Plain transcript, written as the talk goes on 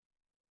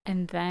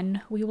And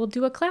then we will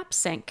do a clap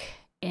sync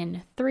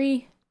in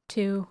 3,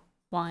 2,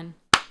 1.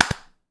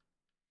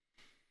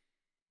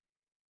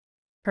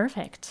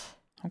 Perfect.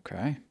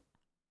 Okay.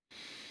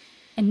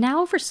 And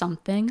now for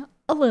something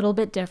a little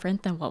bit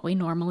different than what we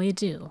normally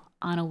do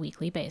on a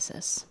weekly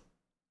basis.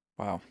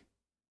 Wow.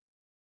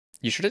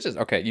 You should have just,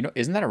 okay,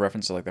 isn't that a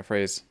reference to like the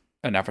phrase,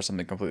 and now for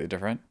something completely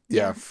different?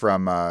 Yeah,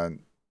 from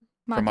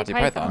Monty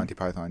Python. Monty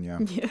Python, yeah.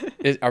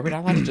 Are we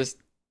not allowed to just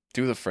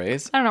do the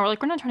phrase? I don't know.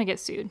 We're not trying to get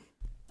sued.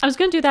 I was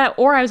going to do that,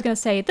 or I was going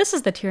to say, this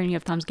is the Tyranny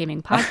of Thumbs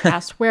Gaming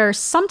podcast, where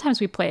sometimes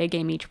we play a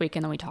game each week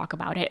and then we talk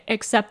about it,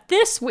 except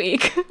this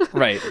week.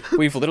 Right.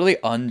 We've literally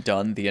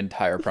undone the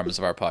entire premise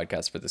of our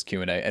podcast for this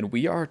Q&A, and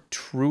we are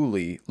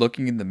truly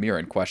looking in the mirror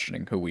and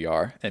questioning who we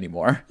are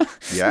anymore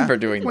for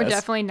doing We're this.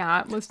 definitely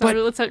not. Let's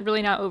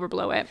really not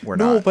overblow it. We're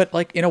not. No, but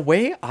like in a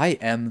way I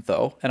am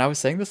though. And I was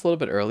saying this a little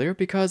bit earlier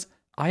because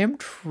I am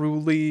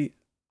truly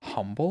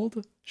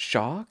humbled,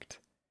 shocked,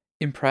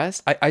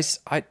 impressed, I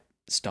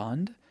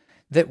stunned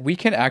that we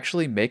can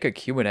actually make a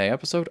Q&A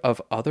episode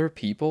of other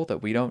people that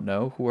we don't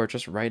know who are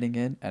just writing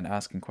in and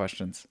asking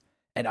questions.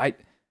 And I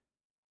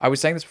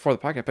was saying this before the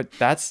podcast, but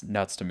that's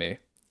nuts to me.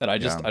 And I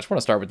just want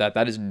to start with that.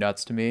 That is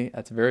nuts to me.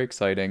 That's very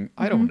exciting.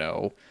 I don't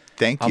know.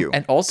 Thank you.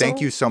 And also, thank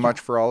you so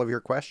much for all of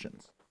your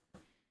questions.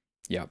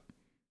 Yep.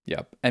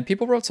 And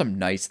people wrote some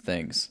nice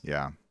things.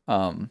 Yeah.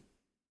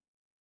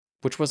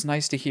 Which was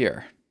nice to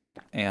hear.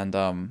 And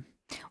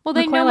well,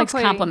 they McCoy know likes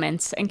McCoy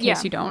compliments, in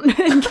case you don't.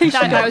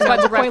 I was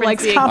about to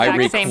reference the exact I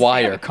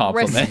require same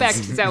compliments. Respect,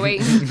 Zoe.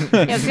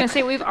 I was going to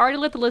say, we've already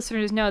let the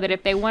listeners know that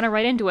if they want to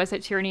write into us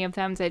at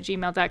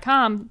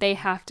tyrannyofthems@gmail.com, they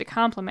have to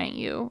compliment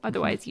you.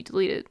 Otherwise, you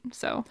delete it.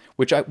 So,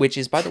 which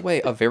is, by the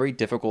way, a very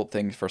difficult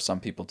thing for some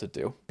people to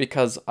do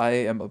because I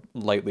am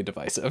lightly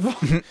divisive.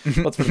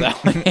 Let's put it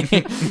that way.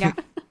 yeah.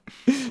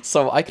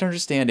 So I can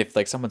understand if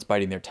like someone's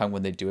biting their tongue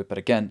when they do it, but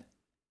again,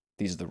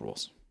 these are the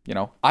rules.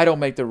 I don't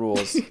make the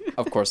rules.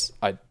 Of course,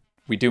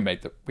 we do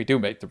make the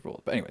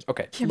rules. But anyways,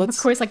 okay.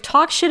 McCoy's like,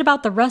 talk shit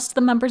about the rest of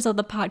the members of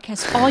the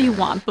podcast all you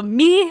want, but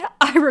me,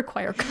 I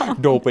require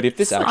compliments. No, but if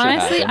this actually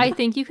honestly, happened, I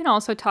think you can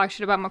also talk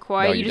shit about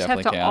McCoy. No, you just have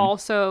to definitely can.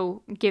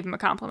 also give him a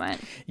compliment.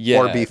 yeah,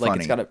 Or be like funny.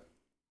 it's gotta,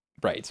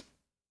 right.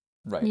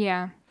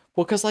 Yeah.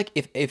 Well, because like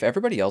if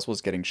everybody else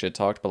was getting shit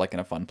talked, but like in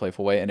a fun,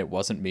 playful way, and it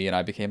wasn't me, and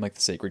I became like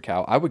the sacred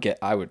cow,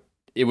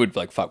 it would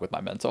like fuck with my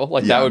mental.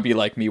 Like that would be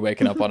like me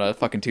waking up on a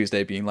fucking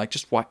Tuesday being like,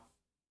 just why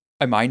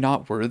am I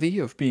not worthy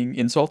of being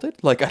insulted?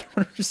 Like I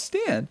don't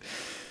understand.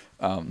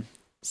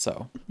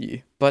 So yeah,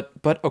 but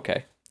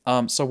okay.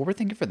 So what we're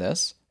thinking for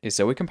this is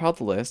Zoe compiled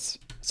the list.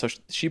 So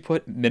she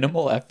put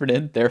minimal effort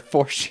in,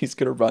 therefore she's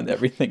gonna run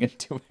everything and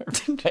do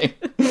everything.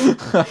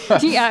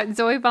 Yeah,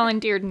 Zoe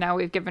volunteered. Now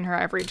we've given her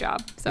every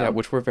job. So Yeah,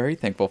 which we're very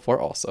thankful for.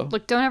 Also,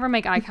 look, don't ever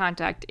make eye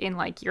contact in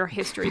like your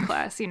history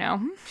class.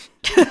 what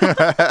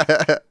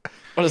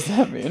does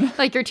that mean?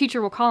 Like your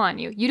teacher will call on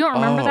you. You don't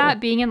remember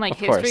that being in like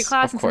history course,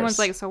 class, of and someone's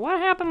course. like, "So what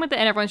happened with it?"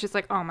 And everyone's just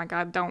like, "Oh my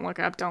god, don't look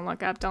up, don't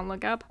look up, don't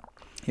look up."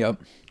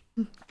 Yep.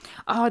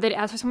 Oh, they'd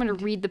ask for someone to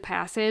read the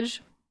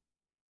passage.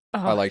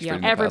 I liked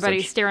reading the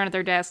Everybody's passage. staring at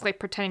their desk, like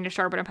pretending to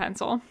sharpen a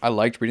pencil. I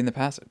liked reading the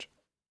passage.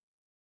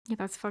 Yeah,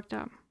 that's fucked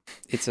up.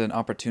 It's an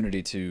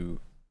opportunity to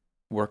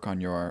work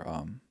on your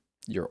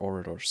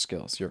orator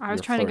skills. I was your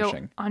trying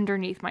flourishing. to go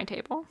underneath my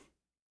table.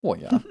 Well,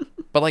 yeah,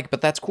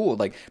 but that's cool.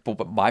 Like,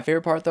 but my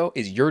favorite part though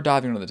is you're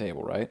diving under the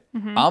table, right?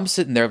 Mm-hmm. I'm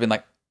sitting there being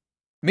like,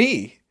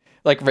 me,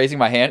 like raising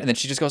my hand, and then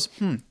she just goes,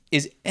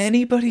 is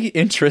anybody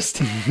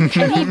interested?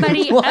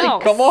 Anybody like,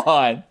 else? come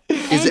on.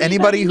 Is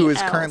anybody who is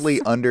else?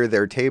 currently under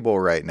their table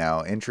right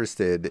now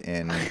interested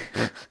in...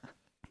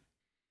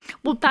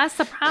 Well, that's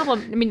the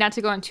problem. I mean, not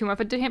to go on too much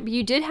into him, but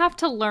you did have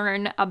to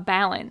learn a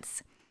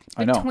balance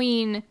I know.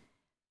 between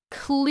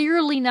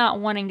clearly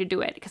not wanting to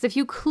do it. Because if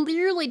you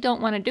clearly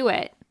don't want to do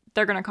it,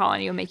 they're going to call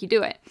on you and make you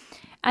do it.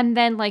 And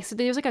then, like, so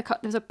there's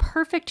a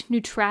perfect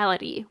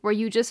neutrality where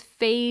you just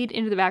fade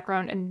into the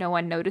background and no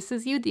one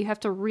notices you that you have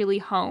to really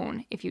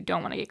hone if you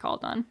don't want to get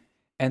called on.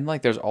 And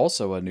like, there's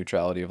also a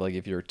neutrality of like,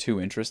 if you're too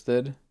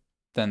interested,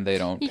 then they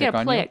don't You pick gotta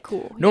on play you. it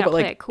cool. No, You gotta but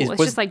play like, it cool.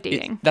 It's just like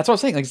dating. That's what I'm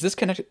saying. Like, is this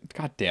connected?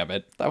 God damn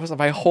it! That was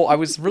my whole. I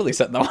was really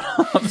setting that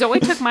one up. Zoe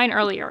took mine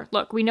earlier.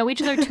 Look, we know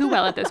each other too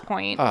well at this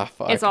point. Ah,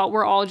 fuck.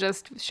 We're all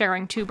just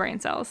sharing two brain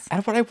cells.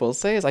 And what I will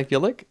say is, I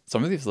feel like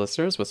some of these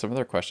listeners, with some of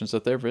their questions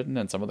that they've written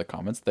and some of the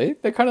comments, they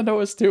kind of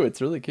know us too.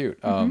 It's really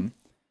cute.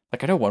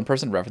 Like I know one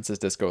person references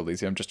Disco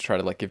Elysium just to try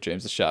to like give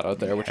James a shout out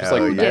there, which is Hell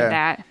like Who yeah. did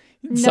that?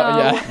 So,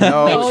 yeah.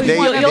 No, they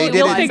did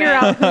You'll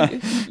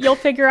it.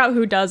 figure out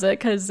who does it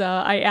because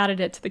I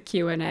added it to the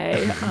Q&A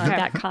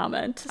that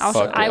comment.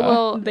 Also, Fuck I yeah.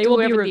 will. They will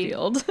be deliver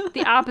revealed.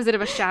 The opposite of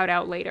a shout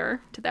out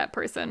later to that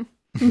person.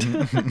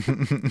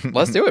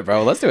 Let's do it,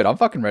 bro. Let's do it. I'm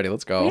fucking ready.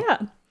 Let's go. Yeah.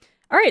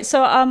 All right.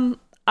 So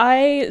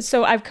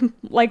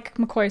like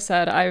McCoy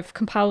said, I've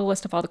compiled a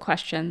list of all the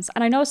questions,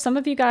 and I know some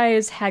of you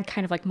guys had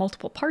kind of like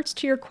multiple parts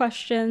to your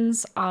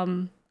questions.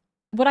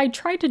 What I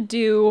tried to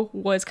do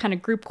was kind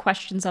of group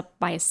questions up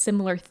by a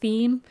similar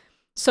theme.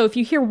 So if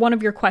you hear one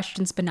of your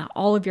questions, but not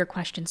all of your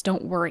questions,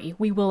 don't worry.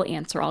 We will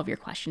answer all of your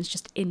questions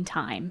just in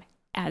time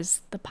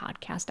as the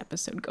podcast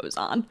episode goes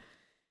on.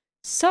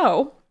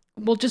 So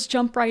we'll just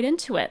jump right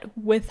into it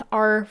with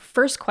our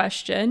first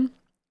question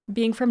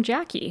being from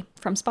Jackie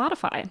from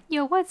Spotify.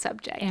 Yo, what's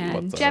up, Jackie?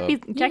 And Jackie's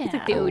yeah.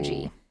 like the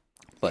OG.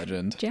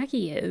 Legend.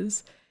 Jackie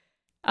is.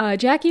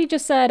 Jackie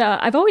just said,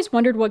 I've always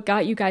wondered what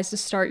got you guys to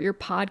start your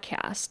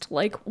podcast.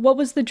 Like, what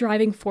was the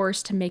driving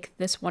force to make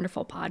this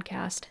wonderful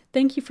podcast?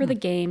 Thank you for the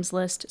games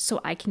list so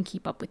I can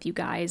keep up with you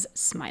guys.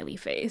 Smiley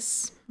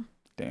face.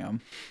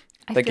 Damn.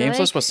 I The feel games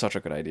like list was such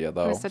a good idea,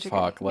 though. was such a good-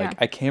 Fuck. Like, yeah.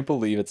 I can't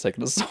believe it's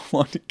taken us so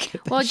long to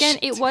get this Well, again,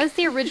 shit. it was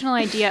the original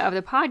idea of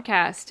the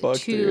podcast Fuck,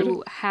 to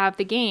dude. have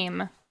the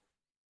game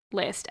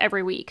list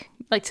every week.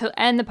 Like, to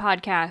end the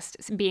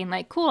podcast being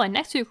like, cool, and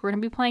next week we're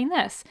going to be playing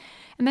this.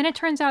 And then it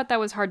turns out that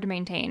was hard to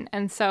maintain.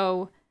 And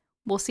so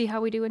we'll see how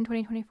we do in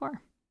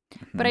 2024.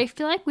 But I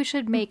feel like we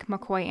should make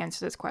McCoy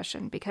answer this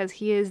question because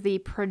he is the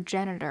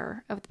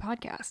progenitor of the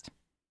podcast.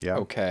 Yeah.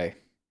 Okay.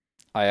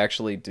 I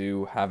actually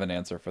do have an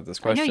answer for this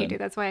I question. know you do.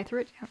 That's why I threw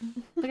it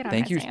down. Look at how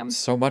Thank nice you I am.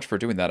 so much for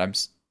doing that. I'm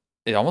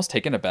almost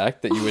taken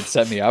aback that you would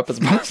set me up as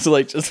opposed to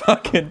like just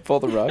fucking pull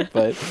the rug,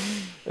 but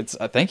it's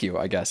thank you,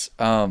 I guess.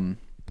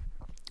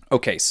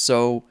 Okay,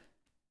 so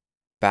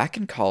back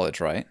in college,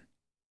 right?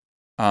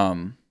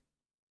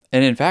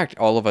 And in fact,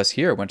 all of us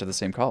here went to the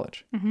same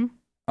college.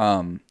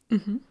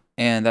 Mm-hmm.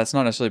 And that's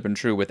not necessarily been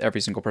true with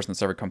every single person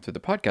that's ever come through the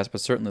podcast,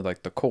 but certainly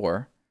like the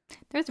core.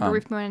 There's a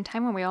brief moment in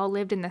time when we all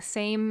lived in the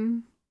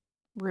same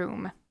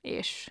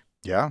room-ish.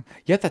 Yeah.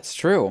 Yeah, that's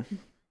true.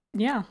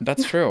 Yeah.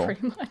 That's true.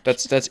 Pretty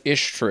much. That's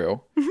ish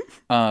true.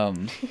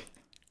 And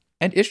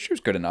ish true is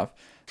good enough.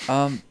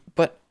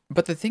 But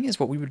the thing is,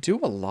 what we would do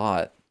a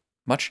lot,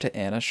 much to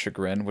Anna's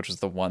chagrin, which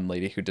is the one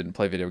lady who didn't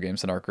play video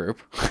games in our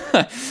group,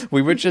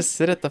 we would just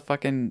sit at the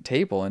fucking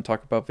table and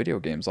talk about video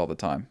games all the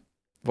time.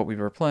 What we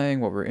were playing,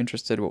 what we were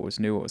interested, what was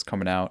new, what was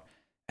coming out.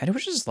 And it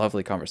was just a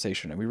lovely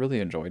conversation and we really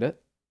enjoyed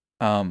it.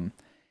 And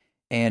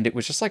it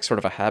was just like sort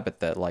of a habit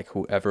that like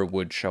whoever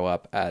would show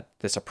up at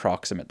this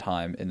approximate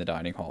time in the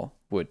dining hall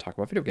would talk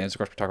about video games. Of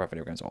course, we talk about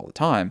video games all the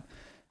time.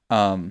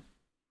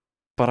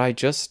 But I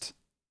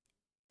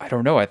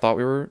don't know. I thought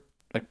we were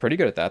like pretty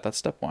good at that. That's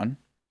step one.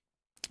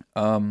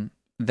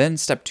 Then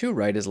step two,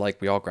 right, is like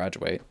we all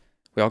graduate,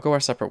 we all go our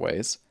separate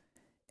ways,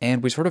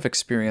 and we sort of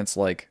experience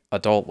like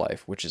adult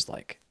life, which is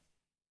like,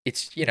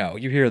 it's, you know,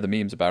 you hear the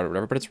memes about it or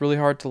whatever, but it's really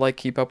hard to like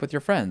keep up with your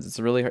friends. It's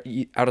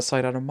really out of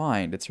sight, out of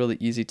mind. It's really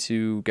easy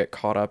to get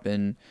caught up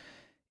in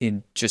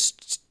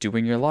just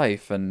doing your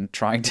life and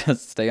trying to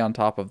stay on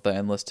top of the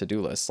endless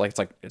to-do list. Like, it's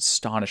like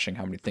astonishing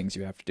how many things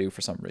you have to do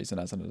for some reason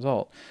as an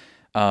adult.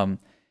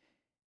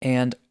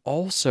 And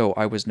also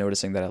I was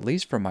noticing that at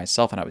least for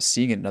myself, and I was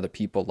seeing it in other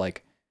people,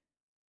 like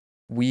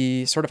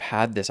we sort of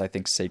had this, I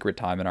think, sacred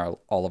time in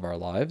all of our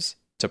lives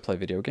to play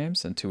video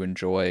games and to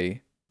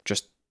enjoy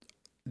just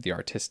the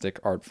artistic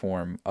art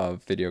form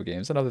of video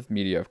games and other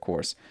media, of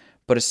course.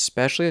 But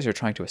especially as you're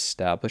trying to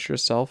establish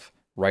yourself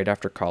right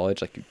after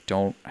college, like you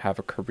don't have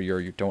a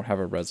career, you don't have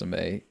a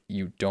resume,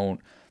 you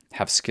don't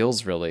have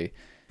skills really.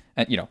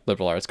 And, you know,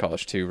 liberal arts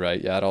college too,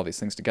 right? You add all these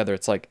things together.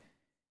 It's like,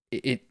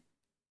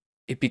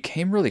 it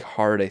became really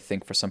hard, I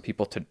think, for some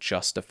people to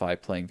justify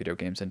playing video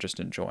games and just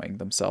enjoying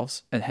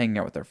themselves and hanging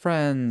out with their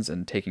friends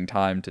and taking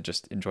time to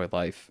just enjoy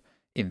life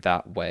in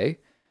that way.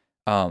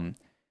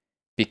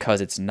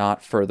 Because it's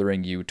not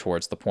furthering you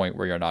towards the point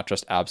where you're not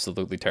just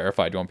absolutely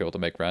terrified you won't be able to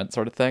make rent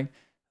sort of thing.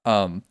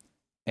 And,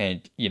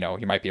 you know,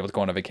 you might be able to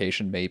go on a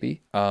vacation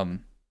maybe. And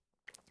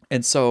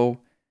so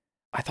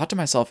I thought to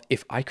myself,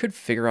 if I could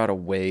figure out a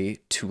way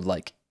to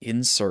like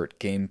insert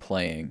game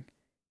playing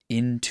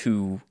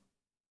into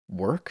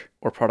work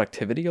or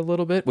productivity a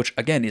little bit, which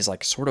again is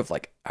like sort of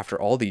like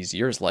after all these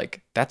years,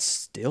 like that's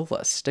still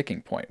a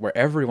sticking point where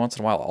every once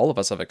in a while all of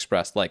us have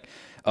expressed like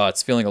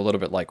it's feeling a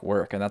little bit like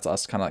work, and that's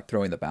us kind of like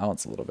throwing the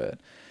balance a little bit.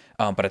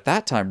 But at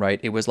that time, right,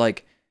 it was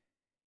like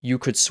you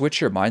could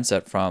switch your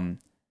mindset from,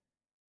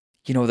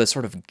 you know, the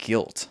sort of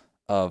guilt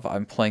of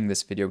I'm playing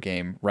this video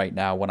game right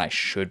now when I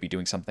should be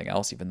doing something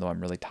else even though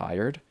I'm really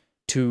tired,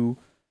 to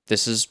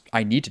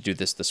I need to do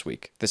this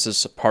week. This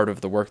is part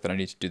of the work that I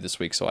need to do this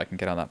week so I can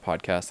get on that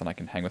podcast and I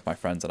can hang with my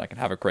friends and I can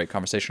have a great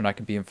conversation and I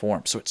can be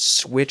informed. So it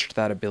switched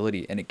that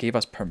ability and it gave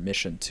us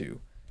permission to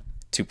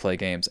play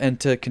games and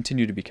to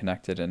continue to be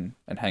connected and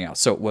hang out.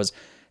 So it was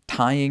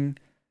tying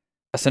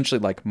essentially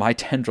like my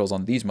tendrils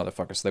on these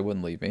motherfuckers so they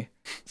wouldn't leave me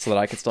so that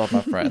I could still have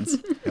my friends.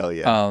 Hell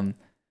yeah.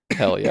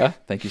 Hell yeah.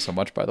 Thank you so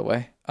much, by the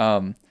way.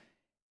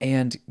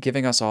 And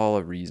giving us all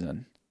a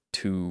reason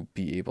to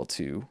be able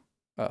to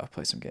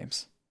play some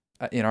games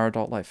in our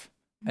adult life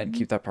and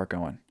keep that part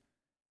going.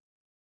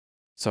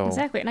 So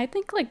Exactly. And I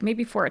think like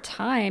maybe for a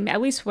time,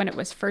 at least when it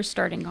was first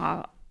starting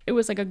off, it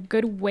was like a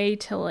good way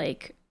to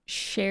like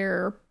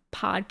share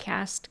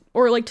podcast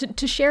or like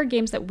to share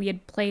games that we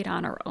had played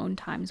on our own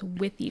times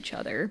with each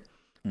other,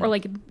 or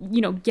like, you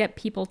know, get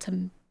people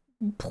to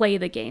play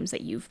the games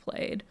that you've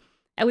played.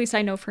 At least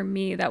I know for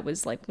me, that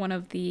was like one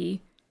of the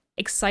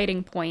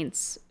exciting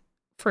points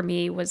for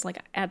me was like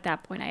at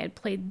that point I had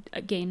played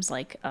games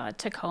like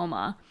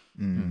Tacoma,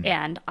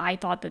 and I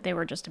thought that they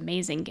were just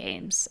amazing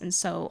games. And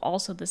so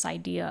also this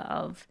idea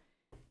of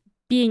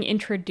being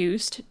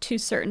introduced to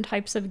certain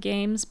types of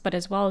games, but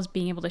as well as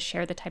being able to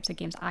share the types of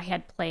games I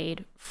had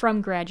played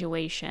from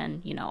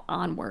graduation,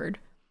 onward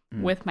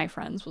with my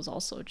friends was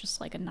also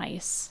just like a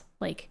nice,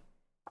 like,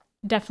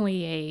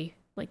 definitely a,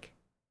 like,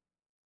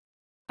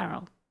 I don't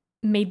know,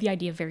 made the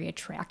idea very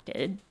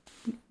attractive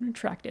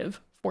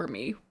for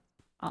me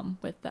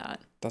with that.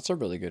 That's a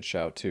really good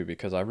shout too,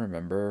 because I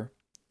remember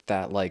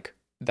that like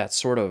that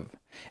sort of,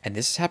 and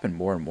this has happened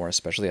more and more,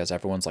 especially as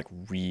everyone's like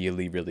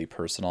really, really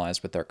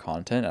personalized with their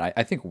content. And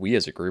I think we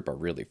as a group are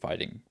really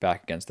fighting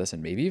back against this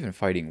and maybe even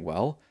fighting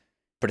well.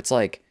 But it's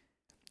like,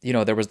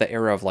 there was the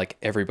era of like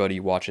everybody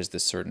watches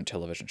this certain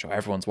television show.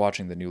 Everyone's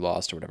watching The New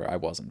Lost or whatever. I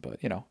wasn't, but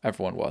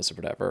everyone was or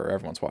whatever. Or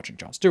everyone's watching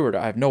Jon Stewart.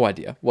 I have no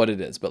idea what it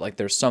is, but like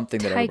there's something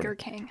that Tiger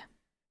King.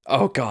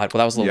 Oh God, well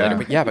that was a little Yeah.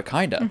 later, but yeah, but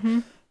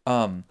kinda.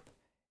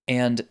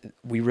 And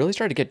we really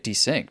started to get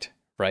desynced,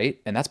 right?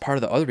 And that's part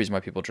of the other reason why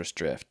people just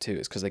drift too,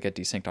 is because they get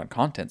desynced on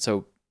content.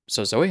 So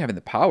Zoe having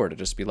the power to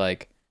just be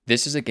like,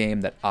 this is a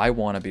game that I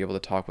want to be able to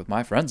talk with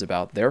my friends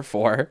about.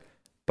 Therefore,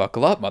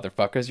 buckle up,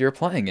 motherfuckers, you're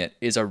playing it,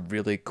 is a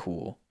really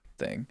cool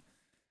thing.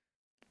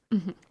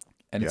 And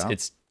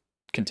it's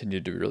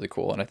continued to be really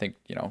cool. And I think,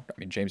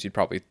 James, you'd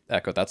probably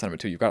echo that sentiment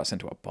too. You've got us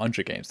into a bunch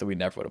of games that we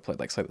never would have played,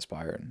 like Slay the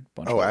Spire and a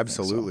bunch of Oh, other things,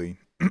 so- absolutely.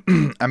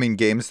 I mean,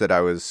 games that I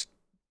was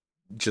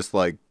just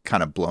like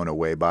kind of blown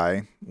away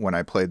by when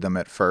I played them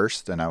at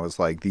first, and I was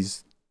like,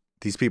 these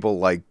people,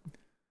 like,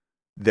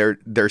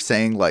 they're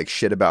saying like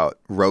shit about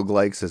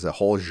roguelikes as a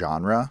whole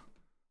genre.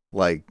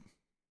 Like,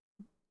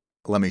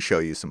 let me show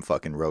you some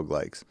fucking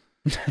roguelikes.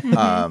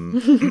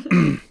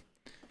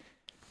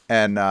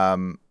 And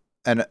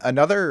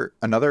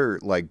another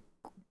like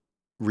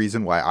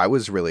reason why I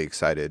was really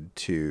excited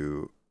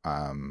to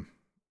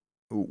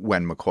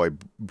when McCoy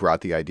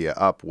brought the idea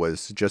up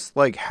was just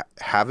like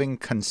having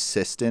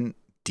consistent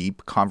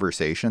deep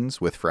conversations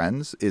with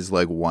friends is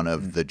like one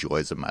of the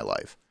joys of my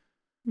life.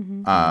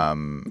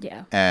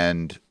 Yeah.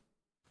 And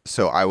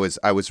so I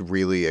was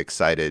really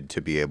excited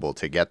to be able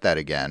to get that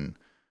again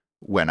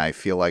when I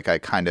feel like I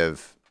kind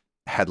of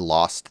had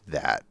lost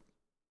that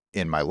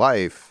in my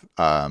life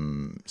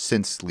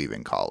since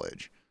leaving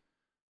college.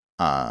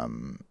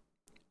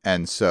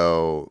 And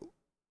so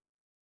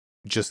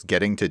just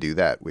getting to do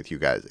that with you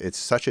guys, it's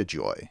such a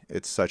joy.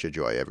 It's such a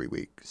joy every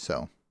week.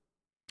 So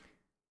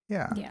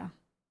yeah.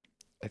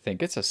 I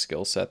think it's a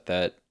skill set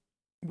that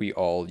we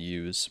all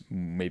use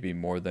maybe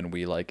more than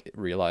we like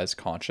realize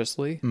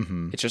consciously.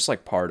 It's just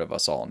like part of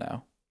us all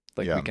now.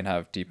 Like we can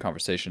have deep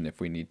conversation if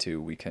we need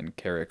to. We can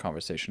carry a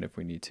conversation if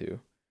we need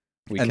to.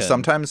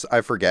 Sometimes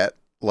I forget,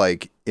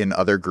 like in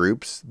other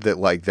groups, that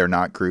like they're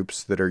not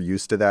groups that are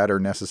used to that or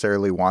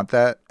necessarily want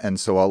that. And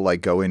so I'll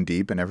like go in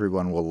deep and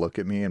everyone will look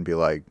at me and be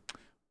like,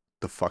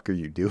 the fuck are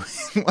you doing?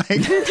 Like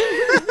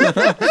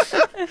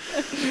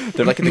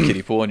they're like in the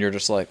kiddie pool and you're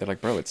just like, they're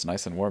like, bro, it's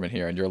nice and warm in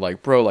here. And you're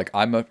like, bro, like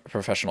I'm a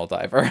professional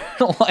diver.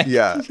 Like,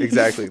 yeah,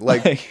 exactly.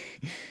 Like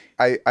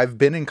I've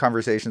been in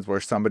conversations where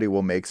somebody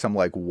will make some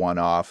like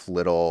one-off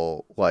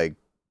little like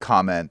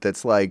comment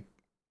that's like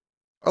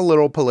a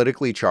little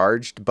politically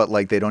charged, but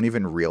like they don't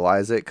even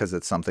realize it because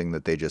it's something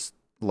that they just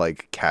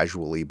like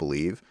casually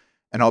believe.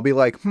 And I'll be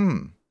like,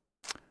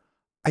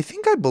 I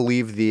think I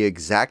believe the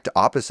exact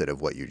opposite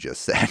of what you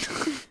just said.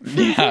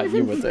 Yeah,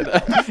 you would say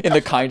that in the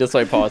kindest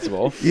way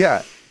possible.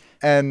 Yeah.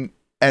 And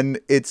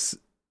it's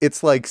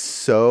like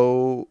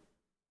so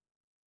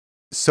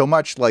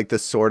much like the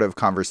sort of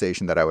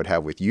conversation that I would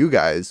have with you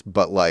guys,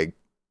 but like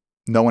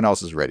no one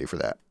else is ready for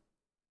that.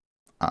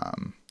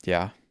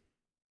 Yeah.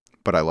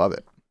 But I love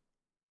it.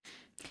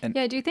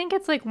 Yeah, do you think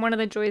it's like one of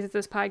the joys of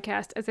this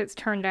podcast as it's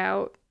turned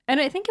out? And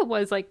I think it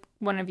was like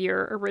one of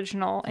your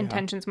original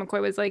intentions,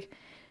 McCoy, was like,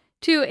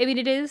 I mean,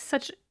 it is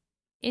such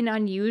an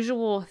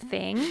unusual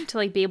thing to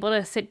like be able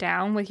to sit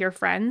down with your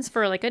friends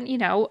for like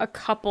a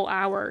couple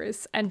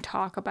hours and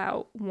talk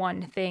about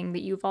one thing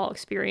that you've all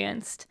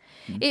experienced.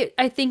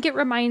 I think it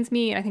reminds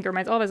me, and I think it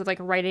reminds all of us of like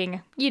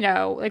writing,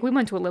 like we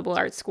went to a liberal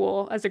arts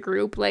school as a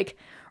group, like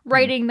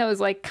writing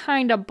those like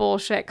kind of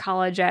bullshit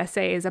college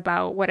essays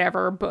about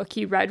whatever book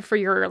you read for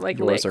your like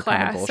Yours lit are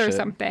kinda class or bullshit.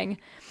 something.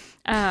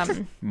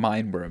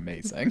 Mine were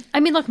amazing. I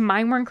mean, look,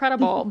 mine were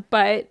incredible,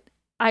 but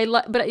that's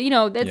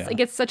Yeah.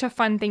 like it's such a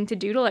fun thing to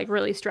do to like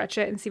really stretch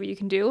it and see what you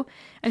can do.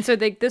 And so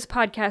this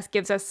podcast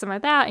gives us some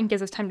of that and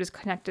gives us time to just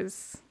connect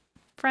as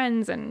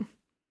friends, and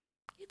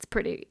it's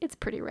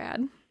pretty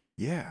rad.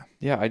 Yeah.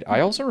 Yeah, I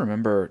also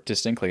remember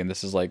distinctly, and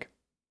this is like,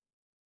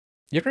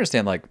 you have to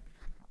understand, like,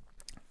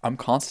 I'm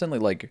constantly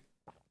like,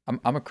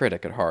 I'm a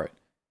critic at heart.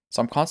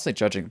 So I'm constantly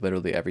judging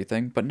literally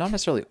everything, but not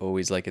necessarily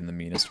always like in the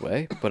meanest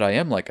way, but I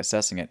am like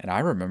assessing it. And I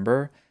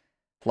remember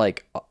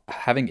like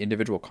having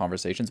individual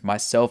conversations,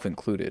 myself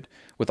included,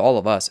 with all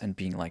of us and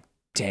being like,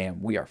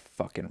 damn, we are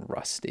fucking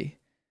rusty.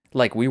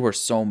 Like we were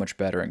so much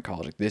better in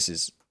college. Like this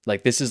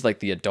is like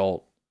the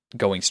adult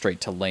going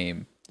straight to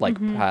lame,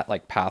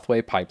 like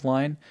pathway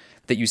pipeline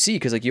that you see,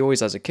 because like you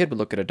always as a kid would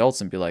look at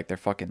adults and be like, they're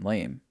fucking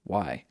lame.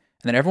 Why?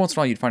 And then every once in a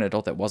while you'd find an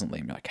adult that wasn't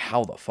lame. You're like,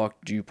 how the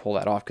fuck do you pull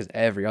that off? Because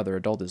every other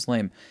adult is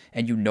lame.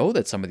 And you know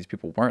that some of these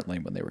people weren't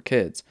lame when they were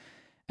kids.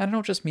 And I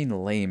don't just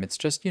mean lame. It's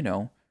just,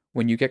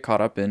 when you get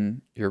caught up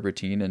in your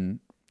routine and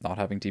not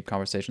having deep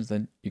conversations,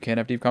 then you can't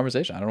have deep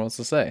conversation. I don't know what else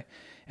to say.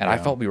 And I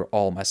felt we were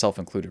all, myself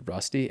included,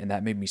 rusty. And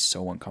that made me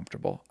so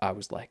uncomfortable. I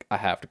was like, I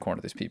have to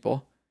corner these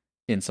people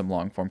in some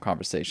long form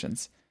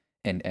conversations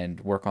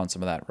and work on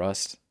some of that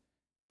rust.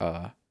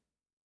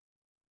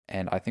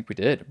 And I think we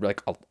did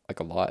like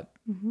a lot.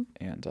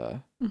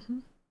 And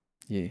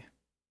yeah.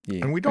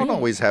 And we don't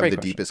always have Great the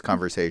question. deepest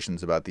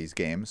conversations about these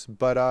games,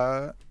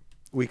 but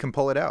we can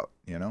pull it out,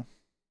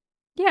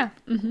 Yeah.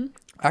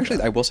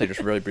 Actually, I will say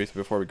just really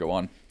briefly before we go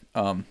on.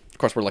 Of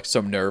course, we're like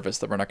so nervous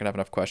that we're not gonna have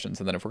enough questions,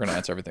 and then if we're gonna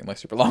answer everything like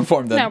super long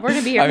form, then No, we're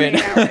gonna be here for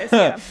 8 hours.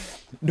 Yeah.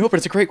 no, but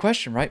it's a great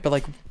question, right? But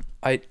like,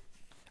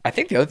 I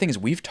think the other thing is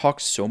we've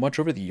talked so much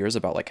over the years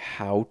about like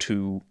how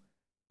to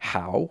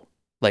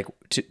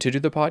do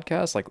the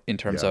podcast, like in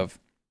terms of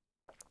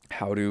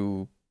how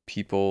do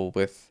people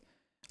with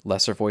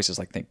lesser voices,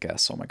 like think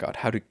guests, oh my god,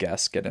 how do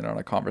guests get in on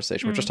a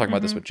conversation? We're just talking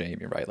about this with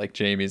Jamie, right? Like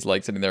Jamie's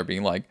like sitting there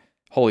being like,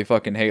 holy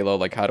fucking Halo,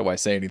 like how do I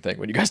say anything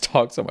when you guys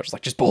talk so much? It's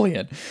like just bully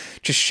in,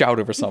 just shout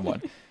over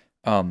someone.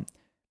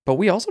 But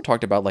we also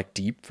talked about like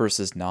deep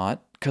versus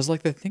not, because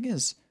like the thing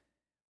is,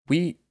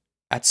 we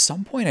at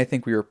some point I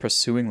think we were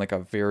pursuing like a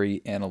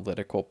very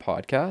analytical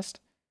podcast.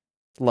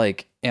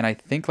 Like, and I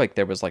think like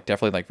there was like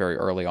definitely like very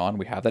early on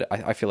we have that.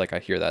 I feel like I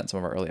hear that in some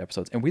of our early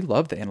episodes, and we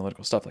love the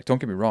analytical stuff. Like, don't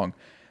get me wrong,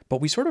 but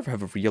we sort of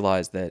have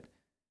realized that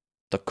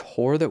the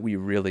core that we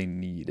really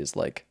need is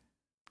like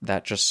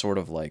that just sort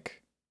of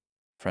like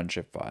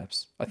friendship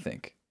vibes, I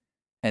think.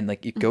 And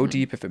like you go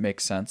deep if it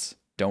makes sense,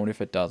 don't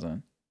if it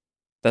doesn't.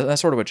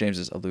 That's sort of what James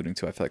is alluding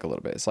to, I feel like a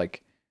little bit. It's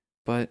like,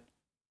 but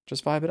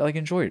just vibe it, like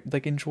enjoy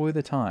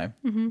the time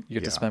you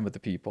get to spend with the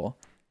people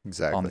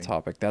on the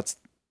topic.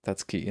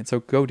 That's key. And so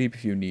go deep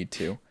if you need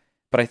to.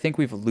 But I think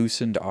we've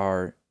loosened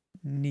our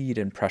need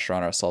and pressure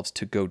on ourselves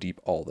to go deep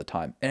all the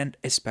time. And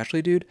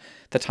especially, dude,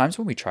 the times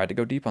when we tried to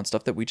go deep on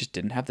stuff that we just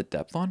didn't have the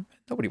depth on,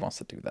 nobody wants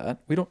to do that.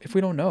 If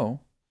we don't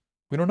know,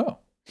 we don't know.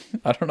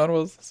 I don't know what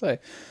else to say.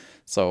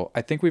 So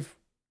I think we've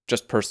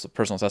just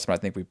personal assessment.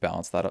 I think we've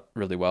balanced that up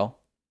really well.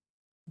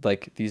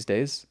 Like these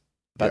days,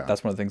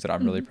 that's one of the things that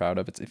I'm really proud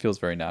of. It feels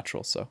very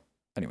natural. So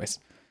anyways.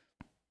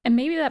 And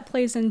maybe that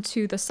plays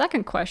into the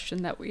second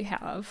question that we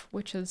have,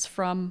 which is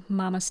from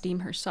Mama Steam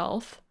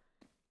herself.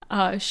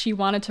 She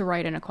wanted to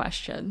write in a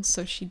question,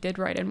 so she did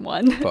write in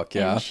one. Fuck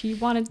yeah. And she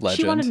wanted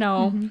Legend. to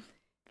know,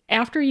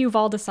 after you've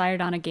all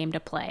decided on a game to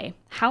play,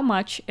 how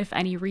much, if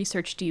any,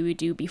 research do you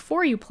do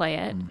before you play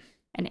it?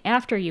 And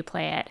after you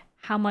play it,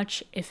 how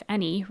much, if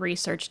any,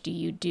 research do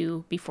you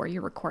do before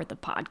you record the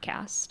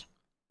podcast?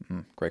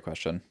 Great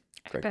question.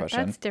 Great But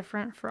question. that's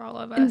different for all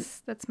of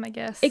us. That's my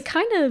guess. It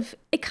kind of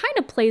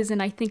plays in,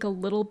 I think, a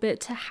little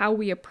bit to how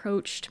we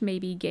approached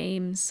maybe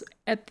games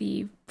at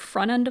the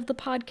front end of the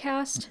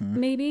podcast,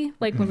 maybe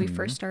like when we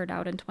first started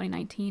out in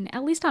 2019.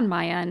 At least on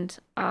my end,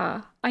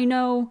 I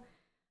know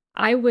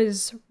I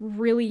was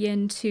really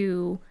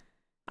into,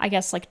 I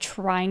guess, like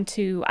trying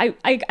to.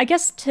 I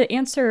guess to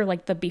answer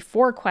like the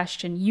before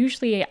question,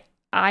 usually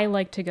I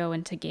like to go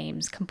into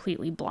games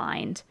completely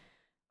blind.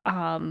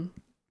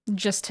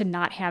 Just to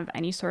not have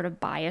any sort of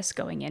bias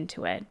going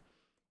into it.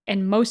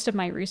 And most of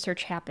my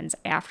research happens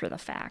after the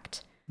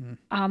fact.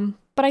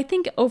 But I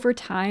think over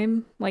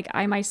time, like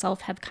I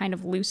myself have kind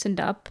of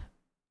loosened up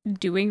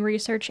doing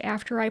research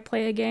after I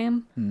play a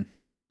game.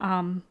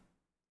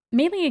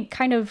 Mainly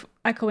kind of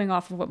echoing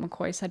off of what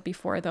McCoy said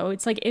before, though.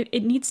 It's like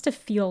it needs to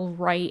feel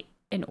right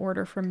in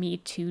order for me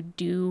to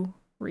do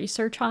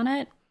research on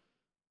it.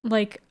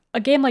 Like a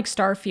game like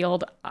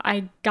Starfield,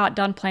 I got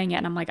done playing it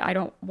and I'm like, I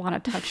don't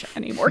want to touch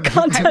any more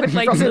content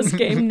from this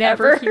game.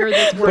 Never hear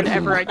this word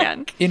ever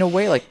again. In a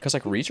way, like, because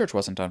like research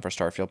wasn't done for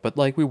Starfield, but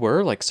like we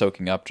were like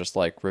soaking up just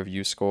like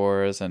review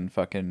scores and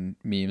fucking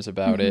memes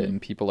about it, and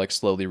people like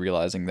slowly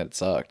realizing that it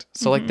sucked.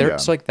 So like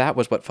so like that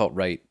was what felt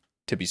right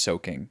to be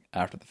soaking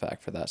after the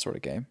fact for that sort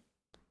of game.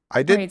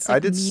 I did Right,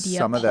 like media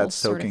some of that pulse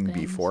sort of soaking things.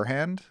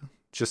 beforehand,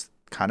 just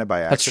kind of by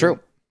That's true.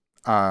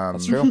 accident.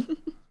 That's true.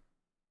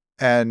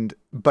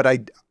 But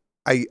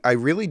I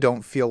really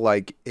don't feel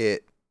like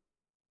it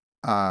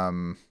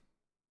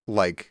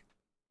like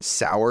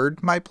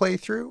soured my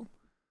playthrough.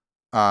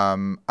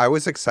 I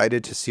was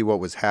excited to see what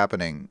was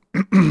happening,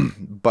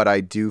 but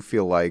I do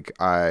feel like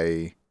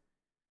I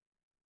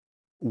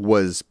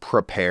was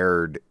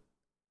prepared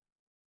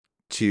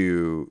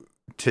to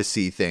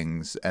see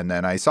things, and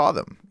then I saw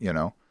them,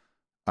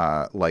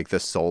 like the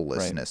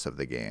soullessness of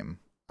the game.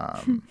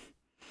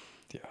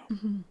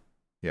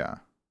 Yeah.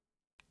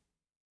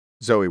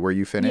 Zoe, were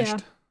you finished?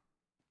 Yeah.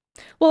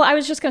 Well, I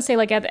was just gonna say,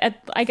 like,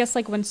 I guess,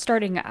 like, when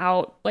starting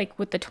out, like,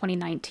 with the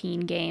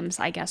 2019 games,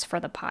 I guess, for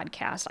the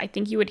podcast, I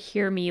think you would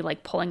hear me,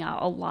 like, pulling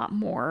out a lot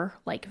more,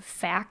 like,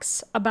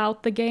 facts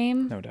about the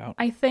game. No doubt.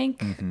 I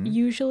think,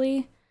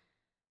 usually.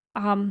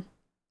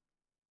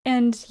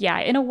 And yeah,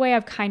 in a way,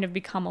 I've kind of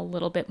become a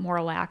little bit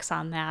more lax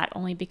on that,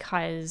 only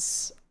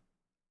because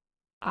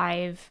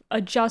I've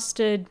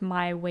adjusted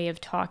my way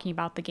of talking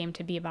about the game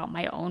to be about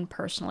my own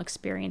personal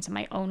experience and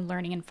my own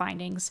learning and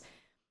findings.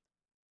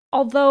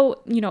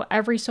 Although,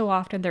 every so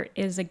often there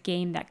is a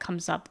game that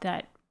comes up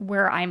that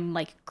where I'm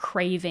like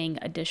craving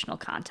additional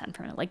content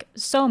from it. Like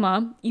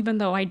Soma, even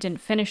though I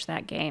didn't finish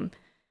that game,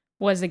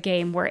 was a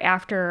game where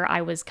after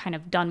I was kind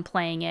of done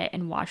playing it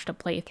and watched a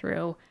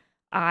playthrough,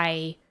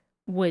 I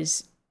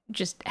was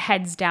just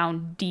heads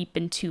down deep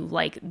into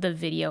like the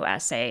video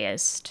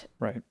essayist,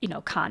 Right.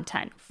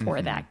 Content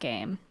for that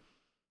game,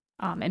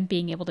 and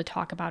being able to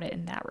talk about it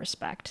in that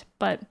respect.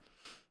 But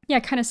yeah,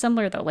 kind of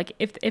similar though. Like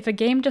if a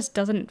game just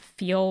doesn't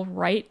feel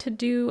right to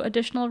do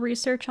additional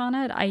research on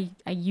it, I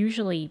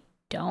usually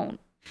don't,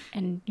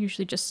 and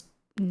usually just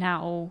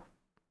now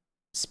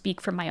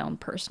speak from my own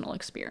personal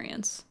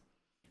experience.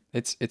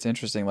 It's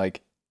interesting,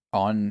 like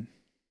on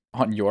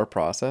your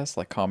process,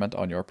 like comment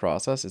on your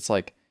process. It's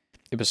like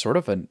it was sort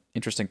of an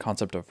interesting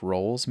concept of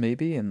roles,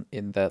 maybe,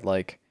 in that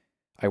like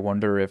I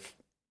wonder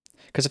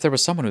because if there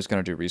was someone who's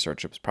going to do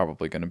research, it was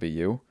probably going to be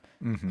you.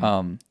 Mm-hmm.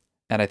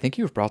 And I think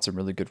you've brought some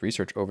really good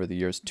research over the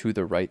years to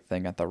the right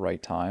thing at the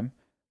right time.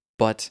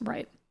 But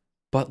Right.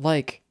 but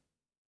like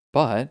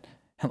but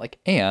like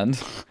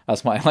and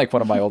as my like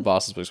one of my old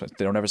bosses was,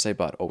 they don't ever say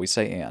but, always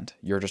say and.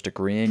 You're just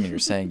agreeing and you're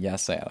saying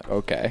yes and like,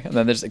 okay. And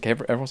then there's like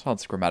everyone's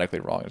it's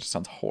grammatically wrong. It just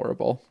sounds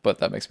horrible, but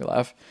that makes me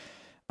laugh.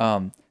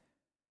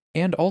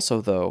 And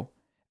also though,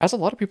 as a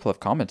lot of people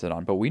have commented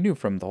on, but we knew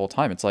from the whole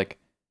time, it's like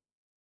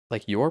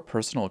your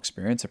personal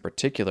experience in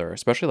particular,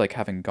 especially like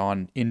having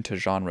gone into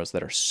genres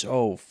that are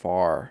so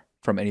far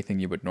from anything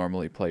you would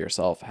normally play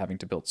yourself, having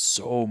to build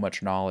so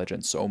much knowledge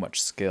and so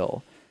much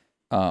skill,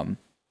 and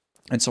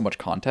so much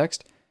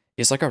context,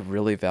 is like a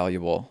really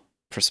valuable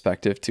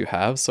perspective to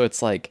have. So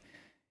it's like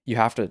you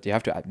have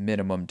to at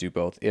minimum do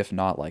both, if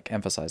not like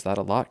emphasize that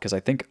a lot, because I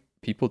think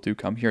people do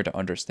come here to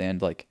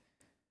understand like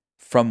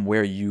from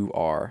where you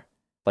are,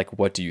 like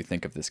what do you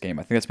think of this game.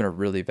 I think that's been a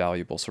really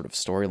valuable sort of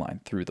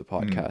storyline through the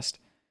podcast.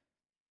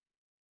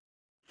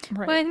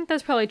 Right. Well, I think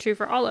that's probably true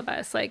for all of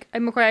us. Like,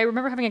 McCoy, I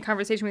remember having a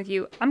conversation with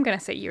you, I'm going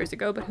to say years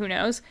ago, but who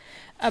knows,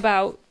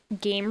 about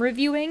game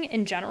reviewing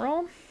in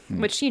general,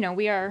 which,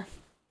 we are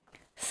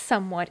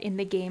somewhat in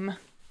the game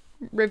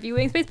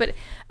reviewing space,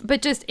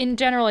 but just in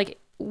general, like,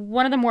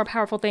 one of the more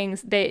powerful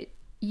things that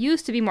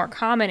used to be more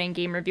common in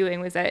game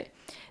reviewing was that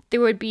there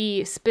would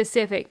be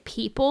specific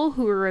people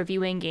who were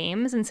reviewing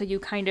games, and so you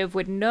kind of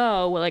would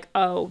know, like,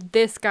 oh,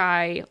 this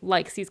guy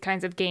likes these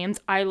kinds of games.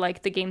 I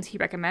like the games he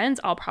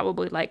recommends. I'll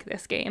probably like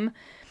this game.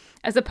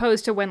 As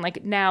opposed to when,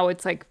 like, now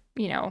it's like,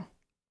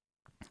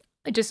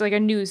 just like a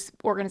news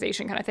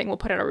organization kind of thing will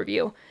put out a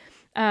review.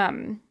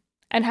 And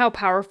how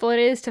powerful it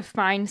is to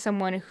find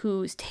someone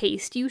whose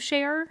taste you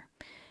share.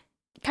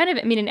 Kind of,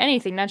 I mean, in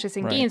anything, not just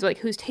in games, but like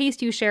whose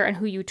taste you share and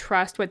who you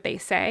trust what they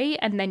say,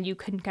 and then you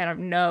can kind of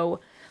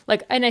know.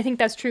 Like, and I think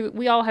that's true.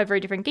 We all have very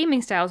different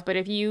gaming styles, but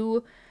if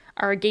you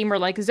are a gamer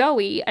like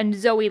Zoe and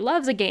Zoe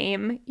loves a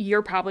game,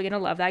 you're probably going to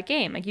love that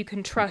game. Like, you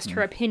can trust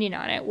her opinion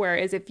on it.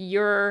 Whereas if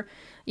you're,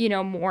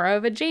 more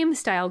of a James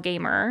style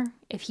gamer,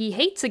 if he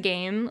hates a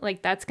game,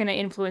 like, that's going to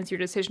influence your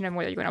decision on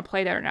whether you're going to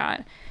play that or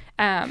not.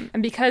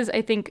 And because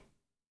I think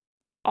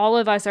all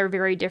of us are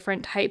very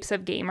different types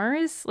of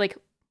gamers, like,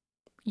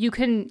 you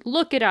can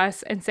look at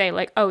us and say,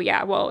 like, oh,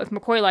 yeah, well, if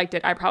McCoy liked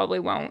it, I probably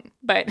won't.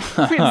 But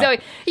so,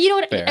 you know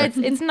what?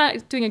 It's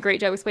not doing a great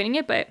job explaining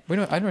it, but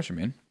I know what you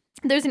mean.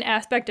 There's an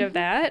aspect of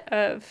that,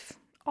 of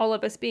all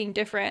of us being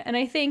different. And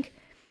I think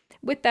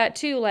with that,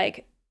 too,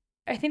 like,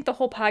 I think the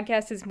whole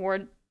podcast is more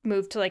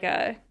moved to, like,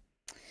 a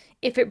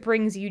if it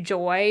brings you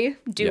joy,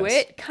 do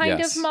it kind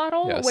of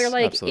model, where,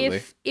 like,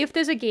 absolutely. if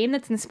there's a game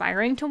that's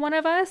inspiring to one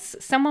of us,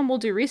 someone will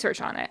do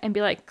research on it and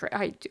be like,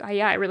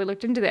 I really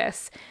looked into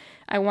this.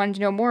 I wanted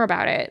to know more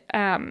about it.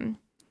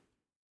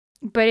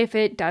 But if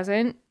it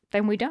doesn't,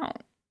 then we don't.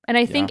 And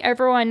I think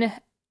everyone,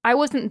 I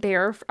wasn't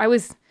there. I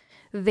was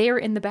there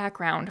in the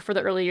background for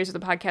the early years of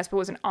the podcast, but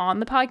wasn't on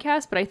the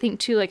podcast. But I think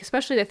too, like,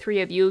 especially the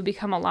three of you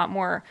become a lot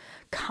more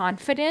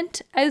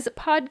confident as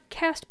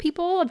podcast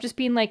people of just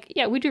being like,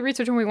 yeah, we do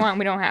research when we want.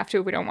 We don't have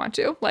to if we don't want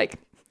to. Like,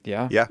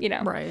 yeah,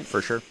 right,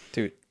 for sure.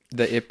 Dude,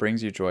 the it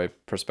brings you joy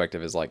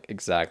perspective is like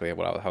exactly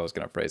how I was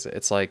gonna phrase it.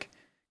 It's like,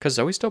 because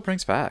Zoe still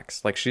brings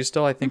facts. Like, she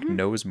still, I think,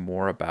 knows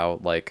more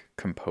about, like,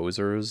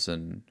 composers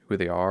and who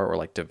they are, or,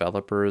 like,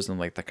 developers and,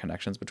 like, the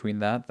connections between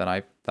that than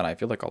I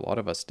feel like a lot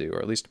of us do, or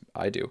at least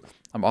I do.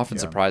 I'm often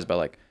surprised by,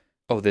 like,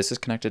 oh, this is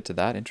connected to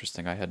that?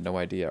 Interesting. I had no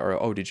idea. Or,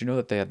 oh, did you know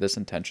that they had this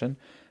intention?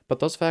 But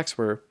those facts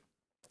were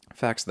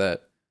facts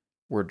that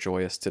were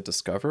joyous to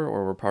discover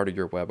or were part of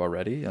your web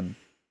already. And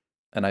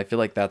I feel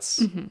like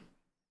that's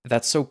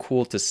so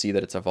cool to see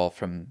that it's evolved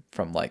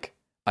from like,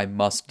 I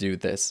must do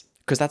this.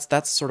 Because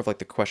that's sort of like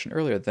the question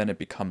earlier, then it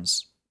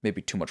becomes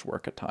maybe too much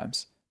work at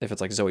times. If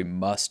it's like Zoe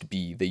must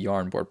be the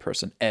yarn board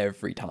person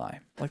every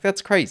time. Like,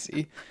 that's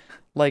crazy.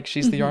 Like,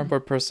 she's the yarn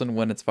board person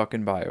when it's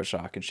fucking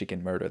BioShock and she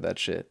can murder that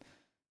shit.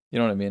 You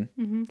know what I mean?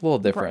 Mm-hmm. A little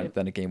different Right.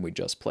 than a game we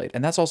just played.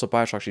 And that's also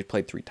Bioshock she's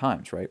played 3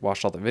 times, right?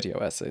 Watched all the video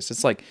essays.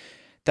 It's like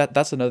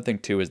that's another thing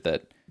too, is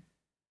that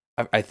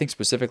I think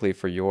specifically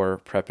for your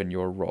prep and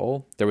your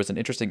role, there was an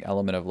interesting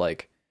element of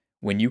like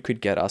when you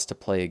could get us to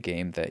play a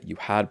game that you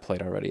had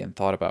played already and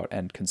thought about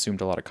and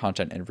consumed a lot of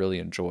content and really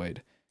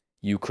enjoyed,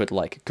 you could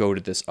like go to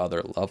this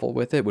other level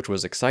with it, which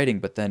was exciting.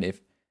 But then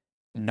if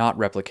not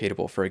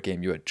replicatable for a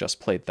game you had just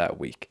played that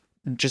week,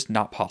 just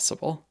not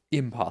possible,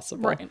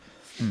 impossible. Right.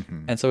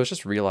 Mm-hmm. And so it's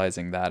just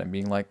realizing that and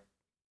being like,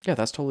 yeah,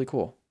 that's totally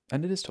cool.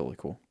 And it is totally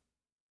cool.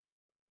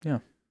 Yeah.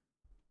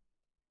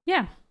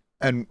 Yeah.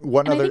 And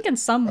one And other. I think in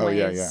some Oh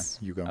ways.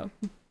 yeah. You go.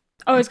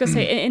 I was gonna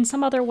say in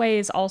some other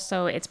ways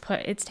also it's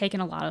taken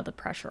a lot of the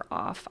pressure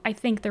off. I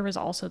think there was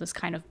also this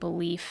kind of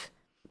belief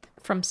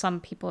from some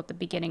people at the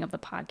beginning of the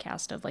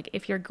podcast of like,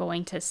 if you're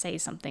going to say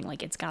something,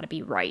 like it's got to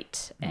be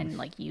right, and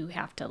like you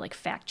have to like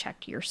fact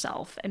check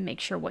yourself and make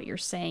sure what you're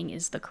saying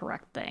is the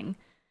correct thing.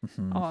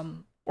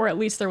 Or at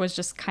least there was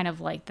just kind of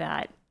like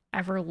that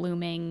ever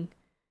looming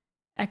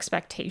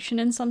expectation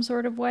in some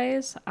sort of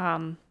ways.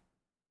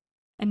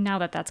 And now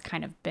that that's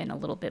kind of been a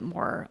little bit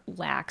more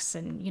lax,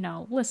 and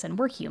listen,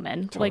 we're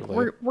human. Like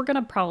Totally. we're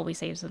gonna probably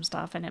say some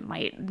stuff, and it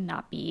might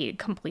not be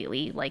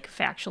completely like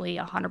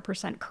factually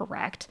 100%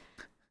 correct.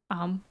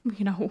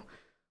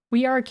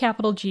 We are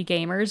capital G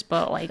gamers,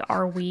 but like,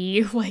 are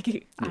we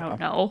like I don't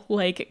know,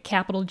 like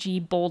capital G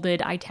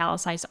bolded,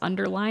 italicized,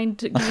 underlined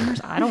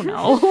gamers? I don't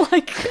know.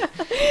 Like,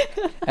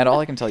 And all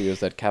I can tell you is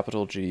that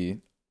capital G,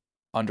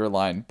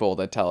 underline, bold,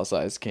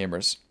 italicized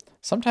gamers,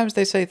 sometimes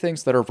they say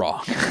things that are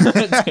wrong.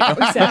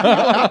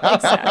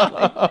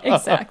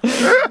 Exactly.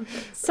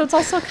 So it's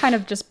also kind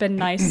of just been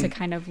nice to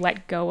kind of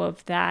let go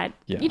of that,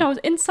 Yeah.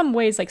 in some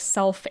ways like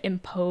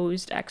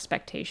self-imposed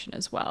expectation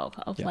as well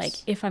of Yes. like,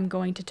 if I'm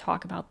going to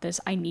talk about this,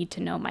 I need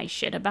to know my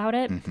shit about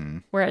it. Mm-hmm.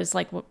 Whereas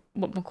like what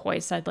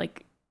McCoy said,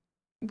 like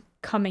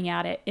coming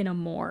at it in a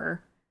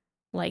more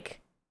like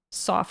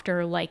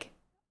softer, like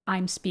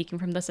I'm speaking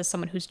from this as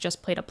someone who's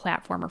just played a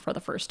platformer for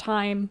the first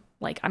time.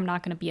 Like, I'm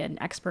not going to be an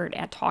expert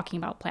at talking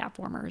about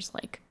platformers.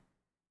 Like,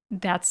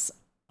 that's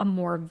a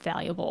more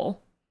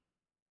valuable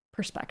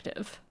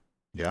perspective.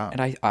 Yeah. And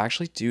I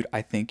actually, dude,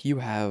 I think you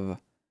have,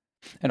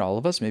 and all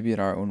of us, maybe in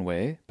our own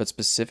way, but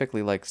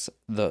specifically like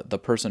the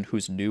person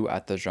who's new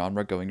at the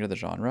genre, going into the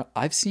genre,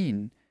 I've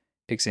seen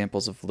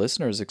examples of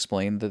listeners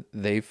explain that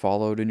they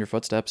followed in your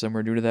footsteps and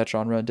were new to that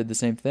genre and did the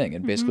same thing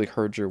and basically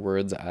heard your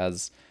words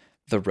as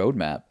the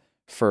roadmap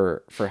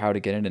for how to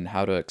get in and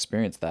how to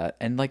experience that.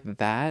 And like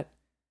that,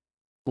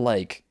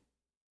 like,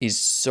 is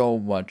so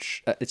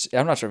much.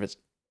 I'm not sure if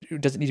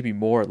does it need to be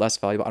more or less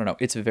valuable. I don't know.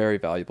 It's very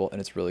valuable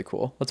and it's really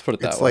cool. Let's put it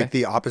that It's way. like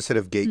the opposite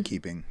of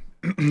gatekeeping.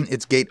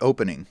 It's gate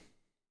opening.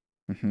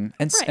 And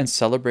Right. and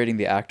celebrating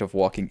the act of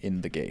walking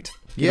in the gate.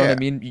 You know what I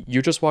mean?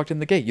 You just walked in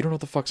the gate. You don't know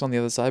what the fuck's on the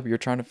other side, but you're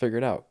trying to figure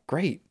it out.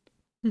 Great.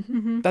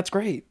 That's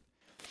great.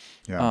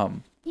 Yeah.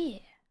 Yeah.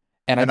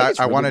 And I And think I it's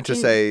really wanted to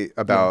cool. say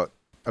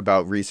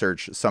about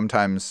research.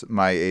 Sometimes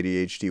my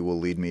ADHD will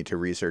lead me to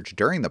research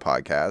during the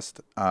podcast.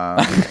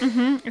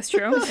 It's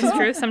true. It's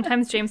true.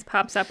 Sometimes James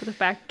pops up with a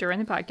fact during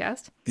the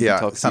podcast. Yeah.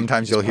 talk-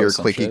 Sometimes you you'll hear post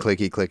some clicky, shit.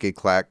 clicky, clicky,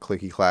 clack,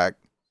 clicky, clack.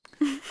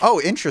 Oh,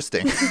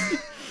 interesting.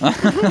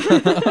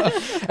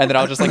 And then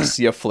I'll just like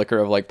see a flicker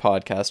of like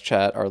podcast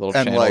chat. Our little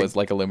And, channel like- is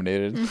like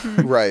illuminated.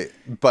 Right.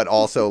 But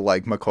also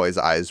like McCoy's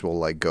eyes will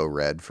like go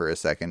red for a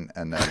second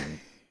and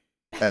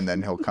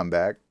then he'll come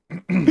back.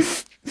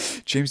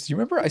 James, do you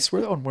remember? I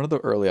swear that on one of the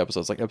early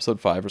episodes, like episode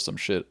 5 or some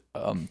shit,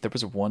 there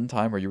was one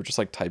time where you were just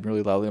like typing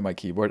really loudly on my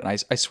keyboard, and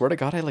I swear to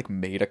God, I like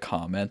made a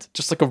comment,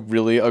 just like a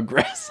really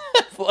aggressive,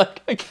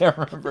 like I can't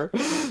remember.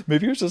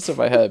 Maybe it was just in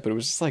my head, but it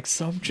was just like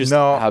some just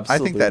No, I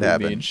absolutely think that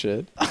mean happened.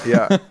 shit.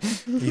 Yeah.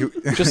 You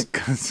Just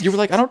 'cause- you were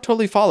like, I don't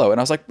totally follow, and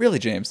I was like, really,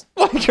 James?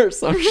 Like you're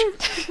some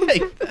shit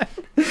like that.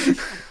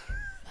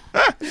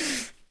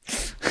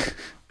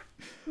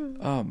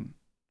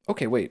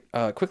 Okay, wait.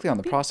 Quickly on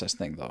the process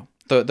thing though.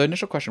 The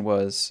initial question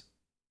was,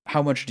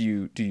 how much do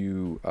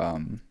you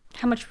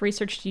How much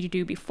research do you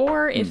do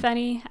before, if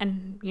any?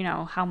 And,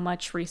 how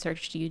much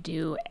research do you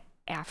do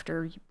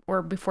after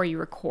or before you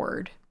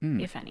record,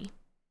 if any?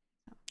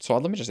 So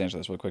let me just answer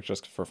this real quick,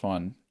 just for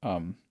fun.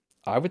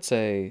 I would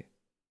say,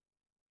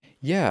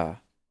 yeah,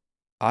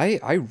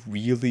 I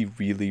really,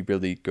 really,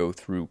 really go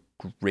through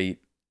great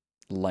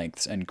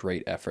lengths and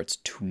great efforts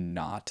to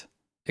not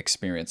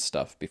experience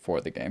stuff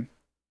before the game.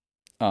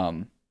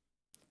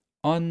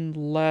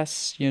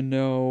 Unless,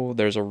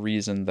 there's a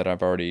reason that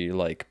I've already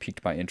like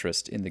piqued my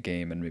interest in the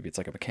game, and maybe it's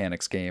like a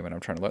mechanics game and I'm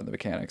trying to learn the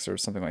mechanics or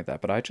something like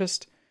that. But I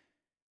just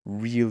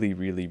really,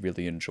 really,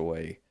 really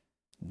enjoy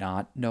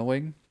not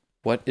knowing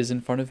what is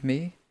in front of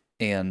me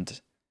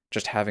and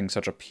just having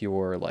such a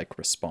pure like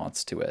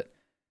response to it.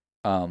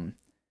 And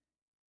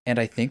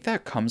I think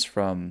that comes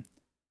from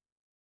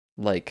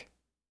like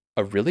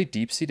a really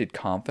deep-seated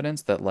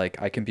confidence that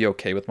like I can be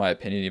okay with my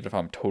opinion even if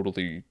I'm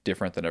totally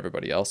different than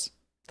everybody else.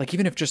 Like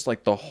even if just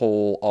like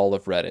all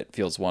of Reddit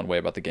feels one way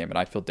about the game and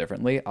I feel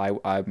differently,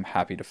 I'm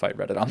happy to fight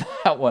Reddit on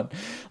that one.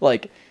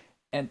 Like,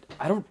 and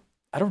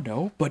I don't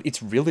know, but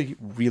it's really,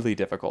 really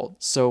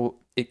difficult. So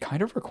it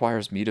kind of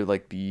requires me to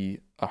like be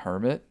a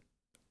hermit.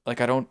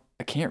 Like I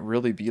can't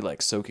really be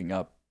like soaking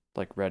up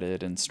like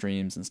Reddit and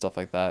streams and stuff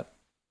like that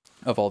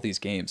of all these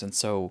games. And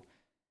so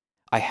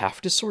I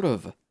have to sort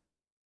of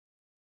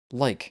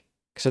like,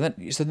 so then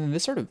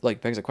this sort of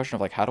like begs a question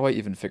of like, how do I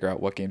even figure out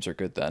what games are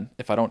good then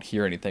if I don't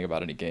hear anything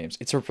about any games?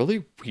 It's a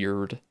really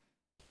weird.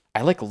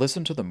 I like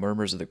listen to the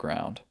murmurs of the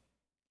ground.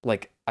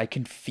 Like I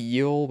can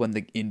feel when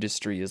the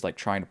industry is like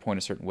trying to point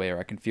a certain way, or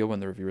I can feel when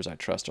the reviewers I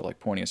trust are like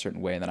pointing a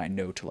certain way, and then I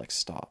know to like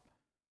stop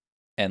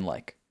and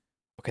like,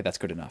 okay, that's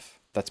good enough.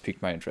 That's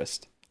piqued my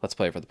interest. Let's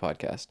play it for the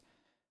podcast.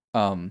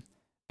 Um,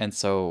 and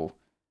so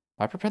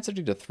my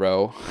propensity to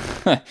throw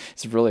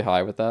is really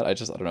high with that. I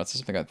don't know. It's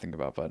just something I think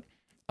about, but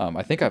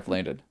I think I've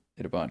landed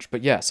it a bunch.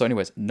 But yeah. So,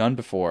 anyways, none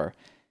before,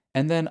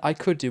 and then I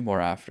could do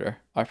more after.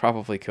 I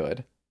probably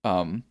could.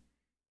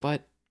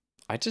 But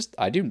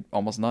I do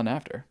almost none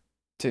after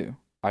too.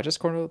 I just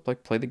kind of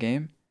like play the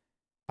game.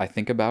 I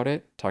think about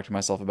it, talk to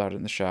myself about it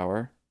in the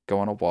shower, go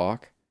on a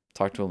walk,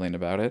 talk to Elaine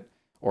about it,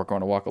 or go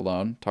on a walk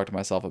alone, talk to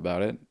myself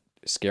about it,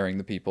 scaring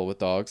the people with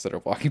dogs that are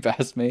walking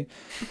past me.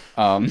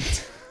 Um,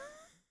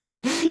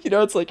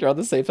 it's like you're on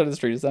the same side of the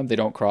street as them. They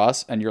don't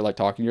cross, and you're like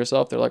talking to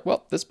yourself. They're like,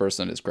 "Well, this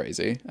person is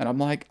crazy," and I'm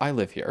like, "I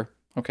live here."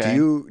 Okay.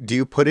 Do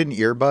you put in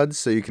earbuds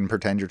so you can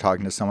pretend you're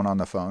talking to someone on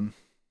the phone?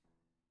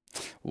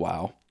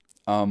 Wow.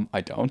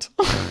 I don't.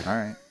 All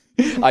right.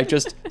 I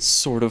just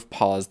sort of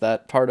pause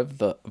that part of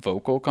the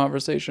vocal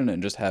conversation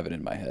and just have it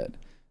in my head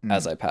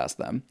as I pass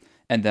them.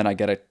 And then I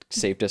get a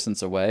safe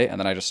distance away, and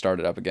then I just start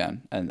it up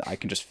again, and I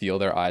can just feel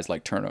their eyes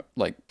like turn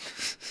like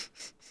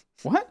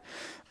what?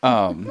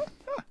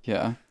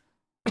 Yeah.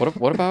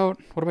 What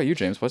about you,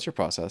 James? What's your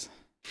process?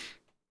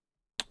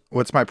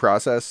 What's my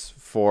process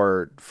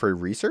for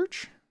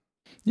research?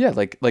 Yeah,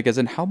 like as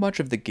in how much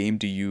of the game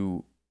do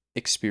you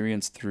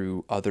experience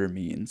through other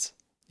means?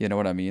 You know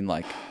what I mean?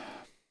 Like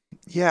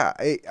yeah,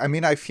 I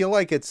mean I feel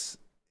like it's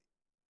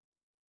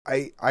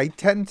I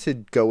tend to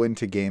go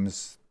into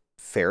games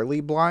fairly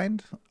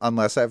blind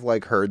unless I've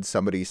like heard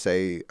somebody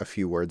say a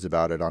few words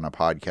about it on a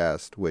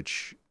podcast,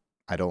 which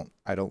I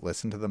don't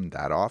listen to them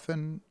that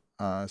often,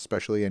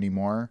 especially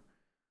anymore.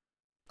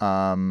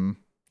 I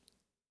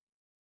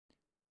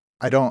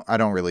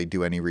don't really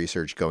do any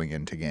research going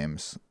into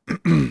games.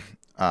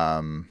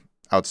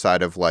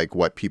 Outside of like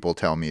what people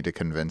tell me to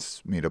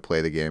convince me to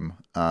play the game.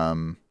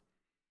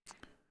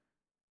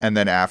 And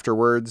then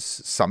afterwards,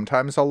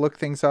 sometimes I'll look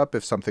things up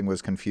if something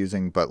was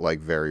confusing, but like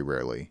very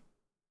rarely.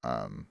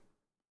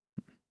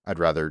 I'd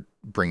rather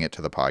bring it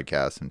to the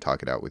podcast and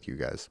talk it out with you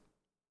guys.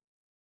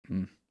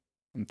 And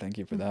thank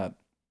you for that.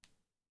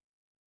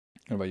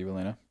 What about you,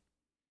 Elena?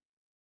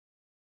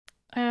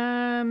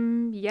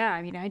 Yeah,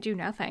 I mean, I do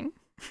nothing.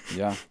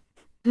 Yeah.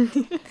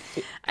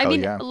 I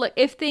mean, yeah. look,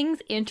 if things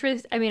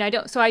interest, I mean,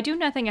 I do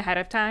nothing ahead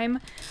of time.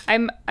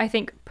 I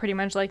think pretty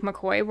much like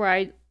McCoy,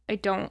 where I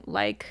don't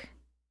like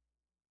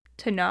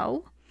to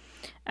know.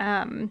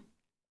 And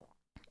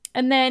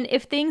then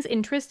if things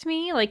interest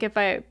me, like if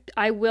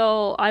I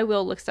will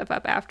look stuff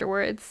up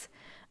afterwards.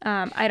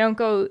 I don't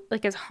go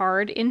like as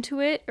hard into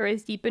it or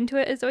as deep into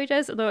it as Zoe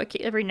does, although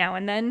every now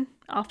and then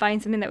I'll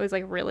find something that was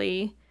like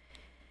really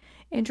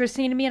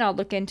interesting to me and I'll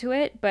look into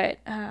it. But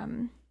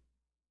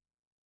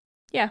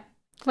yeah.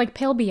 Like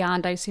Pale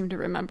Beyond, I seem to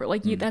remember.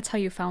 Like that's how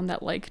you found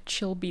that like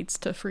chill beats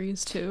to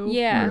freeze too.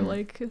 Yeah. Or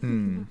like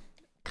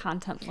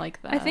content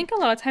like that. I think a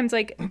lot of times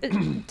like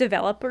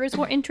developers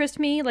will interest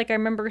me. Like I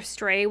remember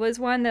Stray was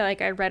one that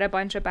like I read a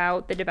bunch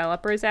about the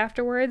developers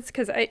afterwards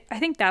because I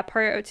think that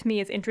part to me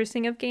is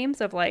interesting of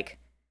games of like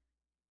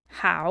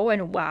how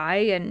and why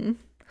and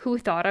who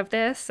thought of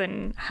this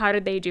and how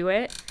did they do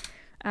it.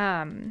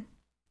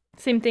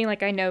 Same thing,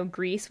 like I know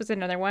Grease was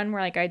another one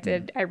where like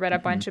I read a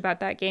bunch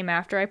about that game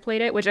after I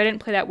played it, which I didn't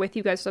play that with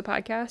you guys for the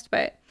podcast,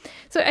 but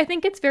so I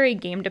think it's very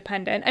game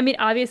dependent. I mean,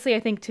 obviously I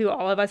think too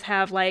all of us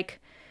have like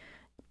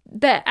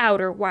the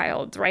Outer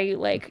Wilds, right?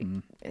 Like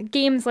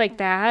games like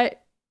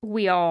that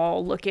we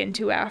all look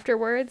into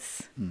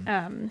afterwards.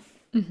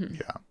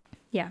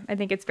 Yeah, I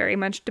think it's very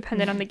much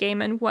dependent on the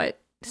game and what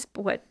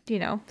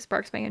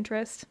sparks my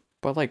interest.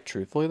 But like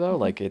truthfully though,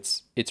 like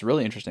it's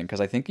really interesting because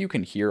I think you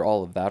can hear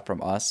all of that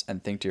from us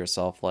and think to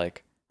yourself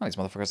like, oh, these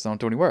motherfuckers don't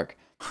do any work.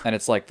 And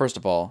it's like, first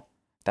of all,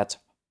 that's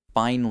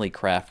finely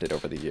crafted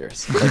over the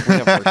years. Like we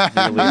have worked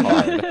really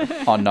hard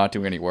on not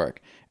doing any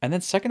work. And then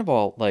second of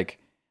all, like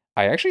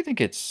I actually think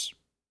it's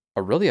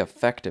a really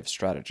effective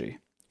strategy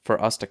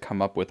for us to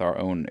come up with our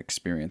own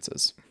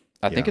experiences.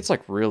 I think it's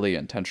like really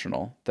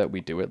intentional that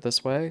we do it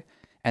this way.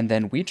 And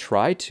then we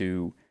try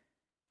to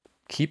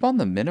keep on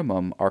the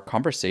minimum our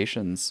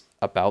conversations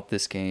about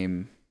this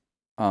game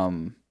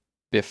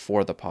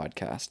before the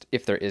podcast.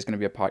 If there is going to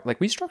be a podcast, like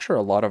we structure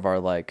a lot of our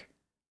like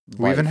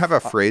we even have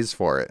a phrase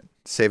for it.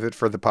 Save it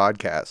for the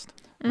podcast.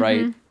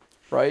 Right.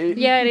 Right.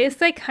 Yeah, it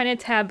is like kind of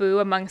taboo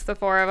amongst the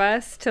four of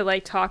us to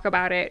like talk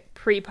about it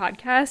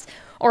pre-podcast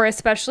or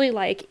especially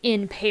like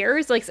in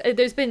pairs. Like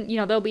there's been,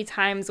 there'll be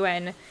times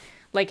when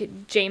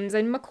like James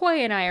and McCoy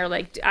and I are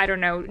like, I don't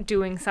know,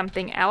 doing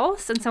something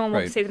else, and someone will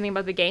Right. say something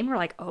about the game, we're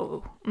like,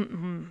 oh,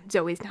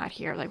 Zoe's not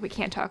here, like we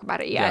can't talk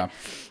about it yet.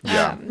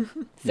 Yeah.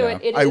 So Yeah.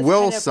 it I is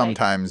will kind of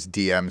sometimes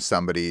DM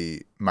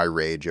somebody my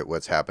rage at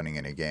what's happening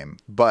in a game,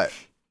 but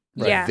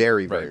Yeah.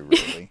 very, very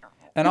rarely.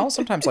 And I'll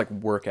sometimes like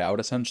work out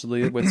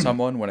essentially with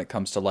someone when it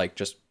comes to like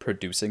just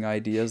producing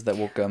ideas that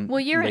will come. well,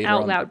 you're an later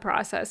out on loud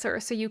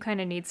processor, so you kind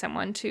of need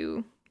someone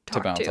to to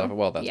talk bounce to. off.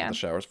 Well, that's yeah. what the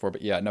shower's for.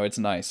 But yeah, no, it's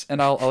nice.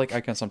 And I'll like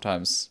I can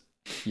sometimes,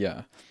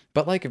 yeah.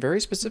 But like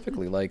very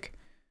specifically, like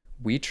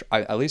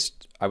at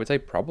least I would say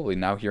probably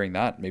now hearing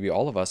that maybe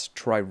all of us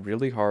try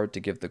really hard to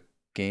give the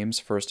game's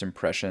first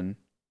impression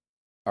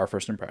our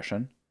first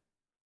impression,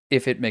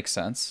 if it makes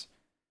sense.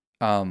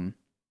 And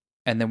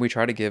then we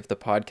try to give the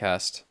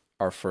podcast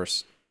our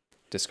first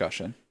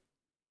discussion.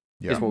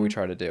 Yeah. Is what we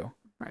try to do.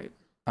 Right.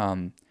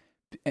 And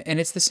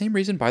it's the same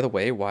reason, by the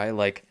way, why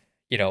like,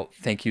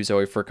 thank you,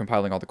 Zoe, for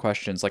compiling all the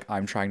questions. Like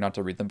I'm trying not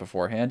to read them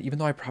beforehand, even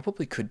though I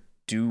probably could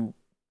do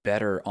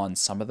better on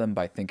some of them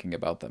by thinking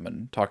about them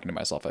and talking to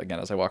myself again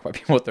as I walk by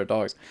people with their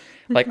dogs.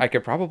 Like I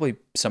could probably,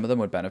 some of them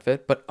would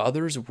benefit, but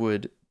others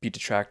would be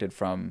detracted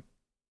from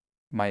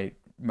my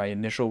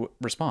initial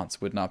response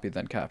would not be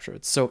then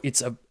captured. So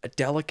it's a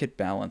delicate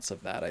balance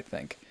of that, I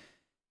think.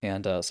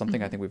 And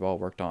something I think we've all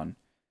worked on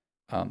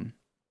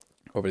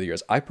over the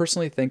years. I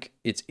personally think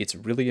it's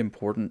really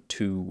important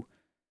to.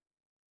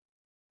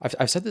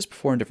 I've said this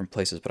before in different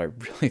places, but I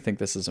really think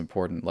this is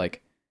important.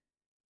 Like,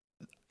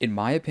 in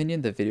my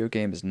opinion, the video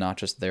game is not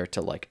just there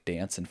to like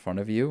dance in front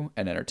of you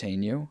and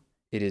entertain you.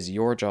 It is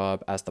your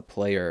job as the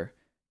player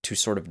to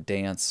sort of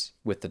dance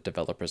with the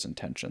developer's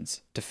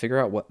intentions, to figure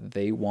out what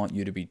they want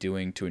you to be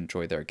doing to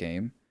enjoy their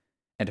game,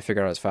 and to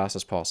figure out as fast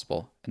as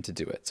possible and to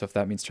do it. So if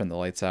that means turn the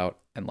lights out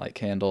and light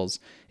candles,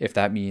 if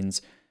that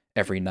means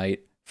every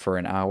night for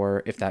an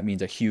hour, if that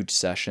means a huge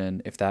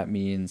session, if that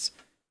means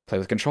play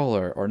with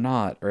controller or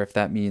not, or if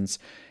that means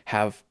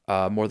have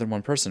more than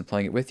one person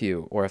playing it with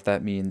you, or if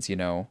that means,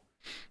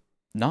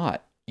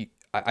 not.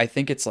 I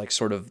think it's like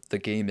sort of the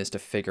game is to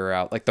figure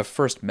out, like the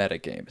first meta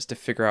game is to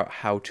figure out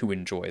how to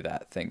enjoy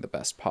that thing the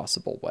best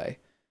possible way.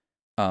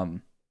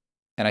 And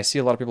I see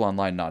a lot of people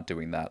online not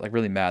doing that, like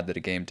really mad that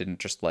a game didn't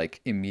just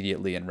like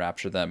immediately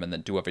enrapture them and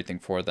then do everything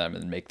for them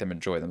and make them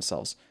enjoy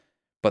themselves,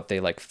 but they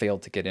like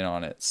failed to get in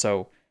on it.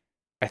 So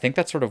I think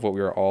that's sort of what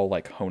we were all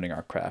like honing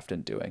our craft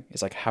and doing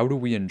is like, how do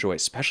we enjoy,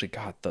 especially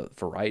God, the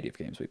variety of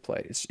games we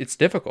played. It's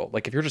difficult.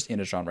 Like if you're just in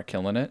a genre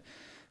killing it,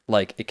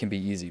 like it can be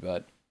easy,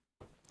 but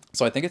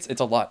so I think it's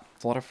a lot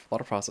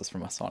of process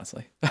from us,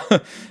 honestly.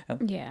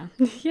 Yeah.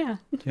 Yeah.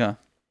 Yeah.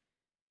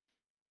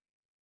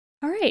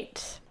 All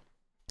right.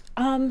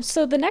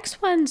 So the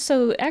next one,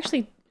 so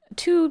actually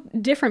two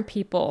different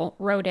people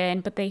wrote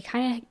in, but they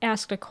kind of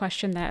asked a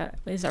question that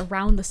is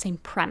around the same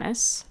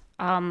premise.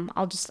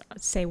 I'll just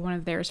say one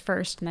of theirs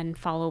first and then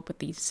follow up with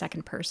the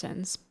second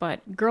person's.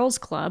 But Girls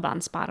Club on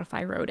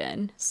Spotify wrote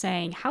in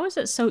saying, how is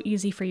it so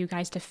easy for you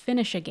guys to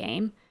finish a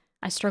game?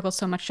 I struggle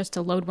so much just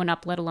to load one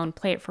up, let alone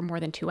play it for more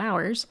than 2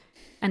 hours.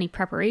 Any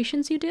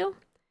preparations you do?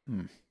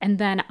 And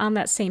then on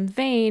that same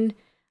vein,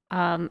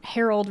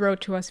 Harold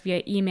wrote to us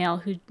via email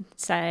who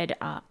said,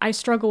 I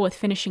struggle with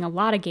finishing a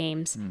lot of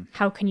games.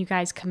 How can you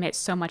guys commit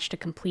so much to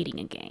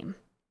completing a game?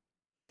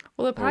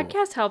 Well, the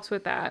podcast helps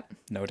with that.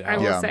 No doubt. I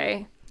will Yeah.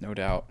 say. No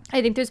doubt.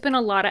 I think there's been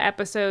a lot of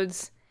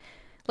episodes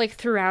like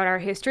throughout our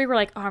history we're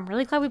like, oh, I'm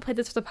really glad we played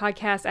this for the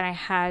podcast and I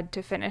had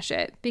to finish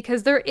it,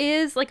 because there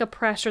is like a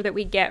pressure that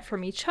we get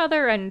from each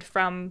other and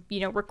from,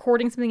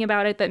 recording something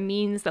about it that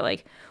means that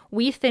like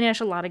we finish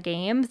a lot of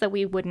games that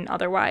we wouldn't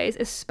otherwise,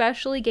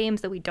 especially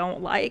games that we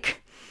don't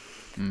like.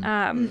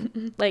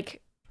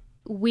 Like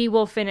we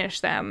will finish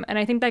them, and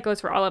I think that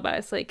goes for all of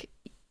us. Like,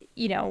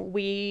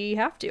 we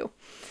have to.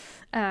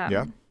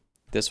 Yeah.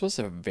 This was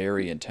a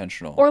very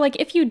intentional. Or like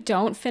if you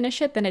don't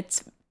finish it, then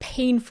it's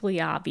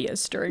painfully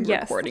obvious during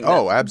Yes. recording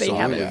Oh, that they absolutely.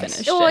 haven't Yes.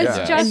 finished Well, it. it's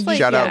Yeah. just And like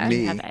shout out yeah.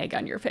 me. Have egg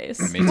on your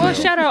face. Me Well,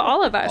 too. shout out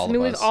all of us. All I mean,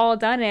 of we've us. all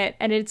done it,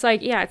 and it's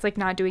like, yeah, it's like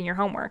not doing your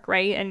homework,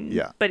 right? And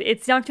Yeah. but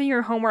it's not doing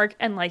your homework,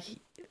 and like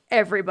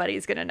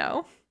everybody's gonna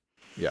know.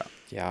 Yeah.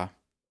 Yeah.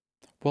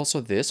 Well,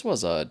 so this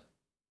was a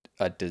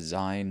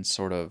design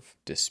sort of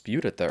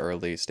dispute at the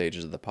early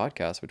stages of the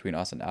podcast between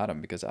us and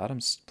Adam, because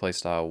Adam's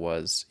playstyle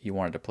was he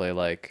wanted to play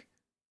like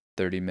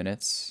 30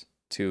 minutes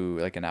to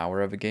like an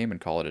hour of a game and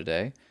call it a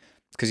day,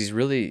 because he's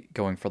really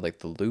going for like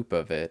the loop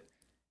of it,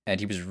 and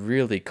he was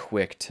really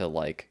quick to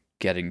like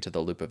getting to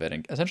the loop of it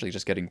and essentially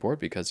just getting bored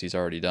because he's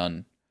already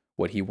done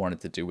what he wanted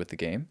to do with the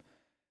game.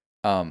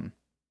 And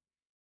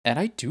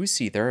I do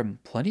see there are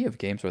plenty of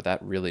games where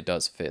that really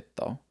does fit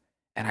though.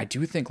 And I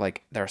do think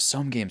like there are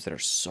some games that are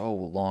so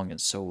long and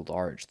so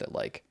large that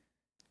like,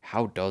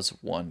 how does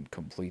one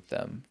complete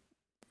them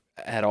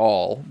at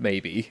all?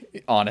 Maybe,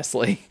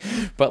 honestly,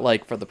 but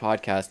like for the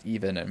podcast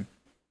even.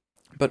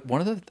 But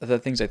one of the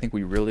things I think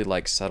we really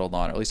like settled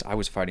on, or at least I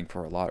was fighting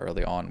for a lot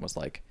early on, was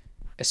like,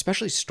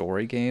 especially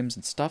story games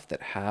and stuff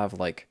that have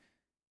like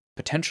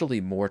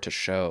potentially more to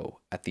show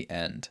at the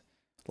end.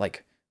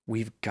 Like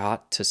we've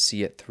got to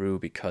see it through,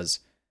 because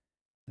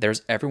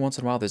there's every once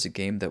in a while there's a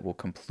game that will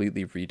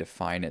completely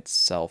redefine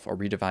itself or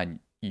redefine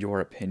your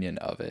opinion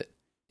of it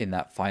in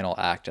that final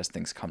act as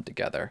things come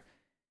together.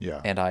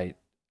 Yeah. And I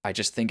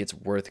just think it's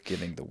worth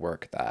giving the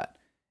work that.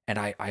 And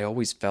I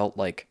always felt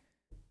like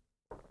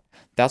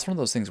that's one of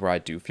those things where I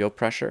do feel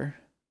pressure,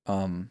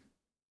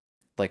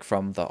 like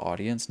from the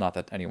audience. Not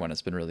that anyone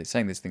has been really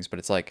saying these things, but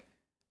it's like,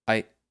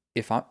 I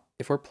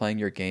if we're playing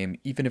your game,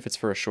 even if it's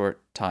for a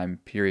short time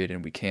period,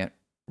 and we can't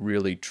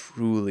really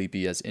truly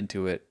be as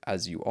into it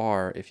as you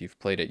are if you've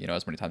played it,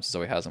 as many times as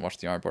Zoe has and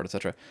watched the iron board,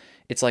 etc.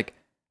 It's like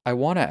I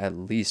want to at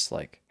least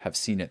like have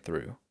seen it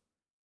through.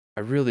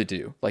 I really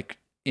do. Like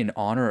in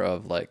honor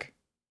of like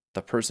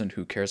the person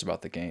who cares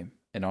about the game,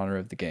 in honor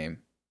of the game,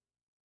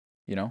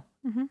 you know?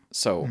 Mm-hmm.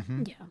 So,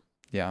 Mhm. Yeah.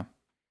 yeah.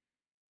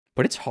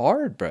 But it's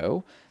hard,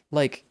 bro.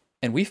 Like,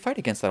 and we fight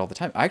against that all the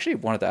time. I actually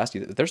wanted to ask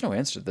you, there's no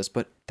answer to this,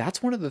 but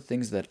that's one of the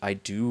things that I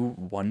do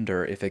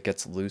wonder if it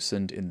gets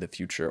loosened in the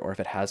future or if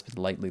it has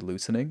been lightly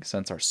loosening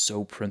since our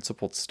so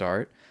principled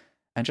start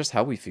and just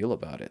how we feel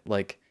about it.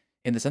 Like,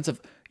 in the sense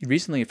of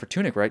recently for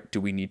Tunic, right?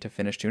 Do we need to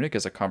finish Tunic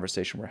as a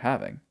conversation we're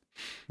having?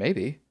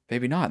 Maybe,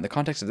 maybe not. In the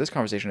context of this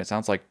conversation, it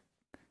sounds like,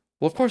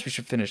 well, of course we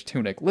should finish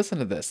Tunic. Listen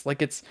to this.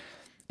 Like, it's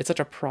such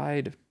a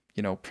pride,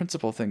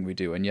 principle thing we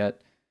do, and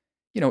yet,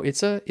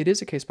 it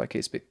is a case by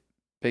case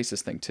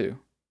basis thing too.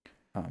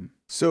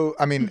 So,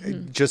 I mean,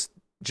 Mhm.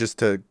 just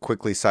to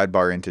quickly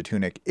sidebar into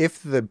Tunic,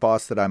 if the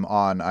boss that I'm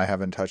on, I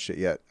haven't touched it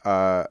yet,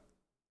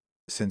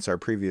 since our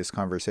previous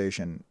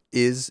conversation,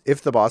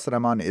 if the boss that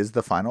I'm on is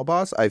the final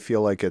boss, I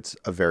feel like it's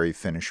a very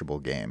finishable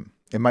game.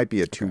 It might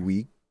be a 2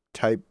 week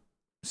type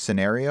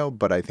scenario,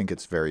 but I think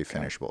it's very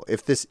finishable.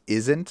 If this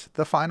isn't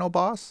the final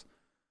boss,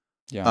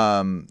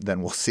 Yeah,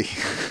 then we'll see.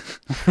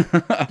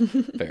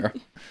 fair.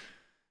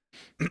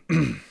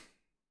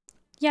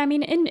 Yeah, I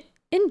mean,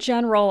 in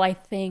general, I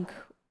think.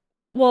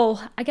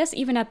 Well, I guess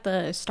even at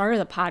the start of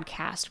the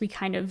podcast, we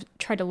kind of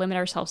tried to limit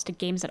ourselves to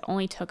games that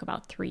only took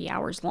about 3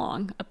 hours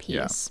long a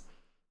piece,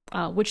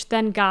 which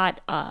then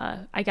got,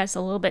 I guess,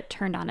 a little bit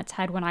turned on its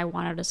head when I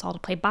wanted us all to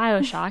play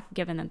Bioshock,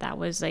 given that that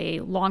was a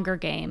longer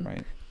game.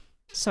 Right.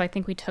 So I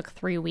think we took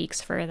 3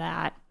 weeks for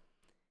that.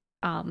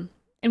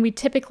 And we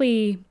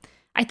typically,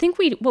 I think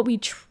what we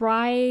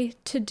try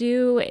to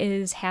do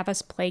is have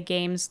us play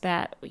games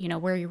that,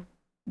 where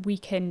we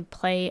can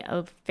play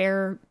a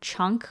fair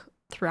chunk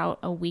throughout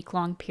a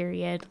week-long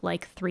period,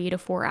 like 3 to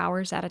 4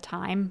 hours at a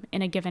time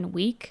in a given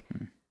week.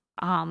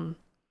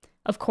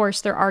 Of course,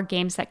 there are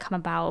games that come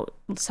about,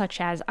 such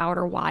as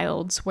Outer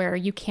Wilds, where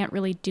you can't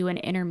really do an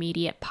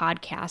intermediate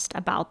podcast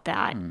about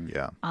that.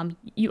 Yeah.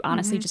 You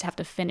honestly just have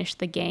to finish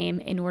the game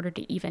in order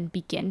to even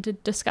begin to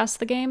discuss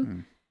the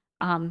game.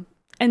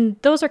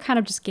 And those are kind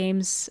of just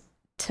games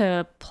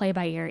to play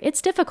by ear.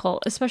 It's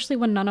difficult, especially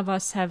when none of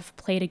us have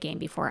played a game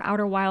before.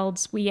 Outer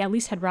Wilds, we at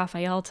least had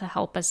Raphael to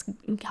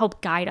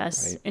help guide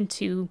us Right.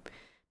 into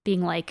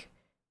being like,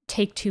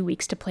 take 2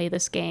 weeks to play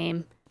this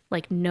game,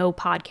 like no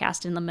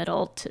podcast in the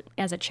middle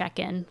as a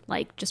check-in,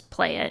 like just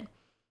play it.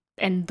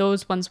 And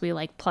those ones we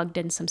like plugged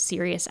in some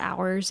serious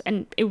hours,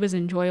 and it was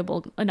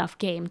enjoyable enough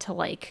game to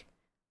like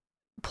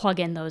plug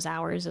in those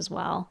hours as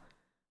well.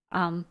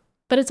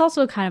 But it's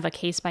also kind of a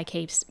case by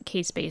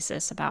case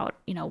basis about,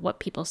 what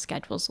people's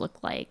schedules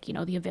look like,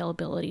 the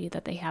availability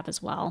that they have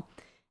as well.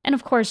 And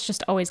of course,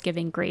 just always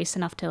giving grace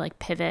enough to like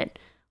pivot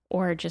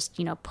or just,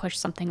 push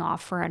something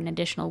off for an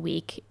additional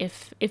week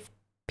if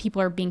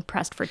people are being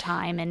pressed for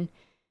time and,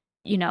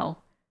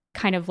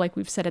 kind of like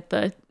we've said at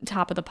the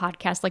top of the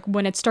podcast, like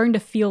when it's starting to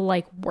feel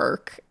like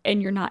work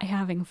and you're not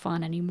having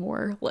fun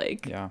anymore,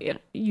 like Yeah.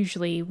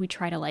 usually we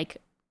try to like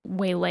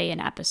waylay an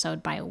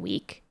episode by a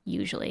week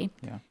usually.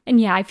 Yeah. And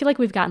yeah, I feel like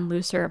we've gotten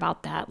looser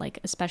about that, like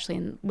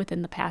especially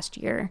within the past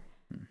year.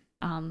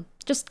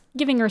 Just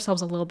giving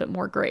ourselves a little bit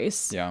more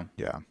grace Yeah.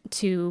 Yeah.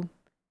 to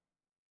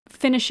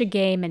finish a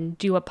game and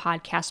do a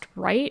podcast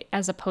right,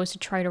 as opposed to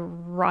try to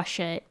rush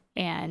it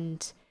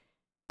and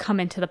come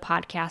into the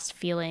podcast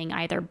feeling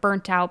either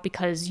burnt out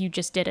because you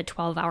just did a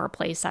 12-hour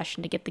play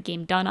session to get the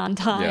game done on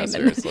time. Yeah,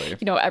 seriously.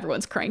 And,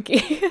 everyone's cranky.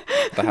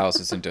 The house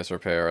is in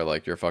disrepair,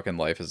 like your fucking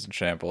life is in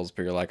shambles,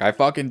 but you're like, I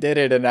fucking did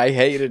it and I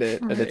hated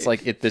it. And it's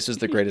Right. like, this is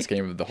the greatest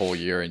game of the whole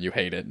year and you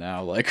hate it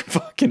now. Like,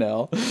 fucking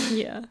hell.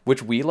 Yeah.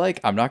 Which we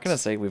like, I'm not going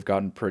to say we've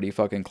gotten pretty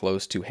fucking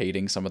close to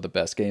hating some of the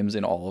best games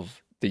in all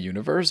of the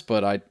universe,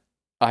 but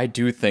I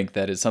do think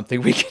that is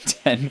something we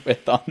contend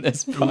with on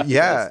this podcast.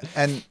 Yeah.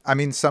 And I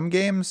mean, some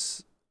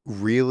games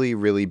really,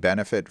 really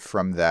benefit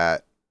from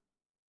that,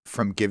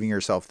 from giving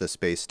yourself the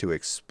space to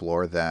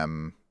explore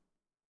them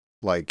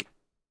like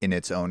in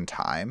its own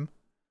time.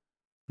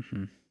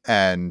 Mhm.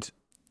 And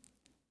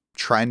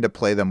trying to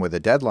play them with a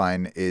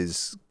deadline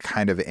is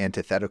kind of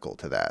antithetical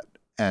to that.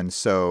 And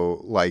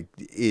so like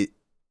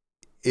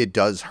it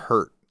does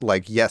hurt.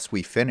 Like, yes,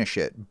 we finish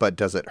it, but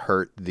does it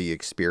hurt the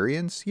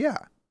experience? Yeah,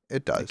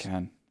 it does. It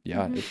can.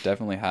 Yeah, it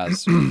definitely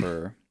has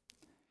for.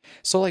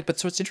 So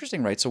it's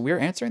interesting, right? So we're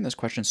answering this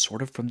question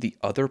sort of from the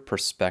other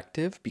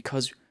perspective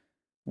because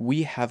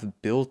we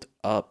have built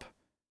up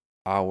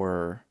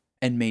our,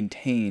 and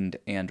maintained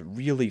and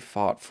really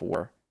fought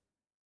for.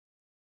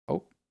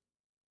 Oh,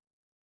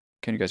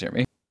 can you guys hear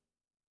me?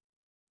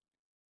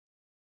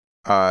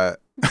 What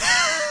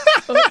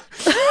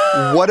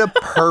a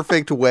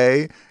perfect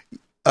way.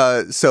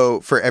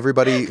 So for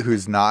everybody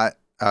who's not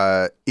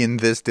in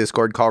this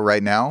Discord call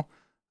right now,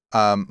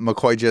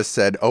 McCoy just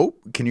said, "Oh,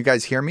 can you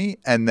guys hear me?"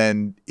 and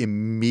then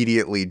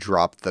immediately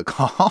dropped the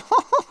call.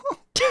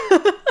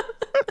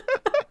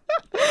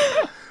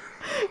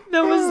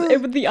 That was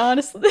it. Would the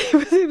honest,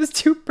 it was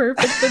too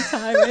perfect the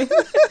timing.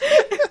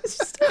 It was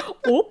just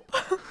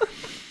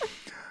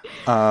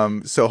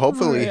So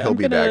hopefully he'll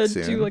be back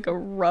soon. I'm gonna do like a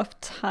rough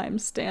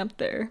timestamp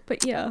there,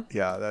 but yeah.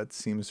 Yeah, that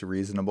seems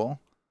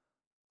reasonable.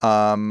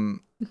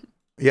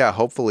 Yeah,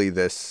 hopefully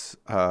this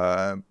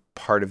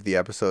part of the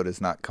episode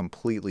is not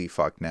completely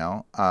fucked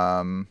now.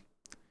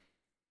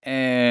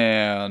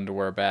 And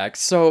we're back.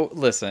 So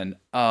listen,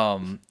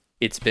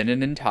 it's been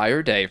an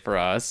entire day for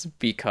us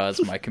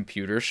because my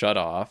computer shut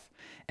off,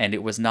 and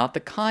it was not the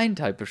kind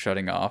type of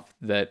shutting off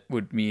that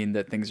would mean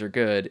that things are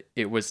good.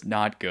 It was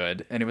not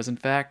good, and it was in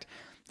fact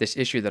this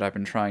issue that I've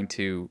been trying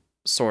to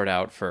sort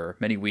out for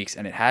many weeks,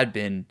 and it had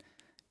been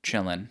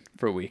chilling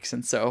for weeks,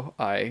 and so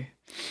I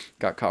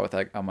got caught with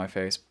that on my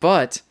face.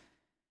 But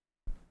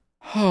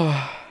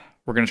we're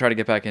gonna try to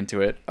get back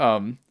into it.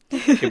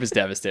 It was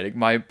devastating.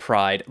 My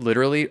pride,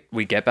 literally,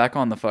 we get back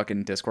on the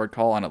fucking Discord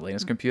call on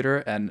Elena's computer,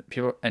 and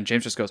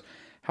James just goes,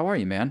 "How are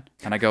you, man?"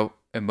 And I go,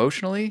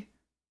 emotionally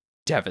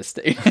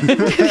devastated.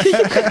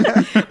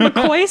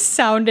 McCoy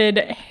sounded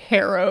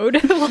harrowed,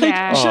 like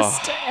Yeah.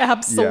 just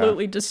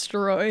absolutely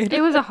destroyed.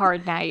 It was a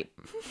hard night.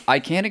 I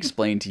can't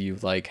explain to you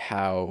like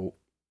how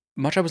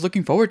much I was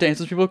looking forward to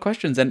answering people's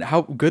questions and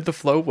how good the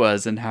flow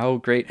was and how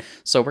great.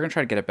 So we're gonna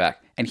try to get it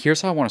back. And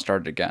here's how I want to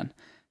start it again.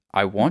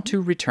 I want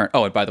to return.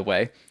 Oh, and by the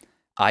way,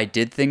 I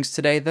did things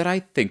today that I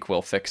think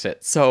will fix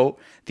it. So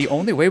the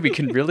only way we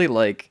can really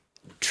like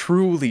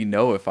truly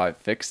know if I've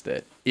fixed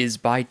it is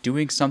by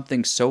doing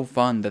something so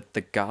fun that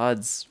the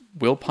gods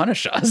will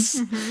punish us.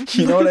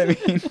 You know what I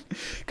mean?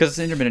 Because it's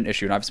an intermittent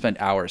issue, and I've spent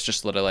hours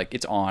just literally like,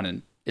 it's on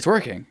and it's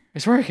working,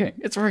 and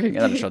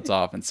then it shuts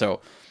off. And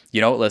so,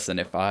 listen,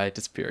 if I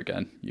disappear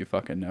again, you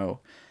fucking know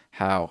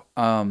how.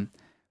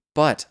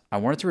 But I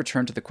wanted to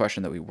return to the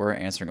question that we were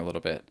answering a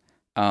little bit.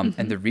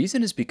 And the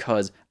reason is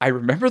because I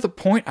remember the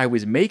point I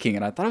was making,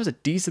 and I thought it was a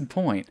decent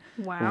point.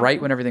 Wow.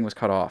 Right when everything was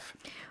cut off.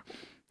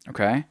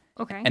 Okay?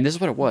 Okay. And this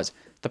is what it was.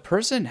 The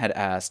person had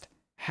asked,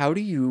 how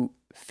do you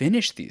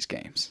finish these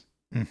games?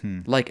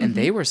 And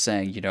they were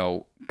saying,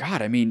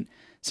 God, I mean,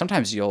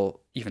 sometimes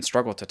you'll even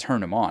struggle to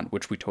turn them on,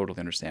 which we totally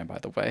understand, by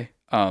the way.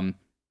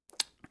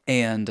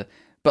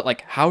 But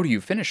like, how do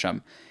you finish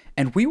them?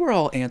 And we were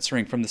all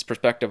answering from this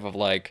perspective of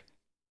like,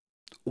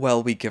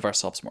 well, we give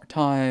ourselves more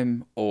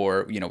time,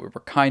 or, we were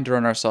kinder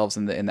on ourselves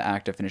in the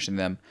act of finishing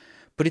them.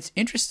 But it's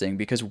interesting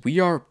because we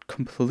are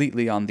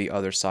completely on the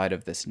other side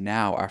of this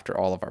now after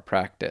all of our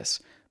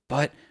practice.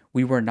 But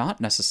we were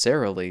not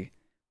necessarily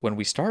when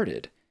we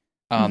started.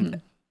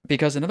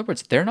 Because in other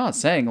words, they're not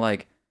saying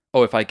like,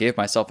 oh, if I gave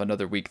myself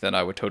another week, then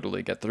I would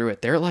totally get through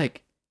it. They're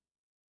like,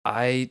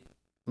 I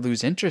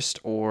lose interest,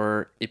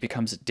 or it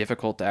becomes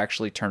difficult to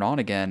actually turn on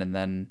again. And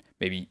then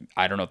maybe,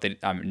 I don't know if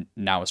I'm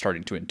now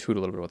starting to intuit a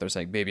little bit what they're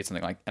saying. Maybe it's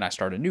something like, and I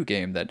start a new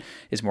game that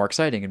is more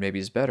exciting and maybe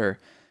is better.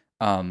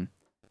 And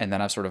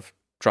then I've sort of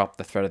dropped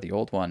the thread of the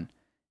old one.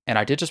 And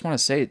I did just want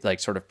to say, like,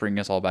 sort of bring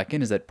us all back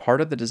in, is that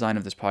part of the design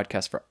of this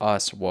podcast for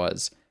us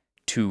was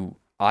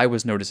I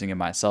was noticing in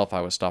myself,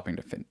 I was stopping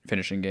to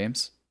finishing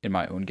games in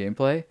my own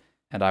gameplay.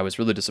 And I was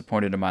really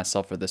disappointed in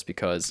myself for this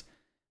because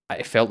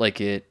I felt like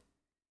it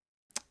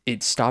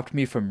stopped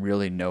me from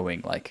really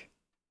knowing, like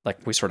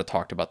we sort of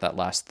talked about that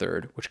last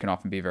third, which can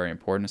often be very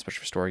important, especially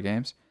for story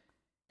games.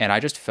 And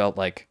I just felt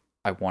like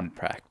I wanted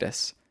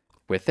practice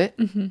with it.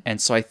 And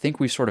so I think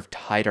we've sort of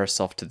tied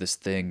ourselves to this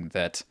thing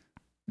that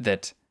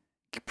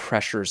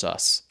pressures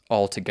us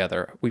all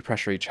together. We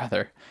pressure each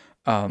other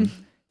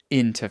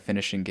into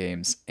finishing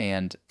games.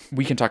 And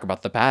we can talk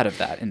about the bad of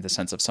that in the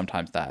sense of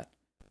sometimes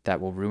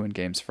that will ruin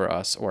games for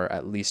us, or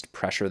at least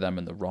pressure them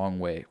in the wrong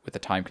way with a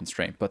time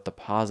constraint. But the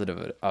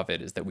positive of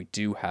it is that we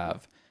do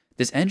have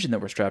this engine that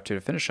we're strapped to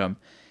finish them.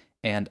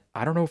 And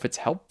I don't know if it's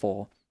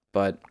helpful,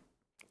 but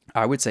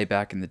I would say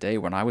back in the day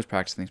when I was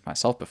practicing things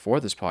myself before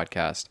this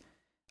podcast,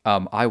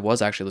 I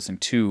was actually listening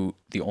to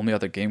the only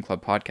other Game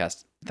Club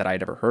podcast that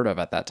I'd ever heard of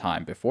at that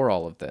time before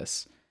all of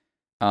this.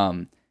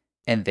 And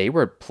they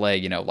would play,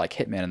 like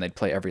Hitman, and they'd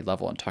play every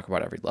level and talk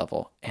about every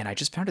level. And I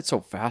just found it so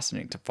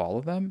fascinating to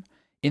follow them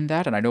in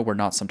that. And I know we're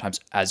not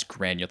sometimes as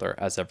granular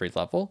as every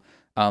level.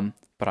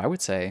 But I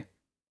would say,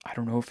 I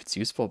don't know if it's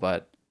useful,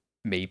 but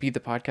maybe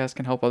the podcast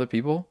can help other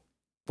people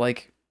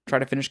like try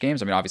to finish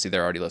games. I mean, obviously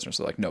they're already listeners,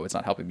 so like, no, it's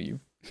not helping me, you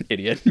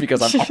idiot,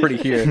 because I'm already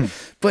here.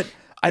 But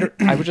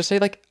I would just say,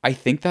 like, I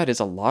think that is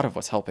a lot of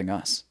what's helping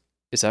us.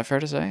 Is that fair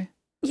to say?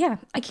 Yeah,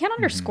 I can't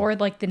underscore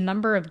like the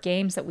number of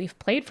games that we've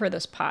played for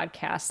this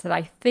podcast that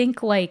I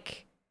think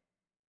like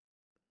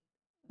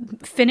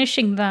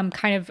finishing them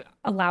kind of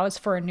allows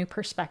for a new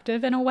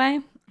perspective in a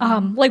way.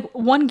 Like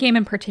one game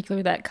in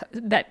particular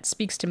that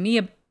speaks to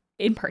me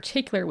in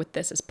particular with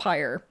this is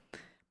Pyre.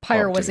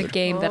 Pyre was a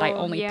game that I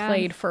only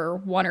played for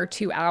 1 or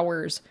 2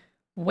 hours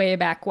way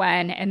back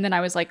when, and then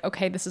I was like,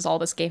 okay, this is all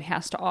this game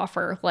has to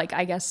offer. Like,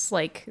 I guess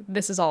like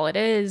this is all it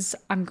is.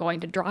 I'm going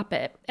to drop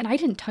it. And I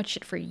didn't touch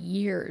it for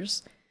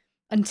years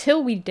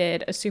until we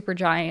did a super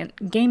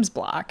giant games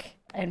block.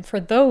 And for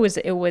those,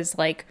 it was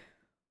like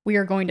we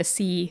are going to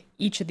see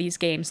each of these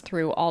games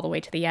through all the way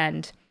to the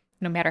end,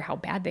 no matter how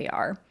bad they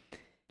are.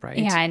 Right.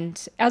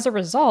 And as a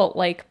result,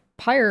 like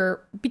Pyre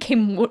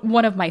became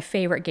one of my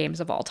favorite games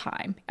of all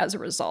time as a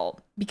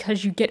result,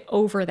 because you get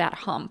over that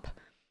hump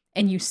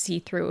and you see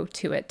through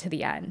to it to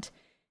the end.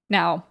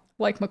 Now,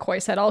 like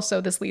McCoy said, also,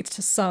 this leads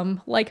to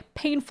some like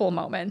painful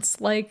moments.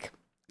 Like,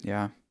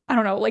 yeah, I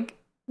don't know, like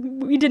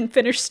we didn't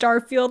finish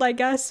Starfield, I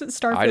guess.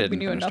 Starfield, we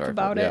knew enough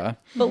about it.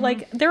 But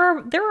like there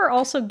are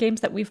also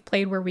games that we've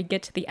played where we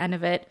get to the end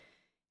of it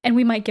and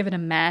we might give it a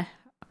meh,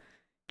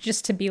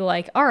 just to be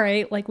like, all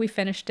right, like we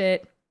finished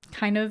it,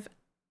 kind of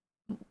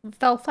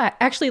fell flat.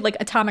 Actually, like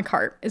Atomic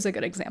Heart is a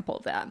good example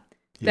of that.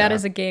 Yeah. That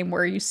is a game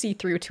where you see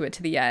through to it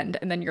to the end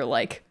and then you're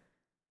like,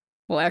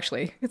 well,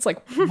 actually, it's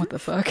like, what the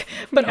fuck?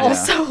 But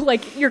also,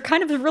 like, you're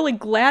kind of really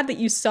glad that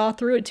you saw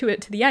through it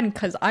to the end,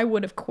 because I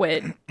would have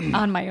quit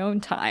on my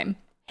own time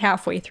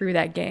halfway through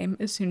that game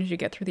as soon as you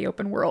get through the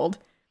open world.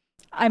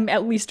 I'm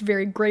at least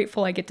very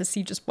grateful I get to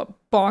see just what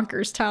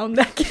bonkers town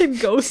that game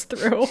goes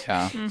through,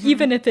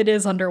 even if it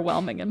is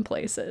underwhelming in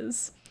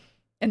places.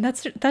 And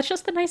that's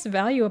just the nice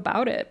value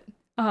about it.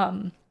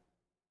 And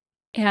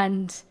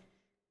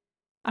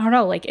I don't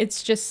know, like,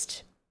 it's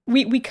just...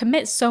 We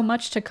commit so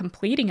much to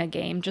completing a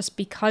game just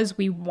because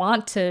we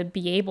want to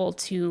be able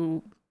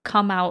to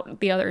come out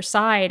the other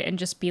side and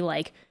just be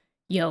like,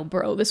 yo,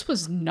 bro, this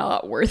was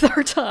not worth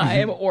our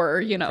time.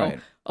 Or, you know,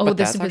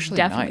 this was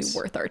definitely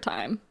worth our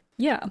time.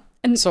 Yeah.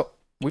 And so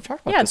we've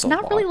talked about this it's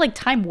not really like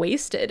time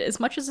wasted as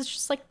much as it's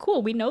just like,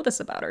 cool, we know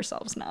this about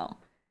ourselves now.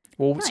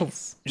 Well,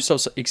 nice. so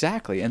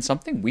exactly. And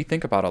something we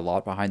think about a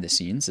lot behind the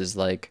scenes is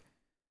like,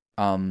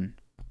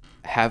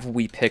 have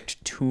we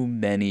picked too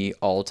many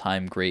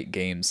all-time great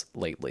games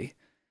lately?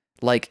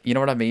 Like, you know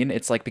what I mean?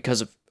 It's like,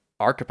 because of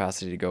our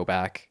capacity to go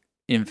back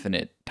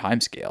infinite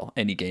timescale,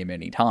 any game,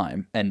 any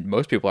time, and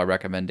most people are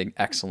recommending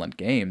excellent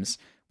games,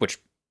 which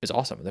is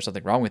awesome. There's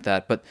nothing wrong with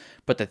that. But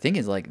the thing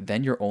is, like,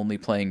 then you're only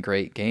playing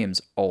great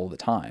games all the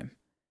time,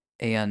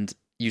 and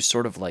you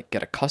sort of like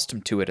get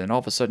accustomed to it, and all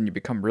of a sudden you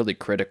become really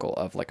critical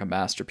of like a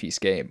masterpiece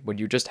game when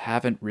you just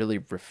haven't really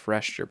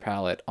refreshed your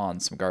palate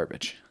on some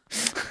garbage.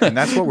 And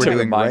that's what we're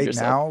doing right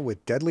now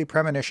with Deadly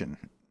Premonition.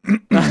 True.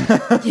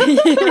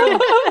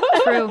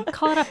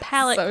 Call it a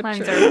palate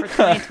cleanser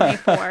for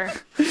 2024.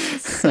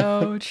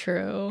 So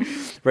true.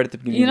 Right at the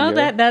beginning of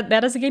the year.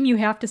 that is a game you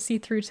have to see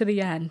through to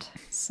the end.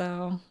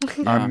 So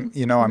I'm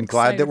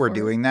glad that we're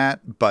doing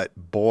that, but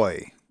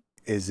boy,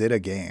 is it a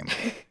game.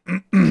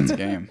 It's a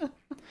game.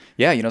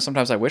 Yeah,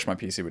 sometimes I wish my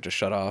PC would just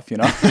shut off, Right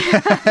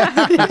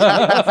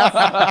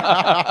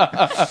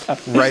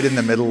in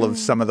the middle of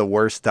some of the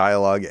worst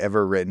dialogue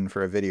ever written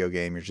for a video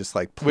game. You're just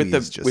like,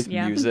 please, with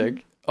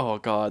music. Oh,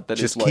 God. That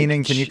just is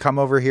Keenan, can you come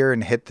over here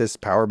and hit this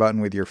power button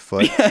with your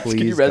foot, yes, please,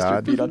 can you rest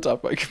God? your feet on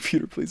top of my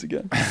computer, please,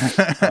 again?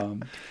 I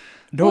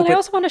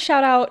also want to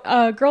shout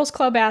out, Girls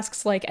Club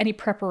asks, like, any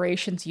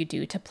preparations you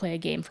do to play a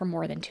game for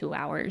more than 2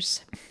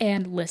 hours.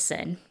 And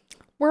listen...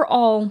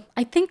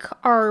 I think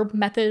our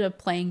method of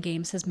playing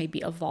games has maybe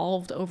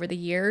evolved over the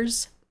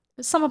years.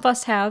 Some of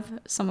us have,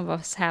 some of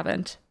us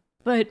haven't.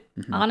 But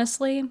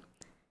honestly,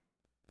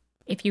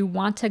 if you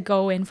want to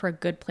go in for a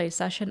good play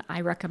session,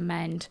 I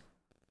recommend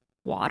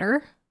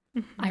water.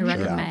 I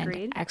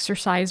recommend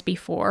exercise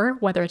before,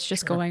 whether it's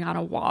just going on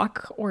a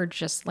walk or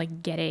just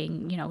like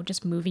getting,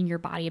 just moving your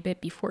body a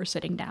bit before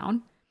sitting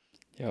down.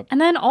 Yep.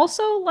 And then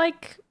also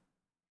like...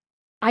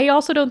 I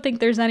also don't think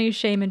there's any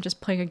shame in just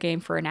playing a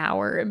game for an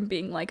hour and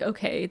being like,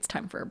 okay, it's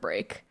time for a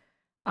break.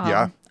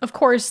 Of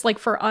course, like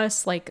for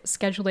us, like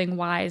scheduling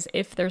wise,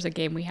 if there's a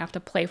game we have to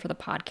play for the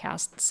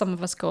podcast, some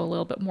of us go a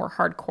little bit more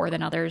hardcore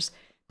than others.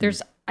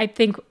 I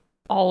think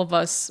all of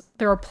us,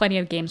 there are plenty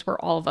of games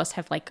where all of us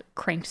have like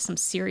cranked some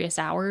serious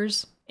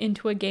hours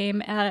into a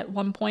game at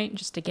one point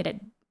just to get it,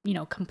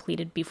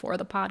 completed before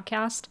the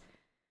podcast.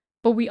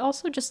 But we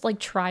also just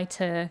like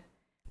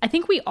I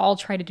think we all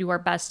try to do our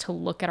best to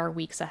look at our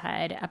weeks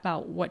ahead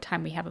about what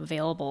time we have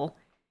available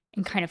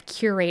and kind of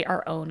curate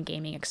our own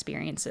gaming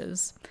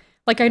experiences.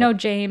 Like, I know,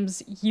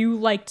 James, you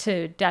like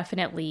to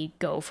definitely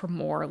go for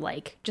more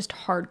like just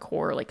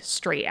hardcore, like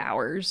straight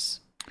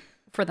hours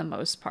for the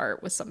most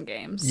part with some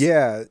games.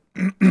 Yeah.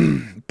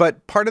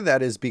 But part of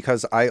that is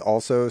because I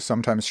also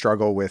sometimes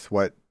struggle with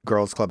what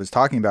Girls Club is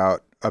talking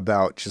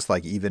about just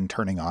like even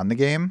turning on the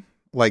game.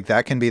 Like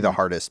that can be the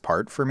hardest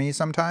part for me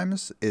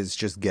sometimes, is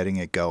just getting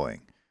it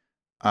going.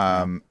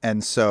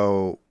 And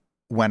so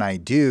when I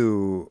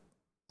do,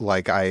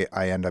 like, I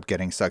end up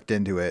getting sucked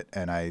into it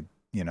and I,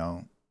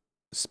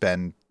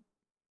 spend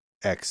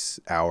X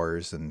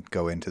hours and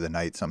go into the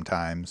night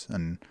sometimes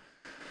and,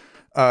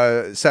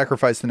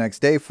 sacrifice the next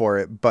day for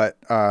it. But,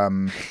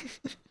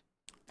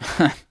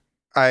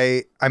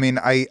 I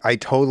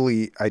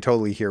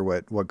totally hear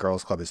what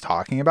Girls Club is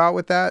talking about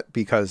with that,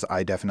 because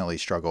I definitely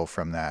struggle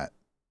from that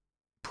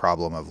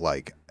problem of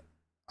like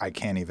I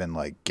can't even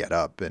like get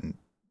up and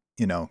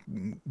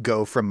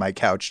go from my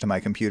couch to my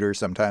computer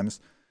sometimes.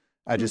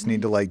 I just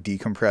need to like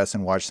decompress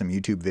and watch some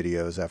YouTube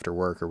videos after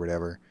work or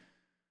whatever.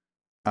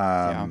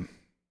 Yeah.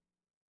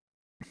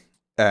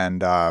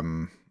 And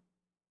I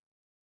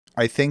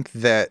think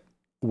that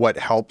what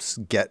helps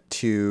get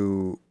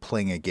to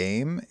playing a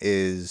game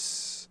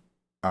is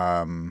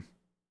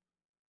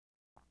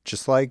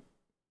just like,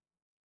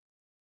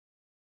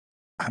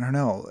 I don't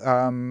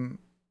know,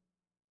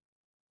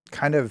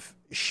 kind of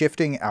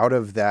shifting out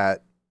of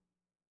that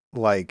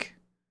like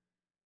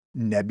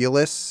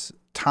nebulous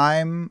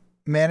time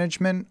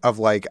management of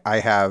like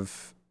I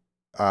have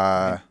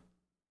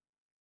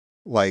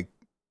like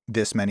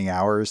this many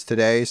hours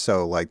today,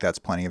 so like that's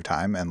plenty of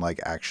time, and like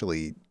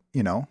actually,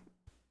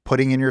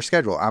 putting in your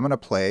schedule, I'm going to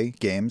play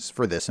games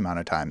for this amount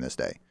of time this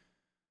day.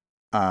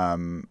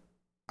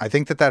 I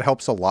think that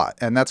helps a lot.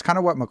 And that's kind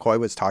of what McCoy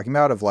was talking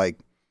about, of like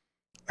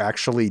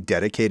actually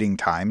dedicating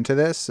time to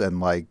this, and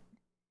like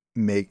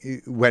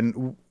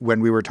when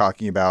we were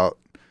talking about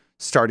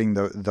starting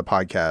the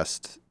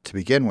podcast to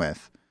begin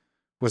with,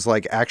 was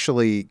like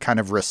actually kind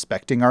of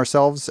respecting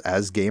ourselves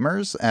as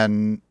gamers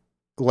and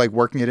like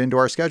working it into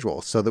our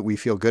schedule so that we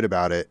feel good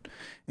about it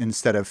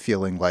instead of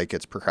feeling like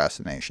it's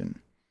procrastination.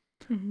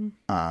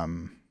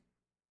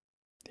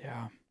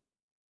 Yeah.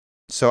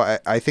 So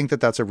I think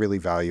that that's a really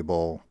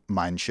valuable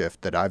mind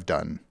shift that I've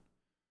done.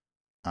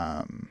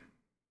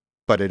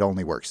 But it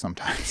only works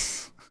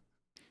sometimes.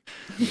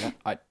 Yeah.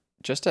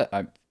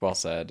 Well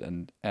said.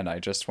 And I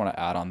just want to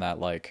add on that,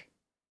 like,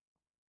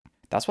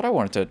 that's what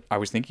I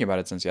was thinking about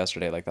it since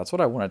yesterday. Like, that's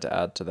what I wanted to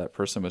add to that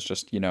person was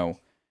just,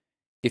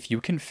 if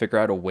you can figure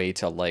out a way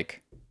to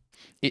like,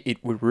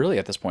 it would really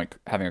at this point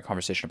having a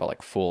conversation about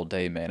like full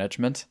day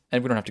management,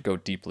 and we don't have to go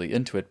deeply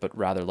into it, but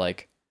rather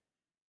like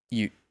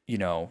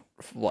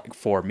like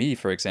for me,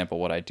 for example,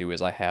 what I do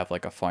is I have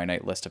like a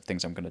finite list of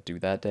things I'm going to do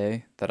that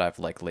day that I've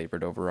like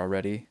labored over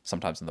already,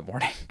 sometimes in the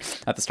morning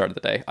at the start of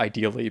the day,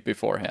 ideally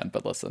beforehand.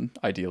 But listen,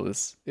 ideal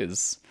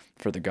is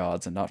for the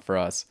gods and not for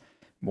us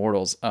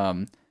mortals.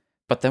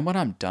 But then when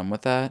I'm done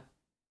with that,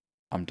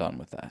 I'm done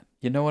with that.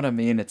 You know what I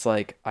mean? It's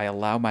like I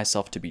allow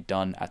myself to be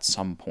done at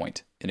some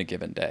point in a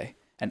given day.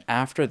 And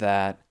after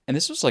that, and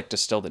this was like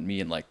distilled in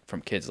me and like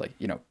from kids, like,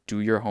 do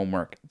your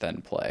homework,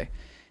 then play.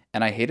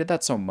 And I hated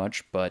that so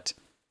much, but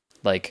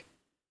like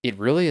it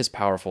really is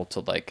powerful to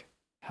like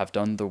have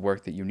done the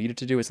work that you needed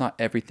to do. It's not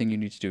everything you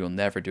need to do. You'll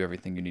never do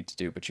everything you need to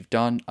do, but you've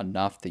done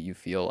enough that you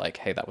feel like,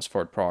 hey, that was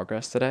forward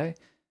progress today.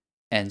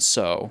 And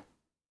so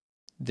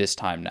this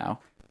time now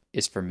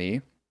is for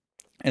me.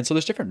 And so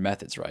there's different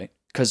methods, right?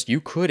 Because you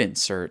could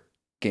insert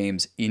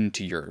games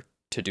into your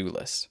to-do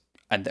list.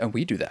 And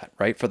we do that,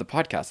 right? For the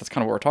podcast, that's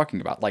kind of what we're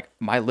talking about. Like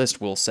my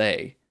list will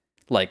say,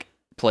 like,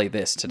 play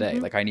this today.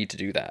 Like I need to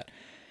do that.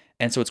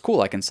 And so it's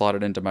cool. I can slot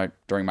it into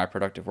during my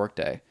productive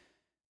workday.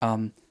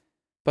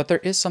 But there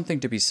is something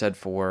to be said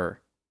for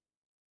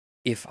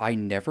if I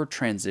never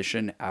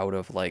transition out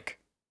of like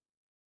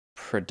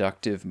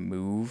productive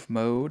move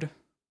mode,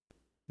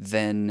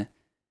 then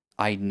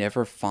I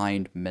never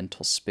find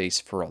mental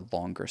space for a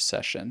longer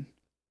session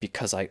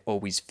because I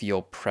always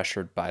feel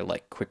pressured by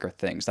like quicker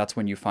things. That's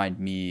when you find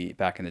me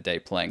back in the day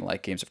playing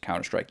like games of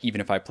Counter-Strike. Even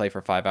if I play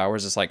for 5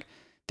 hours, it's like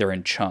they're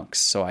in chunks,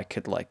 so I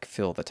could like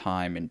fill the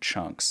time in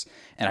chunks,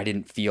 and I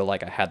didn't feel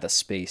like I had the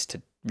space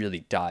to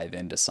really dive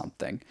into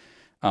something.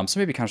 So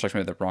maybe Counter-Strike's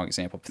maybe the wrong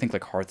example. Think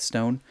like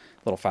Hearthstone,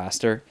 a little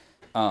faster.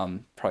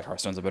 Probably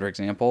Hearthstone's a better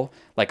example.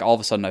 Like all of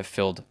a sudden I've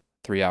filled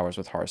 3 hours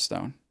with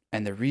Hearthstone.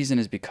 And the reason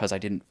is because I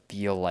didn't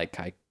feel like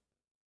I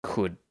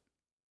could.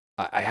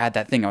 I had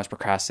that thing I was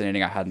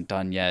procrastinating, I hadn't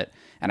done yet,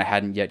 and I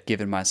hadn't yet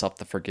given myself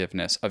the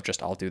forgiveness of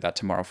just, I'll do that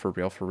tomorrow for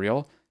real, for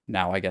real.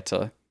 Now I get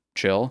to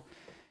chill.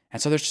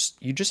 And so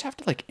you just have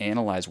to like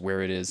analyze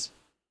where it is.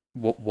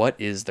 What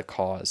is the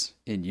cause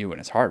in you? And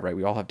it's hard, right?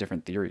 We all have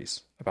different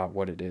theories about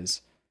what it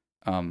is.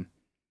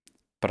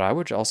 But I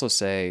would also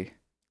say,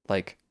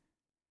 like,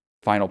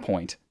 final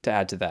point to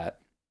add to that.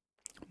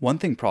 One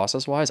thing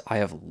process-wise I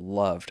have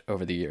loved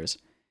over the years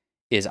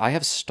is I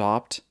have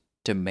stopped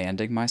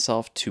demanding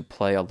myself to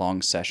play a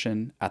long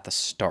session at the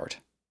start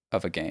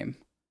of a game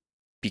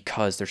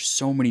because there's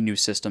so many new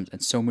systems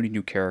and so many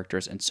new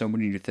characters and so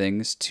many new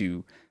things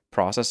to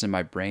process in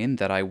my brain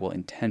that I will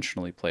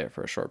intentionally play it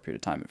for a short period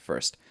of time at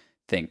first.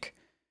 Think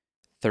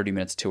 30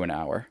 minutes to an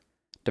hour,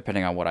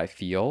 depending on what I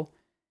feel.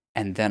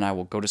 And then I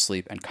will go to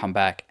sleep and come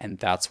back, and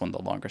that's when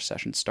the longer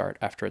sessions start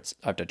after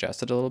I've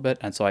digested a little bit.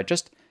 And so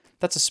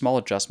that's a small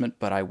adjustment,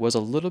 but I was a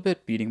little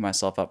bit beating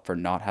myself up for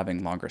not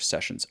having longer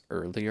sessions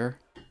earlier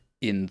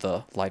in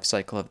the life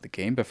cycle of the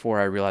game before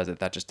I realized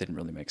that just didn't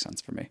really make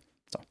sense for me.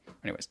 So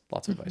anyways,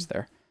 lots of advice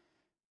there.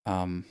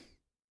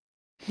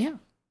 Yeah.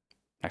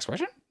 Next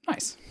question?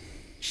 Nice.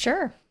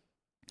 Sure.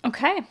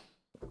 Okay.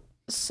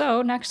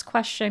 So next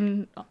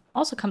question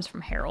also comes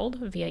from Harold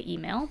via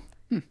email,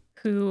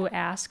 who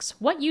asks,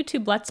 what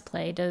YouTube Let's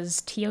Play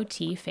does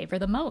TOT favor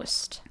the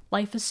most?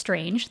 Life is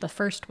Strange, the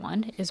first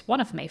one, is one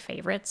of my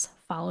favorites,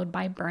 followed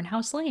by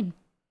Burnhouse Lane.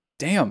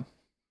 Damn.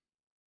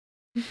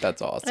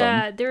 That's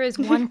awesome. There is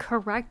one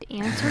correct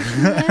answer to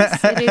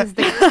this. It is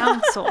The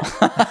Council.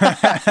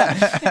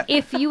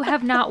 If you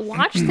have not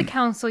watched The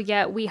Council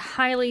yet, we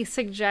highly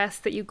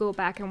suggest that you go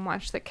back and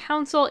watch The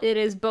Council. It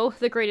is both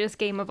the greatest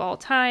game of all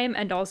time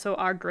and also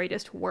our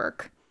greatest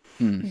work.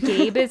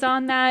 Gabe is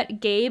on that.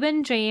 Gabe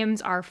and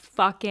James are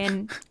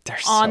fucking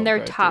on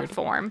their top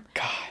form.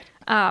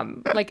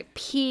 God. Like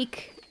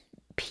peak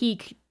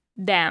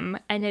them,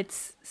 and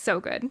it's so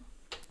good.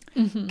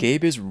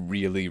 Gabe is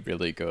really,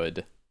 really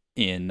good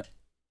in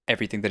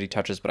everything that he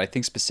touches, but I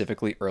think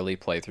specifically early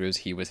playthroughs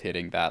he was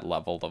hitting that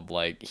level of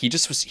like he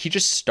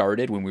just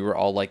started when we were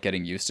all like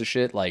getting used to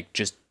shit, like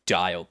just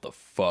dialed the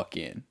fuck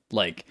in,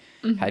 like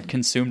had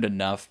consumed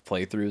enough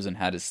playthroughs and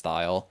had his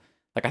style.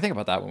 Like I think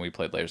about that when we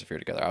played Layers of Fear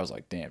together. I was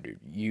like, damn dude,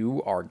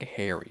 you are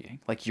carrying,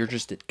 like you're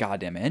just a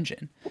goddamn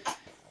engine.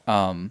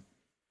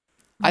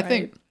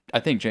 I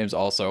think James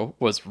also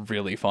was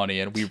really funny,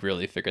 and we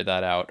really figured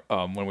that out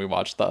when we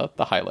watched the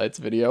highlights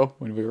video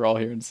when we were all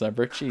here in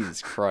December.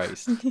 Jesus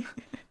Christ.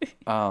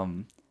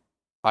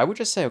 I would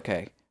just say,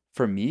 okay,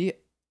 for me,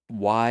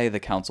 why The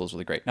Council is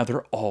really great. Now,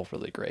 they're all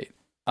really great.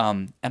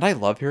 And I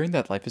love hearing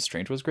that Life is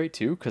Strange was great,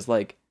 too, because,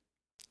 like,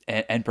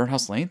 and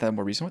Burnhouse Lane, that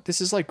more recent one, this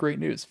is, like, great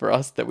news for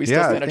us that we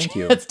still stand a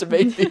chance to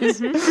make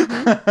these.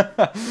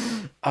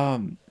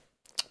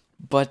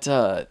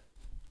 But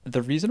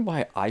the reason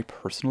why I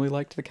personally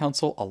liked The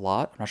Council a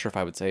lot, I'm not sure if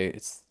I would say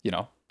it's,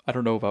 I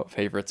don't know about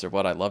favorites or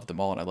what. I loved them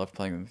all, and I loved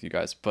playing them with you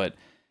guys. But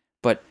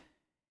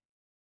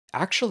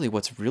actually,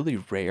 what's really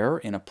rare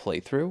in a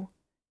playthrough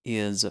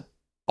is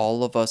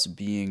all of us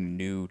being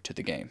new to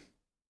the game.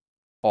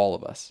 All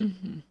of us.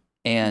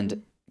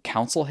 And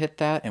Council hit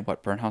that, and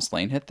Burnhouse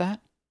Lane hit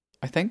that,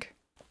 I think.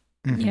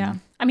 Yeah.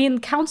 I mean,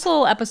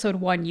 Council episode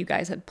 1 you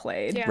guys had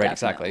played. Yeah. Right,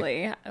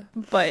 exactly.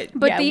 But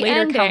the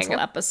later ending, Council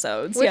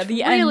episodes. which Yeah,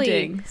 the really-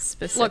 ending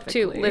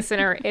specifically. Look,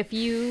 listener, if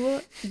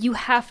you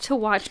have to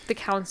watch The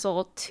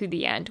Council to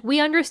the end. We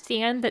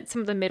understand that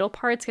some of the middle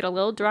parts get a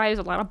little dry. There's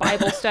a lot of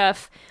Bible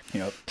stuff.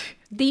 Yep.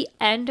 The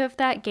end of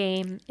that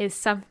game is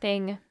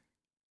something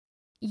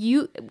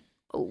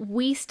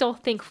we still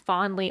think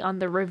fondly on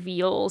the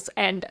reveals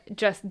and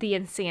just the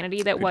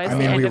insanity that was I the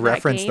mean, end we of that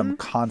reference game. them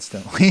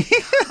constantly.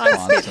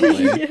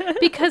 Constantly.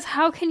 Because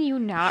how can you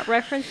not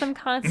reference them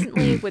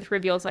constantly with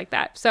reveals like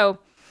that? So,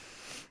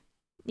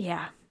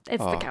 yeah,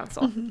 it's The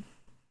Council.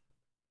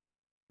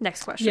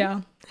 Next question.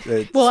 Yeah.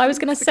 Well, I was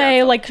going to say,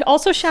 Council. like,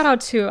 also shout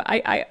out to,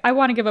 I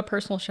want to give a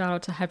personal shout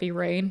out to Heavy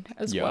Rain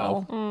as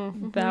well.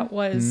 That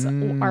was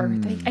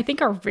I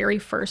think our very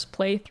first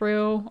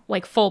playthrough,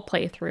 like full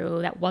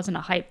playthrough, that wasn't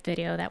a hype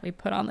video that we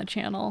put on the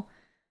channel.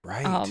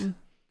 Right.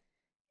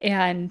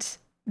 And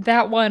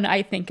that one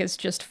I think is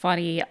just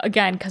funny,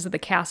 again, because of the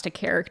cast of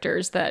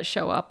characters that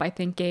show up. I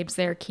think Gabe's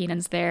there,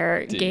 Keenan's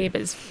there. Dude. Gabe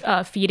is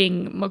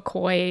feeding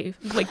McCoy,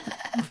 like...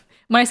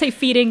 When I say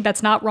feeding,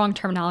 that's not wrong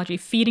terminology.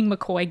 Feeding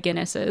McCoy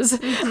Guinnesses.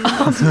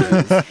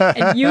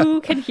 And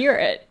you can hear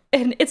it.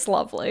 And it's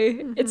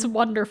lovely. It's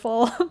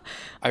wonderful.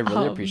 I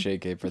really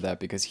appreciate Gabe for that,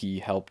 because he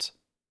helped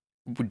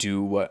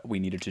do what we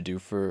needed to do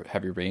for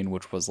Heavy Rain,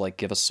 which was like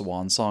give a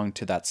swan song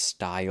to that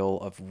style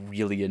of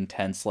really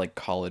intense like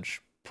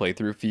college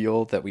playthrough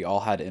feel that we all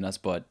had in us,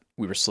 but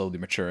we were slowly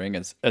maturing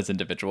as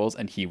individuals.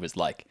 And he was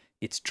like,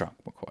 "It's drunk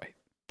McCoy.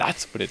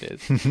 That's what it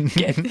is.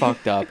 Get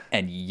fucked up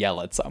and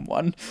yell at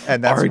someone."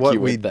 And that's Argue what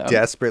we with them.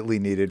 desperately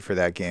needed for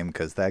that game,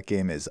 because that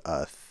game is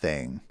a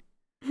thing.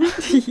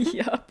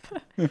 Yep.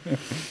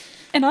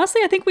 And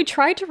honestly, I think we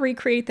tried to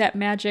recreate that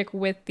magic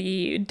with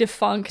the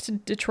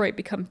defunct Detroit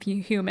Become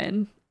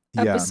Human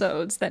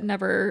episodes that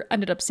never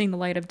ended up seeing the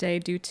light of day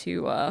due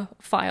to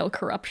file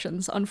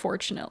corruptions,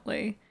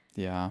 unfortunately.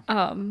 Yeah.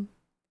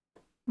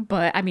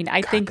 But I mean,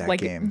 I think that like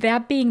game.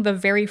 that being the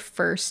very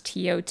first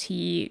TOT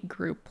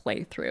group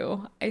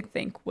playthrough, I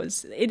think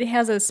it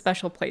has a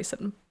special place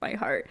in my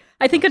heart.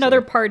 I think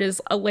another part is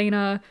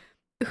Elena,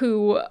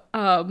 who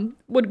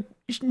would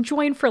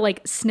join for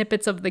like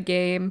snippets of the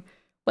game,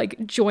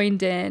 like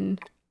joined in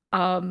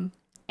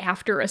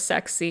after a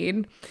sex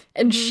scene,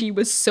 and she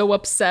was so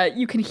upset.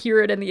 You can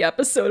hear it in the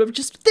episode of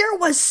just, there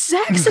was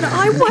sex and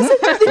I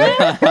wasn't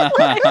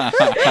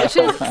there. Which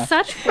is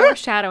such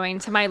foreshadowing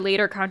to my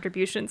later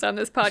contributions on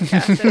this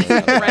podcast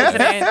as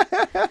resident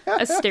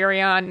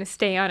Asterion,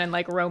 Steon, and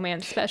like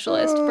romance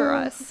specialist for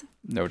us.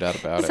 No doubt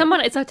about it.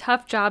 It's a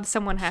tough job.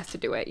 Someone has to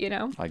do it, you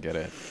know? I get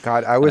it.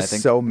 God, I was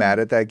think- so mad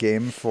at that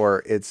game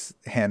for its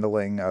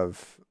handling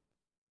of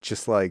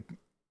just like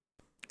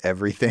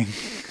everything.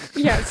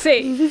 Yeah,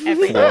 see.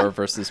 Floor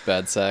versus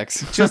bad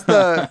sex. Just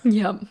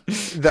Yep.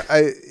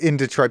 in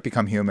Detroit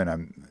Become Human,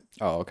 I'm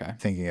Oh, okay.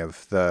 thinking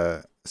of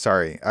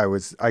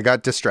I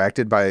got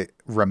distracted by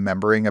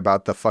remembering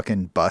about the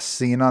fucking bus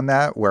scene on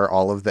that, where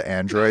all of the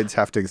androids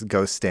have to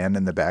go stand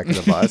in the back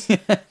of the bus. And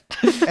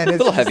A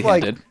it's little just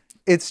like, heavy-handed.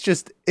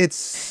 it's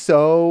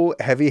so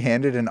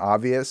heavy-handed and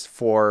obvious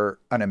for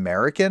an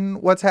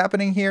American what's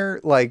happening here.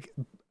 Like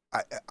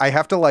I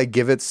have to like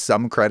give it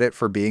some credit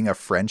for being a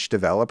French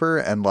developer,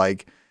 and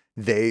like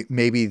they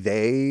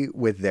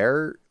with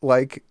their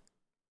like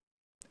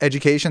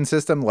education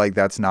system, like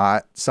that's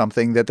not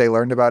something that they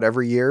learned about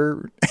every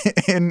year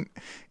in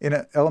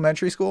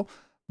elementary school.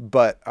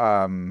 But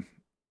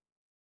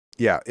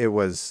yeah, it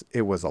was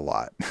a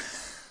lot.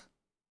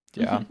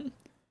 Yeah.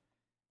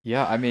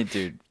 Yeah, I mean,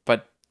 dude,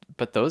 but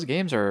those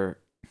games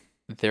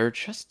they're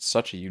just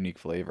such a unique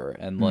flavor,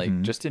 and like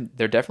Mhm.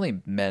 they're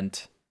definitely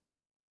meant.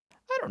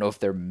 I don't know if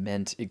they're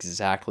meant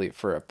exactly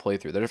for a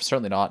playthrough. They're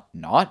certainly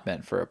not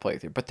meant for a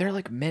playthrough, but they're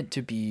like meant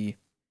to be.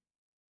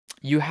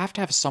 You have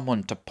to have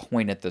someone to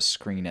point at the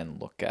screen and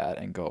look at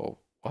and go,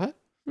 "What?"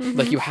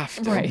 Like you have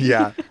to. Right.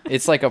 Yeah.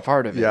 It's like a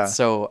part of it. Yeah.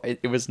 So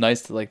it was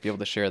nice to like be able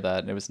to share that,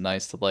 and it was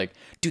nice to like,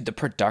 dude, the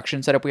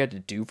production setup we had to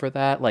do for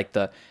that, like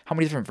the how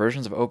many different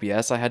versions of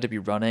OBS I had to be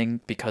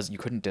running because you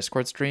couldn't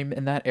Discord stream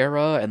in that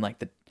era, and like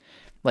the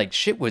like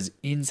shit was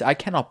insane. I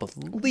cannot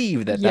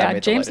believe that Yeah,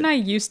 made James the and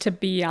light. I used to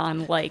be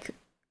on like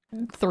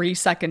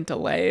 3-second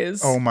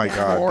delays. Oh my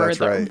God, for that's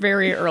the right.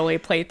 very early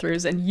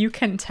playthroughs, and you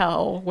can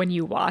tell when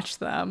you watch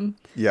them.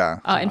 Yeah.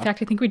 In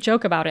fact, I think we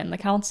joke about it in the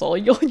council.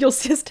 You'll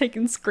see us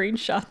taking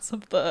screenshots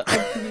of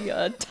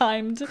the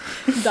timed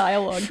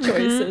dialogue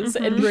choices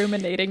and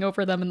ruminating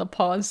over them in the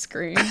pause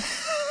screen.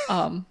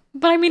 But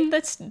I mean,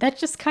 that's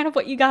just kind of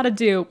what you got to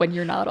do when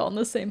you're not all in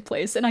the same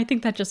place, and I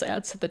think that just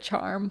adds to the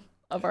charm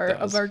of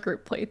our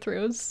group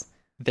playthroughs.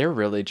 They're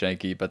really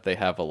janky, but they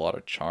have a lot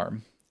of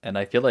charm. And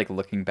I feel like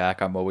looking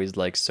back, I'm always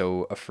like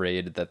so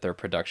afraid that their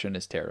production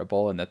is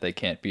terrible and that they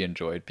can't be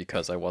enjoyed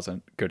because I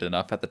wasn't good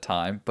enough at the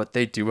time. But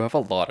they do have a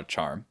lot of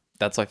charm.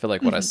 That's I feel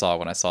like what I saw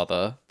when I saw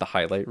the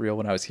highlight reel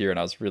when I was here, and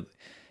I was really,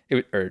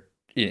 or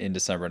in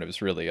December, and it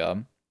was really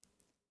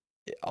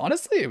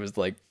honestly it was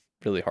like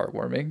really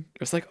heartwarming.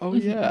 It was like, oh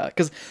yeah,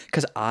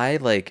 because I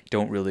like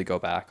don't really go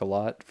back a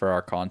lot for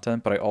our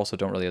content, but I also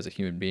don't really as a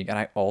human being, and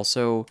I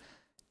also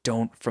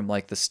don't from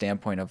like the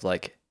standpoint of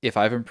like if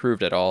I've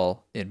improved at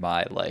all in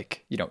my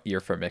like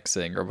ear for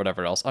mixing or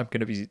whatever else, I'm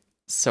gonna be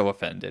so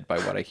offended by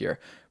what I hear.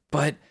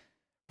 But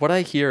what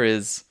I hear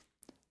is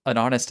an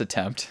honest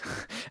attempt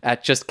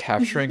at just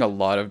capturing a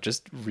lot of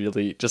just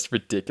really just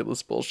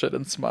ridiculous bullshit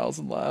and smiles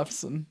and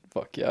laughs and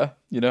fuck yeah,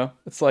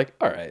 it's like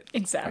all right,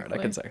 Exactly. I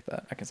can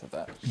accept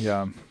that.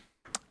 Yeah.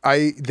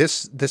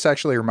 This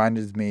actually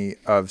reminded me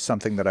of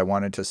something that I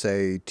wanted to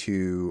say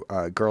to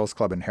Girls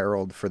Club and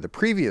Herald for the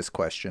previous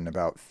question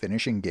about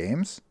finishing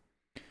games.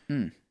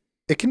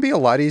 It can be a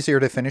lot easier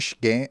to finish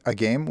a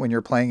game when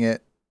you're playing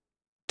it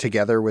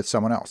together with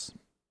someone else.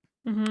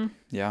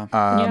 Yeah.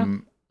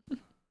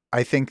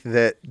 I think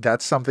that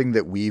that's something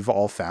that we've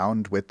all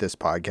found with this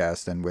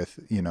podcast and with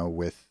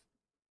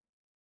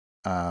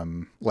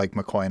like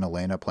McCoy and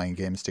Elena playing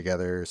games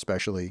together,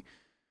 especially.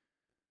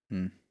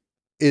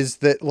 Is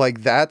that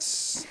like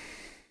that's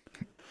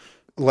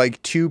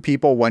like two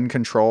people, one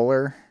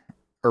controller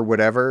or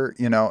whatever,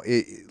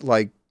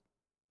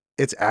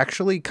 it's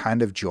actually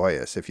kind of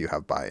joyous if you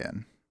have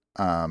buy-in.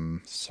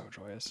 So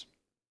joyous.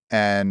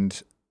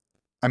 And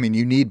I mean,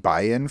 you need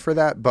buy-in for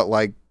that, but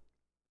like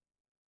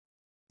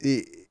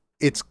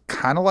it's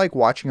kind of like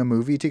watching a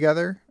movie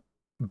together,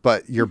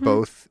 but you're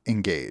both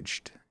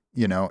engaged,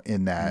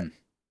 in that,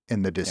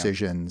 in the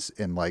decisions,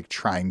 in like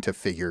trying to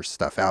figure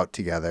stuff out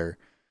together.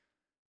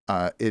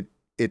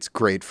 It's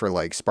great for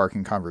like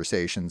sparking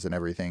conversations and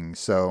everything.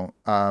 So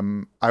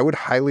I would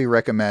highly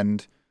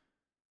recommend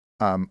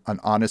an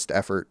honest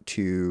effort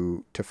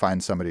to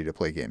find somebody to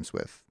play games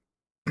with.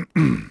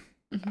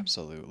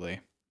 Absolutely.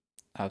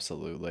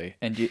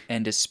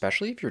 And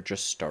especially if you're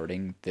just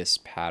starting this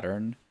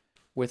pattern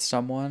with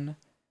someone,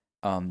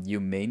 you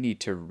may need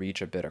to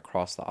reach a bit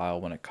across the aisle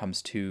when it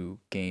comes to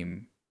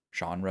game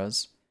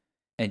genres.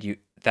 And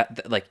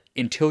that like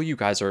until you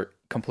guys are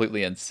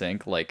completely in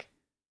sync, like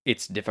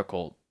it's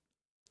difficult.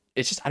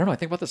 It's just I don't know, I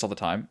think about this all the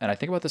time, and I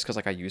think about this because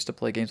like I used to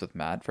play games with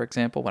Matt, for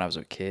example, when I was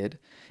a kid,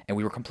 and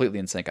we were completely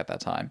in sync at that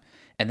time.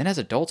 And then as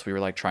adults, we were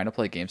like trying to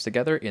play games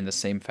together in the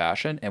same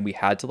fashion, and we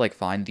had to like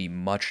find the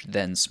much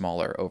then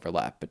smaller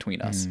overlap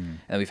between us.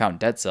 And we found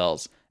Dead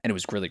Cells, and it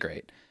was really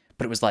great.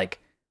 But it was like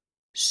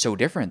so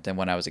different than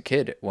when I was a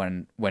kid,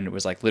 when it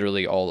was like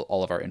literally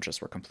all of our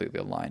interests were completely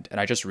aligned. And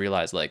I just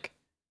realized like,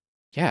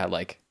 yeah,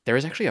 like there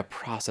is actually a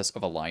process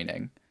of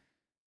aligning.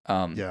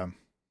 Yeah.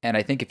 And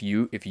I think if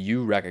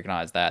you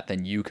recognize that,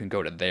 then you can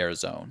go to their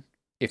zone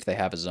if they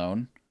have a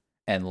zone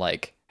and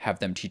like have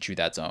them teach you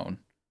that zone,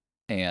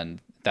 and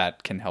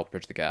that can help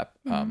bridge the gap.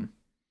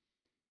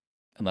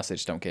 Unless they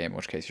just don't game, in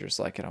which case you're just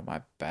like, get on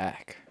my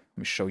back. Let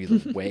me show you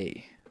the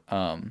way.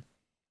 And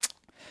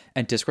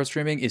Discord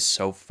streaming is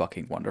so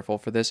fucking wonderful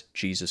for this.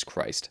 Jesus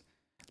Christ.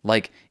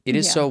 Like it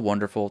is so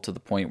wonderful to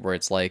the point where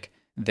it's like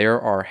there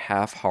are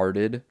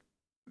half-hearted,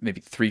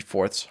 maybe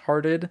 3/4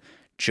 hearted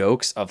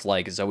jokes of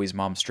like Zoe's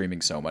mom streaming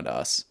Soma to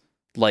us.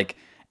 Like,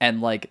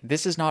 and like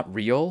this is not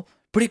real,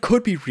 but it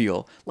could be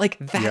real. Like,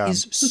 that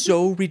is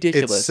so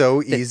ridiculous. It's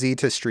so easy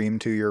to stream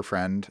to your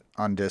friend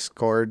on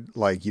Discord.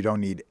 Like, you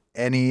don't need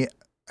any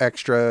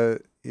extra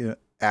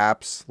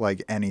apps,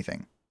 like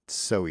anything. It's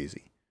so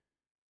easy.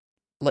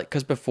 Like,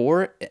 because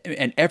before,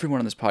 and everyone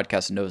on this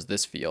podcast knows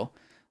this feel,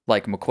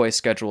 like McCoy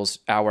schedules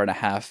hour and a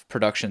half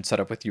production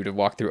setup with you to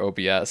walk through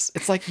OBS.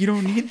 It's like, you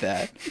don't need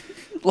that.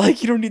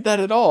 Like, you don't need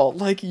that at all.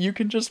 Like, you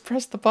can just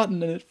press the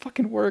button and it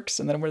fucking works.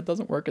 And then when it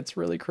doesn't work, it's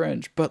really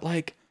cringe. But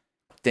like,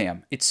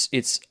 damn,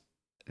 it's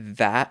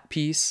that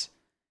piece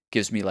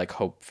gives me like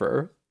hope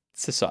for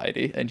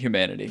society and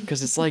humanity.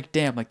 Because it's like,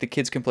 damn, like the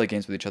kids can play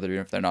games with each other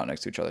even if they're not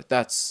next to each other.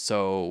 That's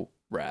so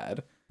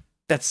rad.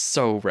 That's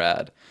so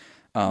rad.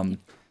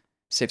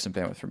 Save some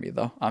bandwidth for me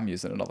though. I'm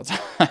using it all the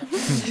time.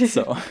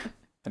 So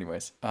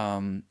anyways,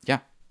 yeah,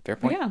 fair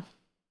point. Yeah.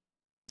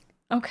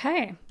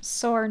 Okay,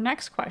 so our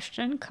next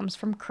question comes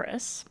from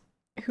Chris,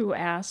 who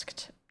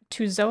asked,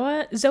 to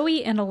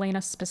Zoe and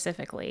Elena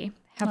specifically,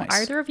 have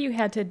Nice. either of you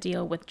had to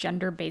deal with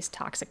gender-based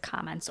toxic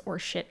comments or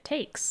shit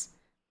takes?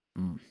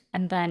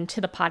 And then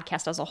to the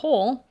podcast as a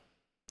whole,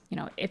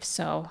 if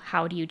so,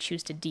 how do you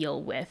choose to deal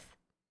with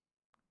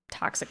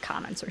toxic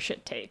comments or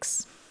shit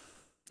takes?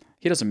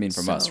 He doesn't mean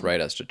from us, So-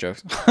 right? As to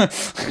jokes.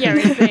 Yeah,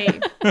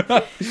 right.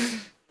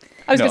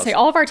 I was No, going to say,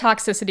 all of our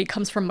toxicity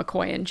comes from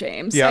McCoy and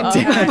James. Yeah.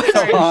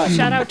 And-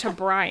 Shout out to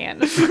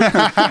Brian,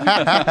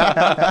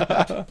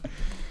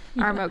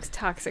 our most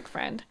toxic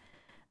friend.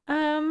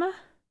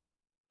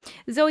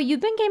 Zoe,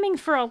 you've been gaming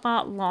for a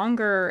lot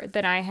longer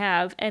than I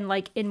have, and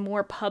like in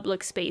more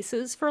public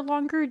spaces for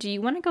longer. Do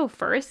you want to go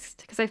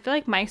first? Because I feel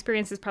like my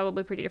experience is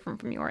probably pretty different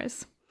from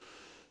yours.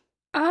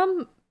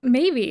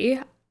 Maybe.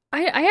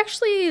 I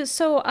actually,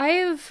 so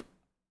I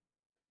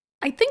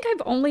think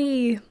I've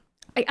only,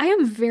 I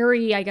am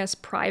very, I guess,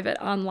 private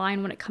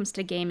online when it comes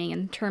to gaming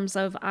in terms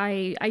of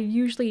I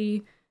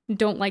usually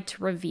don't like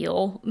to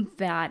reveal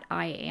that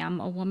I am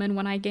a woman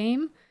when I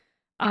game.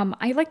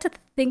 I like to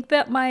think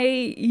that my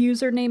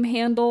username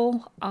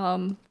handle,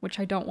 which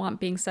I don't want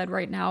being said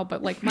right now,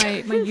 but like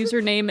my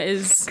username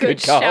is Good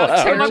shout call to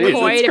out.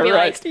 McCoy Jesus to be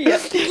like,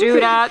 Christ.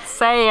 do not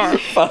say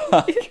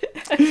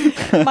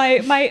it.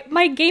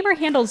 my gamer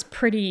handle's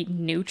pretty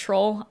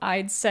neutral,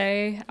 I'd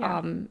say.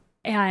 Yeah.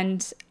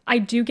 And I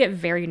do get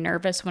very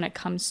nervous when it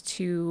comes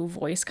to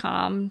voice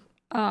comm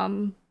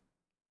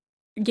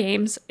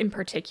games in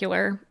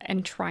particular,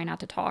 and try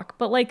not to talk.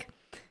 But like,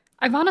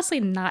 I've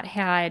honestly not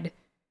had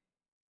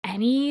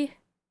any,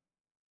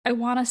 I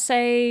want to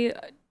say,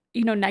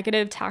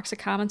 negative toxic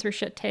comments or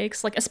shit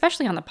takes, like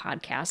especially on the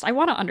podcast. I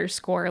want to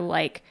underscore,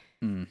 like,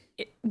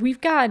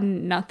 we've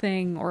gotten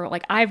nothing, or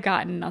like I've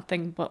gotten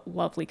nothing but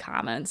lovely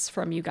comments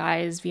from you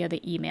guys via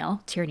the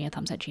email,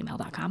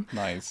 tyrannyathumbs@gmail.com.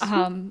 Nice.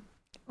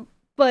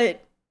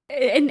 But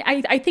and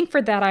I think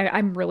for that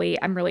I'm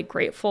really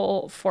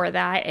grateful for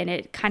that, and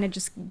it kind of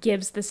just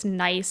gives this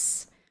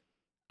nice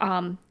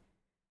I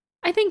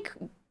think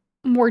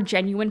more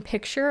genuine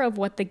picture of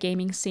what the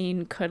gaming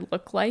scene could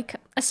look like,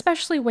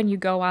 especially when you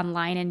go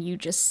online and you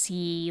just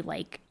see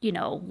like,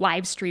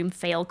 live stream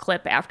fail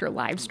clip after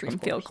live stream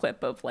fail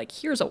clip of like,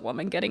 here's a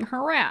woman getting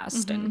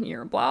harassed and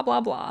here blah blah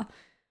blah.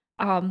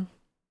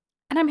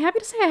 And I'm happy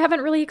to say I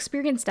haven't really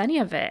experienced any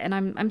of it, and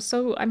I'm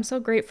so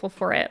grateful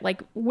for it,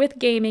 like with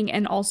gaming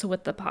and also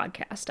with the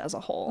podcast as a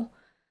whole.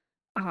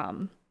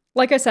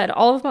 Like I said,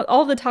 all of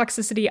the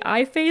toxicity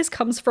I face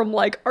comes from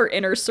like our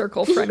inner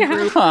circle friend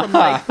group, from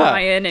like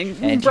Brian and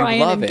you Brian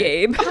love and it.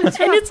 Gabe. From a And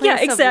it's place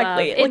of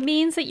exactly. love. Like, It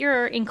means that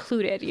you're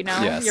included,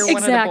 Yes. You're one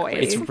Exactly. of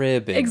the boys. It's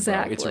ribbing.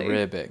 Exactly. Bro. It's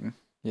ribbing.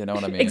 You know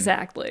what I mean?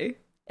 exactly.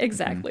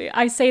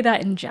 I say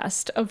that in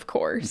jest, of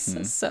course.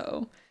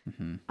 So,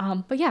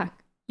 but yeah,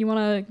 you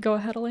want to go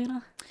ahead,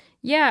 Elena?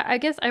 Yeah, I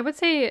guess I would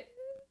say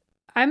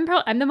I'm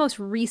the most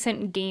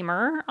recent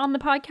gamer on the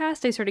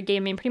podcast. I started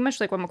gaming pretty much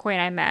like when McCoy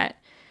and I met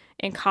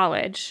in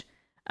college.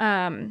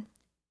 So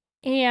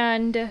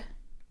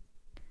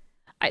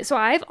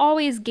I've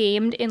always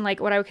gamed in like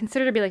what I would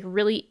consider to be like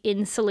really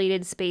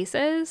insulated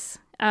spaces,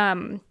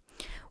 where,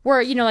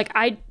 like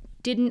I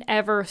didn't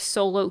ever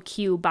solo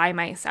queue by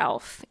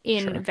myself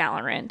in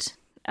Valorant.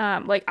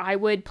 Like I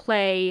would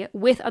play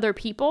with other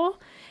people,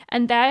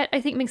 and that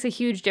I think makes a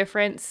huge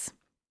difference,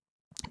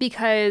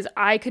 because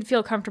I could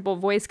feel comfortable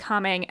voice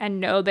calming and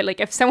know that like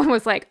if someone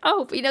was like,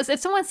 oh, if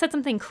someone said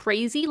something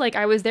crazy, like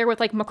I was there with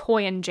like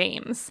McCoy and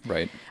James.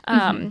 Right.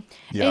 And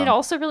it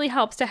also really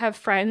helps to have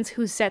friends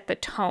who set the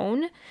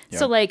tone. Yeah.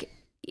 So like,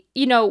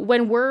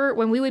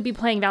 when we would be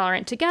playing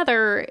Valorant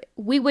together,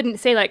 we wouldn't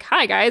say like,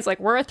 hi guys,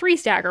 like we're a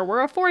 3-stack or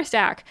we're a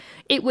 4-stack.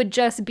 It would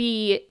just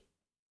be,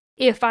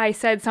 if I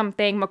said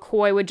something,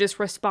 McCoy would just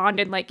respond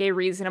in like a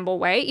reasonable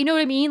way. You know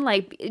what I mean?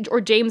 Like, or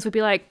James would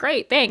be like,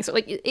 great, thanks.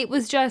 Like it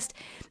was just,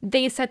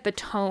 they set the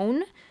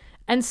tone.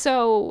 And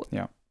so,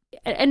 Yeah.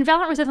 And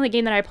Valorant was definitely the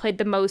game that I played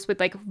the most with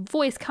like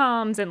voice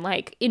comms and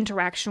like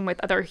interaction with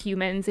other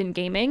humans in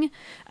gaming.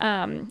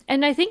 And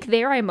I think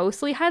there I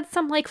mostly had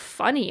some like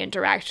funny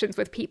interactions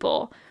with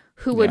people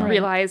who would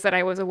realize that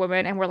I was a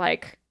woman and were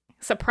like,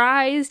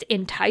 surprised,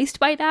 enticed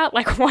by that,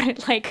 like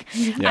wanted, like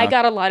I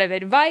got a lot of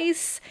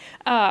advice.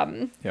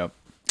 Yep.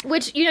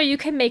 Which, you know, you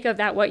can make of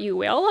that what you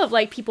will, of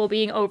like people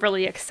being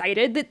overly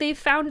excited that they've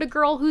found a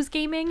girl who's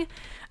gaming.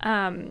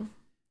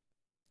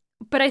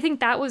 But I think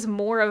that was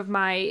more of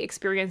my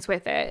experience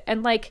with it.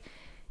 And like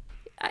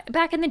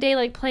back in the day,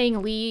 like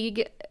playing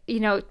League, you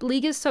know,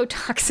 League is so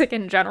toxic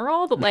in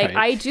general, but like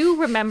I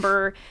do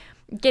remember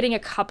getting a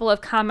couple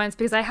of comments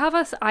because I have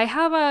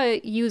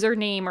a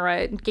username or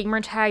a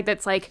gamer tag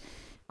that's like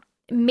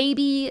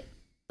maybe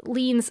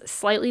leans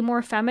slightly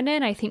more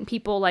feminine. I think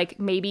people like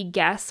maybe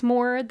guess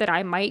more that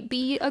I might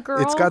be a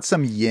girl. It's got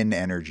some yin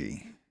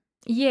energy.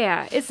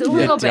 Yeah, it's a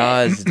little bit. It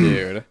does,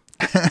 dude.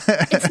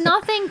 It's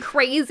nothing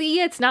crazy.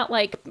 It's not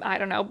like, I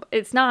don't know.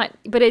 It's not,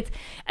 but it's,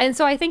 and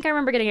so I think I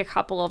remember getting a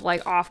couple of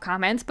like off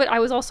comments, but I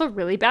was also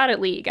really bad at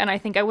League and I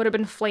think I would have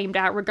been flamed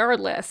out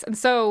regardless. And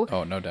so,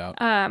 oh, no doubt.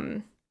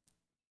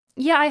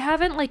 Yeah, I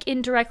haven't like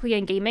indirectly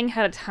in gaming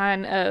had a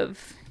ton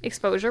of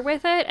exposure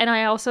with it. And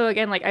I also,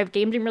 again, like I've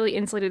gamed in really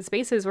insulated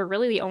spaces where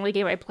really the only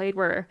game I played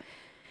where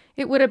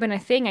it would have been a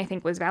thing, I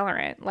think, was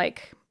Valorant.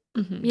 Like,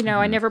 you know,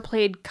 I never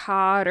played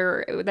COD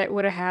or that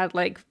would have had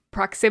like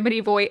proximity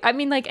voice. I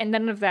mean, like, and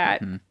none of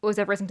that was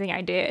ever something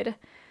I did.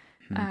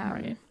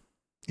 Right.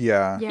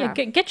 Yeah. Yeah,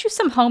 get you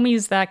some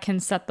homies that can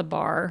set the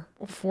bar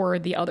for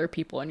the other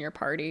people in your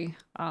party.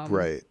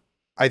 Right.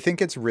 I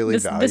think it's really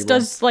valuable. This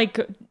does like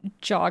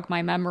jog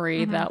my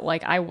memory that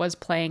like I was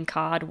playing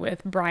COD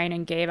with Brian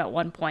and Gabe at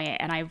one point,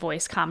 and I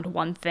voice commed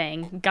one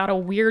thing, got a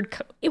weird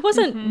it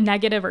wasn't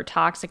negative or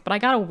toxic, but I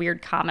got a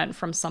weird comment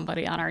from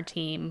somebody on our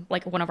team,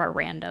 like one of our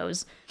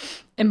randos,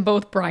 and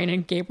both Brian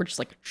and Gabe were just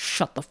like,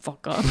 shut the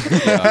fuck up.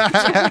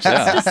 It's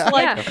just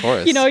like, Of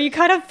course. you know, you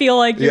kind of feel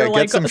like you're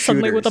like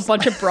suddenly with a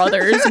bunch of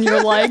brothers and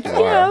you're like,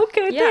 yeah,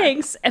 okay,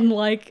 thanks. And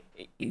like,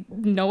 you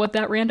know what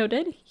that rando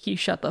did? He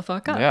shut the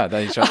fuck up. Yeah,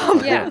 that he shut the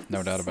fuck up.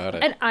 No doubt about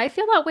it. And I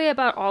feel that way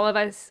about all of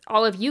us,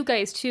 all of you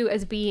guys too,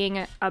 as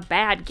being a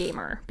bad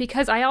gamer,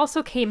 because I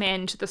also came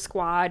into the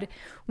squad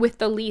with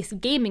the least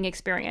gaming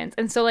experience.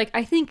 And so like,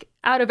 I think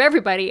out of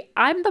everybody,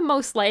 I'm the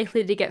most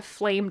likely to get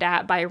flamed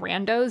at by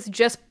randos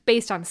just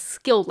based on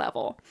skill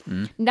level,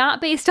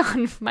 not based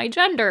on my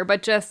gender,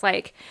 but just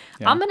like,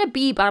 I'm going to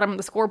be bottom of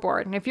the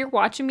scoreboard. And if you're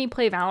watching me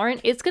play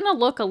Valorant, it's going to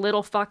look a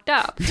little fucked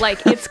up.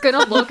 Like it's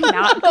going to look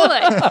not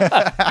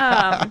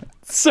good.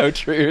 So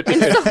true,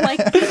 dude. And so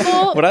like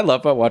people, What I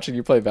love about watching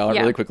you play Valorant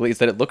really quickly is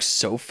that it looks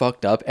so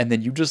fucked up, and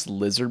then you just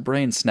lizard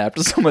brain snap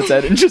to someone's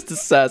head and just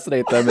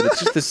assassinate them, and it's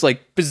just this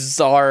like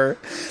bizarre,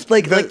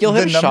 like you'll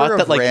hit a shot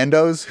that like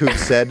randos who've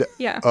said,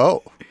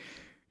 "Oh."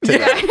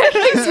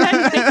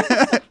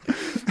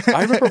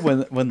 I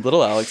remember when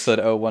little Alex said,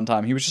 "Oh," one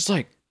time, he was just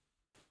like,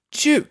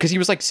 dude, because he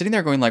was like sitting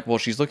there going like, well,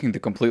 she's looking the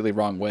completely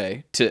wrong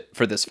way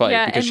for this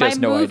fight because she has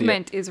no idea. Yeah, and my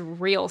movement is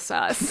real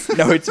sus.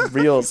 No, it's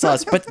real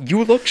sus. But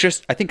you look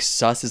I think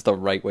sus is the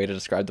right way to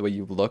describe the way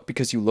you look,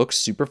 because you look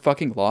super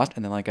fucking lost.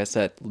 And then, like I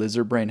said,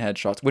 lizard brain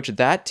headshots, which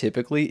that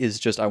typically is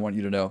just, I want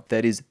you to know,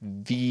 that is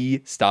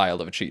the style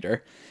of a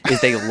cheater,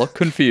 is they look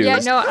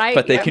confused,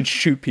 but they can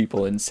shoot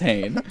people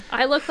insane.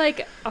 I look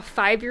like a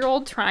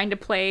 5-year-old trying to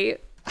play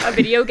a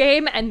video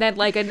game and then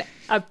like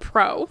a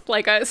pro,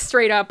 like a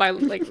straight up but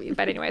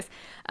anyways.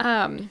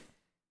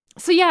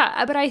 So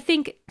yeah, but I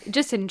think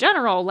just in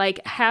general,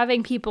 like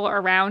having people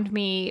around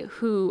me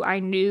who I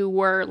knew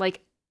were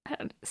like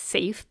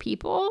safe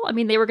people, I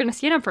mean, they were going to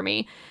stand up for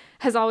me,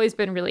 has always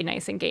been really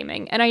nice in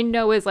gaming. And I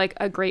know is like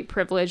a great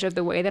privilege of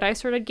the way that I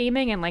started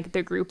gaming and like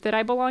the group that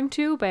I belong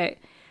to, but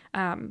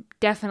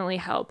definitely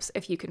helps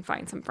if you can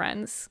find some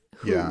friends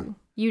who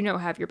you know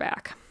have your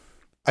back.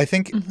 I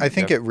think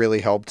it really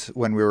helped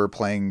when we were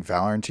playing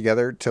Valorant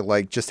together to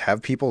like just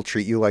have people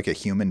treat you like a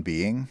human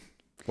being.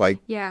 Like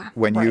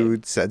when you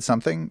said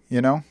something,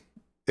 you know,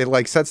 it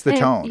like sets the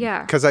tone.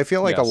 Yeah. Cause I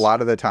feel like a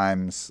lot of the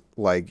times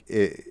like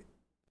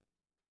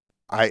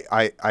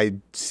I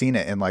seen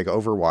it in like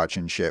Overwatch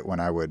and shit when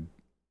I would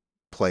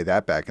play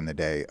that back in the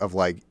day of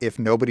like, if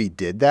nobody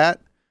did that,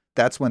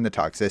 that's when the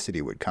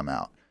toxicity would come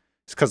out.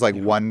 It's cause like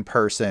one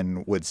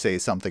person would say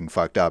something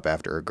fucked up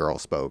after a girl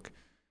spoke.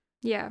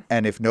 Yeah.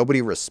 And if nobody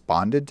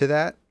responded to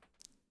that,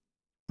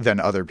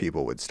 then other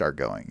people would start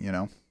going, you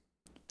know?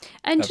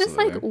 And just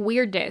like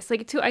weirdness.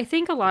 Like, too, I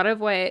think a lot of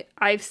what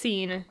I've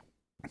seen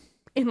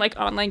in like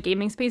online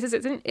gaming spaces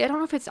isn't, I don't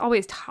know if it's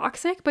always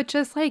toxic, but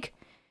just like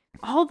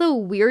all the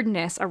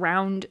weirdness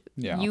around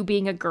you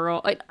being a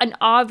girl, like an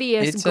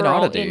obvious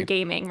girl in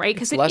gaming, right?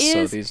 Because it's less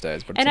so these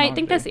days, but and I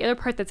think that's the other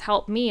part that's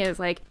helped me is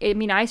like, I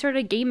mean, I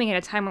started gaming at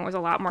a time when it was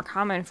a lot more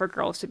common for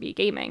girls to be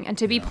gaming and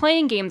to be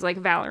playing games like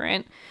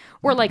Valorant.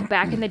 Or like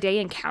back in the day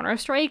in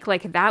Counter-Strike,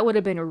 like that would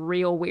have been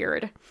real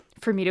weird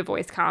for me to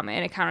voice comment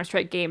in a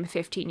Counter-Strike game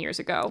 15 years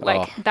ago.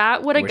 Like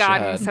that would have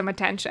gotten some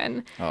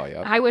attention. Oh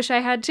yeah. I wish I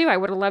had too. I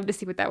would have loved to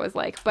see what that was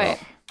like. But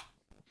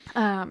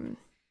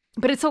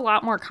but it's a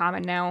lot more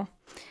common now.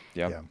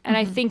 Yeah. And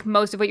I think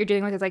most of what you're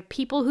dealing with is like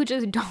people who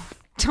just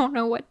don't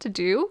know what to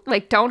do,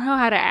 like don't know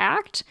how to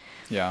act.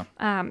 Yeah.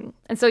 And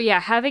so yeah,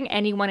 having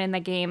anyone in the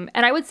game,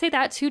 and I would say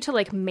that too to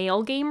like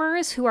male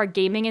gamers who are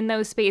gaming in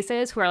those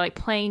spaces, who are like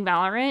playing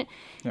Valorant.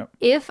 Yep.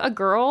 If a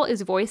girl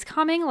is voice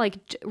coming,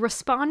 like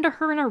respond to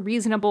her in a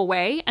reasonable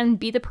way and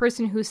be the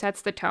person who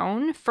sets the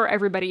tone for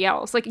everybody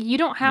else. Like you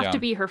don't have to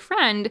be her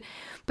friend,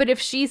 but if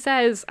she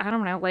says, I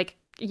don't know, like,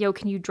 yo,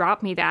 can you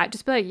drop me that?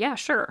 Just be like, yeah,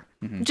 sure.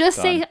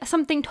 Just say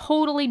something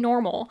totally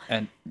normal.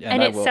 And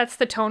it sets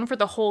the tone for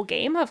the whole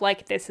game of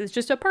like, this is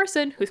just a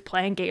person who's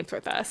playing games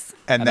with us.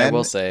 And then I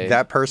will say,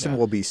 that person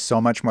will be so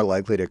much more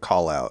likely to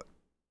call out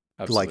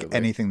Absolutely. like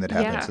anything that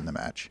happens in the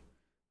match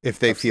if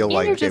they feel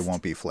like they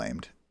won't be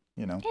flamed.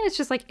 You know? And it's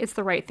just like, it's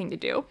the right thing to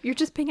do. You're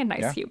just being a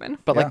nice human.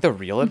 But like the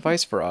real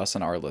advice for us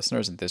and our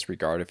listeners in this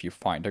regard, if you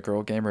find a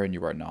girl gamer and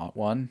you are not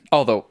one,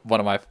 although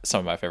some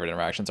of my favorite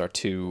interactions are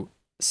two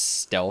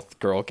stealth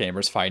girl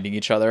gamers finding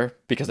each other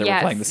because they were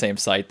playing the same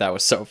site. That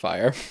was so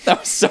fire. That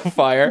was so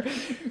fire.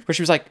 Where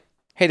she was like,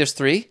 hey, there's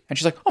 3. And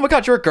she's like, oh my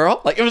God, you're a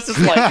girl. Like, it was just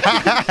like,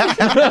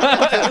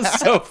 it was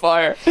so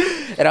fire.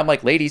 And I'm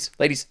like, ladies,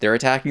 they're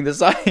attacking the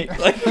site.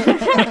 Like,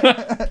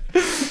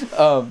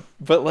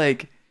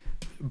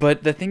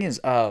 but the thing is,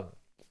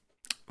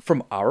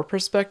 from our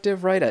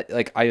perspective, right?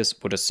 I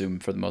just would assume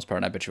for the most part,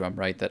 and I bet you I'm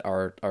right, that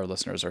our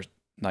listeners are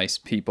nice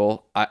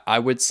people. I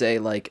would say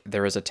like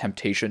there is a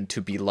temptation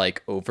to be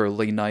like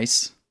overly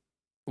nice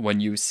when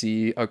you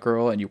see a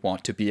girl and you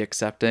want to be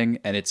accepting,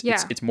 and it's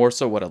more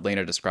so what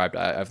Elena described.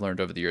 I've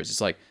learned over the years. It's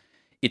like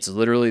it's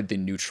literally the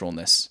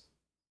neutralness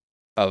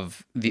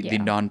of the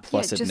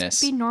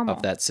non-pleasantness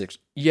of that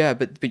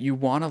but you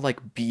want to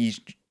like be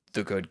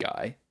the good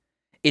guy.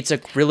 It's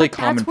a really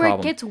common problem. That's where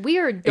it gets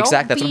weird.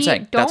 Exactly. That's what I'm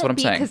saying. That's what I'm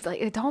saying. Because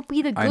like, don't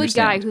be the good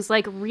guy who's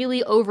like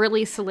really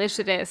overly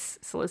solicitous.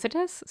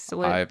 Solicitous?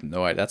 I have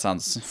no idea. That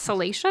sounds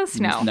salacious.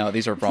 No,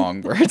 these are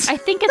wrong words. I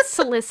think it's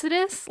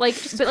solicitous. Like,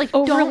 but like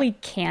overly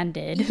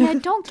candid. Yeah,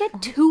 don't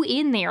get too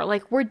in there.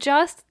 Like we're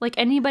just like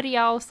anybody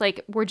else.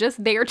 Like we're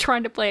just there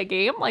trying to play a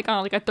game. Like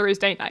on like a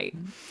Thursday night.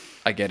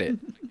 I get it.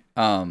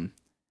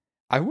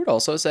 I would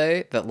also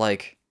say that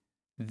like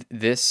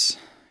this,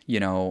 you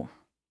know.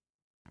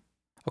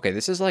 Okay,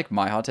 this is like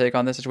my hot take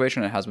on this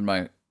situation. It has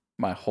been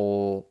my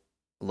whole,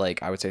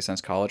 like, I would say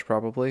since college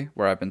probably,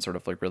 where I've been sort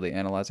of like really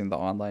analyzing the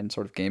online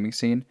sort of gaming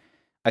scene.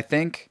 I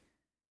think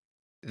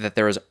that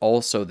there is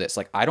also this,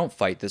 like, I don't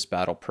fight this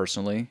battle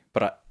personally,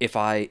 but if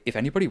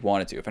anybody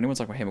wanted to, if anyone's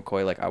like, well, hey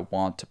McCoy, like I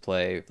want to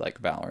play like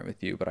Valorant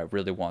with you, but I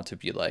really want to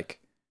be like,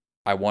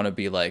 I want to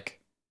be like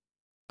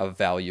a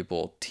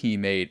valuable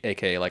teammate,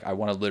 aka like I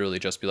want to literally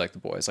just be like the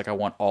boys. Like I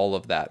want all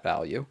of that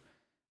value.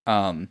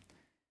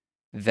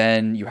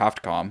 Then you have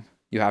to calm,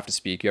 you have to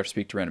speak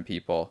to random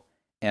people.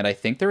 And I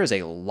think there is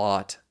a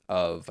lot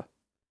of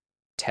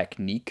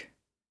technique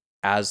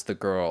as the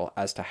girl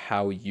as to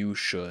how you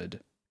should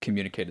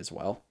communicate as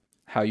well,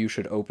 how you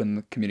should open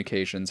the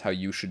communications, how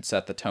you should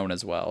set the tone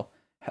as well,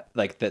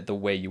 like the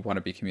way you want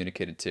to be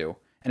communicated to.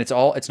 And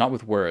it's not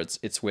with words,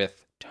 it's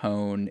with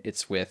tone,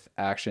 it's with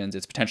actions,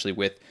 it's potentially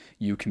with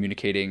you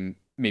communicating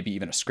maybe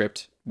even a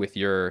script with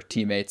your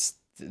teammates,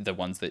 the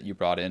ones that you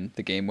brought in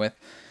the game with.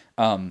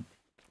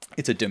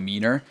 It's a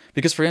demeanor,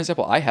 because for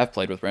example, I have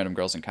played with random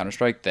girls in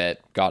Counter-Strike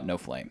that got no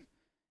flame,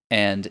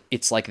 and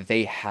it's like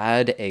they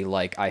had a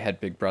like I had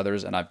big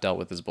brothers and I've dealt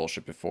with this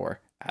bullshit before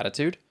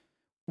attitude,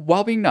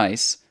 while being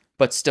nice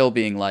but still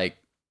being like,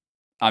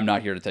 I'm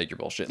not here to take your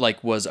bullshit,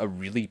 like was a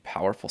really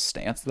powerful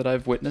stance that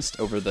I've witnessed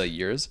over the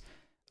years.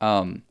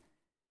 And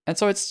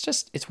so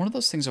it's one of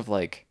those things of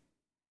like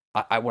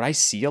what I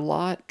see a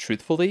lot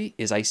truthfully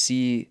is I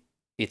see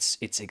it's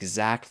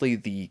exactly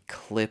the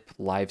clip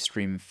live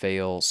stream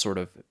fail sort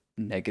of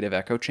negative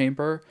echo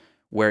chamber,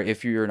 where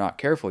if you're not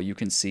careful, you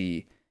can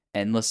see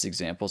endless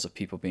examples of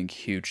people being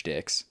huge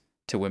dicks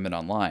to women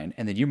online.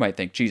 And then you might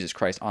think, Jesus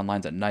Christ,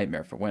 online's a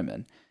nightmare for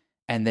women.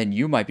 And then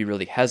you might be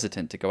really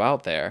hesitant to go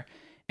out there.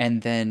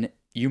 And then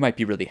you might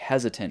be really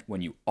hesitant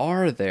when you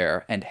are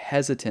there. And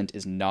hesitant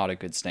is not a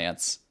good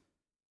stance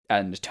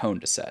and tone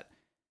to set.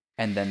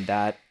 And then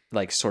that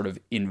like sort of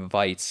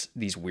invites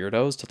these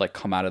weirdos to like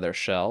come out of their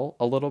shell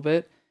a little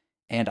bit.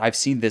 And I've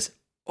seen this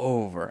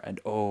over and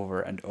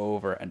over and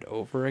over and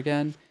over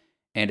again.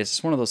 And it's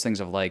just one of those things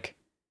of like,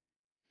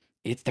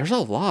 there's a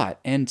lot.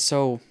 And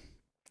so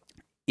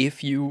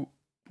if you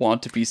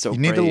want to be so you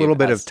need a little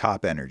bit of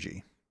top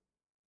energy.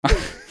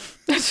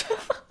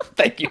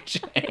 Thank you,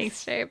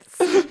 James. Thanks, James.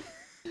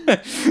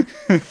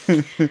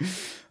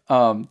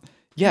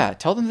 Yeah,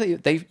 tell them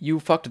that you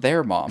fucked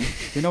their mom.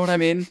 You know what I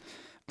mean?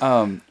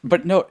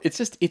 But no, it's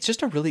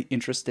just a really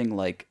interesting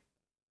like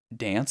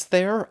dance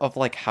there of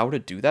like how to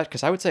do that,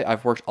 because I would say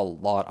I've worked a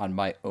lot on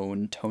my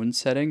own tone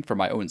setting for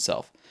my own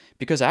self,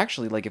 because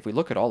actually like if we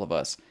look at all of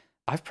us,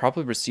 I've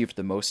probably received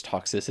the most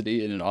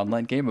toxicity in an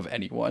online game of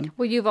anyone.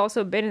 Well, you've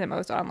also been in the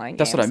most online games.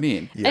 That's what I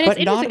mean. Yeah. And but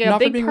it's not for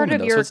being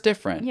women, though, so it's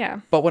different. Yeah.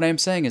 But what I'm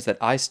saying is that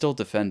I still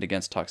defend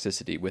against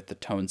toxicity with the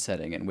tone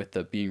setting and with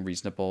the being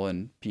reasonable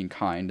and being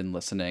kind and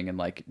listening and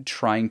like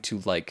trying to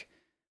like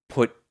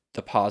put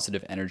the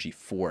positive energy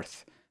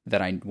forth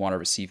that I want to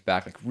receive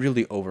back, like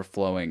really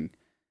overflowing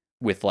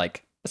with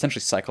like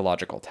essentially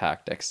psychological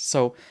tactics.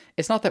 So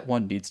it's not that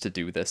one needs to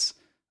do this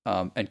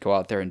and go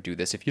out there and do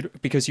this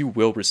because you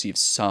will receive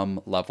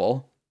some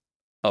level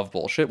of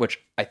bullshit, which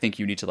I think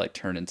you need to like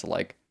turn into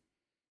like,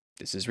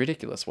 this is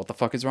ridiculous. What the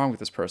fuck is wrong with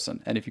this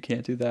person? And if you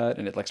can't do that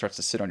and it like starts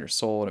to sit on your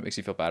soul and it makes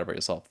you feel bad about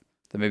yourself,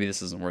 then maybe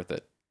this isn't worth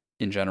it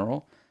in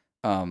general.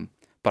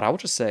 But I will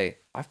just say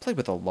I've played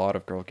with a lot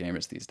of girl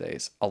gamers these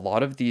days. A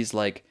lot of these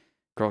like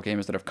girl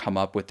gamers that have come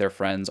up with their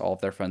friends, all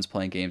of their friends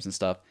playing games and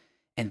stuff,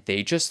 and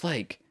they just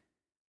like,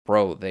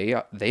 bro, they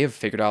have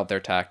figured out their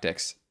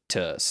tactics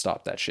to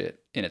stop that shit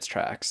in its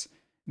tracks.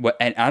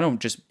 And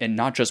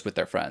not just with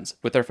their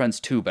friends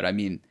too, but I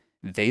mean,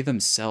 they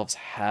themselves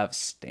have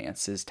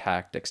stances,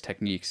 tactics,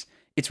 techniques.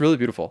 It's really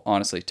beautiful,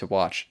 honestly, to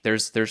watch.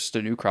 There's just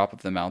a new crop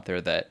of them out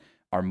there that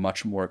are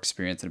much more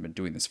experienced and have been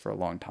doing this for a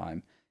long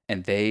time,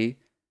 and they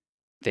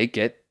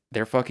get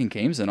their fucking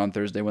games in on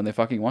Thursday when they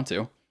fucking want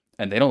to,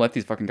 and they don't let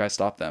these fucking guys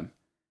stop them.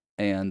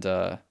 And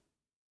so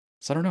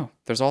I don't know.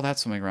 There's all that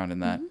swimming around in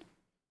that. Mm-hmm.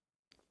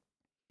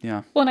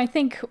 Yeah. Well, and I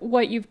think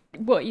what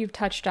you've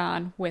touched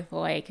on with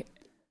like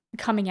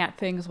coming at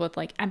things with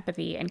like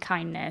empathy and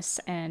kindness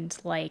and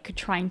like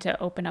trying to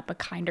open up a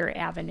kinder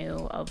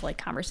avenue of like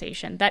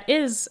conversation, that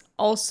is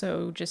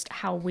also just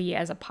how we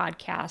as a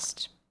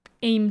podcast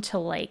aim to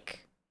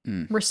like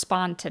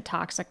respond to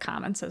toxic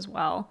comments as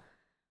well,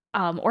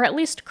 or at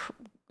least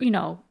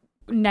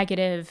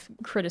negative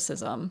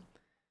criticism.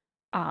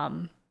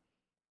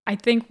 I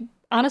think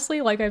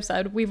honestly, like I've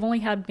said, we've only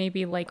had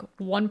maybe like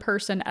one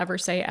person ever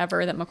say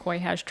ever that McCoy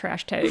has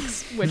trash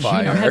takes, which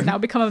has now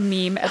become a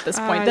meme at this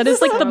point. That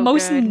is like the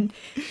most,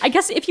 I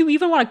guess if you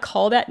even want to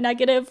call that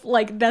negative,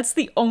 like that's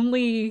the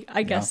only,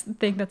 I guess,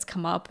 thing that's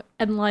come up.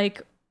 And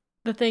like,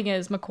 the thing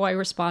is, McCoy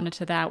responded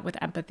to that with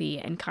empathy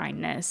and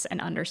kindness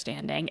and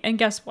understanding. And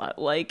guess what?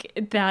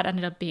 Like, that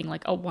ended up being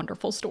like a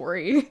wonderful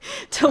story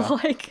to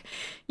like,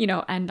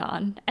 end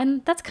on.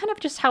 And that's kind of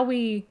just how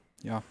we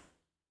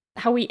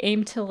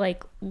aim to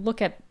like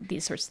look at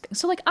these sorts of things.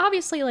 So like,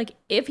 obviously, like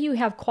if you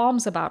have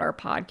qualms about our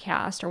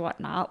podcast or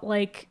whatnot,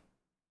 like,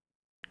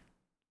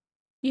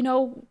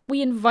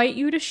 we invite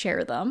you to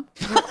share them.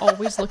 We're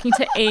always looking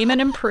to aim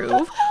and improve.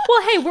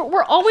 Well, hey,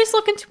 we're always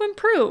looking to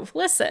improve.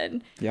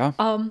 Listen. Yeah.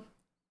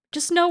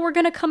 Just know we're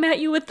going to come at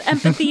you with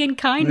empathy and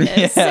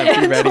kindness.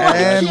 Yeah, be ready.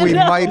 And we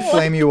might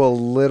flame you a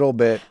little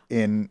bit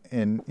in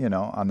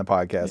on the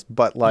podcast,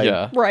 but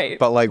like, right.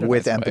 But like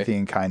with empathy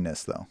and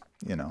kindness though,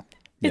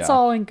 It's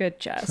all in good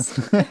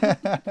jest.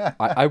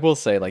 I will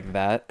say like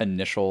that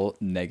initial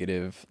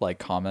negative like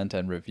comment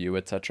and review,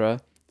 etc.,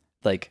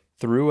 like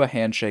through a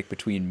handshake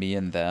between me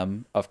and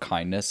them of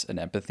kindness and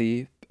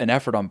empathy, an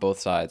effort on both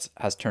sides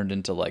has turned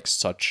into like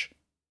such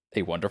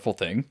a wonderful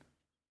thing.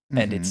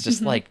 And it's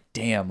just like,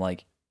 damn,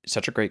 like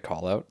such a great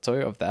call out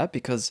of that,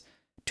 because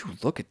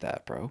dude, look at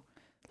that, bro.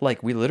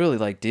 Like we literally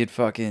like did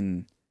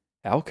fucking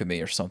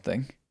alchemy or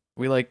something.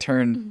 We like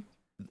turned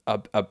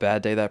a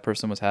bad day that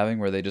person was having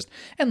where they just,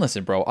 and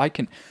listen, bro,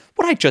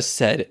 what I just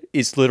said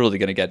is literally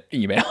going to get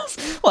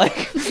emails like,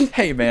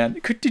 hey man,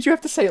 did you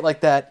have to say it like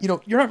that?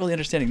 You're not really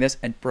understanding this.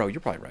 And bro, you're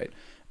probably right.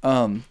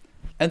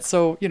 And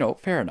so,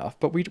 fair enough,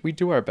 but we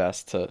do our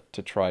best to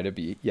try to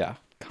be,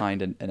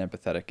 kind and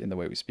empathetic in the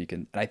way we speak.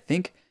 And I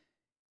think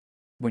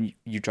when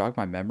you jog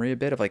my memory a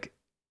bit of like,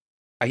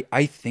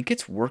 I think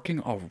it's working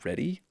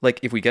already. Like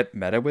if we get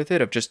meta with it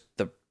of just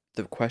the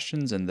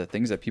questions and the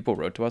things that people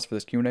wrote to us for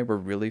this Q&A were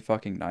really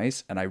fucking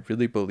nice. And I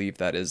really believe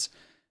that is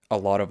a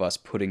lot of us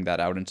putting that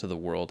out into the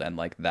world and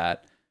like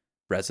that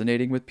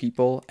resonating with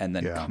people and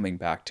then coming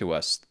back to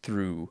us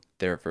through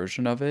their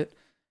version of it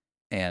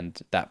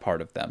and that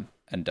part of them.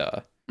 And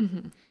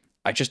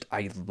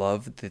I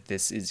love that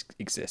this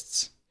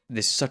exists.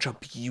 This is such a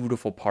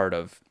beautiful part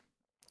of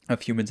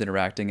humans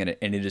interacting, and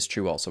it is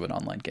true also in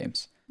online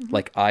games.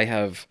 Like I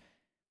have,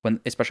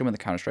 especially when the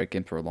Counter-Strike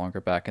games were longer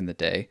back in the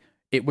day,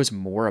 it was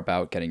more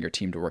about getting your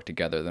team to work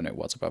together than it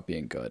was about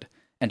being good.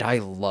 And I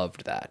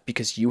loved that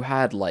because you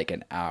had like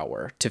an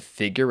hour to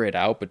figure it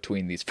out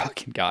between these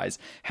fucking guys.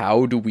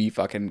 How do we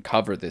fucking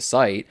cover this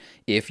site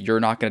if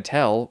you're not going to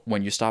tell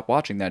when you stop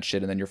watching that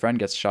shit and then your friend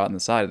gets shot in the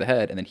side of the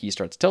head and then he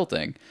starts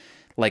tilting?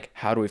 Like,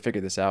 how do we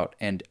figure this out?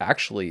 And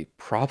actually,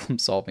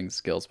 problem-solving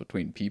skills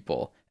between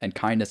people and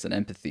kindness and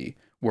empathy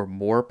were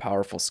more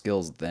powerful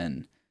skills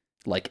than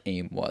like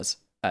aim was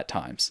at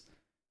times.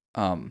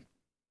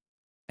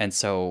 And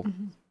so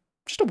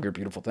just a weird,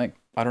 beautiful thing.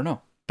 I don't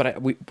know.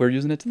 But we're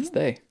using it to this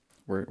day.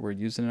 We're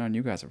using it on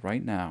you guys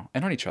right now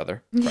and on each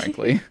other,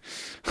 frankly.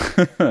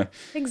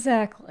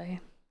 Exactly.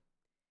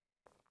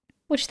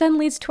 Which then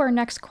leads to our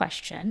next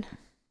question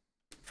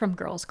from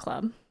Girls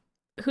Club,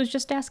 who's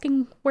just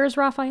asking, where's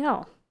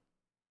Raphael?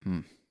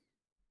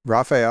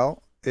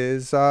 Raphael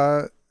is,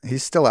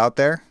 he's still out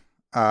there.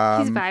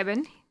 He's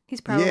vibing.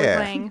 He's probably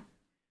playing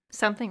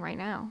something right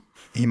now.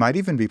 He might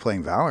even be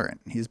playing Valorant.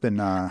 He's been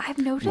I've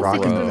noticed that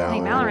he's been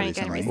playing Valorant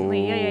again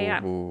recently.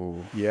 Yeah.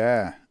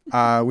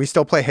 Yeah. We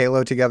still play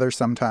Halo together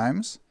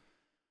sometimes.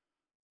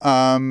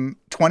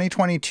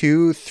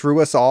 2022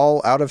 threw us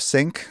all out of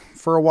sync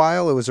for a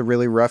while. It was a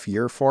really rough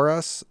year for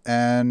us,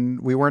 and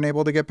we weren't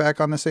able to get back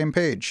on the same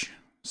page.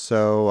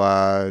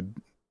 So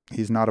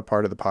he's not a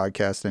part of the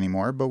podcast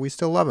anymore, but we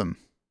still love him.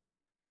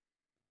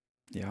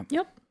 Yeah.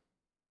 Yep.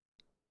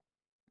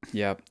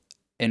 Yeah.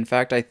 In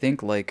fact, I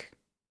think like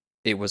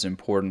it was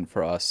important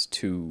for us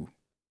to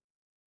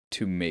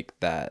make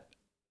that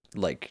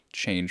like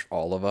change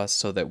all of us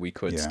so that we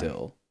could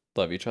still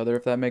love each other,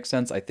 if that makes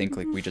sense. I think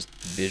like we just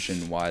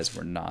vision wise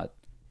we're not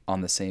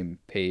on the same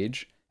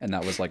page, and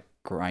that was like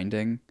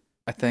grinding,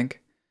 I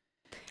think.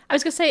 I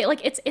was gonna say,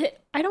 like,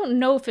 I don't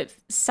know if it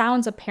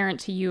sounds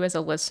apparent to you as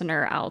a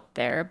listener out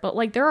there, but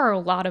like there are a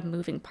lot of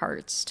moving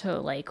parts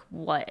to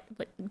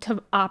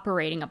to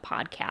operating a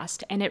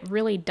podcast, and it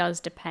really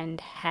does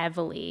depend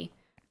heavily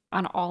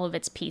on all of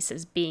its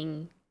pieces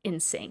being in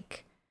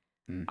sync.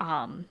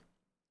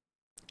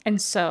 And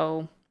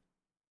so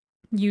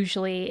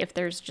usually if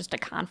there's just a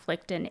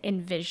conflict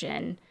in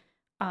vision,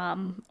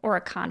 or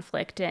a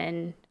conflict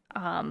in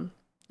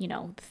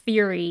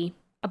theory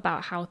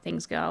about how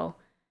things go,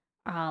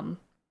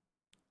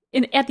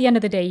 at the end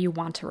of the day, you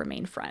want to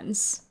remain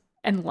friends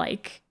and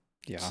like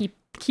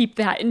keep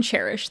that and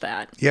cherish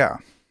that. Yeah.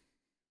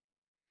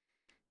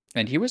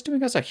 And he was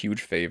doing us a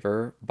huge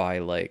favor by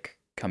like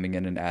coming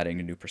in and adding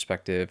a new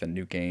perspective and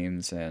new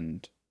games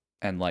and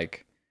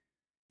like,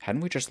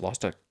 hadn't we just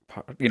lost a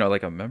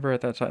member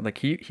at that time? Like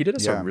he did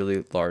us a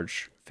really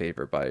large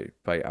favor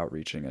by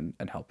outreaching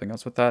and helping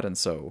us with that. And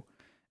so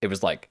it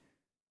was like,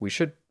 we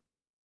should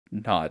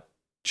not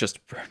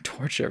just burn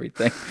torch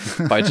everything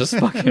by just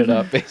fucking it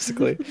up,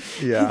 basically.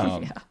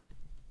 Yeah.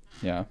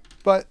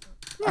 But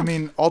I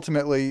mean,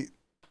 ultimately,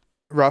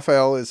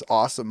 Raphael is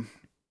awesome.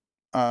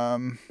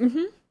 And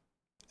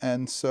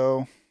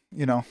so,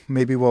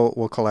 maybe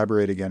we'll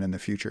collaborate again in the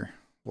future.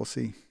 We'll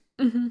see.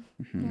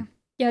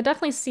 Yeah,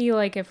 definitely see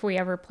like if we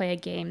ever play a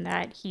game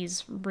that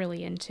he's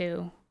really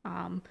into.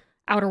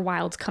 Outer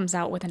Wilds comes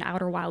out with an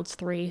Outer Wilds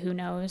 3, who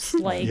knows?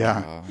 Like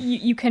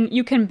you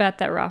can bet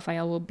that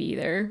Raphael will be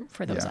there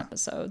for those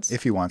episodes.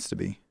 If he wants to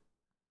be.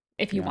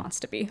 If he wants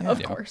to be,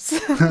 of course.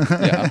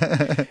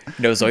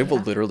 No, Zoe will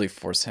literally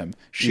force him.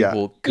 She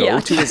will go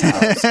to his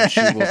house and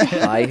she will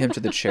tie him to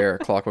the chair,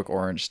 Clockwork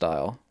Orange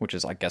style, which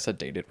is, I guess, a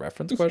dated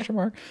reference, question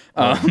mark.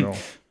 No.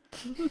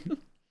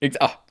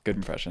 Good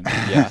impression.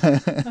 Yeah.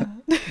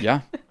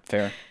 Yeah,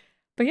 fair.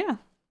 But yeah.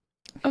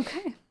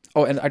 Okay.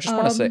 Oh, and I just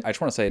want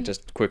to say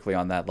just quickly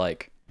on that,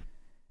 like,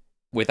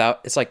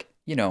 it's like,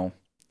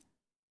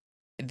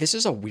 this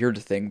is a weird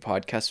thing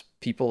podcast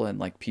people and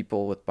like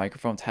people with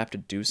microphones have to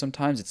do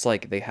sometimes. It's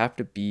like they have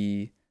to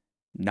be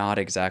not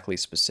exactly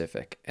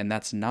specific. And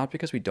that's not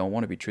because we don't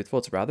want to be truthful.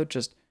 It's rather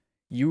just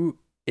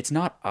it's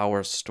not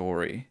our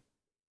story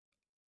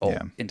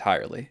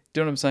entirely. Do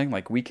you know what I'm saying?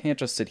 Like, we can't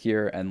just sit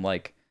here and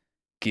like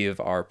give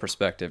our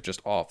perspective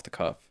just off the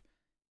cuff,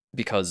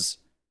 because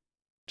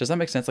does that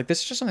make sense? Like,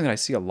 this is just something that I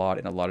see a lot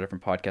in a lot of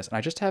different podcasts, and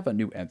I just have a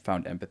new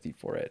found empathy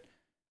for it,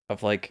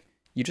 of like,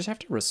 you just have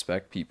to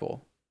respect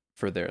people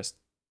for their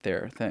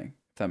thing,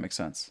 if that makes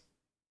sense.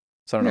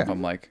 So I don't know if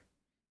I'm like,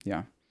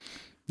 yeah.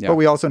 But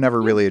we also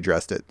never really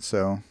addressed it,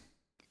 so.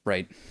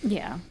 Right.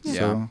 Yeah.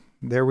 So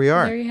there we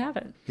are. There you have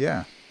it.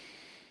 Yeah.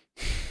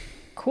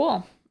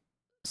 Cool.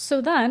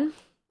 So then,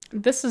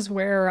 this is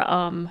where,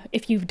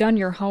 if you've done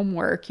your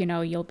homework,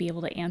 you'll be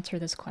able to answer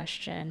this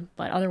question.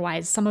 But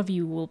otherwise, some of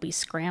you will be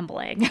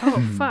scrambling.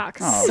 Oh, fuck.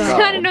 Oh, so,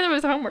 God. I didn't know there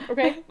was homework.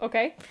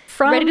 Okay.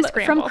 Ready to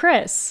scramble. From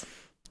Chris.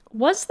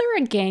 Was there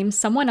a game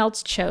someone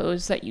else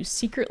chose that you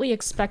secretly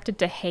expected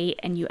to hate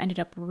and you ended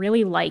up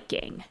really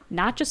liking?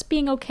 Not just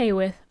being okay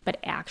with, but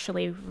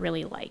actually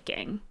really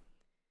liking?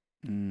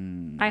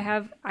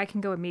 I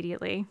can go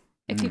immediately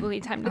if people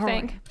need time to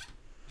think. Right.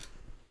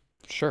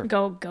 Sure.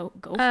 Go.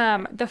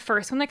 The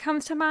first one that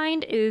comes to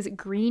mind is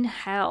Green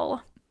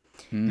Hell.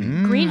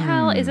 Green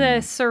Hell is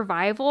a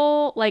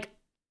survival, like,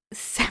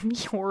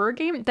 semi-horror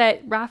game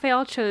that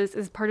Raphael chose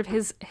as part of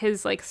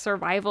his like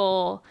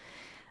survival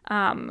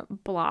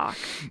block,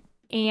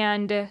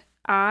 and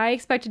I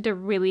expected to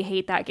really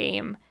hate that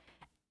game,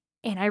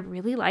 and I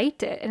really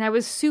liked it. And it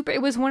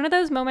was one of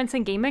those moments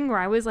in gaming where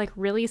I was like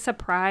really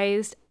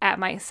surprised at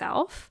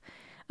myself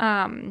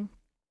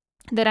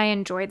that I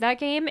enjoyed that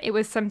game. It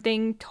was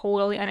something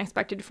totally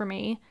unexpected for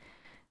me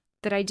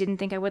that I didn't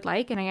think I would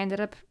like, and I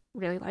ended up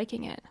really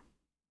liking it.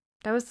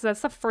 That's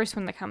the first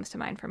one that comes to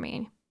mind for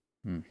me.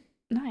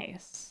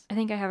 Nice. I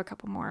think I have a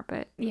couple more,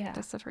 but yeah,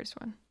 that's the first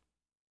one.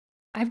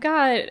 I've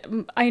got,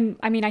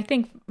 I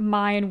think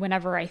mine,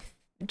 whenever I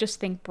just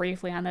think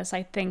briefly on this,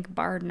 I think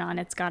bar none,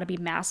 it's got to be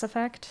Mass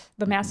Effect,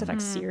 the Mass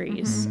Effect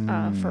series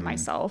for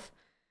myself.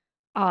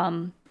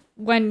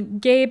 When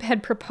Gabe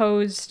had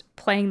proposed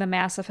playing the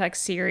Mass Effect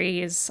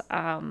series,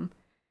 I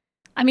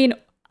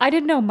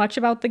didn't know much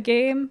about the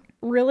game,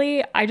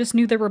 really. I just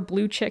knew there were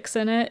blue chicks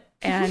in it,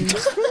 and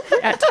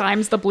at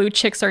times the blue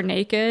chicks are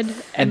naked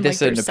And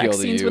this like, didn't there's appeal sex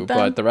to scenes you, with them.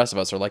 but the rest of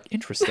us are like,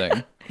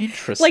 interesting.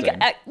 Interesting.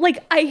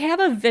 Like I have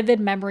a vivid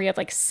memory of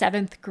like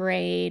 7th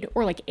grade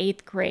or like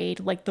 8th grade,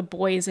 like the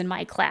boys in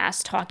my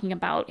class talking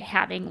about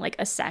having like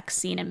a sex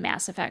scene in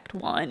Mass Effect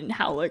 1 and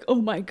how like,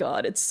 oh my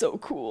god, it's so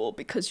cool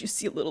because you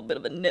see a little bit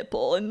of a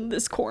nipple in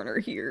this corner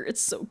here.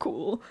 It's so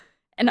cool.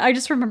 And I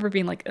just remember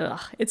being like,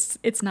 ugh,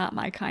 it's not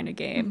my kind of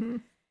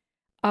game.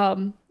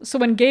 So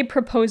when Gabe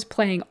proposed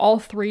playing all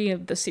 3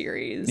 of the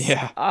series,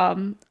 Yeah.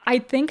 I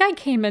think I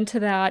came into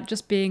that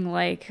just being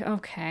like,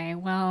 okay,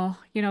 well,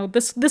 you know,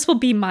 this will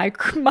be my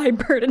my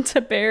burden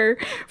to bear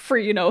for,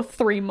 you know,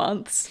 3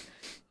 months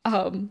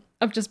of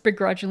just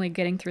begrudgingly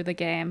getting through the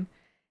game.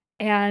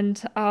 And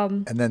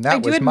then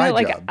that was my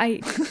job.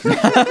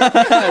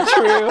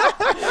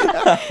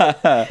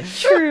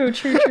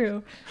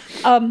 True.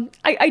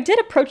 I did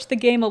approach the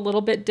game a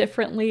little bit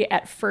differently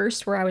at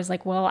first, where I was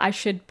like, well, I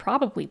should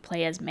probably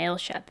play as male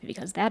Shep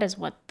because that is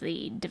what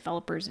the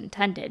developers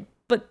intended.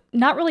 But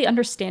not really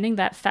understanding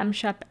that Fem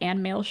Shep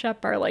and male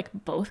Shep are like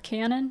both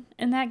canon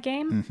in that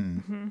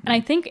game. And I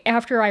think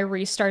after I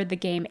restarted the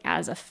game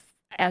as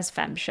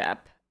Fem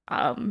Shep,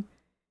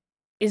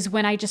 is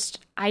when I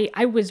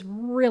was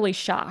really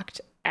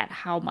shocked at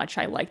how much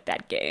I liked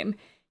that game.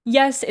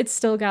 Yes, it's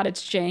still got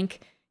its jank.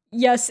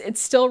 Yes, it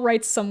still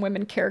writes some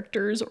women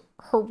characters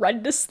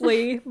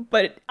horrendously,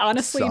 but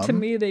honestly, to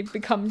me, they've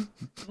become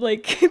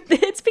like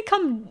it's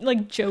become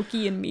like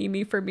jokey and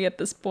memey for me at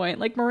this point.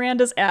 Like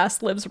Miranda's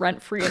ass lives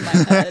rent free in my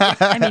head.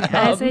 I mean,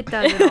 as it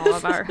does in all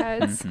of our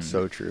heads.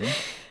 So true.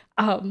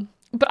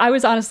 But I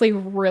was honestly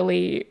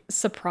really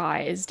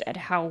surprised at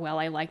how well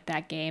I liked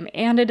that game.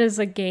 And it is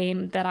a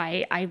game that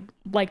I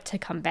like to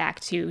come back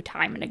to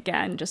time and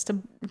again just to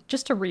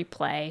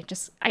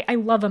replay. I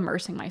love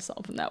immersing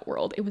myself in that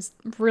world. It was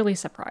really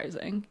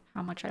surprising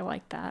how much I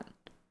liked that.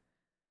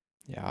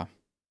 Yeah.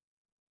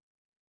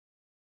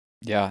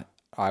 Yeah.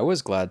 I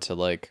was glad to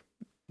like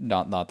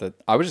not that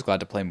I was just glad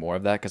to play more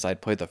of that because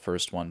I'd played the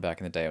first one back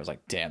in the day. I was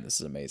like, damn, this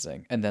is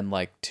amazing. And then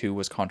like 2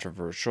 was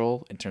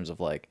controversial in terms of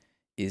like,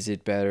 is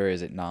it better?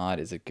 Is it not?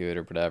 Is it good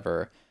or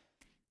whatever?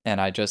 And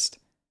I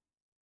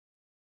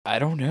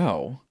don't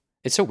know.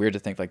 It's so weird to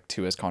think like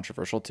 2 is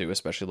controversial too,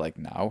 especially like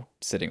now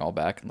sitting all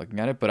back and looking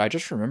at it. But I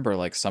just remember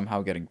like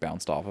somehow getting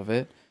bounced off of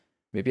it.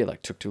 Maybe it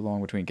like took too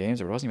long between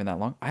games or it wasn't even that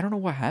long. I don't know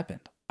what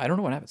happened.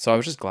 So I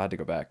was just glad to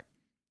go back,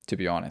 to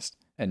be honest,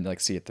 and like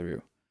see it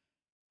through.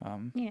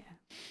 Yeah.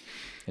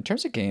 In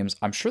terms of games,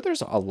 I'm sure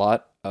there's a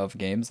lot of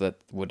games that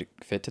would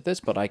fit to this,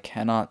 but I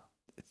cannot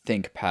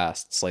think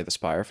past Slay the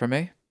Spire for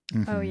me.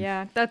 Oh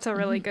yeah, that's a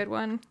really good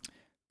one.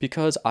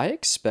 Because I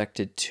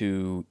expected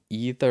to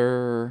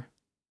either...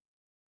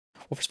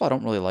 Well, first of all, I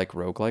don't really like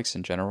roguelikes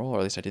in general, or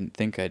at least I didn't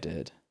think I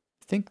did.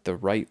 I think the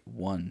right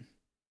one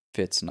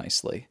fits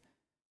nicely.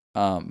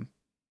 But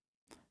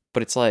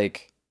it's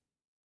like...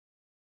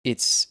 I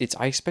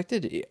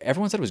expected...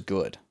 Everyone said it was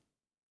good.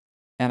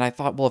 And I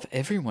thought, well, if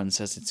everyone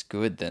says it's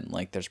good, then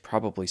like there's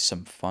probably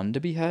some fun to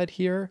be had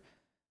here.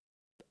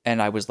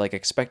 And I was like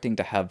expecting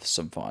to have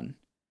some fun.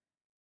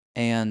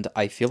 And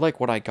I feel like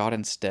what I got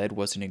instead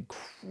was an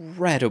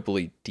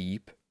incredibly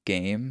deep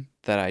game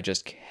that I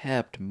just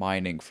kept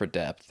mining for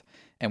depth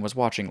and was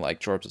watching like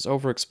Jorbs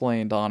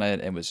over-explained on it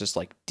and was just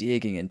like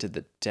digging into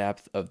the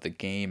depth of the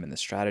game and the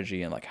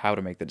strategy and like how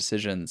to make the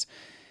decisions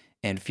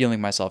and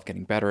feeling myself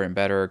getting better and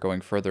better,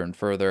 going further and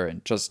further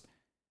and just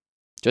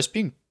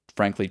being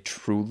frankly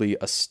truly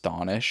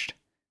astonished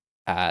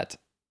at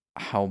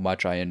how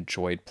much I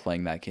enjoyed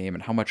playing that game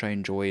and how much I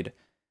enjoyed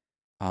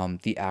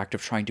the act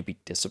of trying to be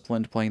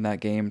disciplined playing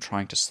that game,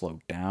 trying to slow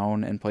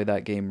down and play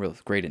that game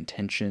with great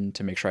intention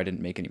to make sure I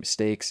didn't make any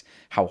mistakes,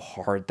 how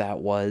hard that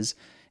was,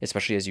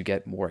 especially as you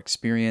get more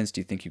experience.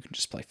 Do you think you can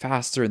just play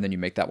faster and then you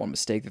make that one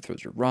mistake that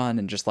throws your run?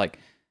 And just like,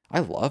 I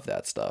love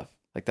that stuff.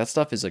 Like that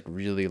stuff is like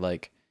really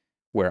like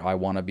where I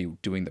want to be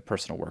doing the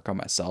personal work on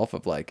myself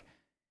of like,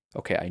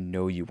 okay, I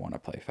know you want to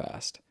play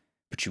fast,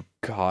 but you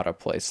gotta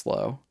play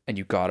slow and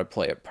you gotta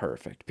play it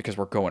perfect because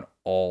we're going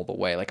all the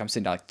way. Like I'm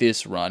saying, like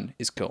this run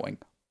is going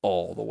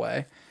all the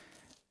way.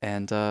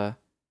 And I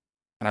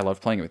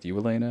love playing it with you,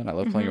 Elena, and I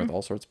love playing it with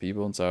all sorts of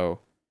people. And so,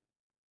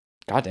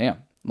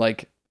 goddamn,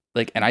 like,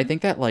 and I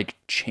think that like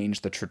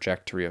changed the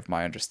trajectory of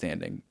my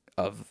understanding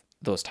of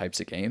those types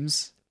of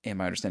games and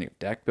my understanding of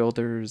deck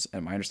builders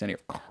and my understanding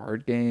of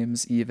card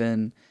games,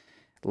 even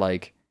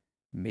like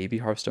maybe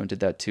Hearthstone did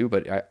that too.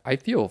 But I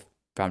feel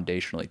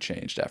foundationally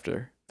changed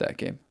after that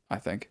game, I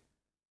think.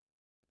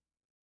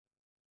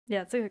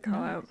 Yeah, it's a good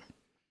call out.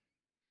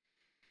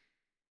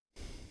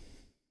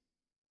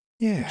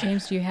 Yeah.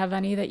 James, do you have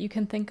any that you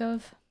can think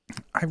of?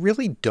 I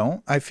really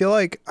don't. I feel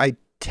like I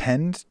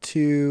tend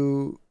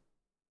to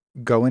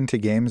go into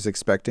games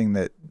expecting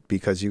that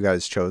because you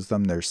guys chose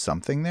them, there's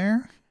something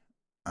there.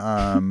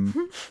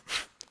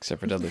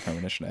 Except for Deadly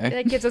Premonition, eh?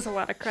 That gives us a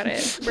lot of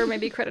credit where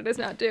maybe credit is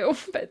not due,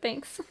 but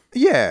thanks.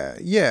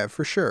 Yeah,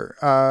 for sure.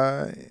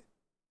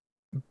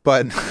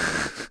 But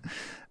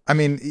I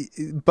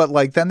mean, but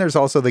like then there's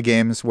also the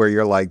games where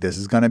you're like, this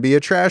is going to be a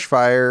trash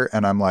fire,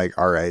 and I'm like,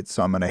 all right,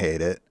 so I'm going to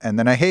hate it, and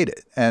then I hate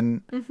it,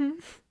 and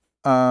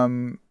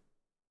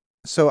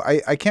so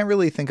I can't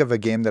really think of a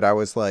game that I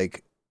was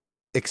like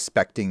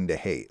expecting to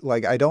hate.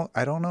 Like I don't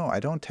know. I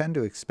don't tend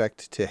to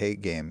expect to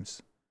hate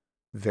games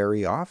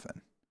very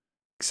often,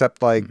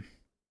 except like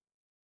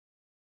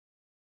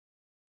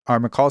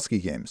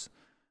Armakalski games.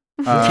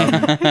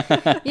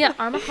 Yeah,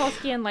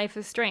 Armakalski and Life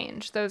is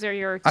Strange. Those are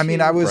your two. I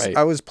mean, I Right.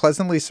 was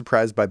pleasantly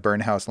surprised by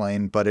Burnhouse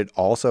Lane, but it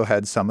also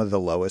had some of the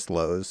lowest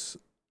lows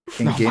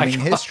in Oh my gaming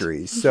God.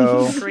 history.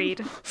 So,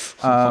 Agreed.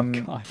 Oh my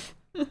God.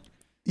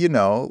 you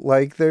know,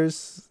 like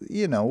there's,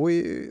 you know,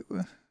 we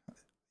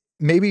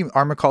maybe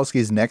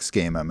Armakalski's next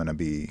game I'm gonna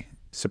be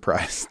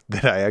surprised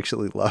that I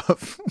actually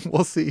love.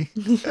 We'll see.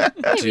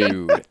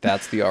 Dude,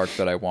 that's the arc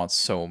that I want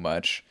so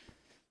much.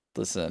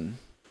 Listen,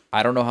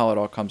 I don't know how it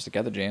all comes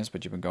together, James,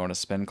 but you've been going to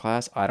spin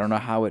class. I don't know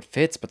how it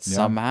fits, but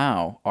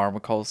somehow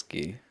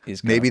Armakalski is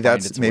gonna Maybe find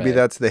that's its maybe way.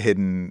 that's the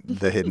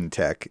hidden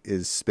tech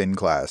is spin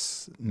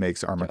class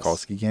makes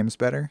Armakalski games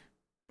better.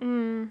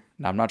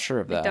 I'm not sure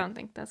of I that. don't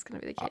think that's going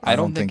to be the case. I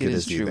don't think it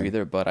is true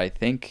either, but I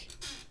think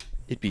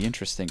it'd be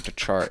interesting to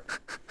chart.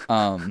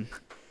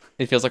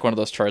 It feels like one of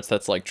those charts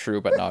that's like true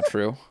but not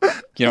true.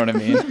 You know what I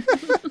mean?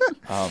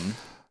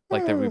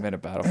 Like that we made a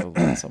battlefield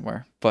one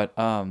somewhere. But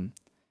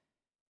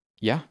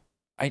yeah.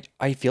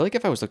 I feel like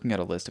if I was looking at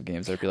a list of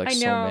games, there'd be like I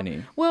so know.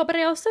 many. Well, but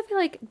I also feel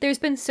like there's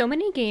been so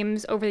many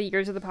games over the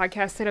years of the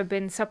podcast that have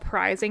been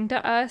surprising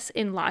to us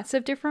in lots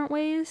of different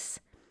ways.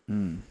 Oh,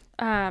 you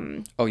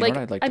know Like, what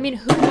I'd like I to... mean,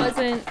 who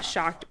wasn't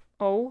shocked?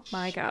 Oh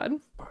my God.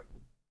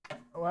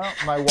 Well,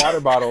 my water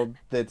bottle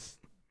that's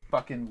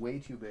fucking way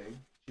too big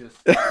just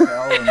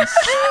fell and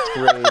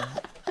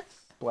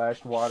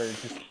splashed water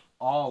just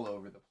all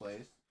over the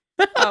place.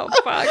 Oh,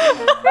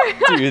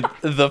 fuck. Dude,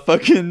 the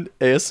fucking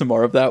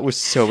ASMR of that was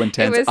so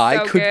intense. was I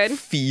so could good.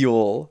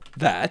 feel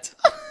that.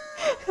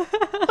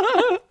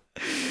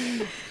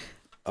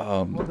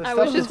 I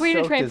was just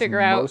waiting to try and figure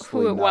out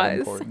who it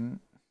was.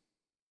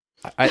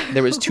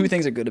 There was two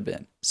things it could have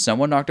been.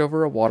 Someone knocked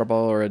over a water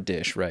bottle or a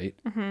dish, right?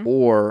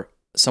 Or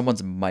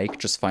someone's mic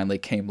just finally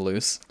came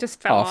loose.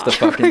 Just fell off the off.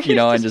 fucking, you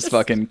know, and just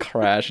fucking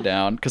crashed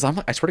down. Because I'm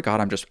like, I swear to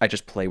God, I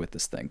just play with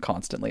this thing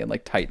constantly and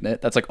like tighten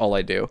it. That's like all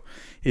I do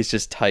is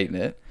just tighten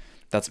it.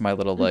 That's my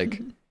little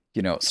like,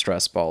 you know,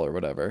 stress ball or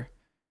whatever.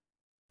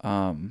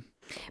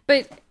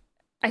 But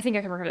I think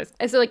I can remember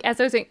this. So, like, as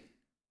I was saying,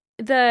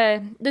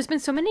 there's been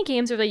so many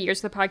games over the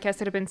years of the podcast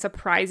that have been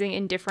surprising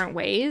in different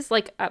ways.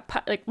 Like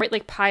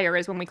Pyre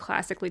is when we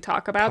classically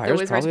talk about. Pyre's That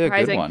was very probably a good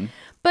surprising. one.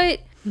 But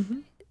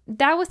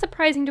that was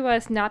surprising to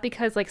us, not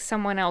because like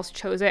someone else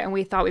chose it and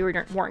we thought we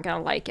weren't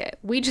gonna like it.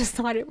 We just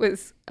thought it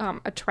was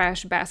a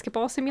trash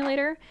basketball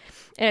simulator,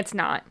 and it's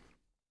not.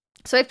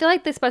 So I feel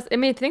like I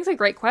think it's a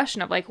great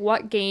question of like,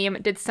 what game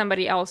did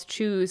somebody else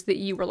choose that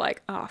you were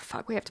like, oh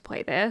fuck, we have to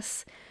play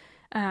this.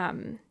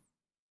 Because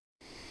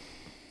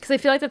I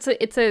feel like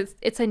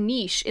it's a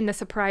niche in the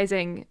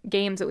surprising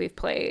games that we've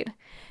played.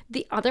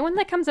 The other one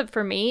that comes up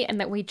for me, and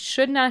that we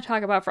should not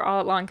talk about for all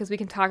that long because we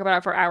can talk about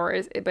it for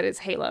hours, but it's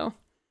Halo.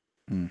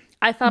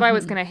 I thought I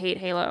was gonna hate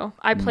Halo.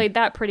 I played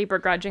that pretty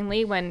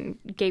begrudgingly when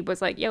Gabe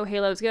was like, "Yo,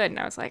 Halo's good," and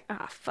I was like,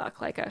 "Ah,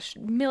 fuck!" Like a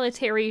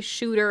military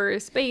shooter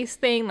space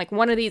thing, like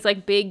one of these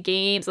like big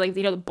games, like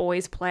the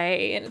boys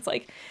play, and it's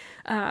like,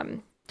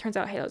 turns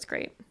out Halo's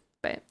great,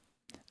 but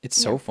It's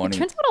so funny. It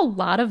turns out a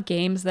lot of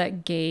games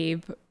that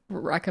Gabe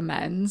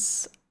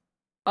recommends,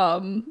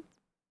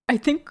 I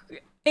think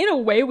in a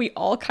way we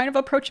all kind of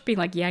approach it being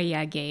like,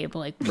 yeah, Gabe,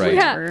 like Right,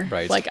 whatever.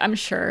 right. Like I'm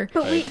sure.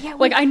 but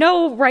Like I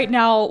know right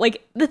now,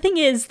 like the thing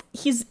is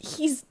he's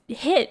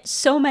hit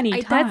so many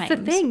times. that's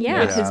the thing, yeah.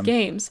 with his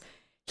games.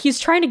 He's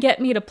trying to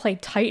get me to play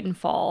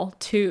Titanfall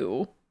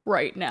 2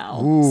 right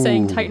now,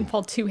 saying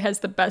Titanfall 2 has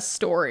the best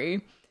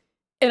story.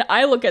 And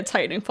I look at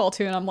Titanfall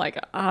 2 and I'm like,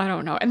 I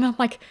don't know. And I'm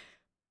like,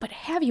 but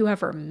have you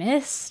ever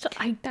missed? That's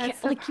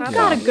Can't, the like you've problem.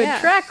 got a good Yeah.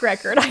 track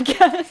record, I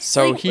guess.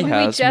 So Like, he we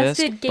has just missed,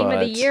 did Game of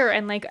the but- Year,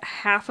 and like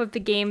half of the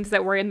games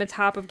that were in the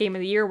top of Game of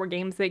the Year were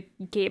games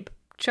that Gabe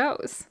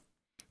chose.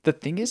 The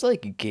thing is,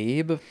 like,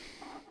 Gabe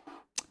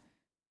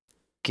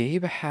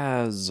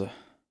has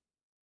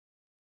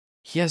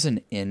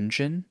an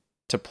engine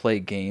to play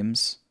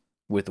games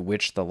with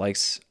which the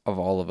likes of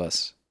all of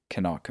us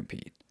cannot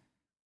compete.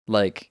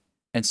 Like,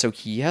 and so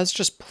he has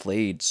just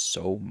played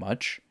so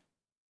much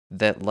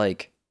that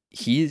like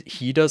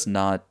he does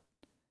not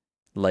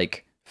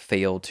like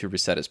fail to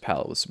reset his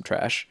palate with some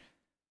trash.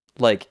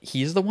 Like,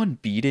 he's the one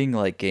beating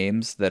like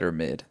games that are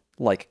mid,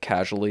 like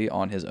casually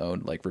on his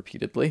own, like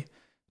repeatedly,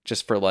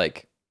 just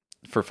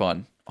for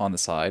fun on the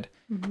side.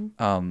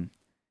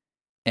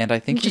 And I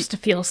think just to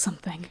feel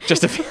something.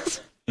 just to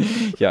feel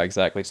yeah,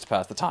 exactly, just to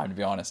pass the time, to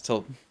be honest,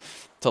 till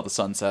the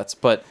sun sets.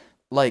 But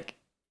like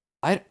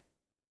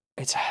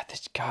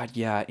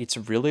it's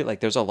really like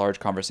there's a large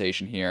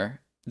conversation here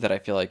that I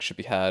feel like should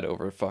be had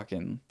over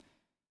fucking,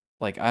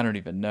 like, I don't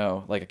even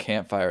know, like a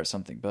campfire or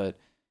something. But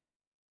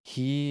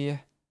he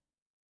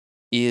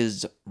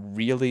is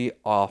really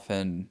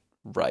often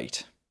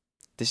right.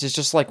 This is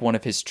just like one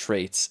of his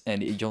traits,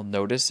 and you'll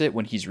notice it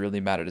when he's really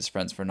mad at his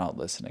friends for not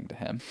listening to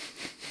him.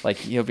 Like,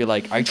 he'll be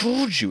like, I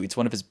told you. It's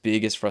one of his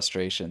biggest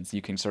frustrations.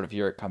 You can sort of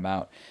hear it come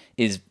out,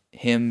 is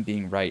him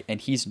being right. And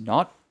he's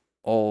not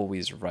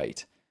always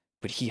right,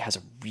 but he has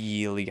a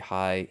really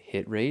high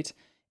hit rate.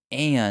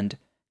 And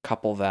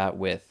couple that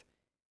with,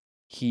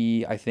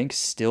 he, I think,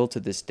 still to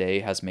this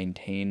day has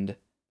maintained.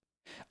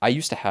 I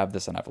used to have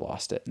this and I've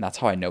lost it. And that's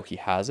how I know he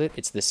has it.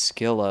 It's this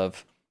skill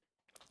of,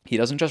 he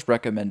doesn't just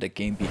recommend a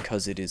game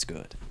because it is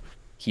good.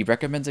 He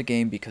recommends a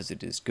game because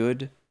it is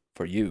good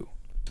for you.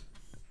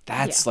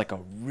 That's like a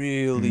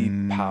really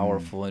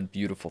powerful and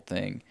beautiful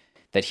thing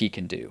that he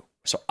can do.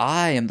 So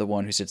I am the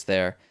one who sits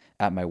there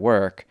at my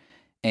work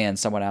and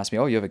someone asks me,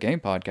 oh, you have a game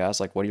podcast.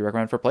 Like, what do you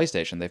recommend for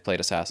PlayStation? They've played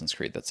Assassin's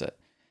Creed. That's it.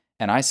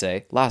 And I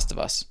say, Last of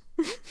Us.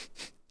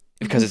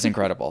 Because it's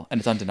incredible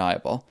and it's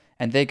undeniable.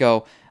 And they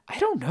go, I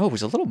don't know. It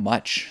was a little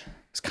much.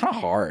 It's kind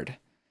of hard.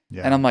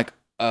 Yeah. And I'm like,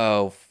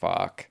 oh,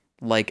 fuck.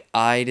 Like,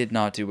 I did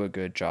not do a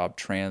good job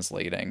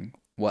translating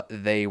what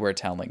they were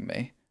telling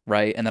me,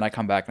 right? And then I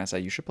come back and I say,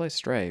 you should play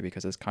Stray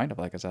because it's kind of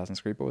like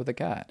Assassin's Creed, but with a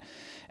cat.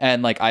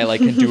 And, like, I,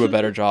 like, can do a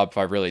better job if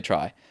I really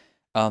try.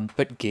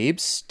 But Gabe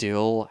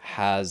still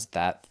has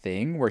that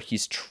thing where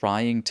he's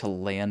trying to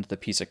land the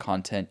piece of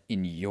content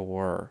in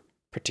your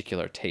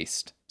particular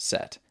taste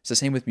set. It's the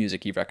same with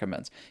music he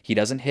recommends. He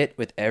doesn't hit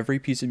with every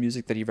piece of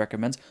music that he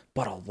recommends,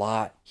 but a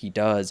lot he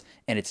does.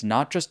 And it's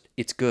not just,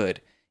 it's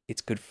good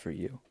for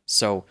you.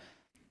 So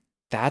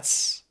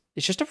it's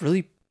just a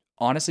really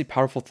honestly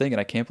powerful thing, and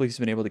I can't believe he's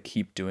been able to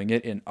keep doing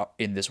it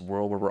in this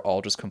world where we're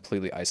all just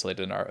completely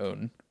isolated in our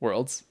own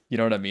worlds. You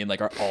know what I mean?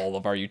 Like, all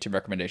of our YouTube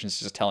recommendations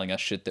just telling us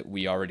shit that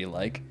we already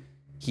like.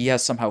 He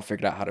has somehow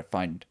figured out how to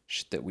find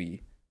shit that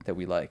we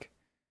like.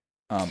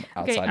 Outside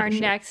okay, of our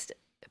shit. next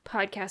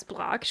podcast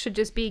block should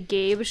just be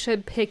Gabe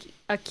should pick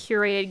a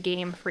curated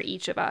game for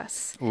each of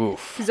us.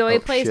 Oof. Zoe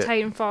plays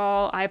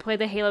Titanfall. I play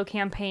the Halo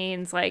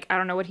campaigns. Like, I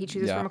don't know what he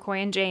chooses for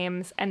McCoy and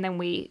James, and then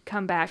we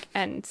come back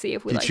and see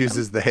if we like He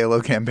chooses them. the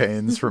Halo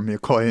campaigns from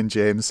McCoy and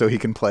James so he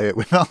can play it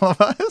with all of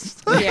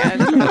us. Yeah,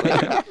 that's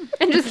probably true.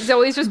 And just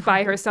Zoe's just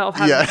by herself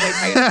having to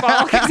play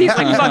Titanfall because he's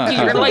like, fuck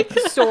you. You're like,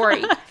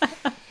 sorry.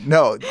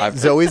 No,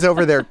 Zoe's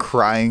over there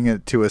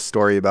crying to a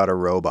story about a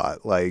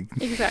robot. Like,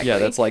 exactly. Yeah,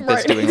 that's like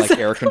that's doing like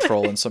air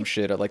control and some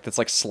shit, or like that's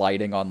like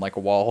sliding on like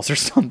walls or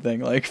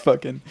something. Like,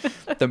 fucking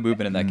the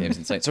movement in that game is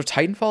insane. So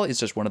Titanfall is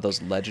just one of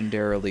those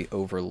legendarily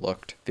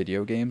overlooked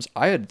video games.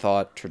 I had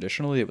thought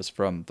traditionally it was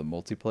from the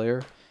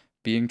multiplayer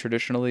being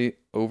traditionally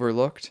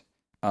overlooked,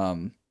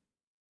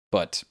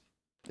 but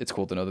it's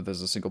cool to know that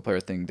there's a single player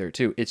thing there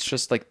too. It's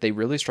just like they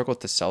really struggle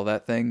to sell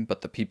that thing,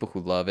 but the people who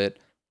love it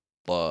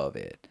love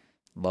it.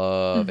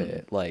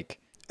 Like,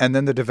 and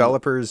then the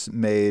developers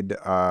made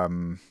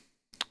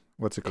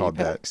what's it called?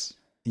 Apex?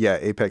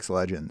 Apex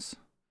Legends.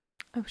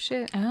 Oh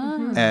shit.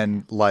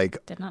 And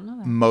like, did not know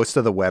that. Most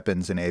of the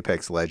weapons in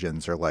Apex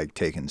Legends are like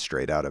taken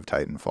straight out of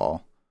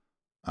Titanfall.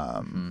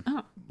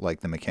 Like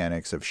the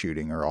mechanics of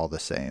shooting are all the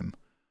same.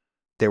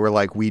 They were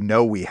like, we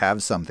know we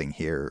have something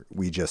here,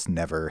 we just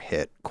never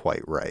hit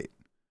quite right.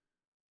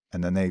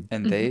 And then they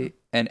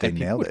people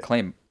nailed would it.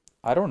 claim,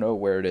 I don't know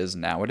where it is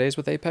nowadays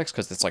with Apex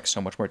because it's like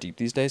so much more deep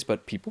these days,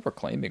 but people were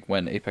claiming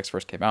when Apex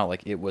first came out,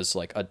 like it was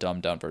like a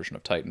dumbed down version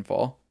of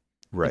Titanfall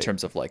in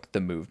terms of like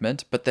the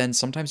movement. But then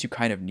sometimes you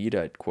kind of need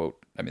a quote.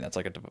 I mean, that's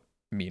like a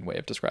mean way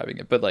of describing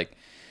it, but like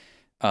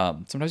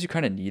sometimes you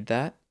kind of need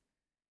that.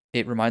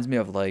 It reminds me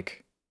of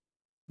like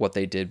what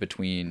they did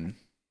between,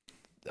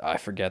 I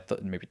forget,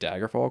 maybe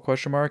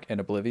Daggerfall ? And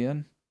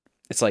Oblivion.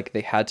 It's like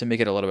they had to make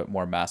it a little bit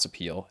more mass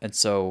appeal. And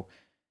so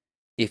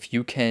if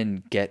you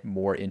can get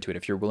more into it,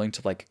 if you're willing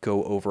to like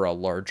go over a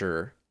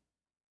larger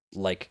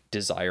like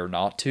desire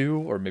not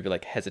to, or maybe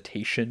like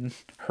hesitation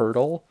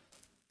hurdle,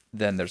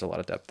 then there's a lot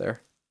of depth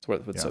there. That's what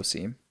it would so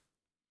seem.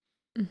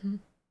 Mm-hmm.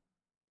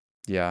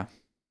 Yeah.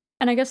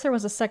 And I guess there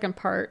was a second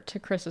part to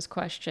Chris's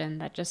question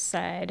that just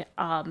said,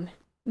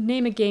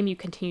 name a game you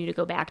continue to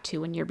go back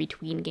to when you're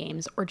between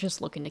games or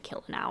just looking to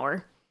kill an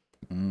hour.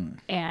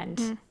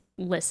 And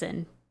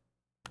listen,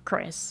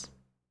 Chris,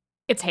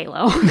 it's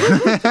Halo. I'm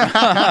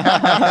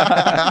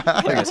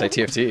going to say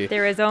TFT.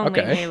 There is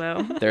only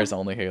Halo. There's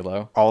only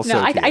Halo. Also,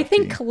 no, I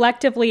think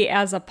collectively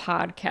as a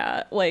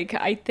podcast, like,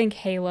 I think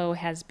Halo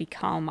has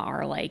become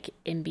our, like,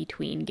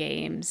 in-between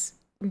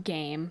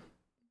game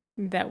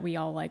that we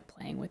all like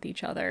playing with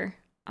each other.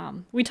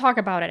 We talk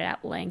about it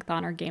at length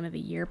on our Game of the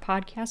Year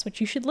podcast,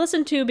 which you should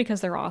listen to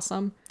because they're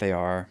awesome. They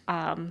are.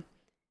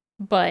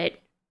 But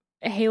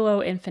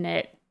Halo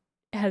Infinite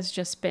has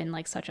just been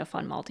like such a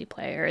fun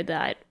multiplayer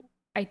that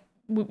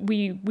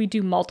we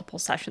do multiple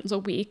sessions a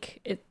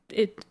week.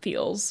 It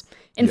feels.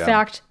 In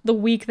fact, the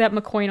week that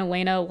McCoy and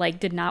Elena like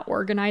did not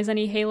organize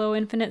any Halo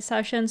Infinite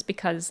sessions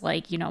because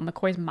like, you know,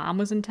 McCoy's mom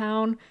was in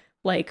town.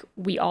 Like,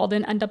 we all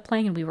didn't end up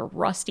playing and we were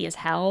rusty as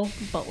hell,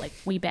 but like,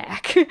 we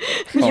back.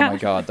 Oh my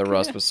god, the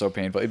rust was so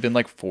painful. It'd been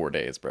like 4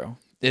 days, bro.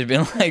 It'd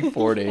been like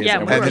 4 days.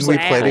 Yeah, and then we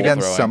played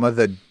against throwing. some of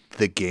the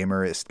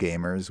gamerest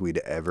gamers we'd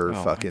ever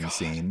fucking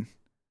seen.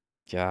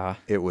 Yeah.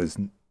 It was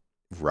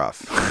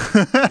rough.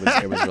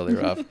 It was really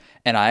rough.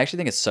 And I actually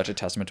think it's such a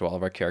testament to all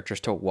of our characters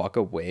to walk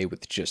away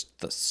with just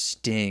the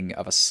sting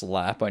of a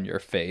slap on your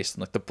face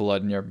and like the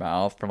blood in your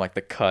mouth from like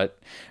the cut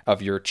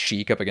of your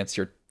cheek up against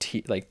your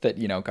teeth, like that,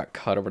 got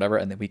cut or whatever.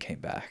 And then we came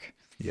back.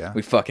 Yeah.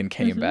 We fucking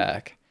came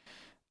back.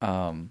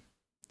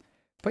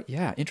 But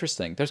yeah,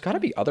 interesting. There's got to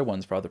be other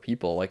ones for other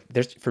people. Like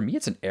for me,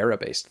 it's an era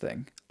based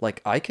thing.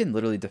 Like I can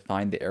literally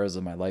define the eras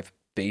of my life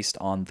based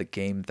on the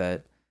game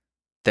that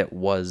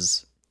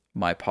was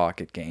my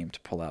pocket game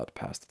to pull out to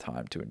pass the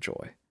time to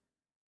enjoy.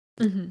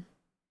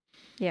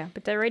 Yeah,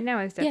 but that right now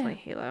is definitely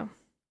Halo.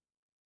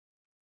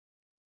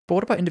 But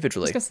what about I was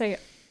individually? gonna say,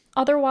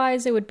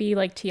 otherwise it would be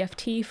like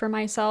TFT for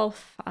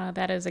myself.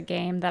 That is a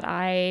game that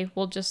I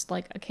will just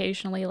like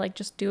occasionally like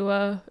just do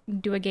a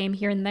game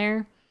here and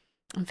there.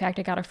 In fact,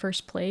 I got a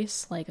first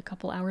place like a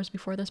couple hours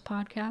before this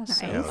podcast.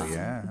 So, Hell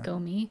yeah. go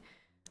me.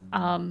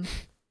 And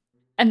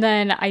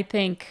then I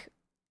think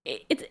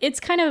it's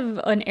kind of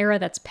an era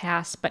that's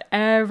passed, but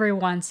every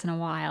once in a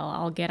while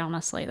I'll get on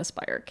a Slay the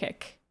Spire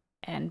kick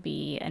and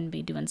be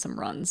doing some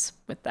runs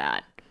with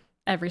that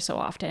every so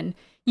often.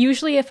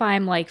 Usually if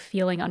I'm like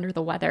feeling under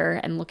the weather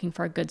and looking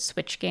for a good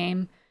Switch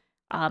game,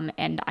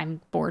 and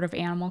I'm bored of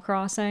Animal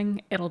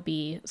Crossing, it'll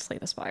be Slay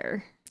the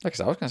Spire. Because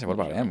I was gonna say, what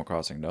about Animal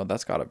Crossing? No,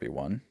 that's got to be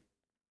one.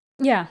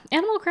 Yeah,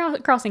 Animal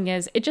Crossing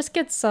it just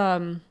gets I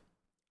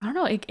don't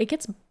know, it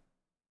gets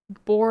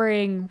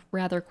boring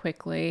rather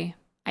quickly.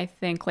 I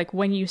think like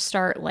when you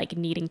start like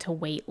needing to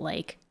wait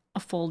like a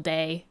full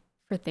day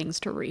for things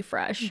to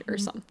refresh or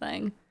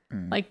something.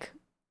 Like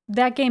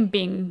that game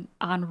being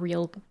on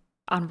real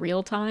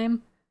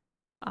time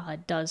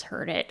does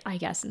hurt it, I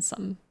guess, in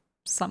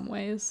some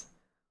ways.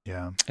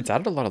 Yeah. It's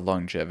added a lot of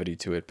longevity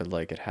to it, but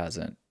like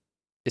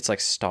it's like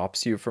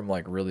stops you from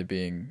like really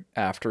being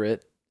after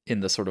it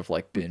in the sort of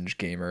like binge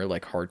gamer,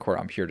 like hardcore,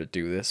 I'm here to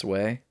do this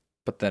way.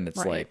 But then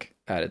it's like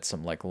added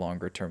some like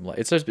longer term, like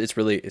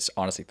it's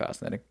honestly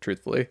fascinating,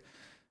 truthfully.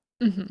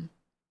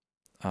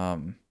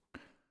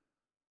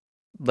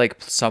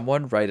 Like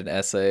someone write an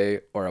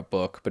essay or a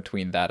book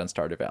between that and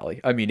Stardew Valley.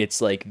 I mean,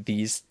 it's like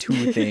these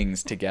two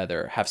things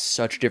together have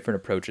such different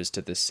approaches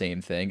to this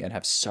same thing and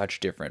have such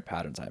different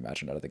patterns, I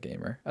imagine, out of the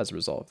gamer as a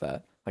result of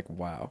that. Like,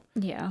 wow.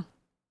 Yeah.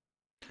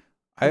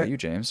 How about you,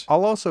 James?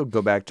 I'll also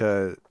go back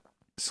to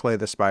Slay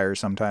the Spire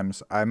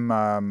sometimes.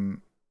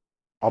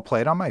 I'll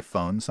play it on my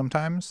phone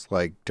sometimes,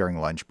 like during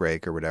lunch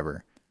break or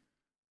whatever.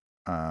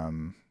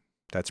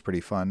 That's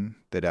pretty fun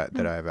that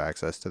I have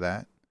access to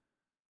that.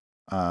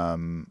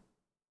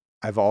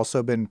 I've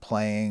also been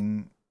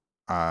playing,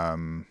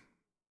 or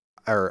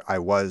I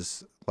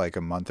was like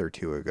a month or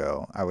two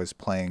ago, I was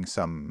playing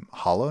some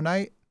Hollow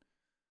Knight,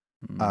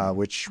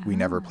 which we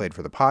never played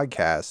for the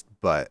podcast,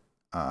 but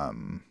I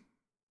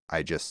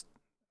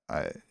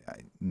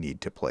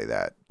need to play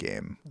that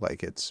game.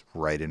 Like it's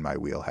right in my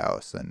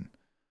wheelhouse, and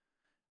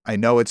I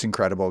know it's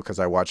incredible because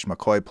I watched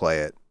McCoy play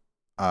it,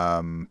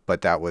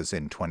 but that was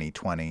in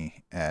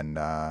 2020, and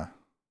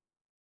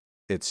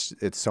it's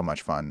so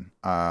much fun.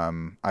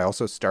 I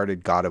also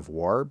started God of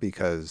War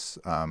because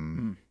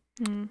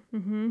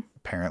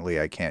apparently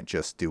I can't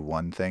just do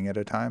one thing at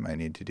a time. I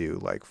need to do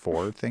like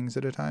 4 things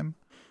at a time.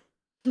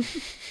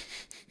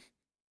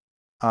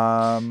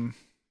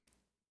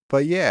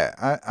 But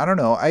yeah, I don't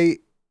know. I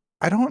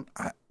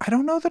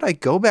don't know that I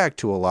go back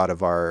to a lot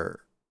of our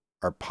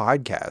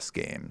podcast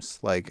games.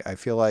 Like I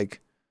feel like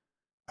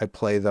I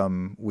play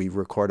them, we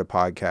record a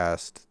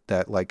podcast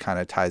that like kind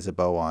of ties a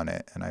bow on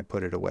it, and I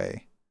put it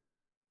away.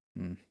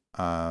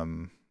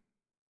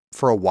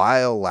 For a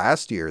while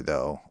last year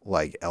though,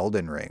 like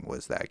Elden Ring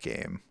was that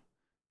game,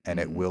 and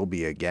it will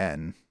be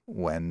again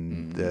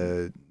when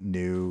the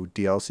new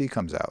DLC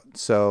comes out.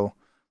 So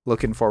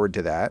looking forward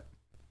to that.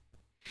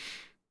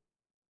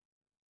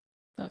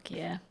 Fuck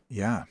yeah.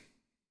 Yeah.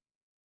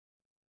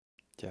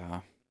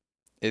 Yeah.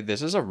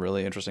 This is a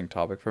really interesting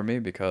topic for me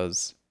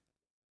because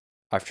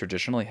I've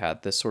traditionally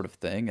had this sort of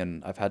thing,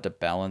 and I've had to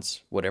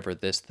balance whatever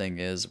this thing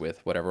is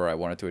with whatever I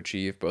wanted to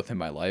achieve, both in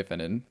my life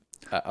and in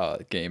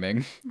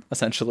gaming,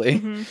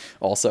 essentially,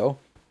 also.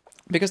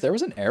 Because there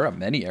was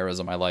many eras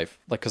of my life,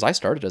 like, because I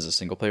started as a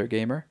single-player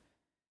gamer,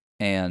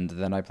 and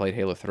then I played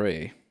Halo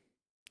 3,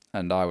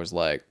 and I was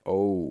like,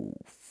 oh,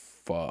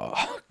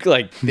 fuck,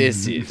 like,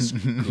 this is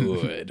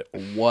good.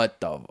 What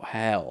the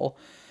hell?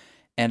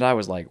 And I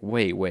was like,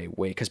 wait.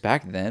 Because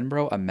back then,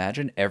 bro,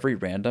 imagine every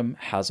random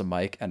has a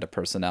mic and a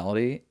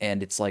personality,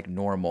 and it's like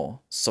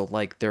normal. So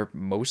like they're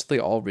mostly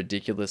all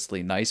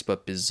ridiculously nice,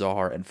 but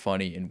bizarre and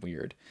funny and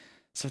weird.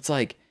 So it's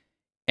like,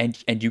 and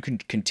you can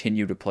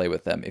continue to play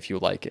with them if you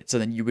like it. So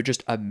then you would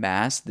just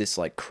amass this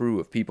like crew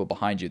of people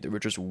behind you that were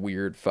just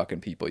weird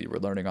fucking people you were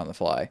learning on the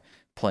fly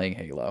playing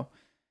Halo.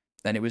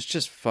 And it was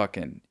just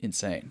fucking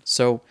insane.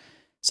 So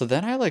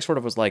then I like sort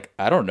of was like,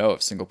 I don't know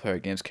if single player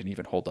games can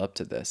even hold up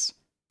to this.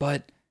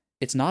 But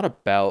it's not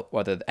about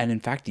whether, and in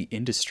fact, the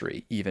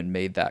industry even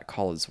made that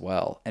call as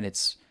well. And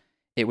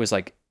it was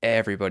like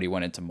everybody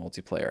went into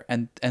multiplayer,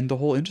 and the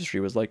whole industry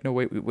was like, no,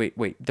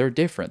 wait, they're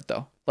different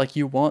though. Like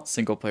you want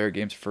single player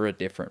games for a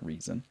different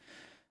reason.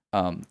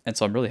 And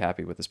so I'm really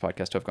happy with this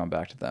podcast to have gone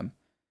back to them.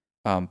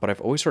 But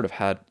I've always sort of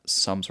had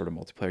some sort of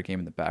multiplayer game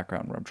in the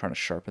background where I'm trying to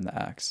sharpen the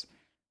axe.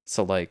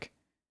 So like,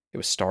 it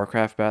was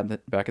StarCraft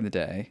back in the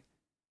day.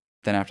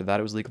 Then after that,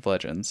 it was League of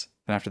Legends.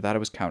 Then after that, it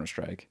was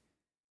Counter-Strike.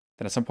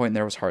 Then at some point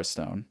there was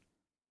Hearthstone.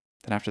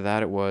 Then after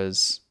that, it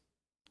was,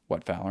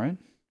 Valorant?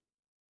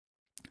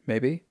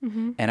 Maybe?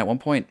 Mm-hmm. And at one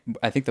point,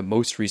 I think the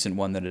most recent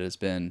one that it has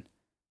been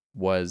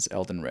was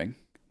Elden Ring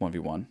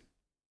 1v1.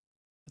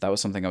 That was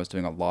something I was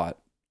doing a lot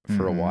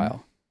for a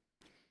while.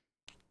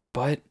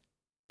 But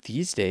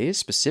these days,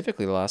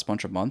 specifically the last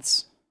bunch of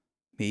months,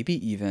 maybe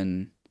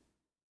even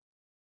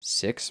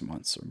 6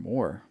 months or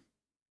more,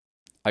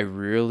 I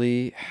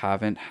really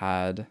haven't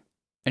had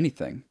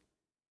anything.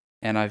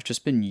 And I've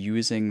just been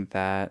using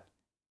that,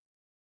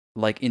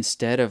 like,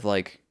 instead of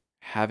like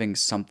having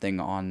something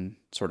on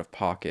sort of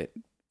pocket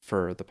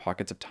for the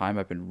pockets of time,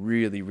 I've been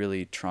really,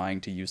 really trying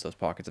to use those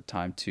pockets of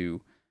time to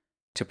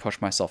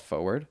push myself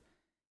forward.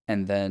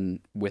 And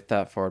then with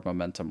that forward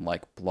momentum,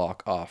 like,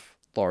 block off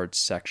large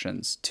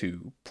sections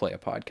to play a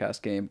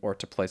podcast game or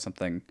to play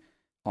something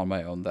on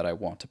my own that I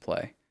want to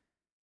play.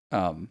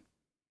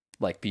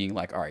 Like being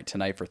like, all right,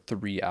 tonight for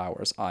 3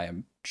 hours, I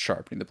am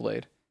sharpening the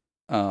blade.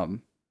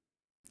 And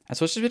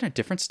so it's just been a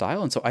different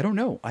style. And so I don't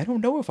know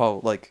if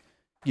I'll, like,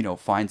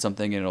 find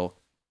something and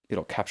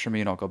it'll capture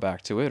me and I'll go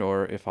back to it,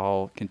 or if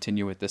I'll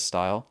continue with this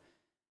style.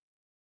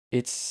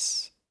 I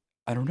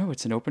don't know.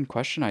 It's an open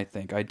question, I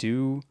think. I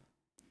do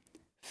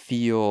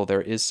feel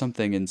there is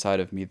something inside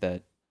of me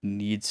that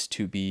needs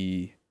to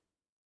be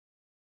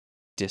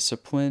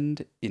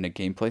disciplined in a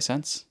gameplay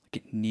sense.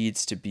 Like, it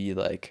needs to be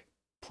like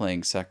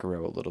playing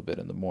Sekiro a little bit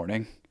in the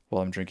morning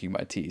while I'm drinking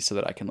my tea so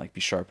that I can, like,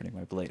 be sharpening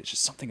my blade. It's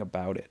just something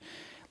about it.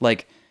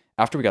 Like,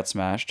 after we got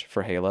smashed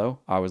for Halo,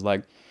 I was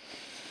like,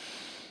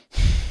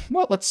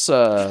 well, let's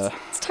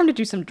It's time to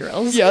do some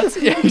drills. yeah.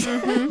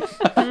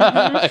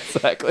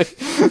 Exactly.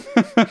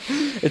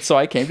 And so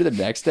I came to the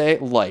next day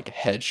like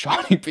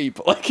headshotting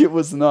people. Like, it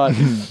was not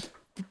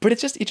but it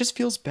just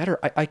feels better.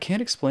 I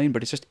can't explain,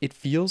 but it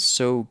feels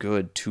so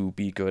good to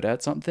be good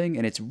at something,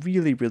 and it's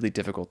really, really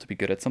difficult to be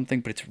good at something,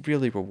 but it's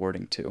really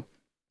rewarding too.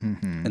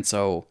 And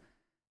so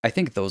I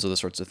think those are the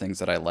sorts of things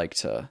that I like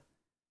to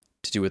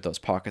do with those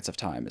pockets of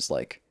time, is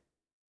like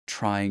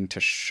trying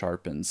to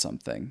sharpen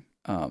something.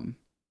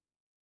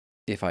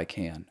 If I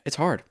can. It's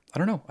hard. I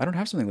don't know. I don't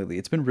have something lately.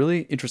 It's been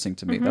really interesting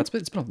to me.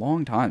 It's been a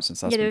long time since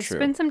that's been true.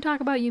 There's been some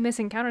talk about you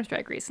missing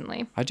Counter-Strike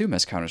recently. I do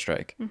miss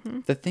Counter-Strike.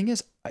 The thing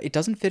is, it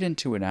doesn't fit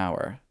into an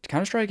hour.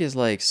 Counter-Strike is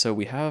like, so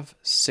we have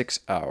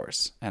 6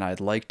 hours, and I'd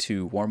like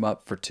to warm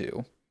up for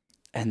 2,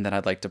 and then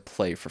I'd like to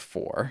play for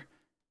 4,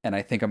 and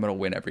I think I'm going to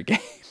win every game.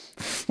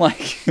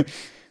 Like,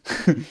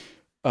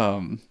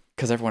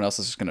 because everyone else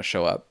is just going to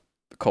show up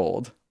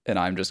cold, and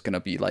I'm just going to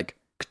be like,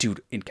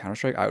 dude, in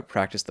Counter-Strike, I would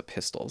practice the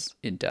pistols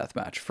in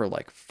deathmatch for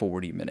like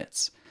 40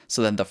 minutes.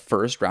 So then the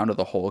first round of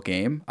the whole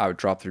game, I would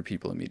drop 3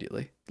 people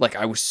immediately. Like,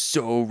 I was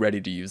so ready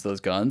to use those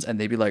guns, and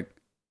they'd be like,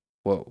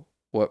 whoa,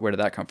 where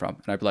did that come from?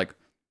 And I'd be like,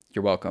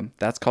 you're welcome.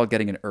 That's called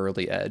getting an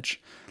early edge.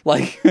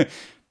 Like,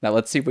 now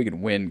let's see if we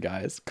can win,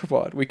 guys. Come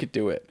on, we could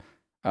do it.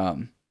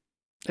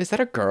 Is that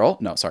a girl?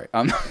 No, sorry.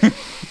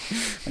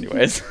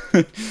 Anyways.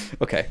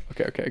 Okay.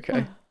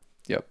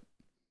 Yep.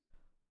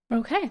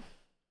 Okay.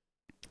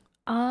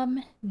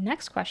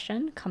 Next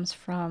question comes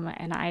from,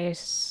 and I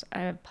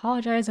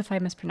apologize if I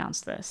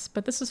mispronounce this,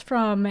 but this is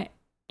from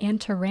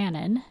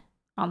Antaranen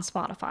on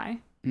Spotify,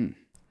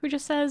 who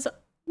just says,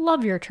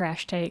 love your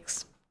trash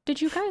takes.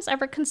 Did you guys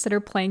ever consider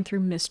playing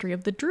through Mystery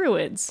of the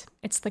Druids?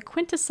 It's the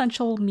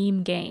quintessential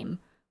meme game.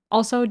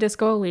 Also,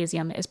 Disco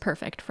Elysium is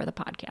perfect for the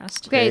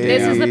podcast. Okay,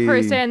 this is the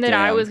person that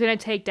I was going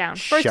to take down.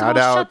 First of all,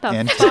 shut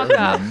the fuck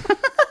up.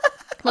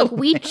 Look,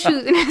 we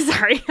choose.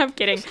 Sorry, I'm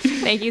kidding.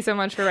 Thank you so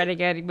much for writing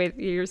it. But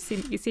you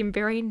seem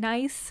very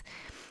nice.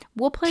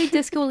 We'll play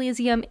Disco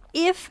Elysium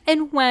if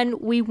and when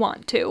we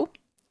want to.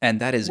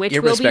 And that is which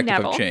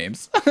irrespective of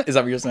James. Is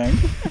that what you're saying?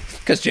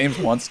 Because James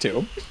wants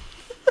to.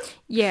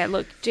 Yeah,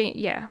 look,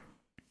 yeah.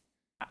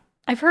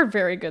 I've heard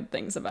very good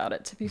things about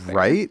it, to be fair.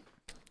 Right?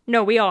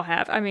 No, we all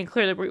have. I mean,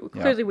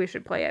 clearly we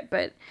should play it,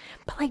 but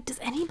like, does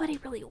anybody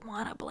really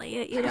want to play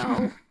it? You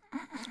know.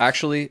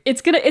 Actually,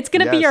 it's gonna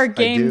be yes, our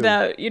game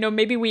that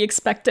maybe we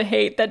expect to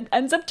hate that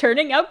ends up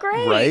turning out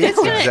great. Right?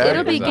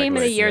 It'll be game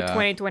of the year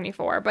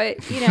 2024, but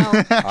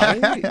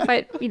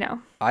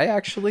I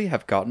actually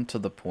have gotten to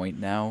the point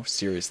now,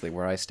 seriously,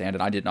 where I stand,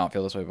 and I did not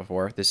feel this way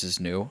before. This is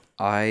new.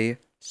 I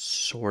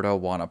sorta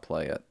want to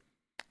play it.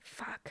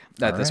 Fuck.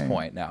 At this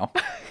point now.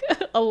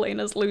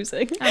 Elena's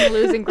losing. I'm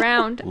losing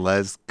ground.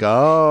 Let's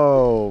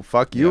go.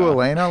 Fuck you,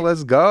 Elena.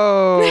 Let's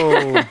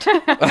go.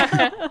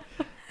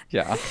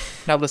 Yeah.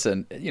 Now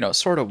listen,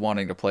 sort of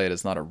wanting to play it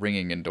is not a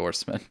ringing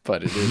endorsement,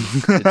 but it's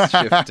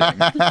shifting.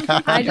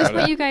 I just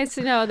want you guys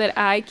to know that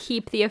I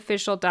keep the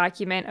official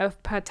document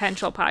of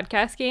potential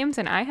podcast games,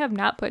 and I have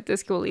not put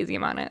Disco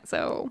Elysium on it,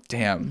 so.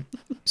 Damn.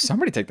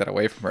 Somebody take that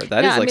away from her.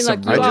 That is like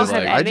some you all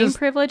really have editing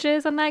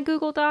privileges on that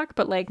Google Doc,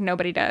 but like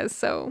nobody does,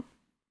 so.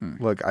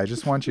 Look, I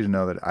just want you to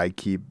know that I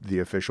keep the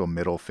official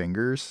middle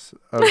fingers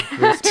of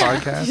this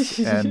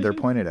podcast, and they're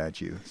pointed at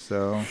you.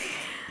 So,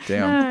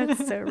 damn.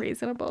 That's so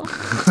reasonable.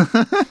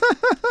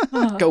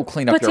 Go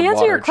clean up But to your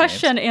answer water, your James.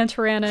 question,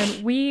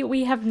 Antaranan,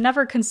 we have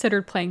never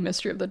considered playing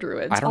Mystery of the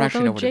Druids. I don't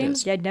actually know what it James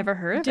is. Yeah, I'd never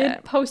heard of did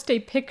it. post a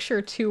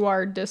picture to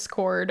our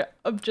Discord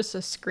of just a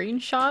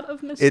screenshot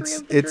of Mystery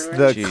of the It's Druids.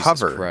 the Jesus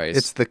cover. Christ.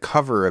 It's the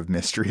cover of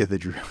Mystery of the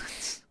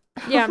Druids.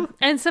 Yeah,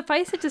 and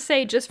suffice it to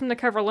say, just from the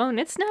cover alone,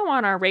 it's now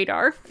on our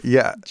radar.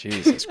 Yeah.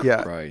 Jesus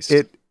Yeah. Christ.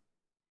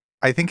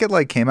 I think it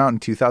like came out in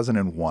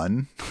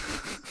 2001.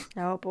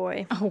 Oh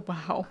boy. Oh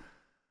wow.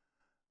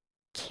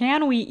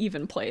 Can we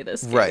even play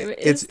this game? Right.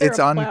 Is there It's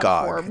a on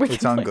platform GOG. we It's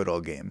can on play? Good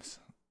Old Games.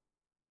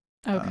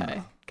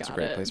 Okay, It's a got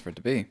great it. place for it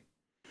to be.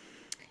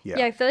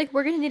 Yeah, I feel like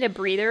we're gonna need a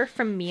breather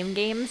from meme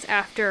games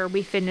after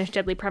we finish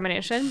Deadly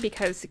Premonition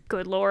because,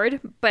 good lord.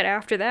 But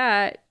after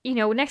that,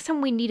 next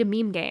time we need a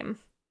meme game.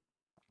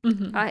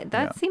 Mhm.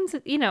 That seems,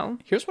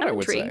 Here's what I'm I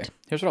would intrigued. say.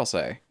 Here's what I'll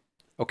say.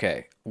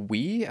 Okay,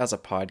 we as a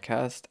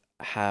podcast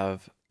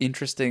have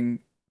interesting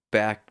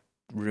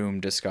backroom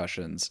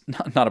discussions.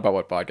 Not about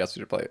what podcast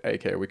we should play.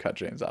 AK, we cut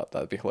James out.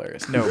 That'd be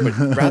hilarious. No,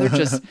 but rather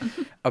just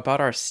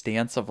about our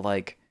stance of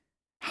like,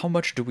 how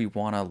much do we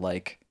want to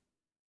like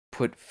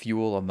put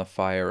fuel on the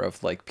fire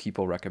of like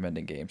people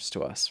recommending games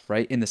to us,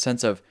 right? In the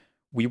sense of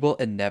we will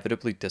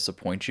inevitably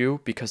disappoint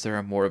you because there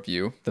are more of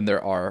you than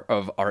there are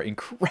of our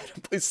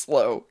incredibly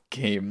slow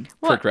game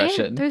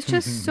progression. And there's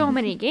just so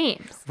many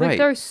games. Right.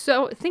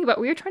 Think about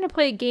it, we were trying to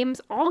play games,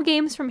 all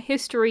games from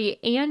history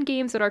and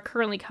games that are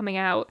currently coming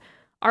out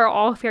are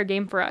all fair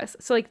game for us.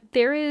 So like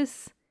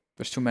There's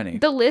too many.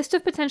 the list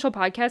of potential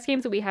podcast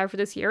games that we have for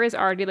this year is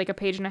already like a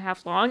page and a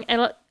half long.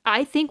 And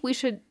I think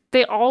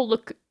they all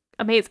look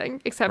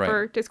amazing, except Right.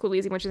 for Disco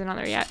Elysium, which isn't on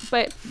there yet.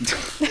 But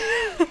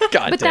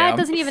God But damn. that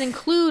doesn't even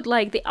include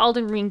like the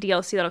Elden Ring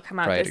DLC that'll come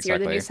out Right, this year.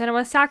 The new exactly.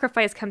 Cinema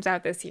Sacrifice comes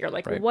out this year.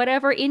 Like Right.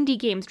 whatever indie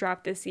games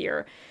drop this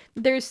year.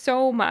 There's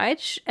so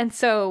much. And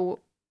so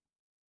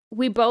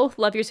we both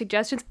love your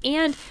suggestions.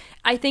 And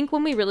I think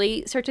when we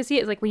really start to see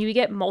it is like when you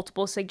get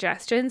multiple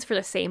suggestions for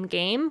the same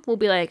game, we'll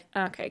be like,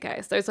 okay,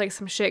 guys, there's like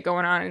some shit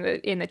going on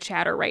in the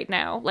chatter right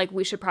now. Like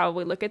we should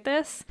probably look at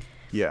this.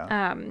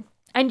 Yeah.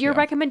 And your Yeah.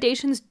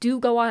 recommendations do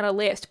go on a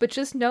list, but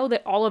just know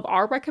that all of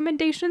our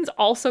recommendations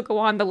also go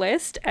on the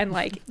list, and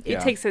like it Yeah.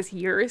 takes us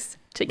years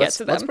to get to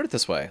them. Let's put it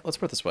this way.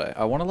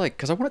 I want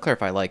to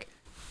clarify. Like,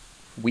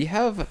 we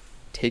have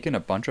taken a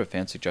bunch of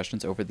fan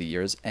suggestions over the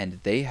years, and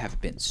they have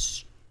been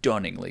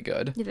stunningly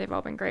good. Yeah, they've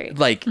all been great.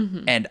 Like,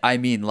 and I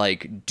mean,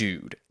 like,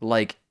 dude,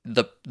 like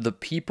the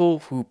people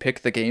who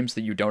pick the games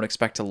that you don't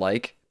expect to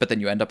like, but then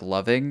you end up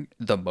loving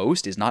the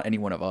most is not any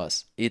one of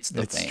us. It's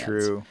the It's fans.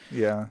 true.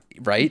 Yeah.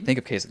 Right? Think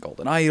of Case of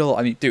Golden Idol.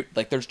 I mean, dude,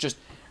 like there's just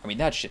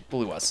that shit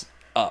blew us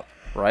up,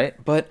 right?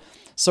 But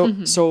so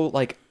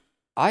like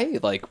I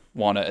like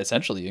want to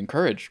essentially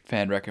encourage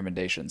fan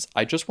recommendations.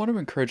 I just want to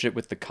encourage it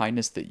with the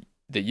kindness that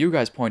you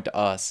guys point to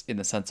us in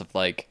the sense of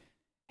like,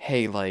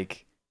 hey,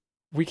 like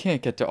we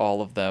can't get to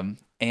all of them,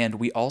 and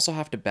we also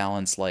have to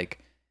balance like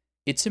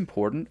it's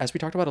important, as we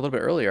talked about a little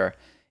bit earlier,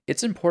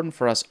 it's important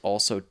for us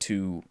also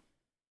to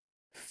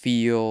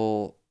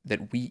feel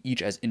that we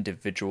each as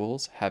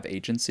individuals have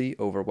agency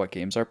over what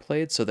games are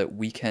played so that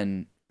we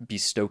can be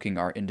stoking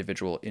our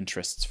individual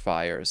interests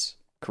fires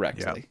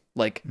correctly.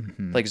 Like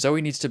like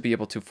Zoe needs to be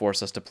able to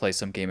force us to play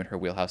some game in her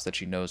wheelhouse that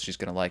she knows she's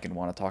going to like and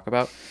want to talk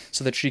about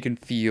so that she can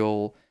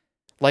feel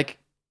like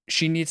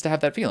she needs to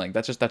have that feeling.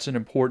 That's an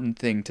important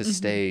thing to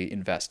stay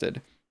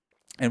invested.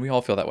 And we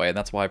all feel that way, and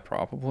that's why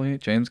probably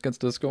James gets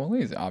Disco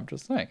Elysium. I'm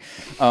just saying.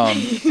 And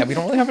we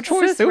don't really have a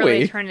choice, This is do really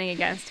we? turning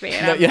against me,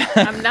 and No, I'm, yeah.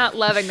 I'm not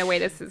loving the way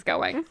this is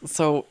going.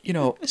 So,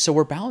 so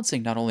we're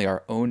balancing not only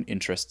our own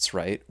interests,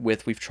 right,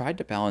 we've tried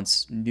to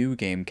balance new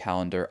game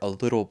calendar a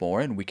little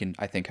more, and we can,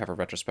 I think, have a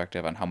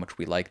retrospective on how much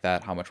we like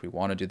that, how much we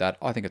want to do that.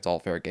 I think it's all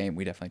fair game.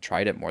 We definitely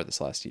tried it more this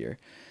last year.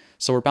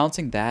 So we're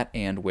balancing that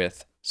and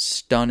with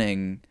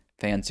stunning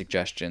fan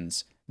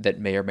suggestions that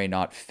may or may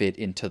not fit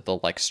into the,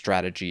 like,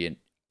 strategy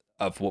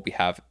of what we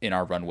have in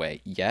our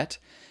runway yet.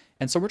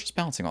 And so we're just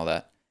balancing all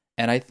that.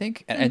 And I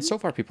think, and so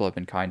far people have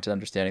been kind to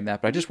understanding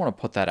that, but I just want to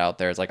put that out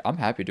there. It's like, I'm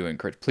happy to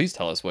encourage, please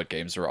tell us what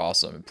games are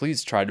awesome. And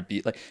please try to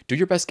be like, do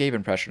your best game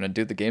impression and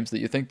do the games that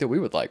you think that we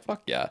would like.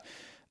 Fuck yeah.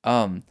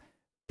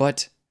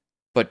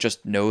 But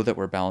just know that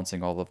we're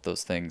balancing all of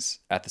those things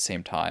at the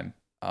same time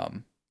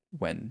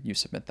when you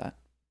submit that.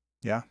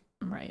 Yeah.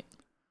 Right.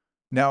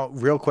 Now,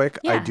 real quick,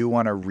 I Yeah. do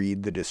want to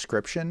read the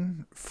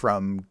description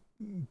from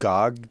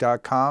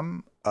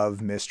GOG.com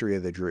of Mystery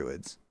of the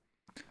Druids.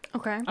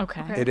 Okay.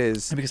 Okay. It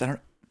is, Because I don't,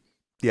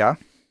 yeah.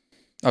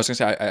 I was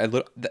going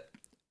to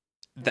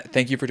say,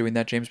 thank you for doing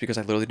that, James, because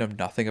I literally know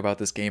nothing about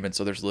this game. And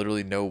so there's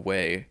literally no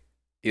way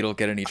it'll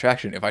get any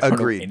traction if I don't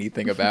Agreed. know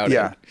anything about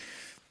Yeah.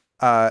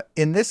 it.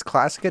 In this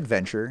classic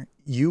adventure,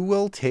 you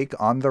will take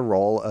on the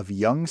role of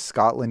young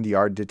Scotland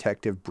Yard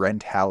detective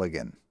Brent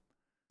Halligan,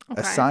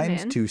 Okay, assigned I'm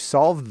in. to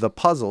solve the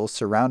puzzle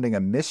surrounding a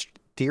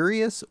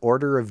mysterious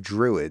order of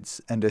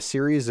druids and a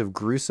series of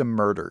gruesome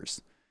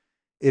murders.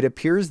 it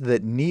appears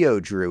that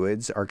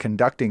neo-druids are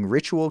conducting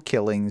ritual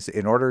killings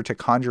in order to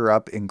conjure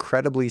up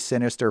incredibly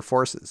sinister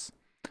forces.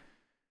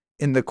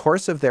 In the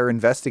course of their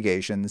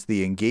investigations,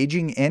 the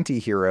engaging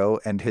anti-hero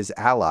and his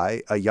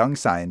ally, a young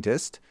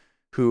scientist,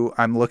 who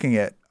I'm looking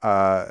at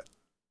the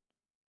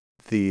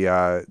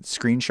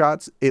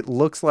screenshots, it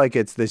looks like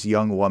it's this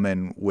young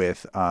woman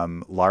with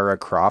Lara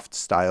Croft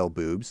style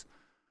boobs.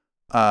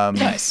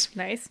 Nice.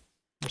 Nice.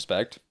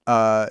 Respect.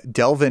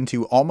 Delve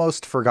into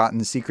almost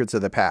forgotten secrets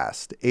of the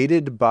past.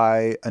 Aided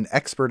by an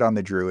expert on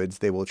the druids,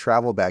 they will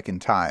travel back in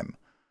time.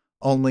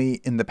 Only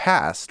in the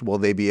past will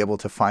they be able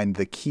to find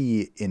the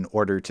key in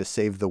order to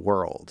save the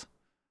world.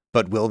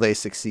 But will they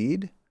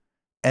succeed?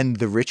 End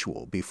the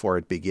ritual before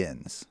it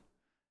begins.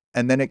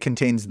 And then it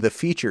contains the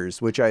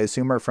features, which I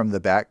assume are from the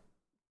back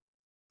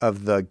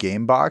of the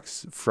game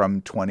box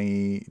from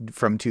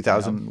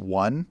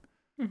 2001.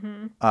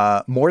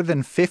 Mm-hmm. More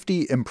than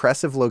 50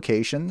 impressive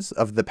locations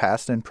of the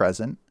past and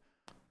present,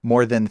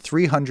 more than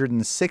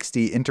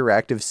 360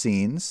 interactive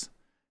scenes,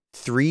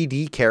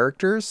 3D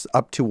characters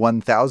up to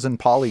 1,000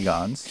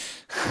 polygons,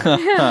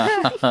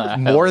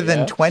 more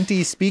than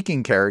 20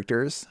 speaking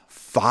characters,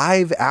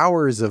 5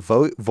 hours of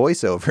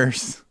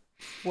voiceovers,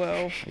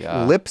 Whoa.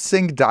 Yeah. lip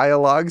sync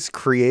dialogues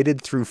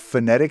created through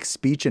phonetic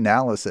speech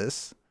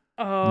analysis.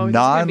 Oh, there's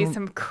going to be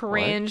some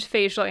cringe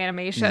facial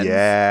animations.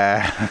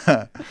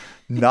 Yeah.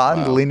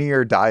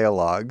 Non-linear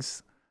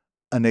dialogues,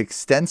 an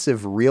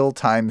extensive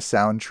real-time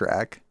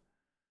soundtrack,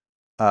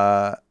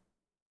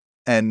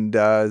 and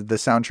the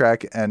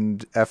soundtrack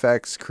and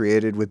FX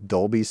created with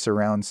Dolby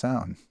surround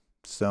sound.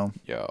 So,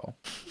 Yo.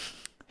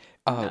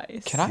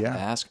 Nice. Can I Yeah.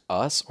 ask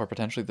us or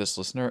potentially this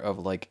listener of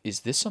like,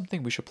 is this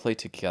something we should play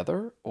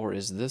together or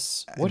is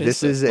this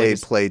this is a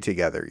play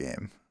together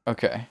game.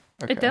 Okay.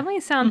 Okay. It definitely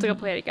sounds like a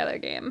play together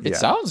game. It Yeah.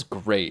 sounds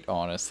great,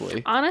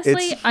 honestly. Honestly,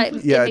 It's it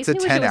it's makes a me wish it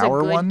was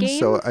 10-hour good one, game.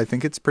 so I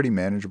think it's pretty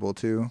manageable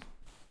too.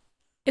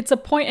 It's a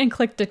point and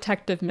click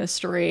detective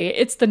mystery.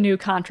 It's the new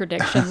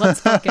contradiction.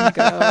 Let's fucking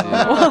go.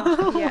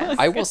 Oh, yes.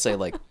 I will say,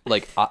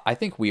 I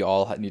think we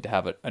all need to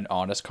have an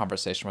honest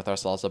conversation with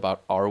ourselves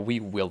about, are we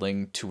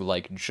willing to,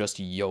 like, just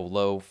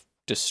YOLO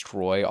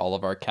destroy all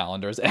of our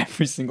calendars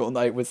every single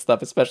night with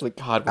stuff, especially,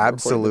 God, we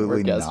Absolutely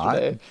recorded the work not,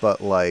 yesterday.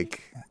 but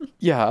like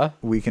Yeah,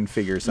 we can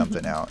figure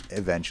something out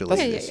eventually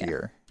Yeah, yeah, this yeah.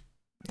 year.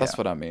 that's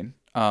what I mean.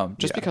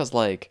 Just Yeah. because,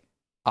 like,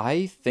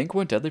 I think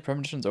when Deadly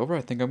Premonition's over,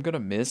 I think I'm gonna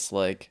miss,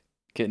 like,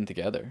 getting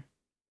together.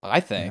 I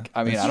think.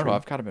 Yeah, I mean, that's I don't know. true.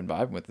 I've kind of been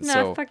vibing with it, Nah,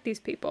 so... fuck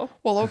these people.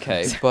 Well,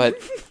 okay, but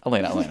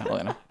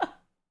Elena.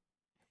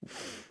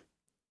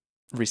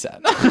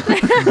 Reset.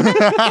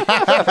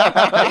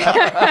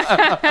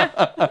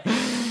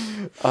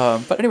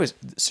 But anyways,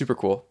 super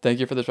cool.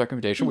 Thank you for this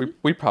recommendation.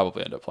 We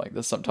probably end up playing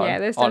this sometime. Yeah,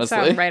 this does honestly.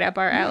 sound right up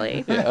our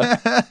alley. Yeah.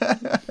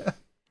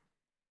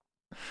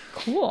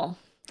 Cool.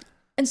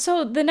 And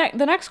so the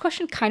next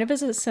question kind of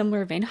is a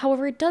similar vein.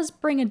 However, it does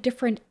bring a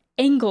different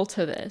angle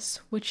to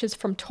this, which is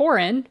from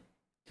Torin.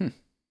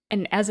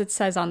 And as it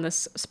says on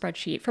this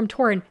spreadsheet, from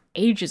Torin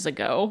ages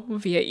ago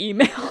via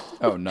email.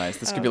 Oh, nice.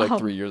 This could be like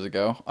 3 years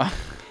ago.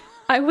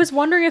 I was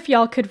wondering if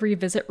y'all could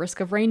revisit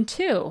Risk of Rain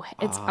 2.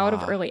 It's out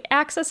of early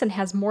access and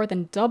has more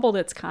than doubled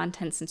its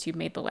content since you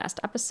made the last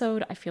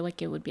episode. I feel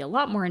like it would be a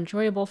lot more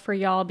enjoyable for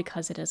y'all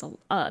because it is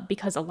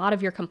because a lot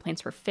of your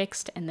complaints were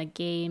fixed and the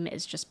game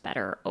is just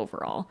better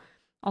overall.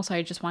 Also,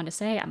 I just wanted to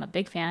say I'm a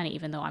big fan,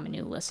 even though I'm a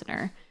new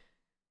listener.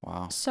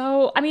 Wow.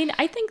 So, I mean,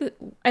 I think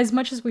as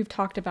much as we've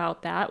talked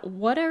about that,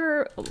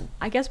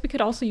 I guess we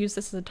could also use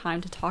this as a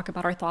time to talk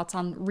about our thoughts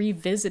on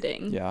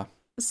revisiting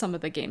some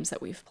of the games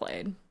that we've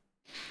played.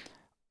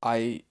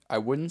 I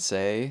wouldn't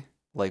say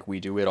like we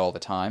do it all the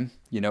time,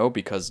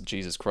 because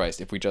Jesus Christ,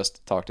 if we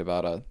just talked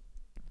about a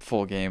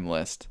full game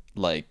list,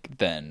 like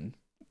then,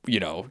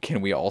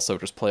 can we also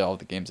just play all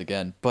the games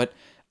again? But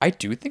I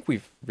do think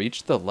we've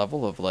reached the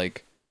level of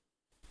like,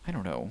 I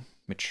don't know,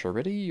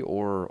 maturity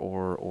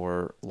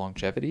or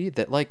longevity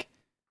that like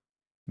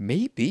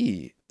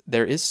maybe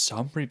there is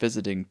some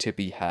revisiting to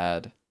be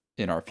had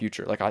in our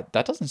future. Like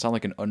that doesn't sound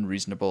like an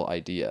unreasonable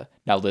idea.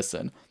 Now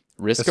listen,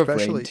 Risk of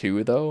Rain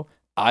 2 though,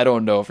 I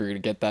don't know if you're gonna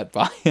get that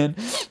buy-in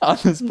on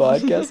this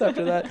podcast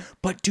after that.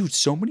 But dude,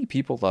 so many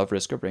people love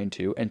Risk of Rain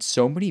 2, and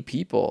so many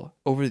people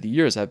over the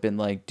years have been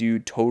like,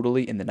 dude,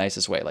 totally in the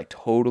nicest way. Like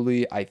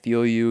totally, I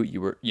feel you.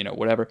 You were,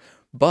 whatever.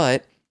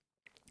 But,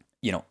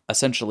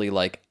 essentially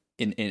like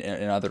in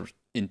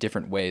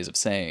different ways of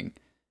saying,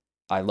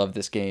 I love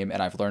this game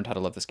and I've learned how to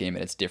love this game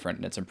and it's different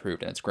and it's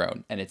improved and it's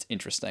grown and it's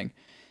interesting.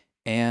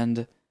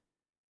 And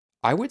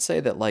I would say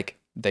that like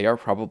they are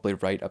probably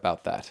right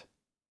about that.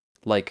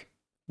 Like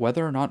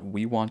whether or not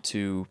we want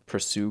to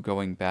pursue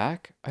going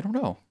back, I don't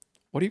know.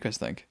 What do you guys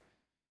think?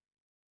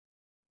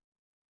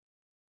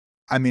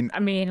 I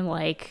mean,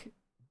 like,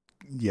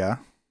 yeah.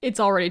 It's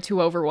already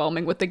too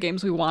overwhelming with the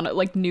games we want to,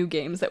 like, new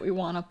games that we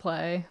want to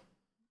play.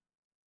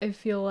 I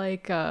feel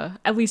like,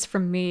 at least for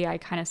me, I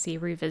kind of see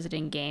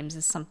revisiting games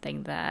as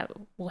something that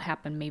will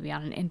happen maybe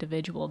on an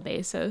individual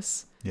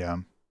basis. Yeah.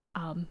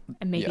 And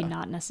maybe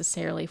not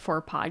necessarily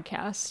for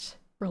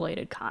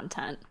podcast-related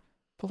content.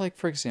 But like,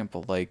 for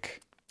example,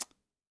 like,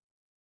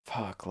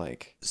 fuck,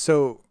 like,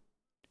 So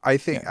I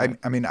think, Yeah, go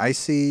I mean, I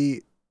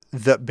see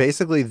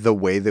basically the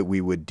way that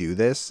we would do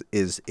this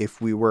is if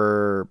we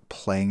were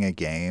playing a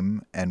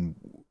game and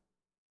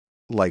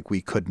like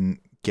we couldn't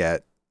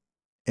get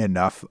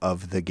enough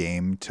of the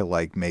game to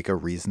like make a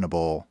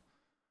reasonable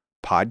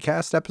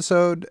podcast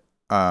episode,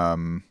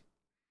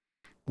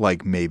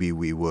 like maybe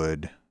we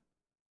would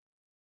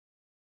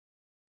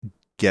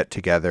get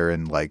together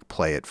and like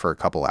play it for a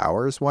couple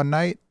hours one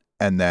night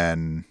and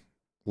then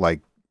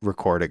like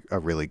record a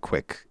really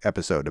quick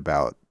episode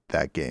about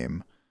that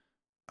game,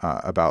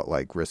 about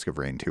like Risk of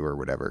Rain 2 or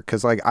whatever.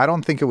 Cause like, I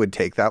don't think it would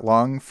take that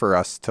long for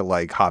us to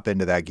like hop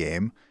into that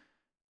game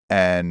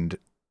and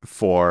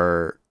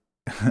for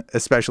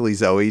especially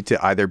Zoe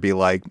to either be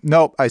like,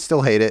 nope, I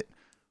still hate it.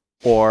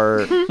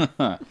 Or,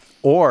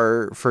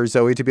 or for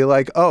Zoe to be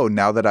like, oh,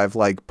 now that I've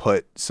like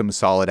put some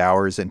solid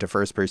hours into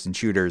first person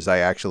shooters, I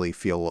actually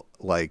feel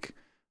like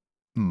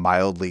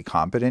mildly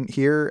competent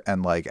here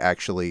and like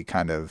actually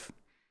kind of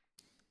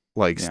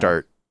like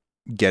start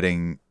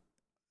getting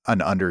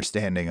an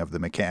understanding of the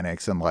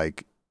mechanics and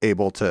like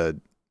able to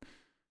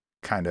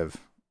kind of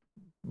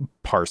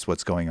parse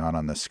what's going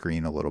on the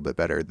screen a little bit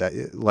better.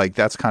 That like,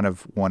 that's kind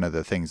of one of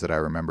the things that I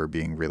remember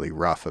being really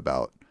rough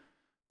about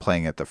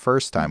playing it the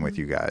first time with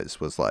you guys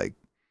was like,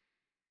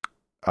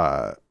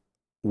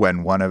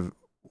 when one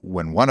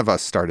of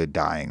us started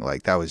dying,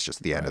 like that was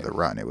just the end of the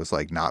run. It was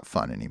like not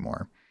fun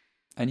anymore.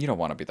 and you don't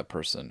want to be the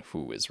person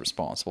who is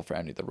responsible for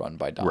ending the run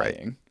by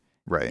dying.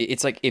 Right.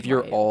 It's like if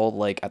you're all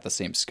like at the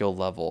same skill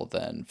level,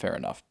 then fair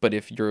enough. But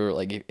if you're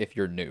like if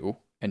you're new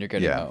and you're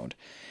getting owned,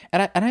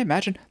 and I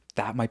imagine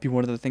that might be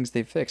one of the things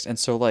they fixed. And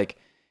so like,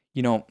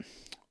 you know,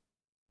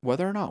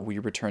 whether or not we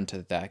return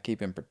to that game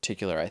in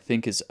particular, I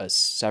think is a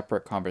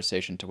separate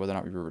conversation to whether or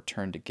not we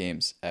return to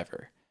games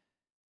ever.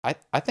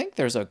 I think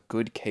there's a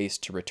good case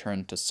to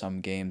return to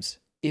some games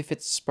if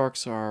it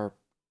sparks our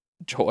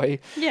joy.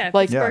 Yeah, if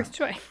Like- it sparks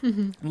joy.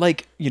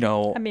 Like, you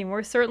know, I mean,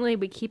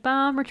 we keep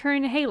on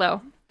returning to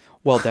Halo.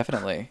 well,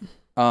 definitely.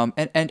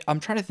 And I'm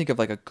trying to think of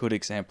like a good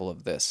example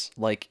of this.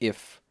 Like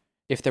if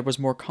there was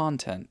more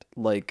content,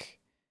 like,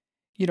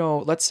 you know,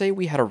 let's say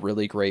we had a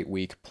really great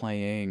week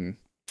playing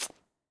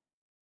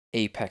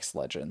Apex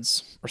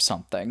Legends or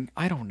something.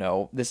 I don't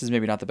know. This is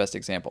maybe not the best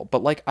example,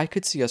 but like I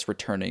could see us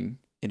returning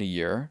in a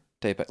year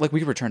to Apex. Like we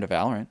could return to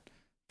Valorant,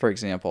 for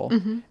example,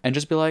 and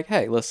just be like,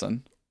 hey,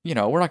 listen, you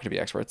know, we're not going to be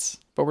experts,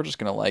 but we're just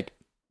going to like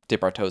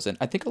dip our toes in.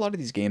 I think a lot of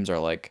these games are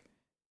like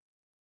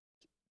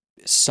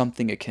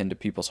something akin to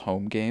people's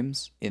home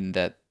games in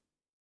that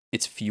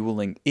it's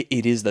fueling.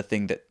 It is the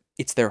thing that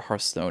it's their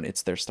Hearthstone,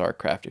 it's their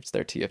StarCraft, it's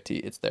their TFT,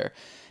 it's their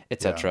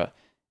etc.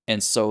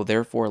 And so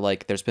therefore,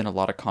 like, there's been a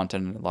lot of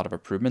content and a lot of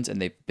improvements,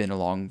 and they've been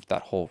along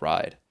that whole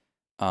ride.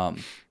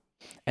 And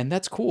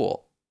that's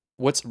cool.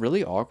 What's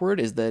really awkward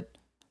is that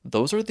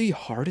those are the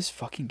hardest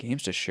fucking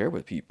games to share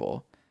with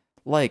people.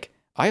 Like,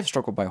 I have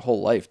struggled my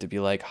whole life to be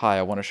like, hi,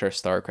 I want to share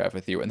StarCraft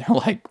with you. And they're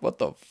like, what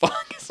the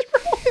fuck is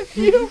wrong with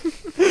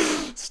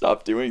you?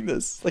 Stop doing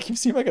this. Like, you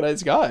seem like a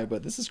nice guy,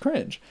 but this is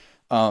cringe.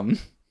 And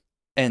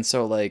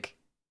so, like,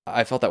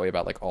 I felt that way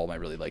about, like, all my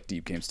really, like,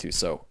 deep games, too.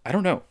 So, I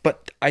don't know.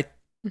 But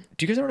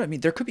do you guys know what I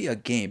mean? There could be a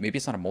game. Maybe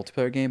it's not a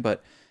multiplayer game,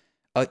 but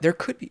there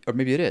could be, or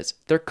maybe it is.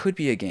 There could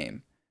be a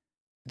game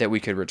that we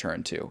could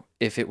return to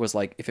if it was,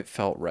 like, if it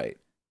felt right.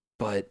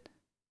 But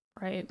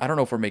Right. I don't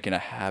know if we're making a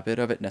habit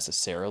of it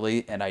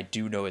necessarily, and I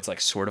do know it's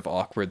like sort of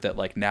awkward that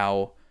like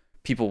now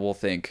people will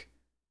think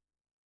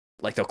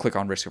like they'll click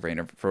on Risk of Rain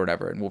or for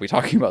whatever, and we'll be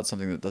talking about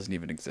something that doesn't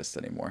even exist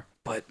anymore.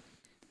 But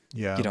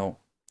Yeah. you know,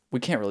 we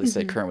can't really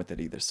stay current with it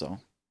either. So,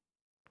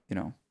 you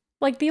know,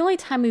 Like the only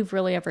time we've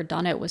really ever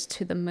done it was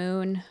To the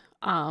Moon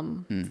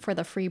for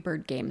the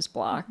Freebird Games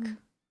block.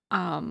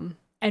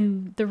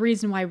 And the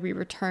reason why we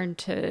returned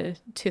to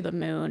the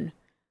Moon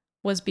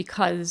was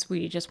because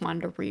we just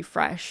wanted to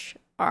refresh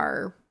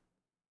our,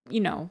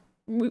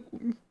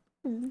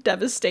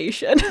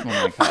 devastation oh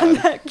my on god,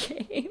 that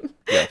game.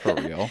 yeah, for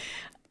real.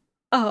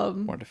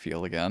 Want to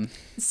feel again?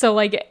 So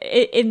like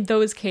in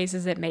those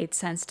cases, it made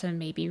sense to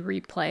maybe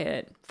replay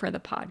it for the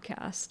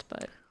podcast.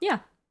 But yeah.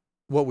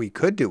 What we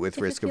could do with If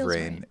it Risk of feels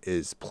Rain right.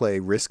 is play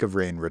Risk of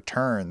Rain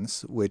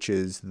Returns, which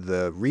is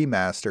the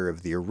remaster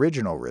of the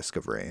original Risk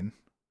of Rain,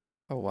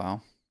 Oh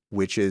wow.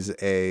 which is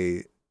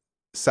a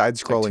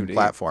side-scrolling 2D.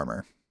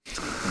 platformer.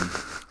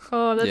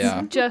 Oh, that's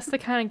Yeah. just the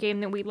kind of game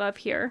that we love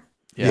here.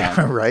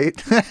 Yeah. right?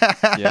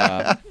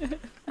 Yeah.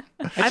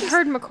 I've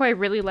heard McCoy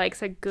really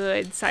likes a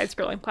good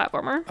side-scrolling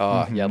platformer.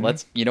 Yeah.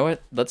 You know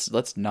what?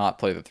 Let's not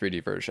play the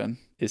 3D version.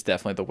 Is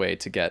definitely the way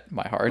to get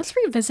my heart. Let's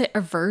revisit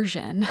a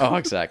version. Oh,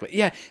 exactly.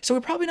 Yeah. So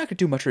we're probably not gonna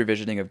do much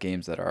revisiting of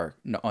games that are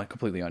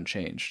completely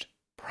unchanged.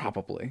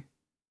 Probably.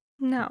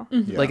 No.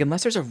 Yeah. Like,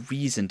 unless there's a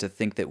reason to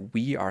think that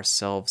we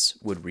ourselves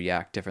would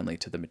react differently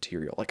to the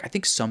material. Like, I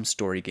think some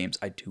story games,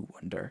 I do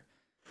wonder,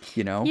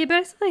 you know? Yeah, but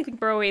I still think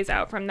we're always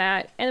out from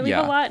that. And we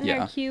have a Yeah, lot in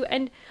yeah. our queue.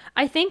 And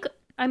I think,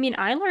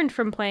 I learned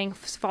from playing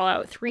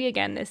Fallout 3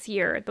 again this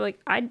year. Like,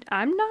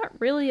 I'm not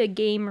really a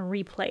game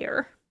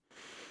replayer.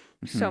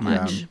 so Mhm.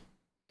 much. Yeah.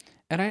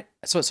 And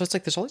so it's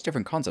like there's all these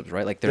different concepts,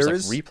 right? Like there's There like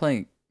is-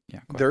 replaying. Yeah,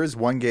 go ahead. There is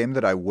one game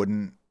that I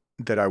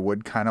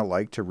would kind of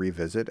like to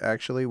revisit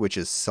actually, which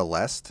is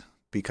Celeste,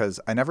 because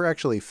I never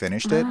actually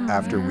finished it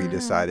after we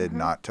decided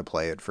not to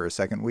play it for a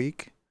second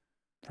week.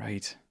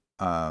 Right.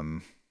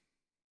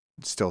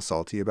 Still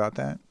salty about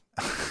that.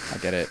 I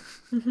get it.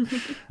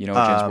 You know,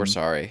 James, we're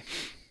sorry.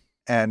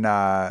 And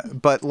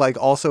but like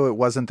also it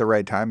wasn't the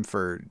right time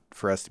for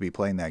us to be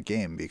playing that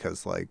game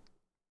because like,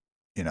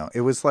 you know,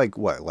 it was like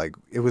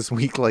it was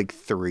week like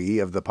 3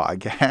 of the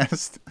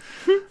podcast.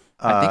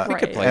 I think we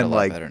could Right. play it a and lot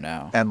like- better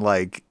now. And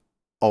like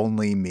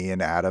only me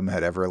and Adam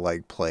had ever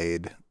like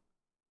played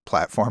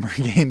platformer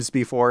games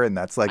before, and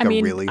that's like I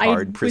mean, a really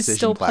hard I was precision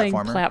still playing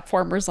platformer.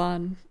 platformers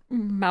on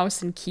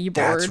mouse and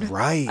keyboard. That's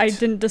right. I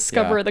didn't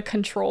discover Yeah. the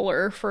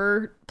controller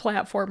for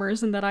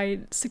platformers, and that I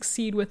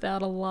succeed with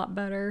that a lot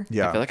better. I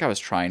Yeah. feel like I was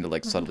trying to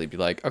like subtly be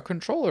like, a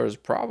controller is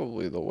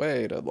probably the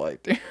way to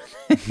like do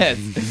this.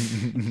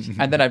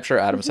 And then I'm sure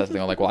Adam said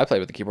something like, well, I play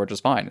with the keyboard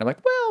just fine. And I'm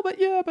like, well, but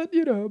yeah, but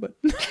you know, but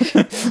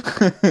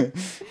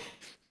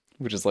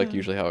which is like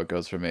usually how it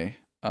goes for me.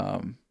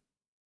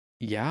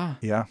 Yeah.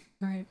 Yeah.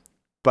 Right.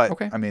 But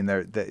Okay. I mean,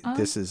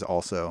 this is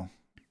also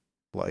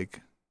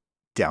like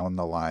down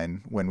the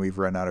line when we've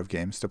run out of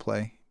games to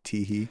play.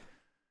 Teehee.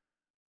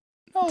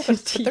 No,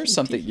 but there's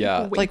something,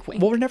 yeah. Wink, Like,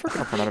 wink. well, we're never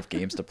gonna run out of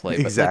games to play.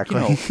 But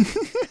Exactly. Like, you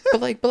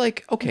know, but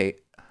like, okay,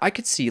 I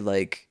could see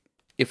like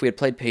if we had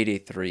played Payday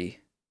 3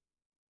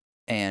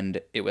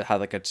 and it would have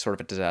like a sort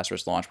of a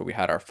disastrous launch, but we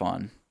had our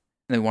fun,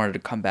 and they wanted to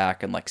come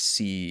back and like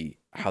see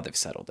how they've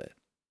settled it.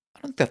 I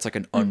don't think that's like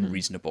an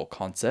unreasonable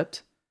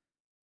concept.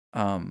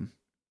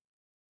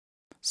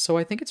 So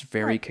I think it's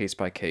very case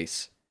by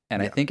case.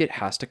 And I Yeah. think it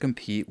has to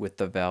compete with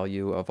the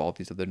value of all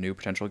these other new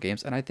potential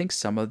games. And I think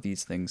some of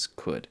these things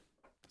could.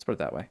 Let's put it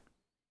that way.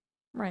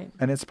 Right.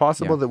 And it's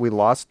possible Yeah. that we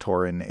lost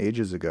Torin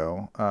ages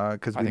ago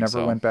because I we think never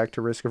so. went back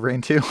to Risk of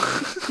Rain 2.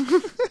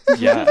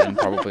 Yeah, and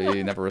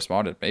probably never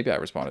responded. Maybe I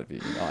responded via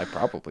email. I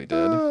probably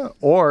did.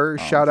 Or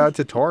shout out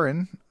to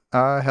Torin.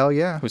 Hell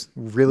yeah. Who's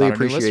Really not a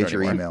new listener appreciate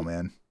your anymore. email,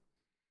 man.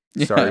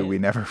 Yeah. Sorry we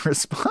never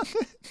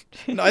responded.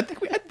 No, I think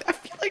I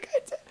feel like I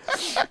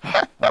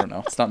did. I don't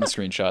know. It's not in the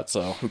screenshot,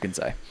 so who can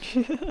say?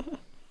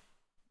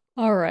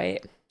 All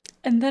right.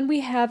 And then we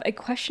have a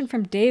question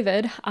from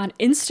David on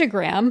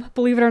Instagram.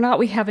 Believe it or not,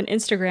 we have an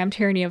Instagram,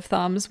 Tyranny of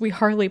Thumbs. We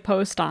hardly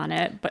post on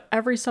it, but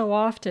every so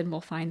often we'll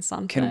find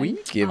something. Can we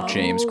give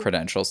James Oh.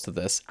 credentials to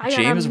this? I got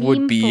a James would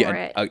meme be for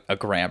it. a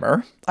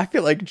grammar. I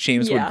feel like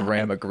James Yeah. would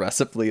gram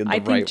aggressively in the I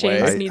think right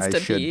James way. needs I to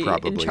should be in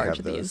probably charge have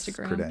of the those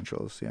Instagram.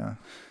 credentials, yeah.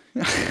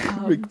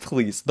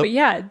 Please. But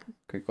yeah,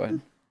 Okay, go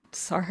ahead.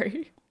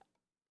 sorry.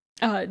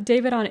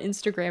 David on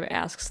Instagram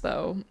asks,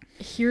 though,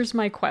 here's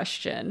my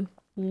question.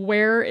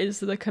 Where is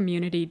the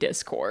community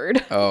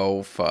Discord?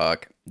 Oh,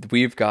 fuck.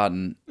 We've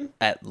gotten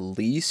at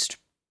least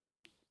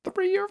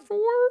 3 or 4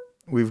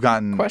 We've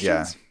gotten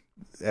questions.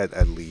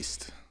 at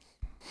least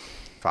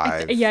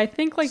 5. I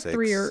think like 6.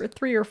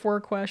 three or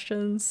 4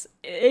 questions.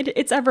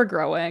 It's ever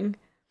growing.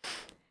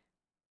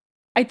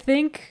 I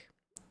think,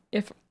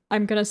 if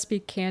I'm gonna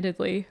speak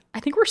candidly, I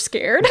think we're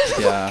scared.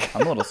 Yeah,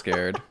 I'm a little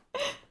scared.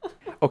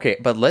 Okay,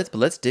 but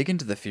let's dig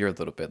into the fear a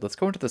little bit. Let's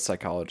go into the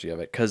psychology of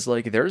it, because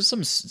like there's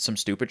some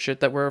stupid shit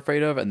that we're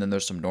afraid of, and then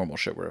there's some normal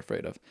shit we're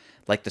afraid of.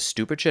 Like the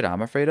stupid shit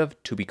I'm afraid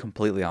of, to be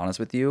completely honest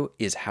with you,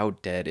 is how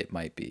dead it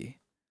might be.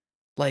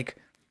 Like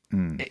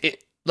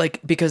it like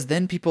because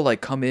then people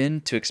like come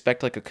in to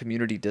expect like a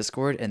community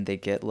Discord, and they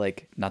get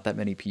like not that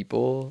many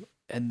people,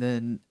 and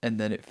then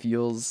it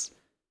feels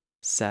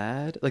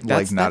sad. Like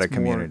that's not a that's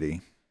more-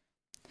 community.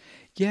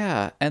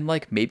 Yeah, and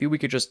like maybe we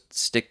could just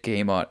stick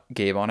Gabe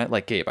on it.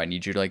 Like, Gabe, I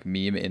need you to like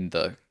meme in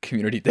the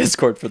community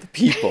Discord for the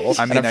people.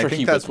 I And mean, I'm I sure think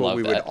he that's what love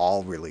we would that.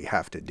 all really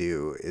have to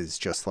do is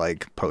just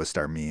like post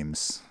our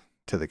memes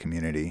to the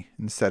community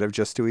instead of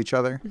just to each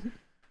other.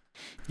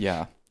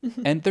 Yeah,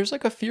 and there's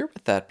like a fear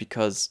with that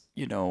because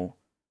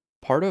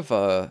part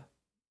of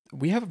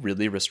we have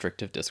really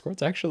restrictive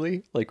Discords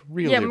actually, like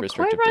really Yeah, McCoy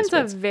restrictive runs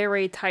Discords. a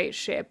very tight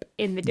ship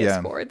in the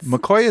Discords.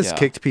 McCoy has Yeah.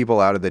 kicked people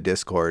out of the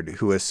Discord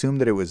who assumed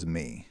that it was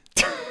me.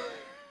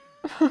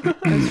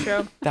 That's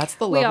true. That's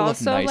the We level of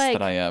also, nice like-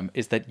 that I am,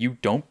 is that you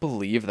don't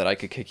believe that I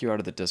could kick you out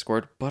of the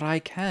Discord, but I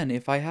can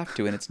if I have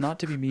to, and it's not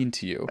to be mean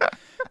to you.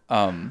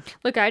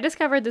 Look, I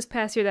discovered this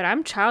past year that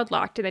I'm child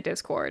locked in the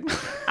Discord.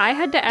 I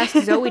had to ask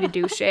Zoe to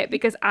do shit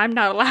because I'm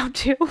not allowed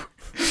to.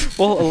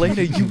 Well,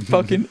 Elena, you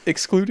fucking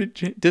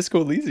excluded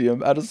Disco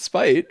Elysium out of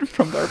spite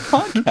from our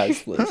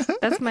podcast list.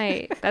 That's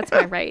my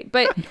right.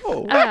 But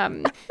No.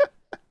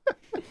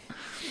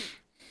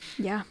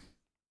 yeah.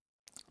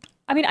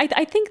 I mean,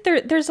 I think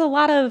there's a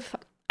lot of...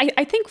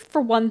 I think,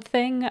 for one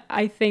thing,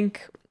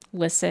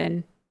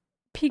 listen,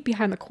 peek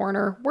behind the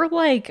corner. We're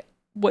like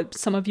what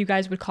some of you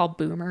guys would call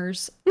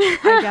boomers,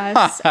 I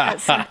guess, at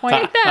some point.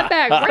 Take that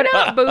back. We're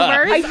not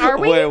boomers, are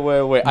we?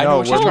 Wait. I No, know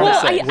what she's we're trying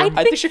not. to say. Well,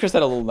 I I think she could have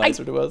said a little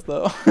nicer to us,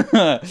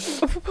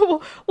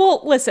 though.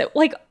 well, listen,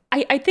 like,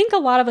 I think a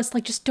lot of us,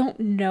 like, just don't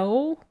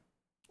know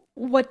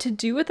what to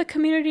do with a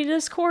community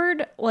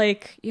Discord.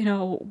 Like,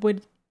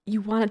 would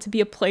you want it to be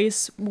a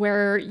place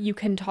where you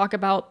can talk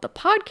about the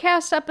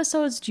podcast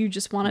episodes? Do you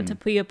just want it to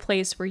be a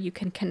place where you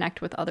can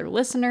connect with other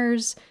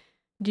listeners?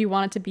 Do you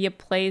want it to be a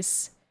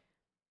place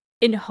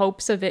in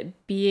hopes of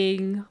it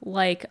being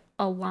like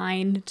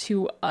aligned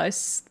to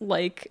us,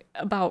 like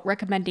about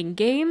recommending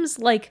games?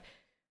 Like,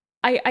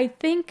 I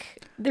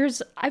think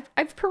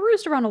I've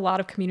perused around a lot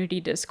of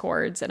community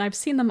Discords and I've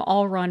seen them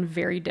all run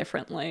very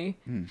differently.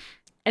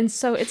 And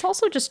so it's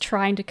also just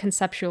trying to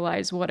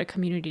conceptualize what a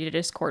community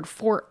Discord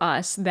for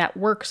us that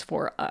works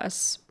for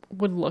us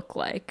would look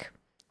like.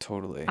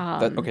 Totally.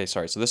 Okay,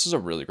 sorry. So this is a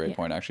really great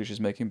point actually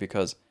she's making,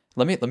 because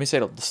let me say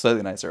it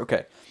slightly nicer.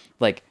 Okay.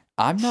 Like,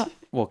 I'm not,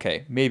 well,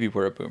 okay, maybe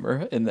we're a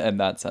boomer in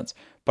that sense,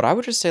 but I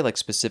would just say, like,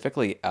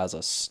 specifically as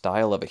a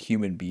style of a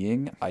human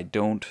being, I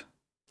don't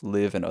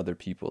live in other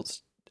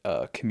people's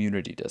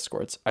community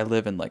Discords. I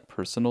live in, like,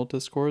 personal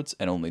Discords,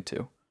 and only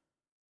 2.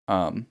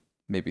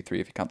 Maybe 3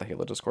 if you count the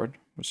Halo Discord,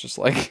 which is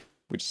like,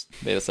 we just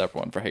made a separate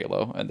one for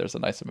Halo, and there's a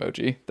nice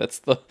emoji. That's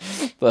the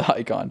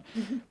icon.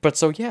 But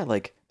so yeah,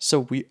 like, so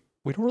we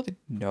don't really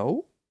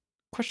know,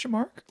 question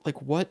mark, like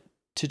what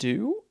to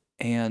do,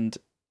 and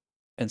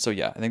so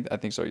yeah, I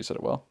think so. You said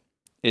it well.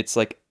 It's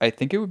like, I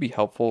think it would be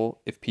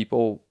helpful if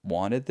people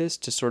wanted this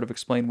to sort of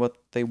explain what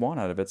they want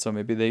out of it, so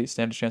maybe they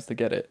stand a chance to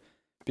get it,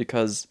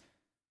 because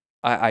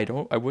I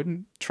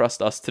wouldn't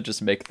trust us to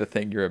just make the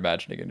thing you're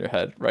imagining in your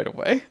head right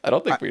away. I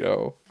don't think we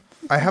know.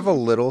 I have a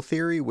little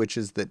theory, which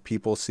is that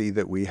people see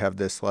that we have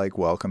this like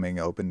welcoming,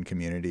 open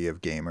community of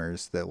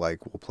gamers that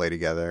like will play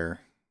together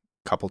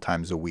a couple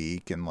times a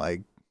week and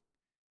like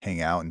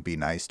hang out and be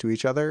nice to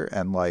each other,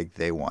 and like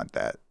they want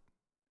that.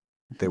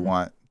 They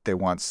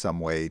want some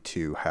way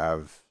to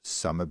have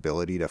some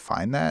ability to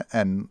find that,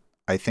 and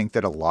I think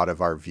that a lot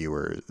of our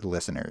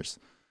listeners,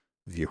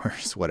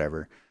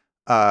 whatever,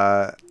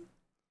 are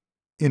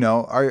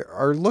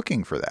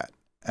looking for that.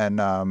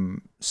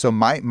 And so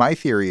my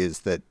theory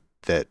is that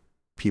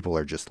people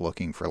are just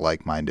looking for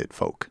like-minded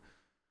folk.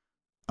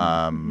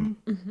 And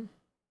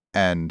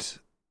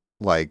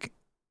like,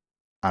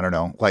 I don't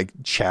know, like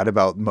chat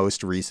about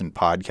most recent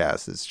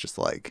podcasts is just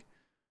like,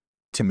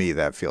 to me,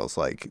 that feels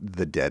like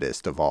the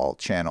deadest of all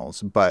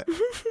channels. But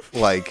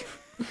like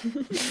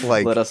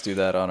let us do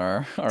that on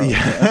our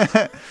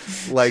yeah,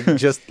 like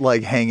just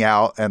like hang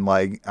out and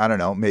like, I don't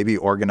know, maybe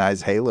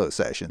organize Halo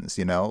sessions,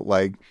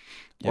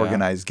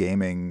 organize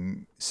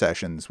gaming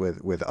sessions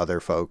with other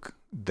folk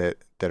that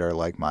are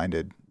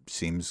like-minded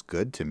seems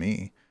good to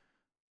me.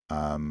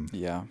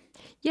 Yeah,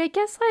 I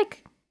guess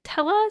like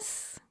tell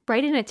us,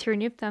 write in at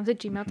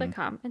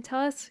tyrannyofthumbs@gmail.com and tell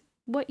us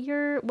what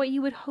you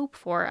would hope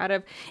for out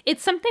of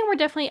it's. Something we're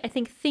definitely, I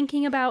think,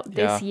 thinking about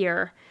this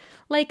year.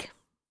 Like,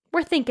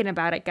 we're thinking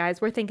about it,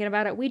 guys. We're thinking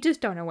about it. We just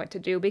don't know what to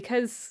do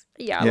because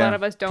a lot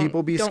of us don't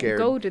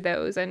go to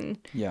those, and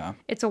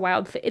it's a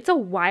wild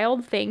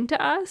thing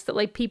to us that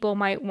like people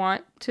might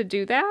want to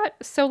do that.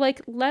 So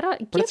like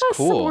give us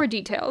some more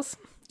details.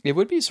 It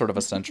would be sort of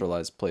a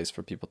centralized place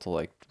for people to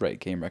like write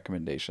game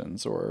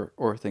recommendations or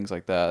things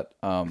like that.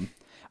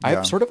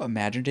 I've sort of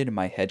imagined it in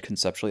my head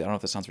conceptually. I don't know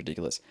if this sounds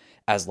ridiculous,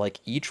 as like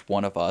each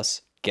one of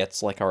us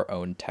gets like our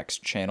own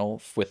text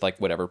channel with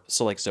like whatever.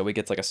 So like Zoe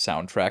gets like a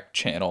soundtrack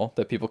channel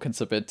that people can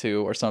submit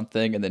to or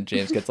something, and then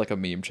James gets like a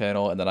meme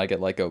channel, and then I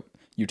get like a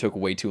 "you took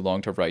way too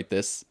long to write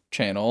this"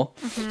 channel.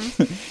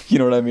 You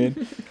know what I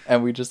mean?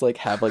 And we just like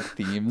have like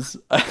themes.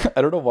 I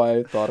don't know why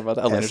I thought about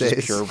that. Elena's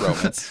just pure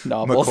romance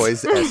novels.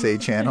 McCoy's essay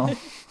channel.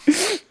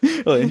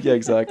 Yeah,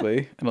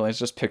 exactly. And it's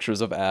just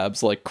pictures of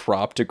abs like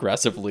cropped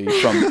aggressively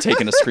from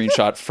taking a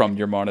screenshot from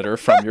your monitor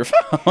from your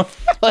phone.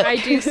 I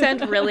do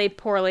send really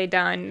poorly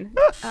done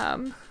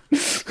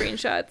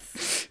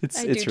screenshots.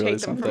 I do really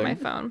take them from my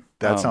phone.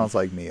 That sounds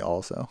like me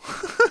also.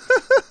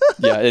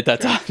 Yeah,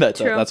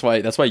 that's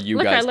why you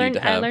Look, guys need to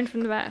have. I learned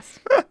from the best.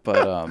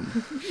 But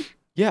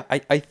yeah,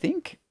 I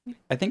think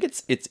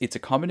it's a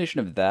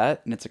combination of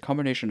that, and it's a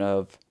combination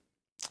of,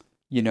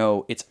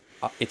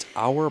 it's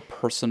our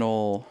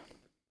personal.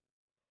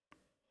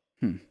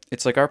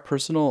 It's like our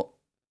personal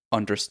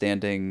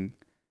understanding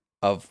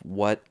of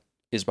what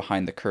is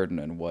behind the curtain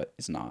and what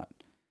is not.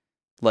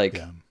 Like,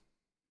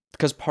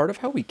 because part of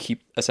how we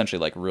keep essentially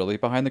like really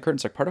behind the curtain,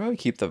 it's like part of how we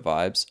keep the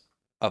vibes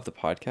of the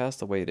podcast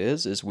the way it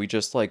is we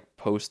just like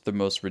post the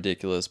most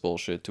ridiculous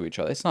bullshit to each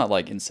other. It's not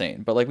like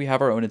insane, but like we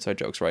have our own inside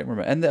jokes, right?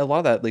 And a lot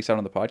of that leaks out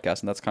on the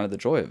podcast, and that's kind of the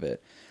joy of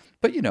it.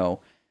 But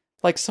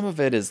like some of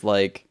it is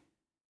like,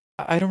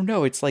 I don't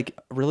know, it's like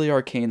really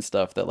arcane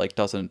stuff that like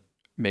doesn't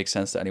make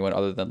sense to anyone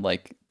other than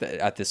like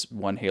at this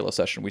one Halo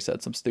session we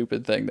said some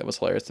stupid thing that was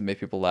hilarious to make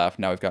people laugh.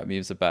 Now we've got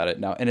memes about it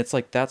now, and it's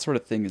like that sort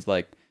of thing is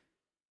like,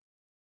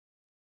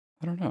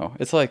 I don't know,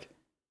 it's like,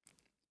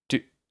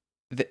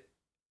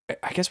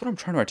 I guess what I'm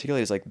trying to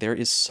articulate is like there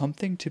is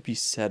something to be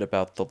said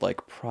about the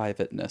like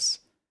privateness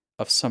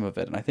of some of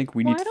it, and I think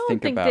we need to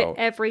think about. I don't think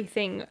that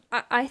everything.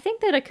 I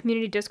think that a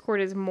community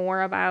Discord is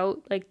more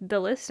about like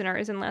the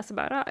listeners and less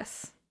about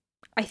us.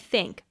 I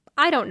think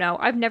I don't know.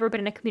 I've never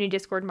been in a community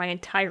Discord my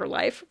entire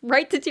life.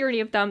 Write to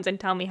Tyranny of Thumbs and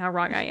tell me how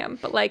wrong I am.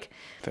 But like,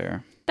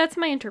 Fair. that's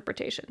my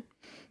interpretation.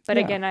 But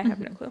Yeah. again, I have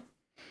no clue.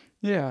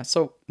 Yeah,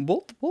 so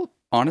we'll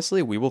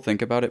honestly, we will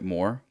think about it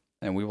more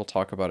and we will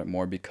talk about it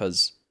more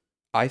because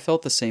I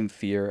felt the same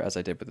fear as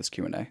I did with this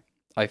Q&A.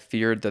 I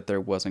feared that there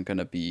wasn't going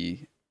to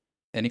be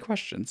any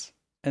questions,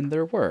 and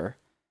there were.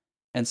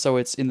 And so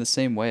it's in the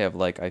same way of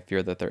like, I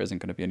fear that there isn't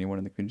going to be anyone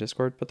in the community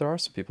Discord, but there are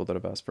some people that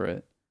have asked for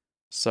it.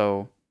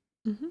 So,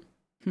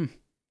 and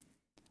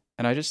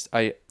I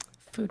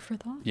Food for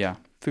thought. yeah,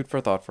 food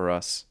for thought for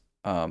us.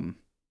 And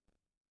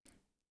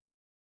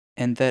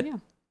that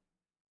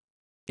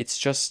it's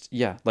just,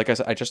 yeah, like I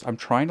said, I'm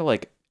trying to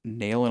like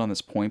nail in on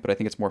this point, but I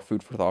think it's more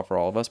food for thought for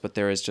all of us. But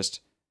there is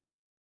just,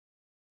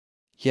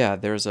 yeah,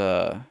 there's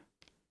a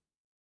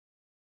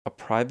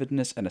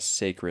privateness and a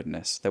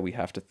sacredness that we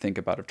have to think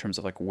about in terms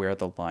of like where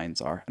the lines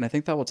are. And I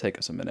think that will take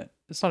us a minute.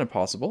 It's not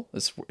impossible.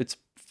 It's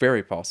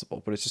very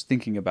possible, but it's just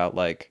thinking about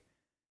like,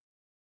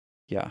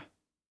 yeah,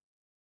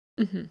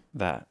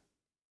 that,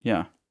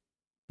 yeah.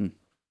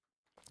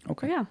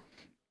 Okay. Yeah.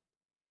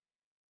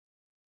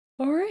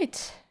 All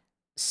right.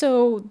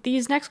 So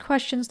these next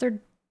questions, they're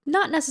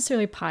not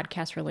necessarily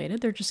podcast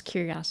related. They're just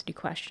curiosity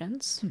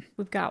questions.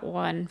 We've got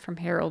one from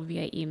Harold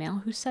via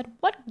email who said,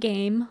 "What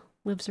game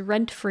lives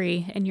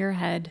rent-free in your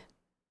head?"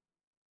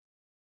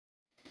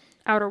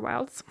 Outer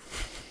Wilds.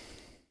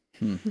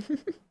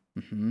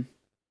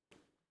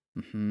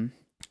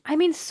 I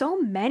mean,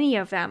 so many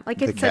of them.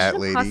 Like, it's such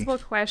an impossible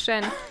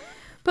question.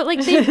 But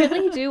like, they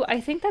really do. I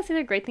think that's the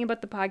other great thing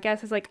about the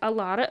podcast is like a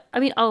lot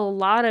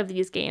of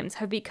these games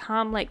have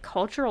become like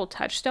cultural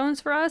touchstones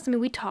for us. I mean,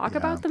 we talk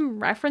about them,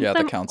 reference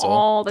them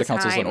all the time.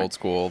 The council's an old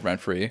school,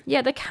 rent-free.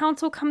 Yeah, the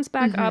council comes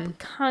back up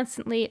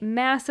constantly.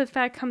 Mass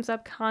Effect comes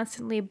up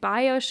constantly.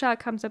 BioShock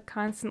comes up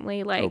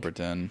constantly. Like Obra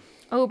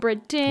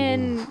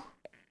Dinn.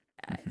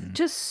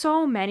 Just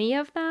so many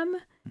of them.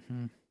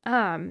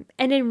 And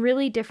in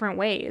really different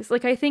ways.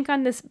 Like, I think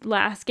on this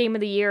last game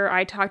of the year,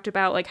 I talked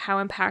about like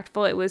how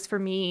impactful it was for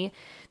me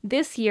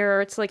this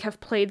year to like have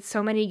played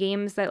so many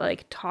games that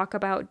like talk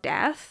about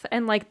death,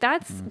 and like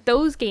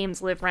those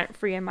games live rent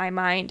free in my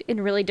mind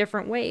in really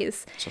different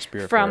ways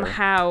from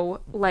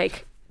how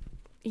like,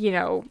 you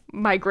know,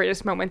 my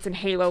greatest moments in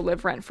Halo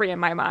live rent free in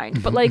my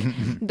mind. But like,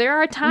 there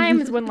are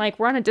times when like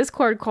we're on a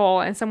Discord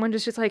call and someone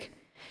just like,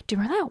 do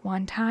you remember that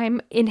one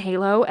time in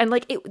Halo? And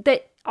like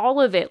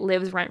all of it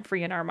lives rent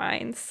free in our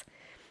minds.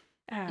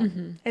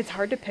 It's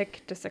hard to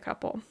pick just a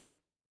couple.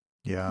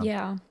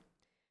 Yeah.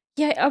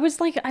 I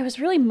was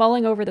really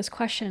mulling over this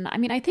question. I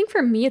mean, I think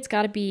for me, it's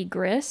got to be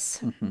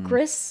Gris.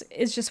 Gris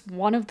is just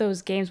one of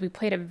those games we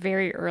played it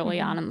very early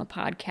on in the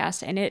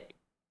podcast. And it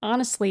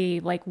honestly,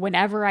 like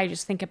whenever I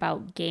just think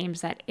about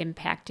games that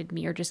impacted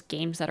me or just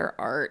games that are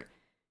art,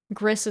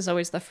 Gris is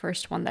always the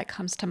first one that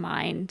comes to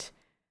mind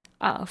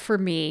for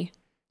me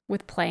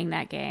with playing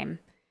that game.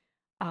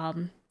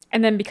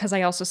 And then because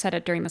I also said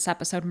it during this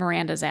episode,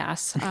 Miranda's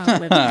ass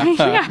lives in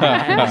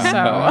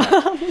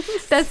so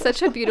that's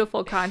such a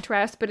beautiful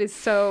contrast, but it's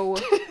so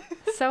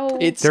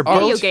it's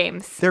video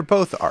games. They're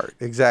both art.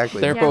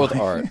 Exactly. They're both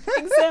art.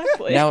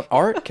 Exactly. Now,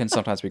 art can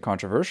sometimes be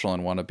controversial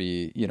and want to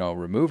be, you know,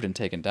 removed and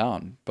taken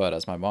down. But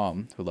as my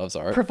mom, who loves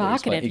art,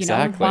 provocative,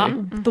 exactly.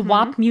 The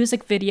WAP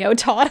music video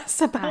taught us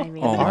about.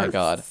 Oh my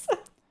God.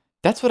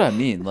 That's what I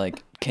mean.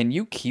 Like, can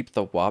you keep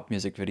the WAP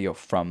music video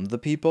from the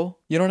people?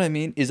 You know what I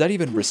mean? Is that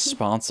even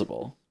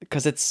responsible?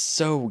 Because it's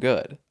so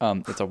good.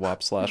 It's a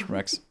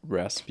WAP/Rasputin.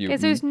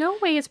 Because there's no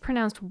way it's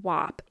pronounced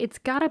WAP. It's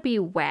gotta be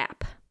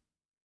WAP.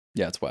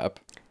 Yeah, it's WAP.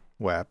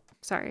 WAP.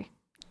 Sorry.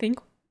 Think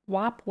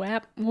WAP,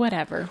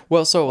 whatever.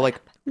 Well, so like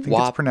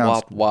WAP,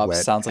 WAP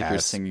sounds like you're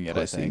singing it,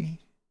 pussy.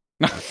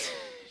 I think.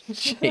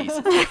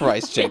 Jesus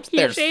Christ, James.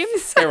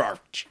 James. There are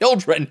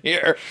children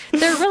here.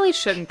 There really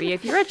shouldn't be.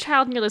 If you're a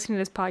child and you're listening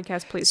to this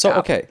podcast, please stop.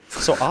 Okay.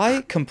 So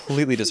I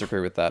completely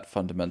disagree with that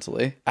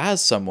fundamentally.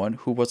 As someone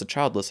who was a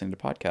child listening to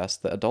podcasts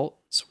that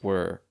adults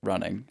were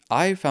running,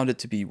 I found it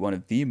to be one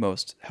of the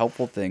most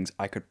helpful things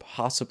I could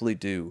possibly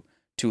do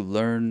to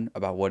learn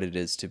about what it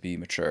is to be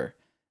mature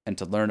and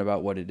to learn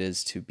about what it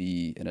is to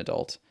be an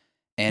adult.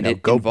 And now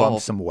it go involved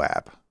bump some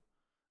WAP.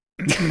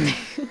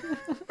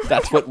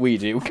 That's what we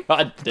do.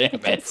 God damn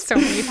it. So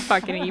many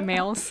fucking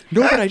emails.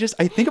 No, but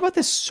I think about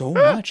this so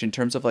much in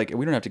terms of like,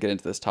 we don't have to get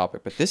into this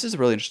topic, but this is a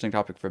really interesting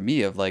topic for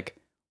me of like,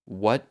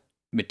 what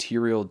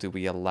material do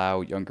we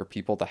allow younger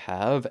people to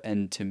have?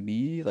 And to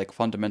me, like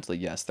fundamentally,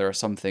 yes, there are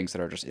some things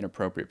that are just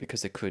inappropriate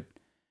because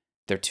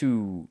they're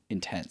too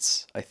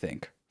intense, I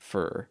think,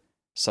 for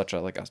such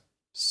a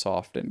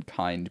soft and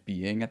kind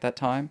being at that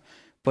time.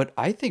 But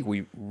I think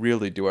we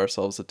really do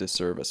ourselves a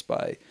disservice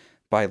by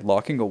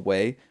locking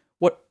away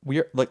what we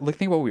are, like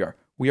think about what we are.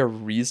 We are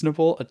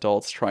reasonable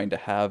adults trying to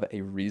have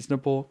a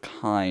reasonable,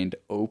 kind,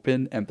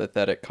 open,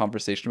 empathetic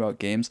conversation about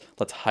games.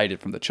 Let's hide it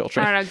from the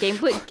children. I don't know,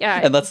 gameplay.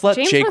 And let's let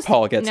Jake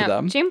Paul get to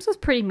them. James was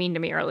pretty mean to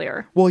me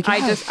earlier. Well,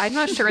 yeah. I'm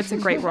not sure it's a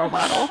great role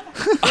model.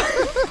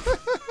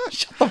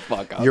 Shut the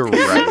fuck up. You're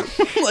right.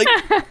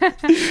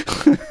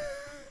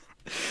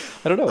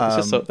 I don't know. It's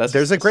just so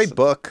There's a great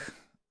book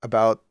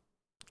about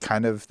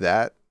kind of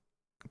that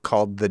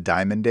called The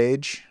Diamond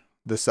Age.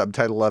 The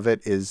subtitle of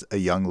it is A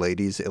Young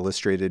Lady's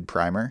Illustrated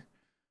Primer.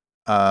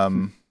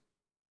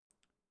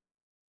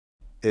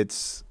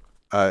 It's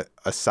a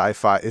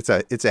sci-fi. It's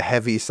a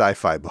heavy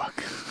sci-fi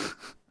book.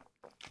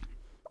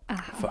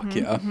 Fuck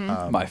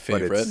yeah, my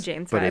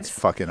favorite. But it's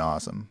fucking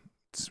awesome.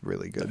 It's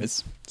really good.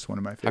 It's one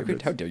of my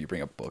favorites. How dare you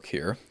bring a book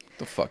here?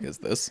 The fuck is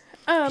this?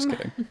 Just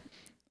kidding.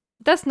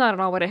 That's not at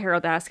all what a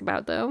Herald asked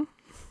about, though.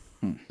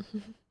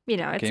 You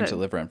know, it's games that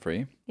live rent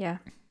free. Yeah.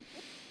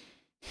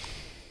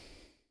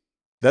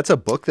 That's a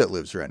book that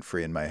lives rent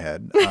free in my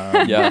head.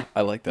 Yeah,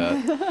 I like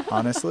that.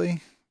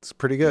 Honestly, it's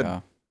pretty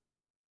good.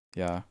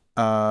 Yeah.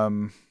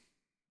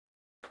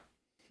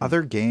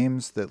 Other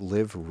games that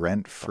live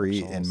rent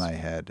free in my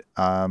head.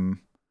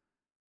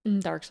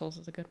 Dark Souls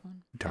is a good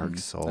one. Dark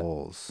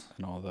Souls.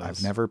 And all those.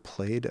 I've never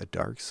played a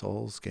Dark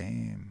Souls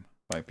game.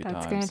 Might be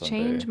That's time gonna someday,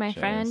 change, my James.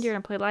 friend. You're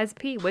gonna play Lies of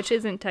P, which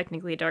isn't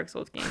technically a Dark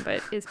Souls game,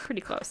 but is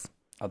pretty close.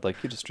 I'd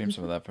like you to stream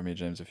some of that for me,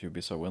 James, if you'd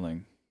be so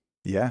willing.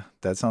 Yeah,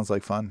 that sounds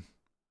like fun.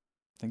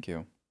 Thank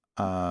you.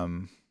 I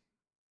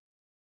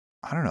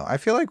don't know. I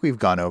feel like we've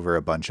gone over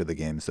a bunch of the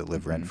games that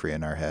live rent free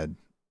in our head.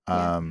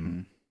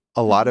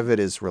 A lot of it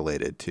is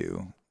related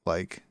to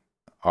like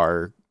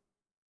our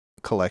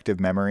collective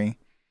memory,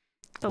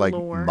 The like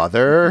lore.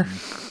 Mother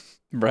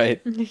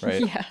Right.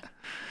 Yeah.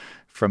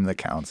 from the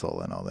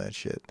council and all that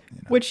shit. You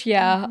know? Which,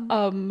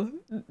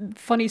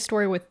 funny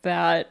story with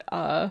that.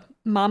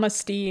 Mama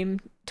Steam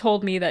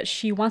told me that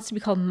she wants to be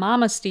called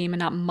Mama Steam and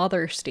not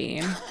Mother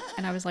Steam.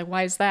 And I was like,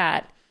 why is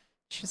that?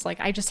 She's like,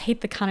 I just hate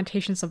the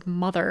connotations of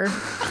mother.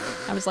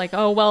 I was like,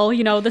 oh, well,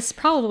 you know, this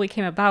probably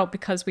came about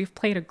because we've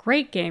played a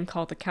great game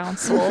called The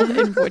Council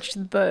in which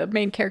the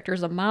main character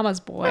is a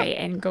mama's boy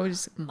and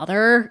goes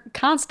mother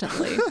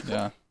constantly.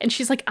 Yeah. And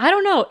she's like, I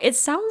don't know. It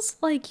sounds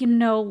like, you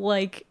know,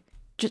 like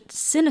just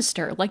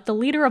sinister, like the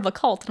leader of a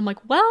cult. And I'm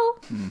like, well,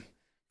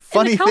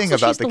 Funny in the council, thing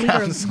about she's the leader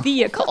of council.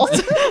 the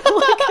occult.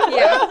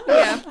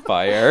 Yeah.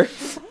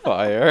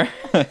 Fire.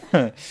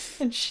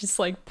 And she's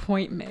like,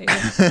 point made.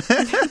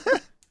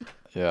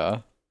 Yeah.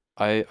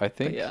 I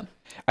think But yeah.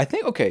 I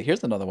think okay,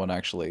 here's another one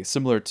actually,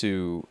 similar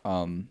to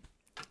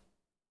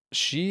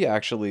she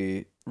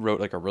actually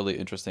wrote like a really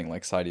interesting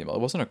like side email.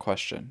 It wasn't a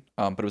question,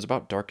 but it was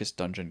about Darkest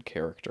Dungeon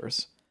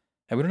characters.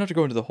 And we don't have to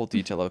go into the whole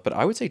detail of it, but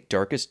I would say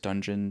Darkest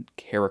Dungeon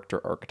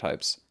character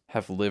archetypes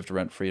have lived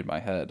rent free in my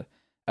head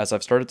as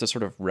I've started to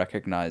sort of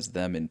recognize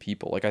them in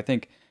people. Like I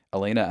think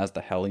Elena as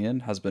the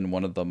Hellion has been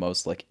one of the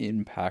most like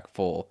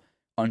impactful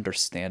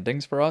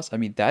understandings for us. I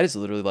mean, that is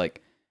literally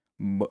like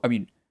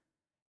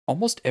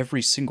almost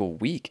every single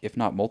week, if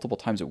not multiple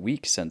times a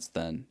week since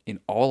then, in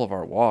all of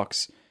our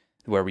walks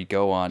where we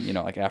go on, you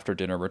know, like after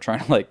dinner, we're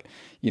trying to like,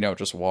 you know,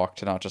 just walk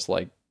to not just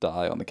like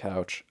die on the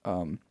couch.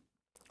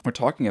 We're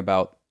talking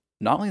about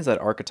not only has that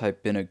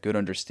archetype been a good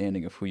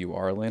understanding of who you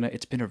are, Elena,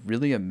 it's been a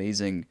really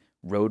amazing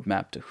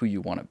roadmap to who you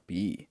want to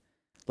be.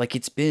 Like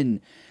it's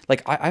been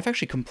like I've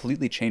actually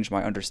completely changed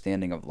my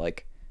understanding of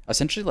like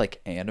essentially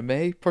like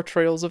anime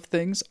portrayals of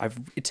things.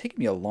 It's taken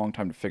me a long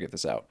time to figure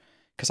this out.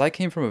 Because I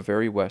came from a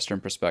very Western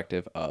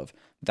perspective of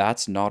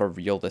that's not a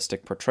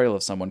realistic portrayal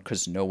of someone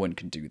because no one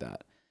can do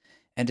that.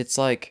 And it's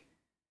like,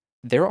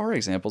 there are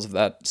examples of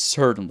that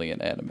certainly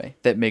in anime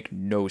that make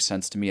no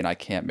sense to me and I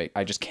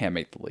just can't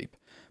make the leap.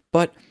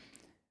 But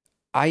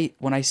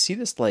when I see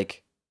this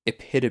like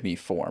epitome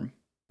form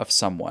of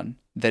someone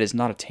that is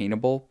not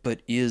attainable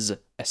but is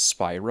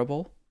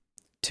aspirable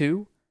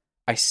to,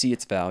 I see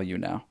its value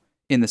now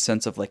in the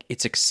sense of like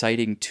it's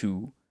exciting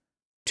to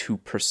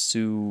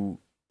pursue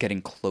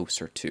getting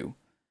closer to.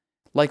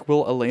 Like,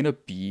 will Elena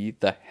be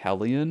the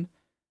Hellion?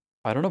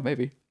 I don't know,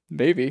 maybe.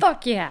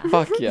 Fuck yeah.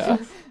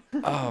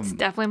 It's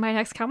definitely my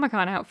next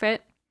Comic-Con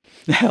outfit.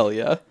 Hell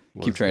yeah.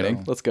 Keep Let's training.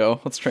 go. Let's go.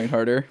 Let's train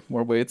harder.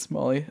 More weights,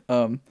 Molly.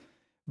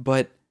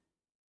 But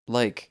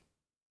like,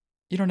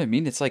 you know what I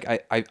mean? It's like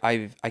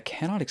I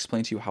cannot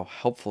explain to you how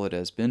helpful it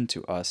has been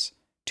to us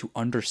to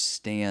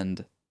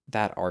understand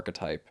that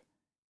archetype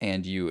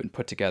and you and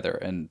put together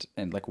and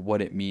like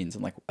what it means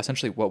and like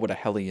essentially what would a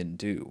Hellion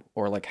do,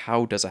 or like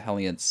how does a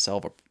Hellion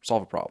solve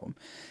a problem?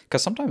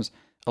 Because sometimes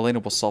Elena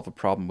will solve a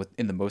problem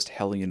in the most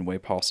Hellion way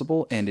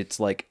possible, and it's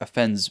like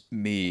offends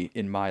me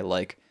in my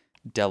like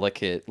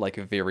delicate, like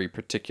very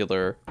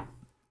particular,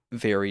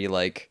 very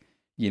like,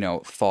 you know,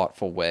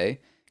 thoughtful way.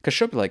 Because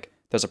she'll be like,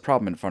 "There's a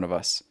problem in front of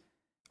us,"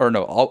 or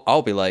no,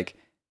 I'll be like,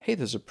 "Hey,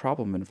 there's a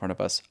problem in front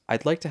of us.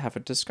 I'd like to have a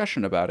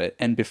discussion about it."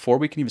 And before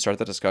we can even start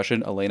the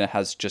discussion, Elena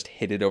has just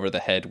hit it over the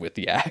head with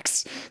the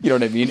axe. You know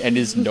what I mean? And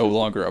is no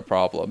longer a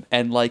problem.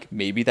 And like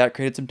maybe that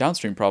created some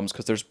downstream problems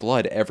because there's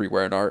blood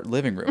everywhere in our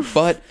living room.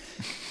 But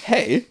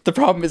hey, the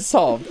problem is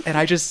solved. And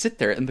I just sit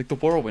there in like the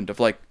whirlwind of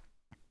like,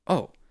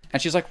 oh.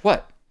 And she's like,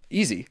 "What?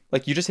 Easy.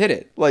 Like you just hit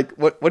it. Like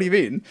what do you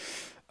mean?"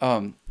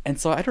 And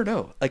so I don't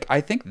know. Like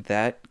I think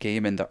that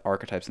game and the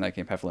archetypes in that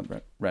game have lived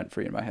rent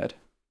free in my head.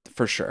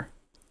 For sure.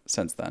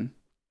 Since then.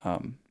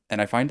 And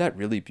I find that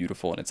really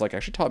beautiful, and it's like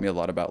actually taught me a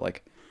lot about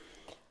like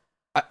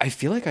I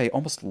feel like I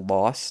almost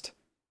lost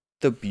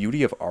the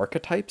beauty of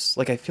archetypes.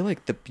 Like, I feel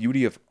like the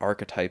beauty of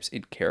archetypes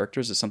in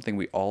characters is something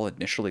we all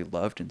initially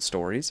loved in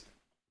stories.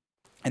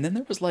 And then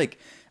there was like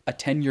a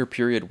 10-year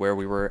period where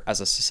we were,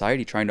 as a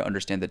society, trying to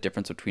understand the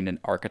difference between an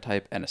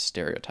archetype and a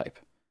stereotype.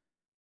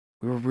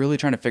 We were really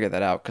trying to figure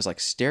that out because, like,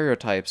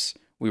 stereotypes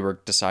we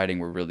were deciding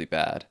were really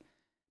bad.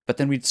 But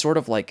then we'd sort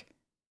of like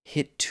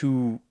hit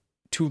too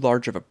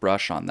large of a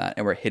brush on that,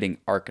 and we're hitting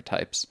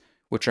archetypes,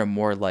 which are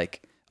more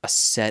like a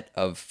set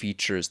of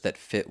features that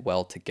fit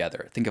well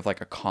together. Think of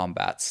like a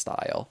combat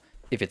style.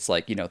 If it's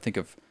like, think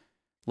of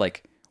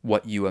like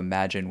what you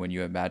imagine when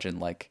you imagine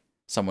like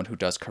someone who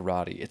does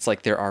karate. It's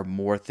like there are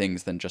more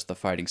things than just the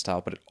fighting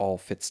style, but it all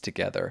fits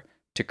together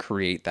to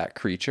create that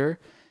creature.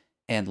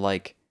 And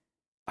like,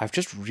 I've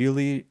just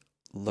really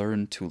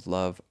learned to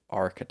love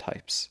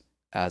archetypes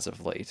as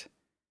of late.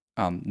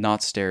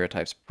 Not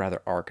stereotypes,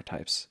 rather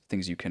archetypes,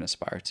 things you can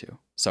aspire to.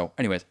 So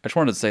anyways, I just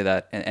wanted to say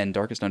that, and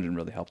Darkest Dungeon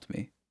really helped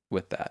me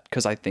with that,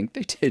 because I think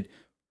they did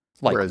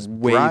like Whereas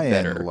way Brian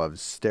better.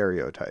 loves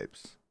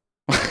stereotypes.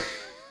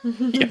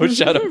 Yo,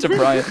 shout out to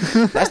Brian.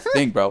 That's the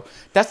thing, bro.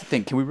 That's the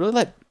thing. Can we really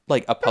let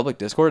like a public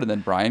Discord and then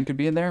Brian could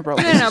be in there, bro?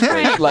 No,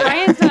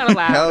 Brian's not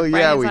allowed. Hell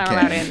yeah, Brian's we not can.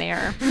 allowed in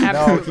there.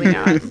 Absolutely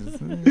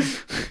not.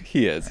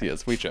 He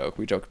is. We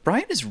joke.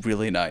 Brian is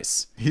really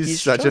nice.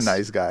 He's such just- a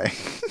nice guy.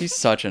 He's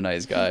such a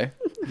nice guy.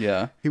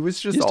 Yeah. He was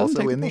just He just doesn't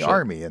also take in the bullshit.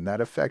 army, and that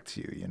affects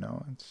you,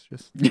 It's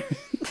just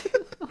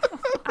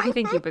I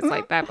think he was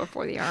like that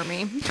before the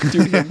army.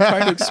 Dude, I'm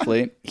trying to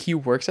explain. He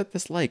works at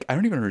this like, I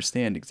don't even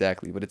understand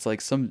exactly, but it's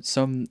like some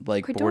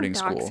like Wait, don't boarding dox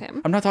school.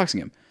 him. I'm not doxing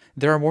him.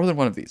 There are more than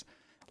one of these.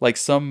 Like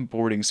some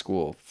boarding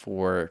school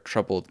for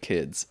troubled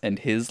kids, and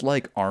his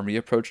like army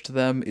approach to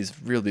them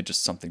is really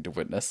just something to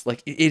witness.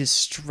 Like it is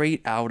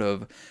straight out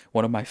of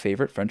one of my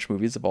favorite French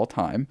movies of all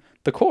time,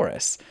 The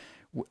Chorus,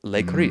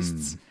 Les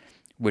Choristes,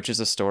 which is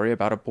a story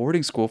about a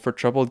boarding school for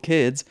troubled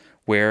kids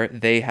where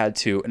they had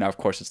to, now of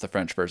course it's the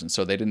French version,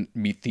 so they didn't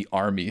meet the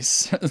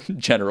army's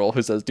general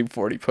who says do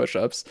 40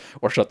 push-ups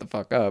or shut the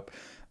fuck up.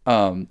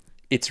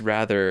 It's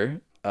rather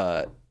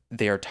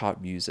they are taught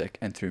music,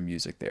 and through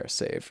music they are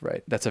saved,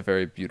 right? That's a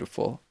very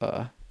beautiful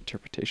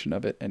interpretation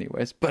of it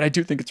anyways. But I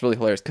do think it's really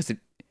hilarious because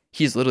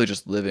he's literally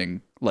just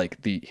living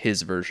like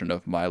his version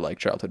of my like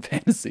childhood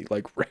fantasy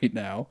like right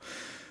now.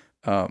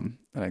 I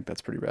think that's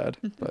pretty rad.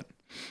 But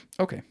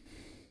okay.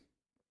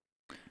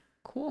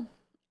 Cool.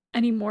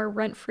 Any more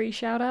rent-free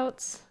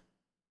shout-outs?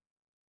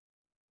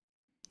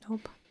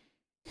 Nope.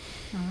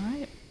 All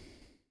right.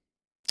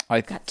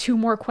 I Got 2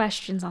 more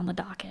questions on the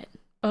docket.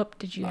 Oh,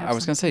 did you have I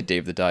was gonna say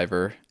Dave the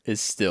Diver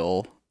is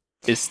still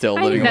living I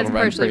think a that's little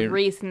partially rent-free.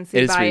 recency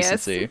It is bias.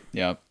 recency.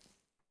 Yeah.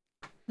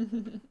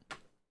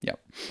 Yep.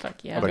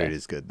 Fuck yeah. but Okay. it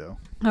is good though.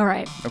 All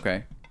right.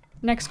 Okay.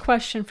 Next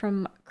question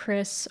from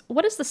Chris.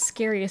 What is the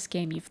scariest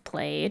game you've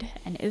played?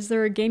 And is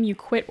there a game you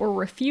quit or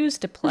refuse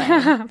to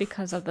play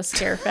because of the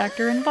scare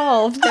factor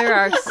involved? There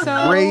are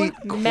so Great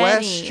many.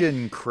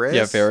 question, Chris.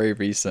 Yeah, very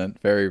recent.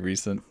 Very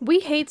recent.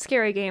 We hate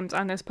scary games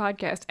on this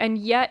podcast, and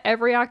yet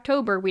every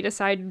October we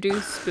decide to do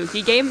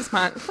Spooky Games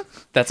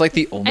Month. That's like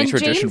the only And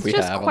tradition James we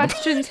just have. on the-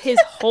 questions his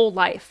whole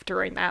life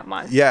during that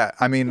month. Yeah,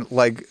 I mean,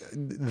 like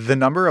the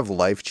number of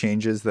life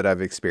changes that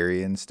I've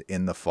experienced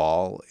in the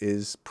fall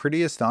is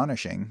pretty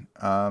astonishing.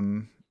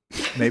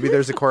 Maybe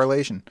there's a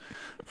correlation.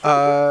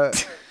 I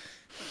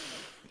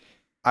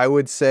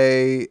would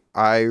say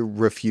I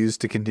refuse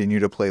to continue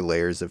to play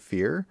Layers of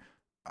Fear.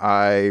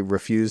 I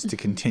refuse to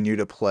continue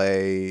to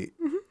play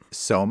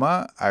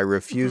Soma. I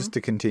refuse to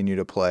continue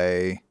to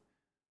play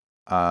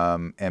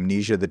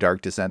Amnesia: The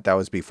Dark Descent. That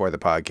was before the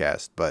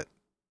podcast, but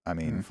I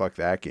mean, fuck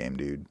that game,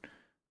 dude.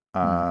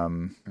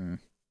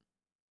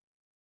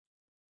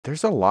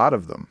 There's a lot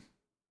of them.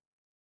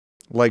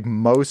 Like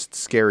most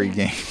scary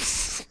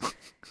games.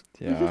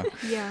 Yeah.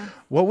 Yeah.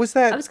 What was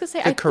that? I was gonna say,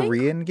 the I think-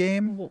 Korean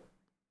game.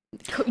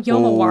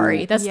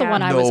 Yomawari. That's the Yeah.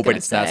 one I was No, gonna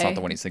but say. that's not the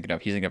one he's thinking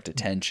of. He's thinking of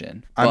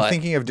Detention. I'm But-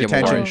 thinking of Yeah,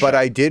 Detention, Memorial. but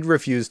I did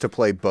refuse to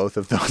play both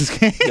of those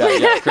games.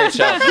 Yeah, great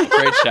shout.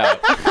 Great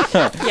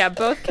shout. Yeah,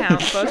 both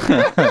count. Both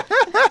count.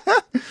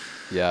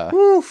 Yeah.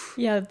 Oof.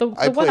 Yeah, the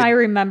I one played- I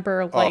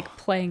remember like Oh.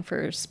 playing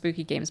for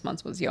Spooky Games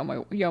Month was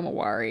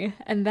Yomawari.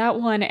 And that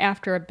one,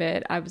 after a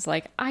bit, I was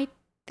like, I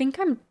think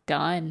I'm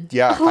done.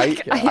 Yeah,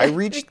 Like, I think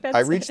reached that's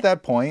I reached it.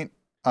 that point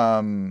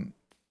in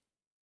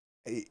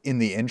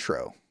the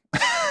intro.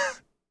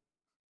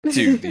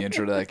 Dude, the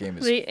intro to that game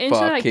is The intro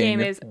to that fucking game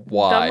is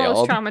wild. the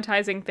most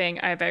traumatizing thing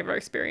I've ever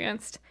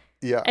experienced.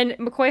 Yeah. And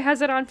McCoy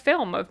has it on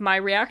film of my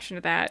reaction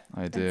to that.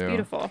 I That's do.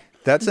 beautiful.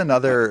 That's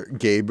another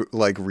Gabe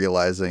like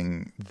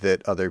realizing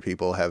that other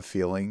people have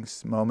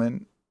feelings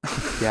moment.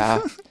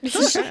 Yeah.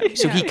 So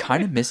he Yeah.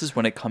 kind of misses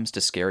when it comes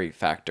to scary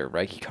factor,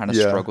 right? He kind of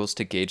Yeah. struggles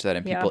to gauge that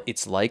in Yeah. people.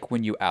 It's like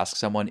when you ask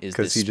someone, is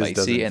 'Cause this he just spicy?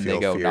 doesn't And they feel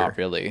go, fear. not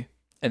really.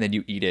 And then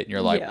you eat it and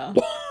you're like, Yeah.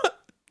 what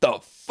the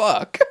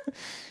fuck?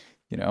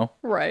 You know?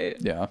 Right.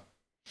 Yeah.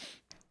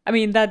 I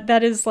mean,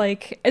 that is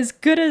like, as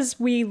good as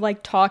we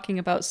like talking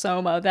about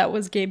Soma, that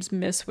was Gabe's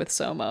miss with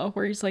Soma,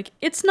 where he's like,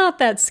 it's not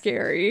that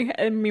scary.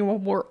 I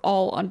mean, we're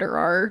all under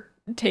our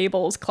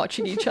tables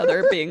clutching each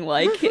other, being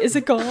like, "Is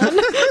it gone?"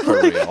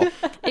 For real.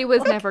 It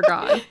was never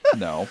gone.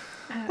 No.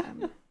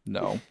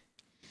 No.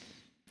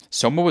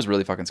 Soma was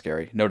really fucking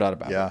scary. No doubt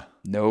about it.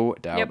 No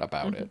doubt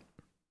about it.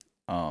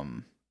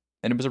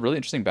 And it was a really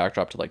interesting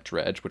backdrop to like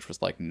Dredge, which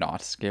was like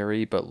not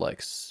scary, but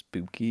like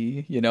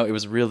spooky. You know, it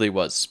was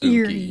spooky.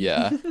 Eerie.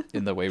 Yeah.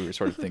 In the way we were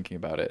sort of thinking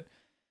about it.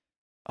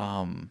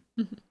 I'm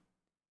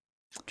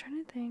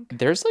trying to think.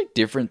 There's like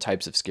different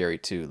types of scary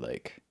too.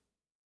 Like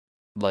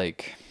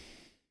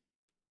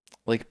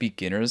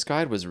Beginner's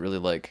Guide was really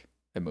like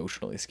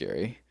emotionally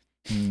scary.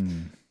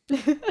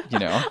 You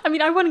know? I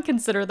mean, I wouldn't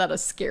consider that a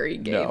scary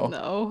game, No.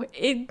 though.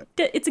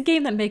 It's a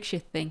game that makes you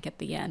think at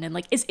the end and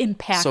like is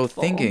impactful. So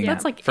thinking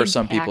that's like for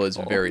some people is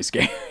impactful. very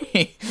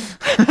scary.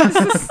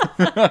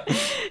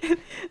 I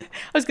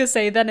was gonna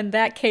say then in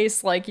that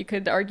case, like you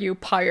could argue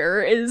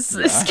Pyre is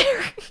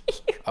scary.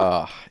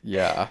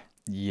 Yeah.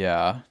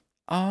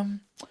 I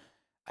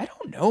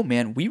don't know,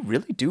 man. We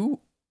really do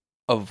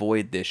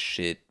avoid this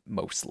shit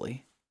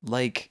mostly.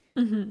 Like,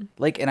 and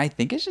I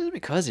think it's just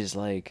because it's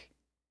like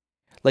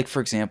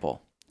for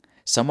example,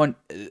 someone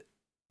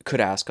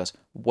could ask us,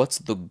 "What's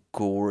the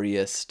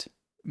goriest,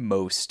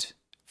 most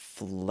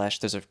flesh?"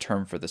 There's a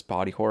term for this,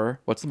 body horror.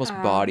 What's the most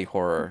body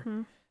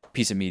horror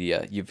piece of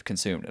media you've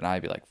consumed? And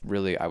I'd be like,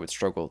 really, I would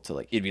struggle to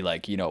like. It'd be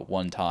like,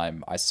 one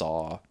time I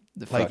saw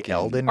the Like fucking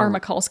Elden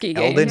Armakalski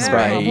Elden games,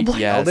 Ring. probably.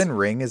 Yes. Elden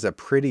Ring is a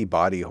pretty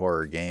body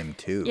horror game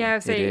too. Yeah, I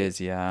would It say,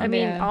 is, yeah. I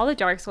mean, Yeah. all the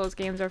Dark Souls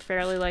games are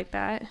fairly like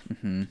that.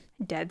 Mm-hmm.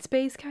 Dead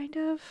Space, kind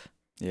of.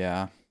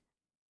 Yeah.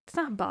 It's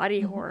not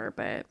body horror,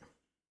 but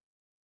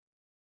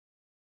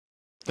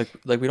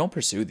Like we don't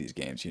pursue these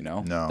games, you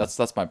know? No.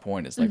 That's my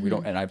point. Is like we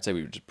don't, and I'd say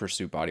we would just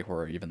pursue body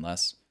horror even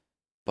less.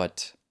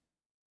 But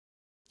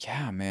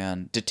yeah,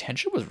 man,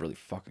 Detention was really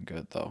fucking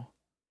good though.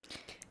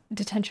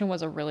 Detention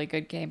was a really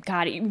good game.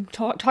 God, you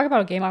talk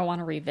about a game I want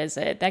to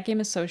revisit. That game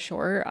is so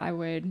short. I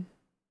would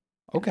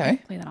Okay.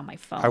 play that on my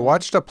phone. I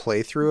watched a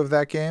playthrough of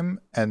that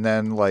game and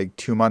then like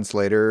 2 months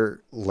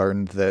later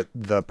learned that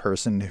the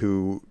person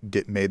who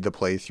made the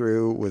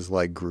playthrough was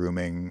like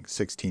grooming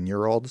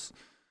 16-year-olds.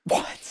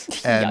 What?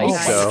 And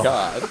Yikes. so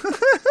God.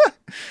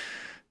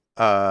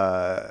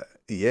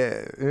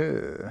 yeah.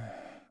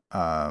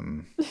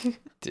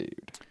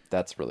 Dude,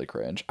 that's really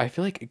cringe. I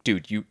feel like,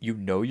 dude,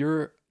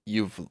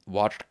 you've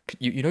watched,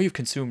 you've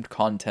consumed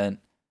content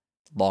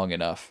long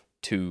enough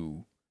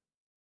to,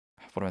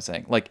 what am I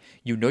saying? Like,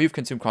 you've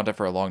consumed content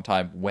for a long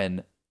time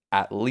when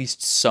at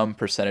least some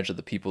percentage of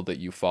the people that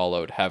you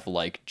followed have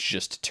like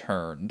just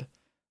turned.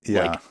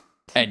 Yeah. Like,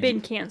 and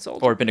been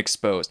canceled. or been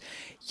exposed.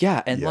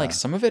 Yeah, and like Yeah.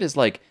 some of it is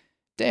like,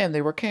 damn,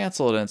 they were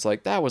canceled, and it's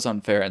like that was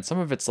unfair. And some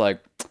of it's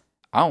like,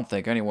 I don't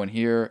think anyone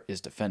here is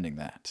defending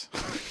that.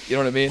 You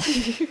know what I mean?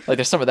 Like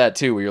there's some of that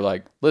too, where you're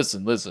like,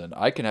 listen,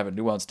 I can have a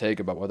nuanced take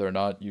about whether or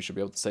not you should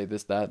be able to say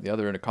this, that, and the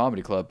other in a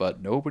comedy club,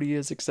 but nobody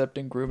is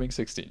accepting grooming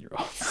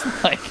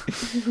 16-year-olds. Like,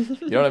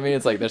 you know what I mean?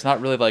 It's like there's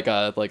not really like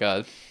a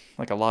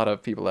lot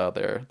of people out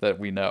there that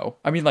we know.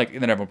 I mean, like,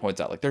 and then everyone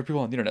points out like there are people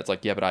on the internet. It's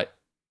like, yeah, but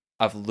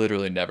I've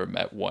literally never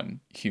met one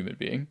human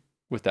being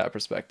with that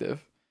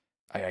perspective.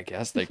 I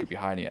guess they could be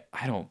hiding it.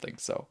 I don't think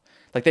so.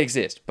 Like they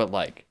exist, but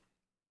like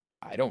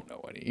I don't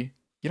know any.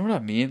 You know what I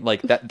mean?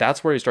 Like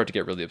that's where you start to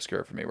get really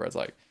obscure for me, where it's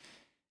like,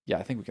 yeah,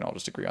 I think we can all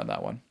just agree on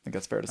that one. I think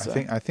that's fair to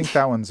say. I think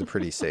that one's a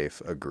pretty safe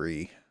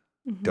agree.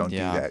 Don't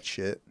Yeah. do that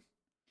shit.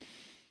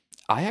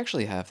 I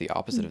actually have the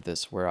opposite of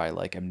this, where I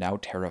like am now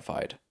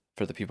terrified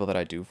for the people that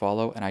I do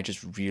follow, and I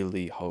just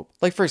really hope.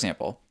 Like for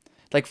example,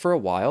 like for a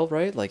while,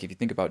 right? Like if you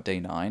think about Day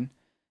 9,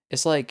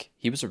 it's like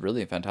he was a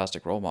really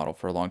fantastic role model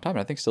for a long time, and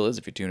I think still is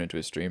if you tune into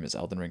his stream. His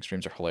Elden Ring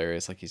streams are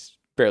hilarious. Like he's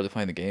barely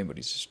playing the game, but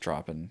he's just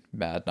dropping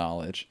mad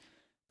knowledge.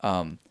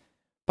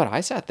 But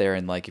I sat there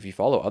and like if you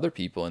follow other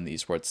people in the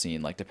esports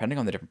scene, like depending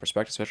on the different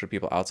perspectives, especially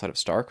people outside of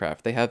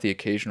StarCraft, they have the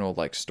occasional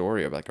like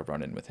story of like a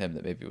run-in with him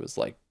that maybe was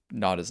like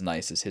not as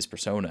nice as his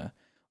persona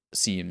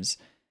seems.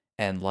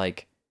 And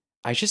like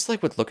I just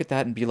like would look at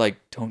that and be like,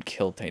 don't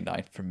kill Day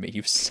 9 for me,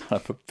 you son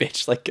of a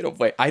bitch. Like get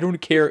away. I don't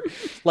care.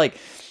 Like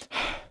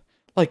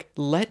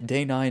let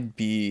Day 9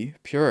 be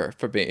pure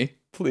for me,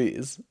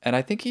 please. And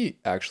I think he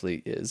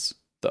actually is,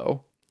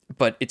 though.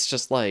 But it's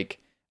just like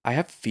I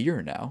have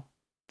fear now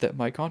that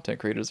my content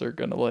creators are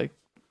gonna like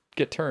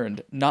get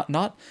turned. Not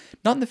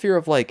in the fear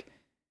of like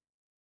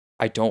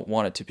I don't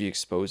want it to be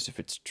exposed if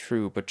it's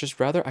true, but just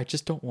rather I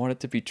just don't want it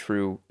to be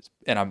true,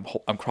 and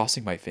I'm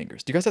crossing my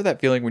fingers. Do you guys have that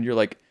feeling when you're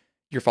like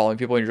you're following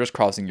people and you're just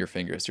crossing your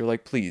fingers? You're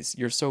like, please,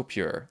 you're so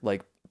pure.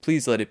 Like,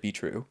 please let it be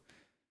true.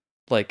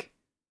 Like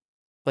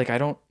I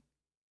don't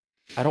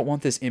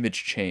want this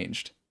image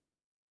changed.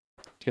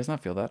 Do you guys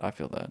not feel that? I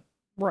feel that.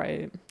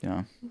 Right.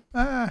 Yeah.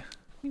 I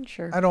mean,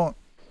 sure. I don't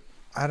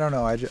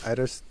know.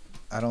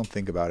 I don't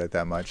think about it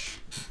that much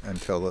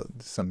until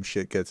some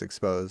shit gets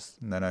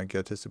exposed, and then I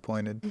get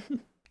disappointed.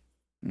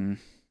 But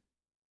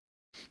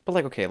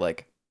like, okay,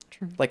 like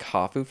True. like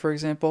Hafu, for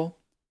example,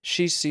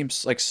 she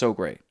seems like so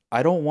great.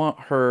 I don't want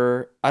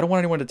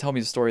anyone to tell me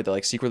the story that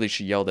like secretly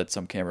she yelled at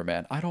some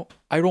cameraman. I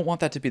don't want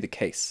that to be the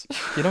case.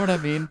 You know what I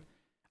mean?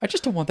 I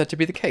just don't want that to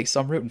be the case.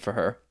 I'm rooting for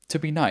her to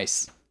be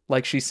nice,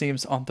 like she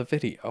seems on the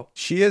video.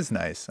 She is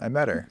nice. I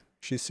met her.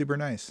 She's super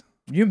nice.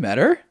 You met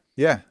her?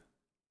 Yeah.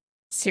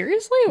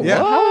 Seriously? Yeah.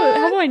 How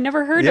have I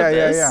never heard of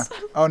this? Yeah.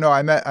 Oh no,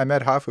 I met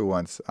Hafu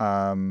once.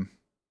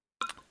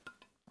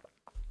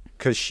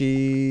 Cause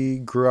she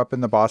grew up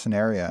in the Boston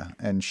area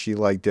and she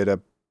like did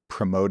a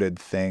promoted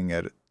thing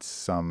at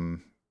the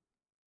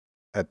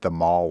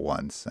mall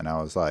once, and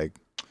I was like,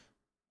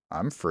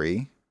 I'm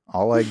free.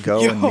 I'll like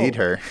go and meet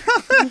her.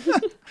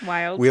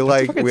 Wild. we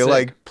fucking sick.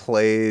 like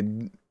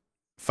played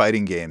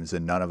fighting games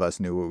and none of us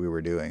knew what we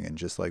were doing and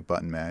just like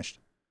button mashed.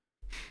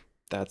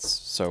 That's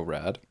so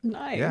rad.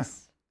 Nice. Yeah.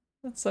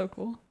 That's so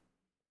cool.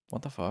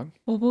 What the fuck?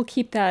 Well, we'll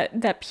keep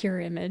that pure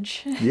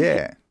image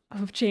Yeah.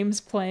 of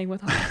James playing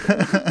with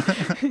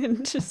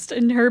Haku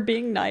and her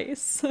being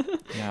nice.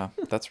 Yeah,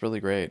 that's really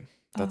great.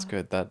 That's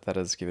good. That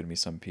has given me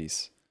some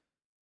peace.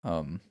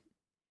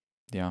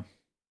 Yeah.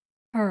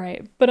 All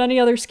right, but any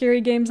other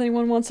scary games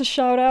anyone wants to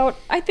shout out?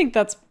 I think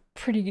that's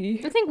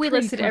pretty. I think we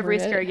pretty listed every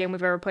covered it. scary game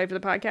we've ever played for the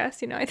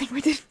podcast. You know, I think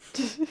we did.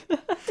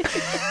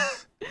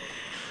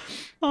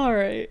 All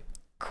right,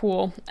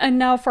 cool. And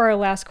now for our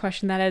last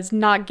question that is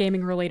not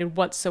gaming related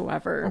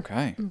whatsoever.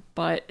 Okay.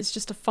 But it's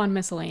just a fun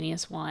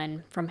miscellaneous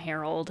one from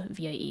Harold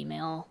via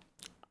email.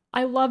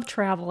 I love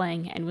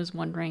traveling and was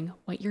wondering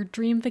what your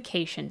dream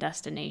vacation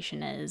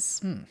destination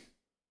is.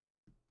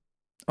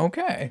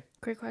 Okay.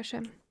 Great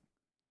question.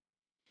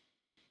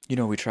 You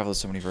know, we travel to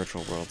so many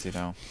virtual worlds, you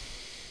know.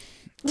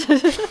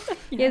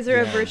 Is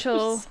there a Yeah.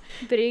 virtual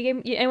video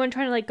game? Anyone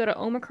trying to like go to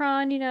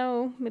Omicron? You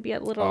know, maybe a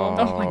little.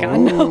 Oh my God,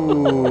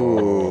 no.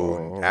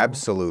 Ooh,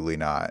 absolutely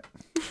not.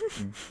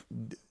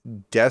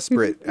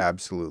 Desperate,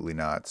 absolutely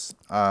not.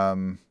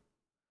 I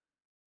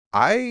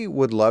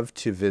would love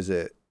to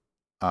visit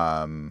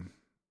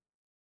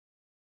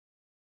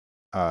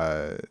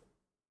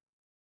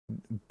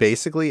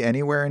basically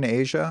anywhere in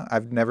Asia.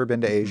 I've never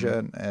been to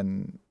Asia,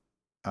 and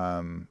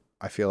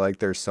I feel like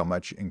there's so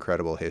much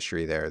incredible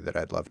history there that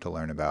I'd love to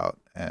learn about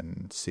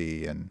and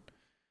see, and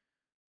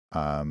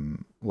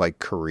like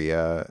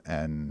Korea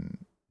and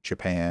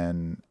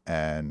Japan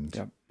and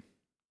Yep.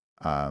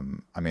 I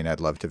mean, I'd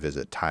love to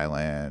visit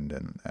Thailand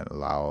and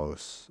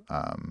Laos,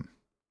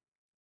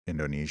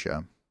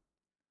 Indonesia.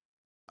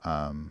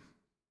 I'd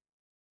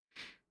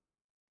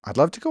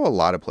love to go a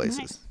lot of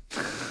places.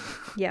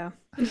 Yeah.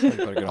 You better get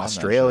on that shit.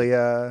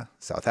 Australia,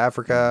 South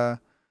Africa.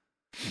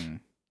 Mm.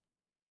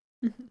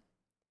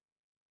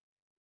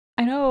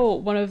 I know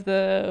one of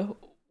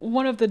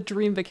the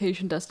dream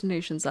vacation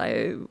destinations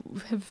I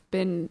have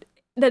been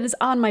that is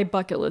on my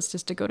bucket list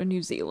is to go to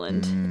New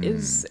Zealand.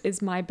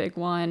 Is my big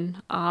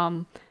one.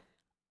 My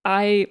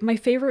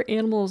favorite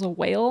animal is a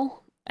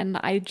whale, and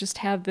I just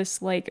have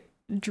this like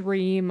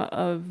dream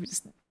of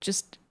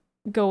just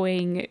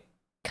going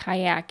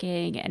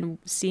kayaking and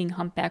seeing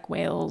humpback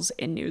whales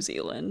in New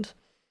Zealand.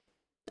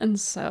 And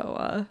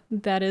so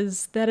that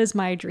is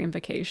my dream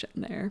vacation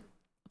there.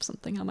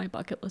 Something on my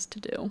bucket list to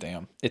do.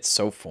 Damn. It's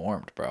so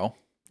formed, bro.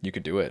 You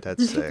could do it.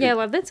 That's sick. Yeah,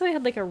 well, that's why I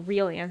had like a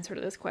real answer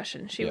to this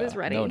question. She was Yeah,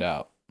 ready. No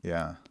doubt.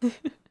 Yeah.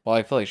 Well,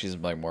 I feel like she's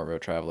like more of a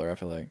traveler. I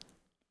feel like,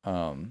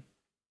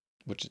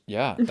 which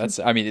yeah, that's.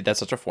 I mean, that's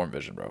such a form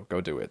vision, bro.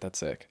 Go do it. That's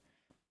sick.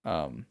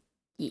 Yeah.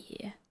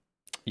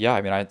 Yeah.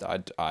 I mean,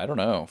 I don't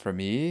know. For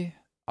me,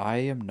 I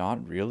am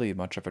not really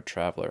much of a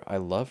traveler. I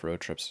love road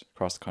trips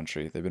across the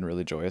country. They've been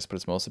really joyous, but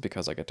it's mostly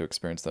because I get to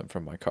experience them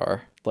from my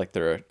car, like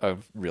they're a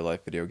real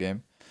life video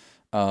game.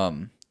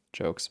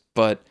 Jokes.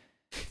 But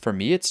for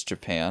me, it's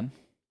Japan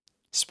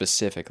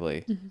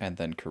specifically, and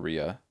then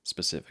Korea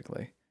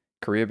specifically.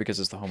 Korea because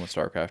it's the home of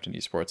StarCraft and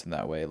esports in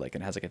that way, like,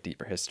 and has like a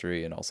deeper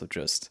history, and also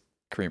just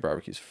Korean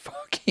barbecue's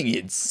fucking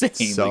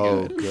insanely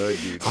So good. good,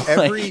 dude.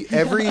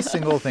 Every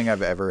single thing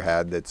I've ever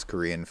had that's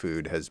Korean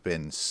food has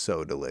been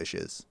so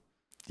delicious.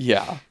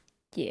 Yeah.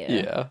 Yeah.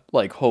 Yeah.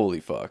 Like, holy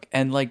fuck.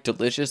 And like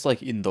delicious,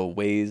 like in the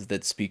ways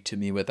that speak to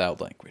me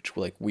without language.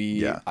 Like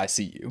I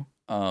see you.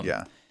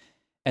 Yeah.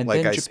 And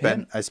Like then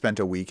Japan. I spent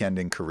a weekend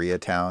in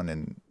Koreatown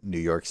in New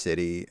York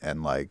City,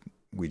 and like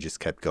we just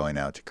kept going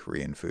out to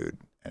Korean food,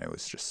 and it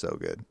was just so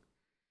good.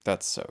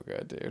 That's so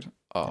good, dude.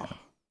 Oh. Yeah.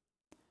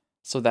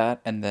 So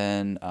that, and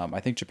then I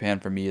think Japan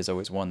for me is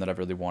always one that I've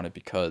really wanted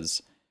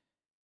because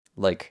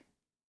like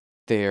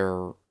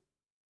their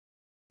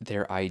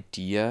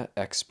idea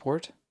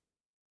export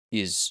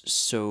is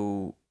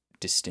so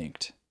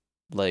distinct.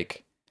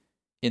 Like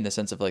in the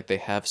sense of like they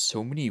have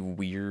so many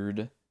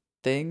weird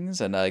things,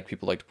 and like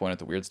people like to point out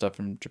the weird stuff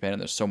from Japan,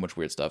 and there's so much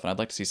weird stuff, and I'd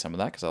like to see some of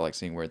that because I like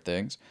seeing weird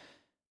things.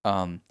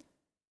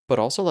 But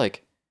also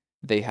like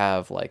they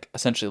have like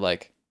essentially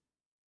like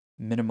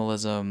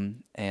minimalism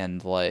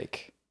and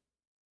like,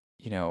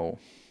 you know,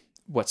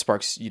 what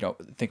sparks, you know,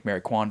 think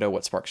Mary Kondo,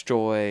 what sparks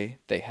joy.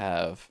 They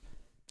have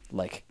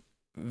like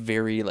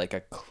very like a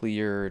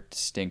clear,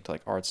 distinct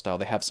like art style.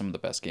 They have some of the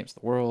best games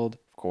in the world,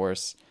 of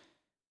course.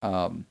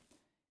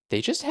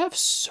 They just have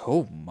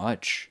so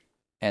much.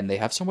 And they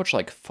have so much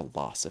like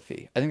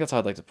philosophy. I think that's how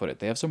I'd like to put it.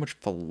 They have so much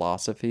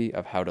philosophy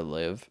of how to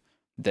live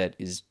that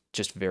is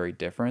just very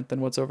different than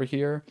what's over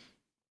here.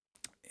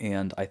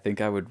 and I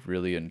think I would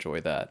really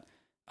enjoy that.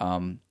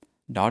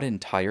 Not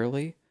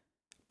entirely,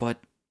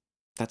 but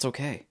that's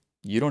okay.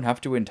 You don't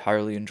have to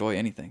entirely enjoy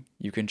anything.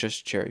 You can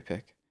just cherry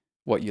pick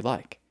what you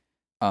like.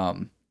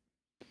 And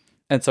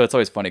so it's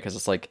always funny because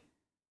it's like,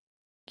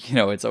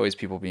 it's always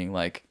people being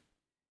like,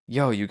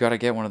 yo, you got to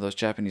get one of those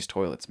Japanese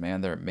toilets,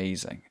 man. They're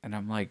amazing. And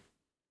I'm like,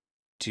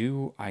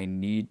 do I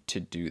need to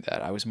do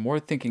that? I was more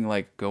thinking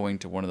like going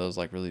to one of those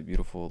like really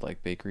beautiful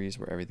like bakeries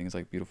where everything's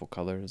like beautiful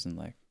colors and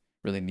like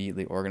really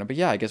neatly organized. But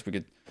yeah, I guess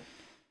we'll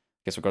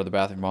go to the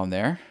bathroom while I'm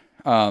there.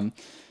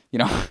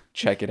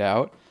 Check it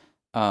out.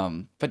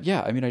 But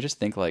yeah, I mean, I just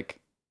think like,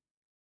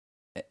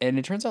 and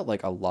it turns out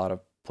like a lot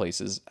of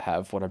places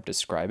have what I'm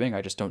describing.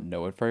 I just don't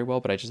know it very well,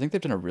 but I just think they've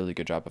done a really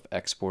good job of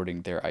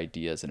exporting their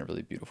ideas in a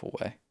really beautiful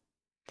way.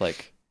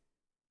 Like,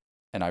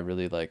 and I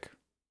really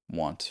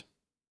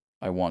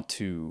I want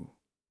to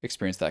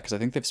experience that because I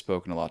think they've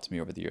spoken a lot to me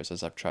over the years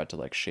as I've tried to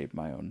like shape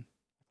my own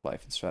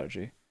life and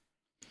strategy.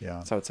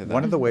 Yeah. So I would say that.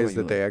 One of the ways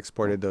that they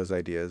exported those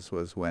ideas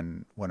was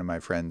when one of my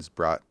friends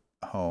brought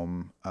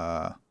home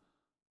a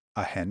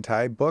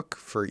hentai book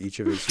for each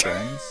of his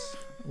friends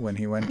when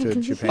he went to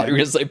Japan. I thought you were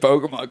going to say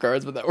Pokemon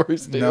cards, but that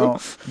works too.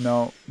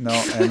 No.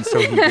 And so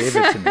he gave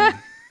it to me.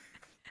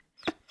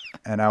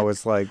 And I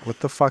was like, what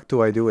the fuck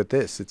do I do with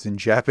this? It's in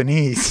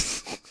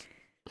Japanese.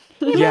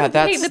 Yeah,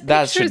 the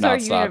that should pictures not are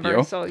stop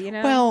universal, you. you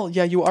know? Well,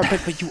 yeah, you are,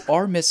 but you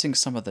are missing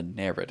some of the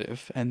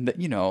narrative, and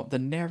the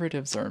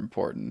narratives are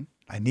important.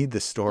 I need the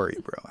story,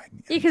 bro.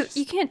 Because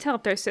you can't tell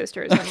if they're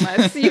sisters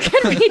unless you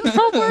can read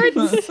the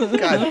words.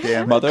 God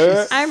damn it.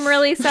 Mother. I'm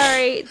really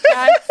sorry.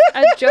 That's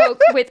a joke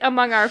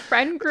among our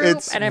friend group.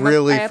 It's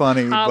really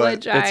funny, but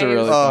apologize. It's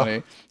really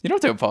funny. You don't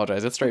have to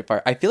apologize. It's straight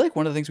fire. I feel like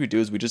one of the things we do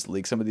is we just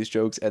leak some of these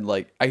jokes, and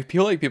like I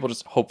feel like people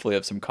just hopefully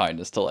have some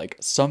kindness to like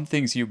some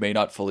things you may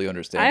not fully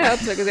understand. I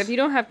hope so, because if you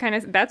don't have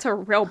kindness, that's a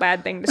real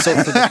bad thing to So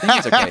say. the thing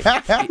is, okay,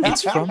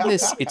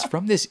 it's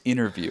from this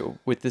interview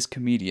with this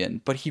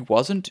comedian, but he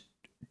wasn't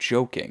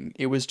joking.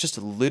 It was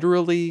just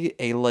literally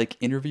a like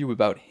interview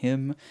about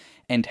him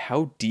and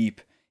how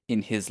deep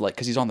in his like,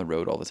 because he's on the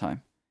road all the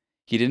time.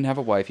 He didn't have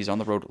a wife. He's on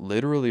the road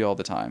literally all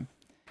the time.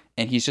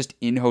 And he's just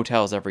in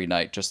hotels every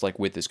night, just like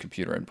with his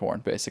computer and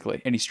porn,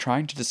 basically. And he's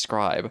trying to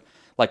describe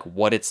like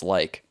what it's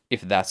like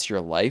if that's your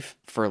life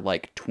for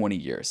like 20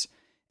 years.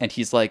 And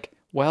he's like,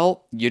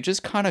 well, you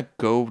just kind of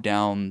go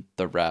down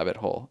the rabbit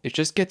hole. It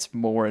just gets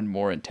more and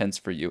more intense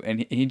for you.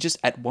 And he just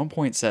at one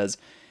point says,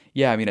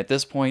 yeah, I mean, at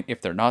this point,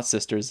 if they're not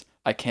sisters,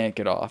 I can't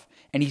get off.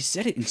 And he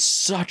said it in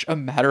such a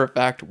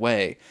matter-of-fact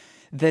way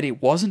that it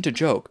wasn't a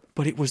joke,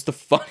 but it was the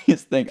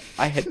funniest thing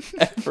I had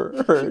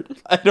ever heard.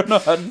 I don't know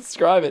how to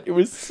describe it. It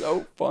was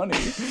so funny.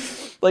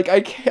 Like,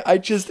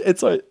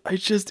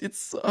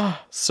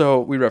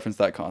 so we reference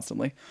that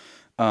constantly.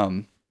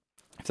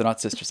 If they're not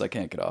sisters, I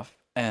can't get off.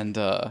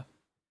 And,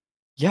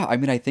 yeah, I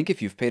mean, I think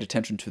if you've paid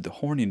attention to the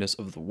horniness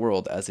of the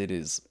world as it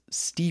is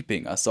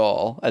steeping us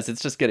all, as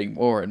it's just getting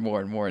more and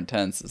more and more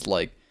intense, is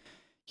like,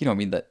 I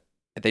mean, that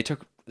they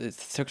took the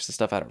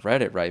stuff out of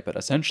Reddit, right? But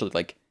essentially,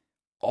 like,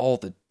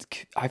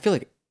 I feel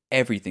like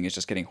everything is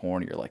just getting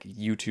hornier. Like,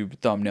 YouTube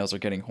thumbnails are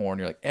getting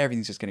hornier. Like,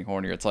 everything's just getting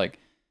hornier. It's like,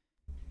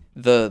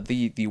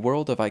 the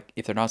world of, like,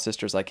 if they're not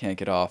sisters, I can't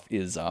get off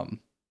is,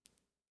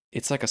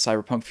 it's like a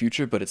cyberpunk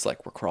future, but it's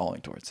like we're crawling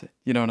towards it.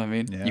 You know what I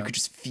mean? Yeah. You could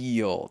just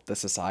feel the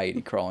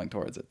society crawling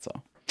towards it. So,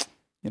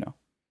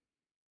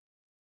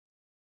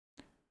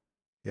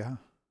 Yeah.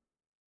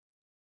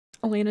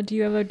 Elena, do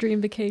you have a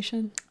dream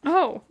vacation?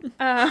 Oh,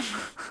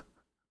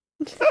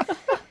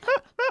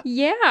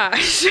 yeah,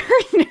 sure.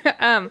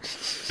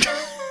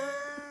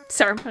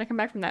 Sorry, I'm trying to come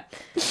back from that.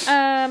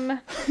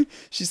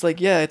 She's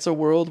like, yeah, it's a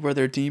world where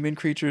there are demon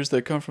creatures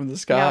that come from the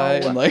sky,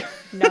 No. and like,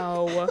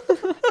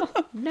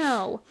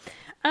 No.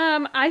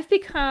 I've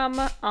become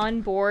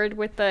on board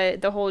with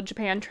the whole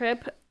Japan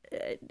trip,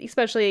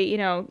 especially,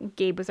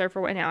 Gabe was there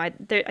for what now. I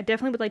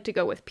definitely would like to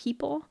go with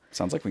people.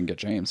 sounds like we can get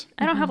James.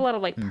 I don't have a lot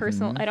of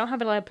personal, I don't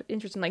have a lot of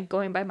interest in like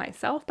going by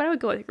myself, but I would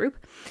go with a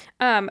group.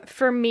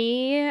 For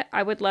me,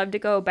 I would love to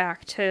go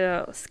back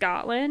to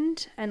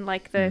Scotland and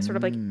like the sort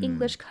of like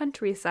English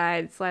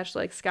countryside /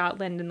 like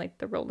Scotland and like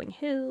the rolling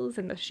hills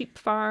and the sheep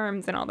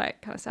farms and all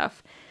that kind of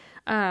stuff.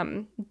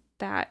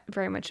 That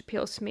very much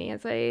appeals to me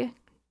as a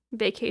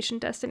vacation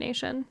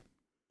destination.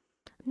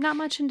 Not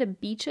much into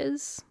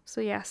beaches, so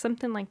yeah,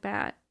 something like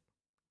that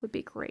would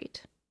be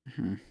great.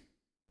 Mm-hmm.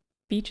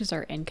 Beaches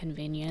are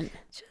inconvenient.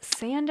 Just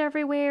sand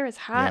everywhere. It's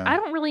hot. Yeah. I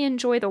don't really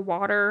enjoy the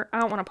water. I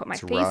don't want to put my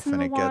It's face rough in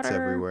and the it water. gets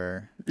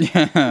everywhere.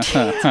 It's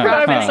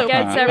rough and it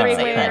gets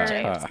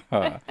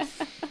everywhere.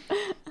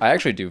 I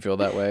actually do feel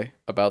that way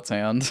about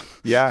sand.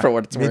 Yeah. For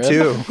what it's me worth.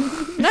 too.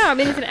 No, I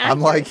mean it's an accurate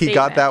I'm like, he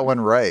got statement. that one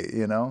right,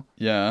 you know?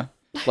 Yeah.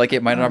 Like,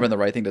 it might not have been the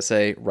right thing to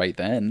say right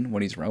then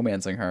when he's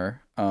romancing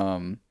her.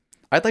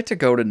 I'd like to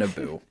go to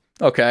Naboo.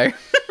 Okay.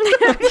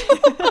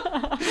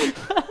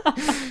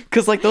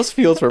 Because, like, those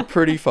fields were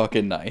pretty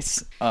fucking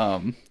nice.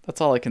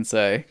 That's all I can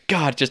say.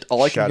 God, just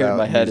all I can Shout hear in out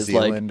my head New is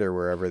like, Zealand or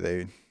wherever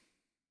they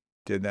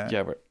did that.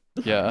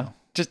 yeah,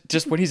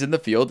 just when he's in the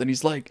field and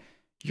he's like,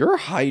 you're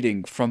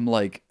hiding from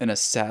like an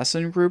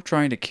assassin group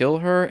trying to kill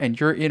her, and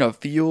you're in a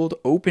field,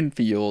 open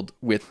field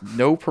with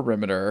no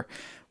perimeter.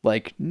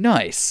 Like,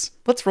 nice.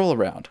 Let's roll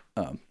around.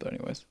 But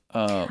anyways,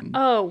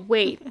 Oh,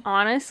 wait.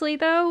 Honestly,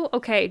 though,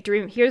 okay,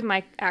 here's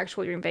my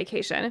actual dream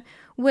vacation.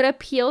 What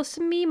appeals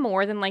to me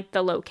more than like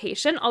the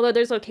location, although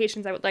there's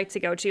locations I would like to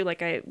go to,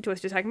 like I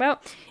was just talking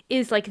about,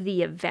 is like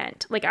the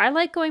event. Like I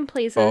like going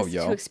places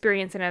to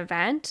experience an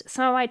event.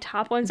 Some of my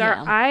top ones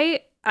are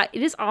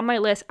it is on my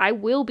list. I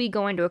will be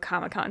going to a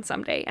Comic-Con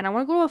someday, and I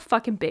want to go to a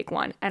fucking big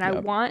one. And I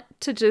want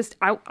to just,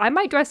 I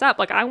might dress up.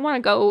 Like, I want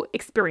to go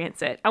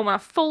experience it. I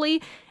want to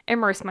fully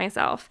immerse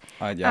myself.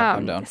 I'm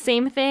down.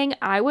 Same thing.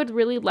 I would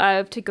really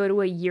love to go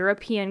to a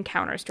European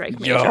Counter-Strike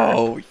major.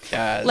 Yo,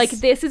 yes. Like,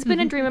 this has been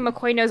a dream, and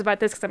McCoy knows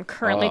about this because I'm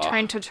currently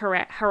trying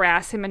to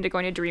harass him into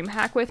going to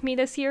DreamHack with me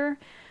this year,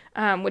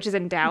 which is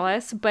in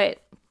Dallas.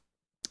 But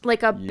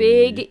like a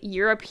big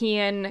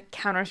European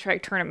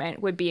Counter-Strike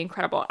tournament would be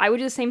incredible. I would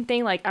do the same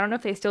thing. Like, I don't know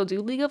if they still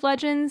do League of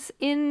Legends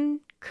in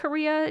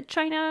Korea,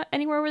 China,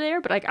 anywhere over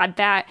there, but like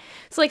that.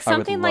 So like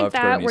something like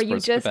that where you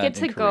just get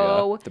to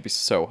go. That'd be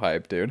so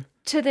hype, dude.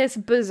 To this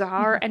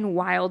bizarre and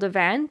wild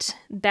event.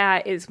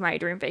 That is my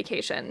dream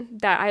vacation.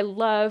 That I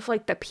love,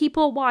 like the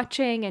people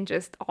watching and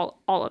just all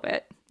of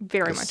it.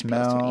 Very much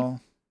appeals to me.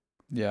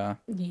 Yeah.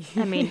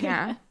 I mean,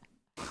 yeah.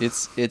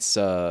 It's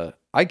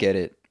I get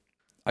it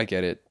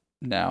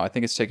now. I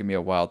think it's taken me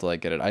a while till I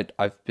get it.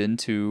 I've been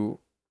to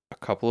a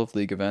couple of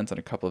League events and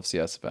a couple of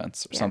CS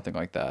events or something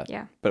like that.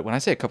 Yeah. But when I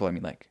say a couple, I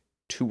mean like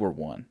 2 or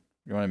 1.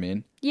 You know what I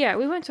mean? Yeah,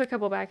 we went to a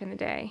couple back in the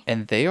day.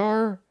 And they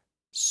are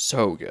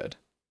so good.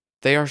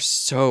 They are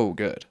so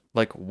good.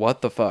 Like,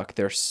 what the fuck?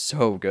 They're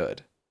so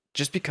good.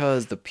 Just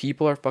because the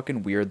people are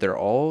fucking weird. They're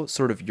all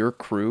sort of your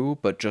crew,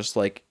 but just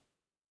like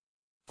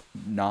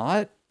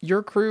not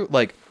your crew.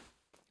 Like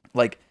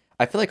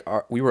I feel like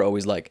we were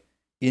always like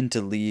into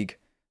League,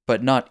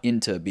 but not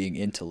into being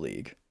into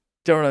League.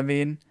 Do you know what I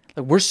mean?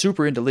 Like, we're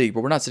super into League,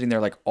 but we're not sitting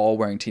there like all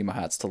wearing Teemo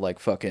hats to like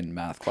fucking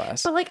math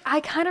class. But like,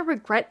 I kind of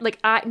regret,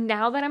 like,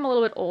 now that I'm a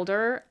little bit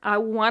older, I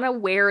want to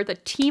wear the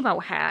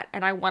Teemo hat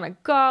and I want to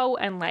go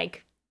and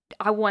like,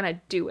 I want to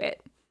do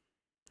it.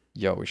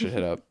 Yo, we should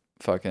hit up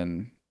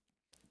fucking,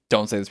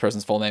 don't say this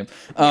person's full name.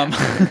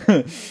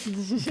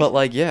 But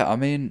like, yeah, I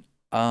mean,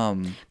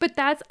 but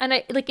that's, and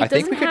I like, it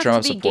doesn't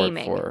have to be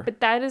gaming, but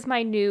that is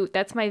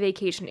that's my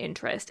vacation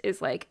interest,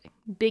 is like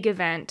big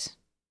event.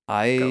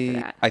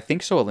 I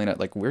think so, Elena.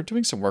 Like, we're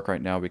doing some work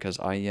right now because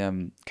I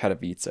am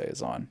Katowice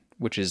is on,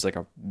 which is like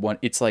one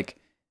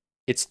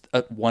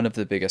of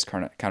the biggest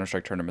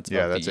Counter-Strike tournaments of the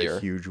year. Yeah, that's a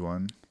huge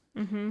one.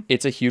 Mm-hmm.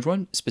 It's a huge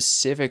one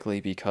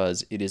specifically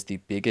because it is the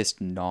biggest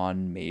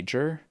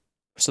non-major.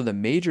 So the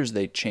majors,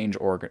 they change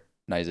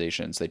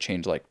organizations. They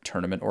change like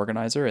tournament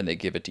organizer and they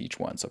give it to each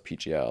one. So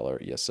PGL or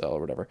ESL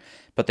or whatever.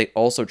 But they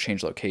also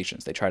change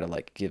locations. They try to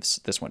like give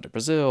this one to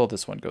Brazil.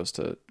 This one goes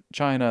to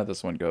China.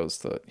 This one goes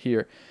to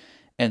here.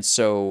 And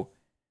so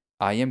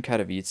I Am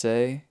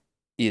Katowice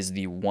is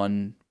the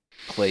one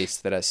place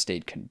that has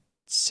stayed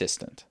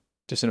consistent.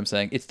 Just what I'm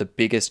saying? It's the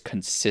biggest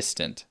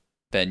consistent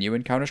venue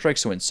in Counter-Strike.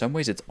 So in some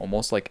ways, it's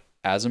almost like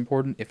as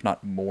important, if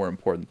not more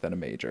important than a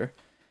major.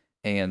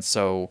 And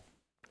so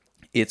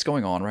it's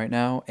going on right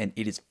now, and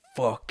it is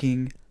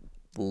fucking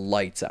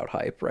lights out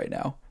hype right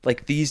now.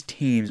 Like, these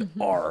teams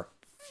are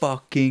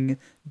fucking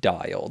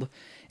dialed.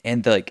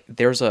 And like,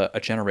 there's a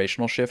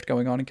generational shift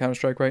going on in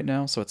Counter-Strike right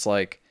now. So it's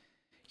like,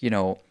 you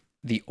know,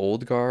 the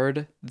old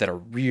guard that are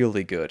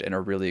really good and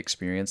are really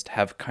experienced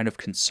have kind of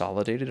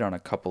consolidated on a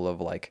couple of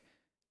like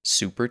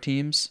super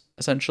teams,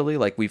 essentially.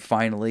 Like, we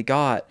finally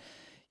got,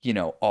 you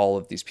know, all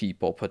of these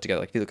people put together.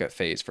 Like, if you look at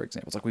FaZe, for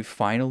example, it's like we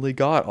finally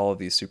got all of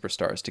these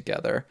superstars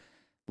together.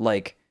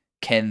 Like,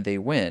 can they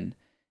win?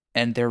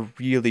 And they're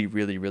really,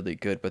 really, really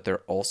good, but they're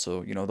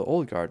also, you know, the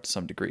old guard to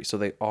some degree. So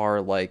they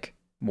are like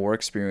more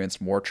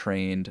experienced, more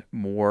trained,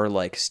 more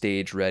like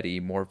stage ready,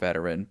 more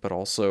veteran, but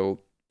also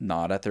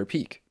not at their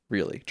peak,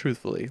 really,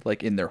 truthfully,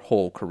 like in their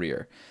whole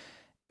career.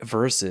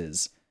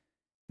 Versus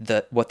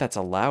what that's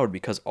allowed,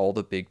 because all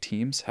the big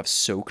teams have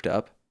soaked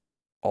up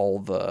all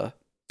the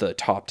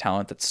top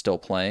talent that's still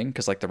playing,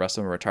 because like the rest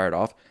of them are retired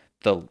off.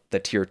 The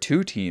tier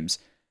 2 teams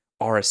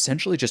are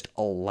essentially just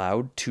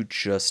allowed to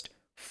just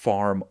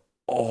farm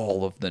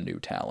all of the new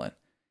talent.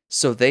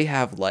 So they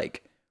have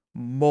like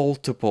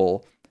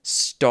multiple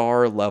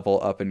star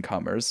level up and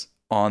comers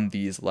on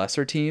these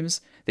lesser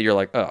teams that you're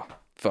like, oh,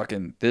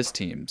 fucking this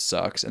team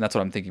sucks. And that's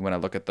what I'm thinking when I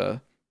look at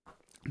the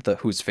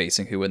who's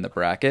facing who in the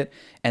bracket.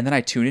 And then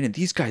I tune in and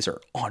these guys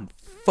are on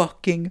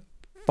fucking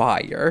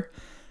fire.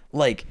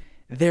 Like,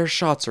 their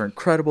shots are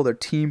incredible, their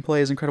team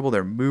play is incredible,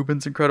 their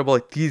movement's incredible.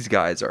 Like, these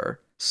guys are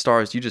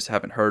stars, you just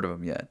haven't heard of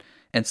them yet.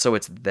 And so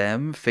it's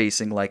them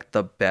facing like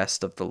the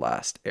best of the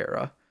last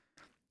era.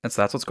 And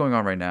so that's what's going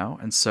on right now.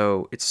 And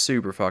so it's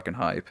super fucking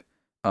hype.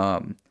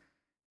 And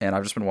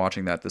I've just been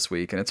watching that this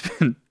week, and it's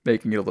been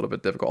making it a little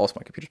bit difficult. Also,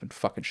 my computer's been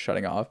fucking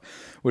shutting off,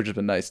 which has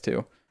been nice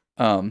too.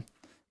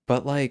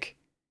 But like,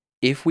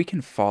 if we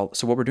can follow,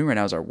 so what we're doing right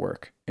now is our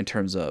work in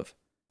terms of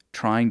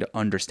trying to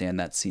understand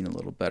that scene a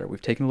little better.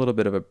 We've taken a little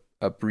bit of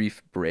a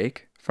brief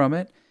break from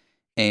it.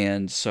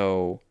 And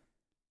so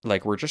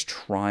like we're just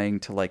trying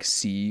to like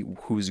see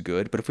who's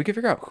good. But if we could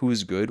figure out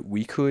who's good,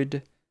 we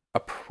could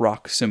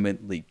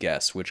approximately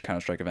guess which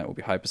Counter-Strike event will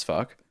be hype as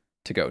fuck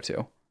to go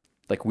to.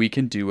 Like we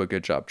can do a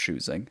good job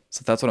choosing.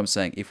 So that's what I'm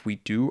saying. If we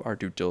do our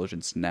due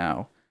diligence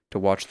now to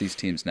watch these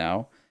teams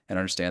now and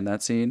understand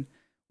that scene,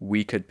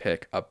 we could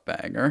pick a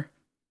banger.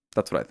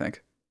 That's what I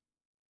think.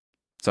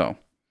 So,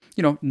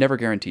 you know, never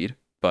guaranteed,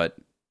 but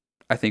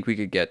I think we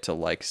could get to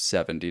like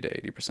 70 to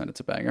 80% it's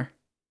a banger.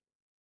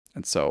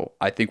 And so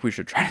I think we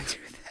should try to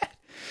do that.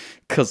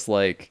 Because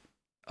like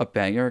a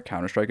banger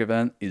Counter-Strike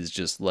event is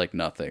just like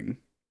nothing.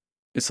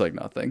 It's like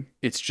nothing.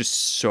 It's just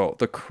so,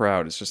 the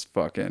crowd is just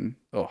fucking,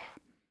 oh.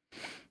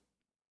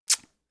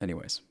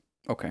 Anyways,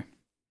 okay.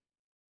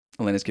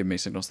 Elena's giving me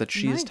signals that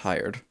she is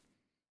tired.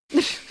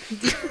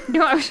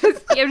 No, I'm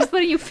just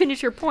letting you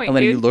finish your point,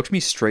 Elena, dude. you looked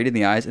me straight in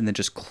the eyes and then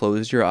just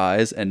closed your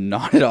eyes and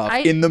nodded off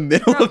in the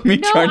middle of me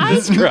trying to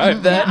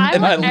describe that,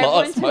 and I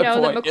lost my point. I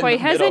want everyone to know that McCoy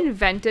has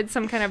invented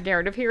some kind of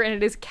narrative here, and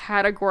it is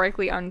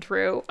categorically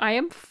untrue. I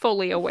am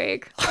fully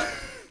awake.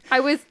 I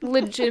was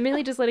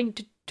legitimately just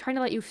trying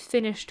to let you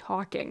finish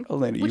talking,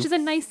 Elena, which is a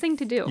nice thing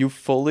to do. You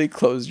fully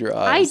closed your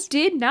eyes. I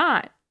did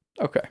not.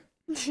 Okay.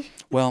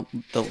 Well,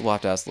 we'll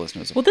have to ask the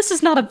listeners. Well, this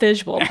is not a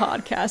visual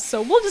podcast,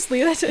 so we'll just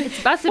leave that to it's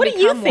about to what do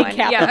you become think, one.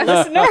 Captain Yeah.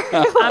 Listener?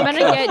 I'm going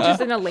to get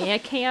just an Elena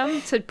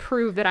cam to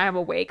prove that I'm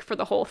awake for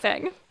the whole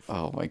thing.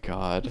 Oh, my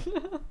God.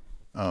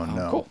 Oh,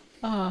 no. Cool.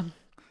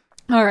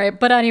 All right.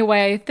 But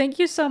anyway, thank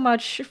you so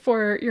much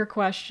for your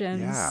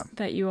questions Yeah.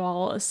 that you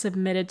all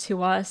submitted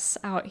to us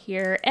out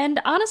here.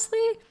 And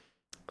honestly,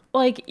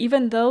 like,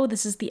 even though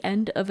this is the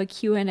end of a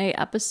Q&A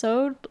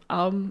episode,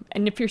 and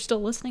if you're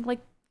still listening, like,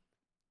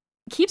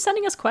 keep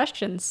sending us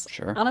questions.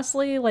 Sure.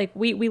 Honestly, like,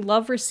 we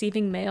love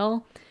receiving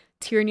mail,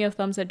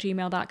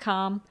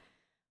 tyrannyofthumbs@gmail.com.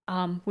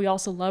 We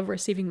also love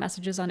receiving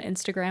messages on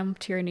Instagram,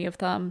 Tyranny of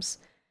Thumbs.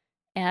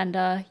 And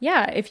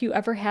yeah, if you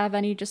ever have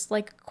any just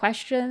like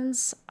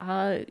questions,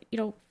 you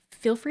know,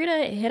 feel free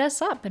to hit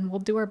us up and we'll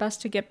do our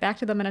best to get back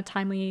to them in a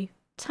timely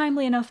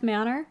enough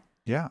manner.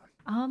 Yeah.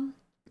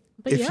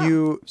 But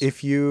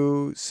if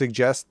you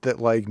suggest that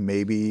like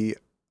maybe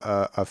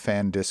a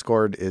fan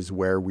Discord is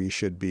where we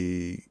should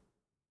be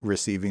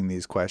receiving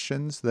these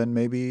questions, then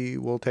maybe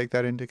we'll take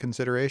that into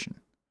consideration.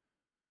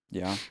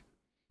 Yeah.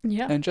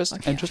 Yeah. And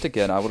just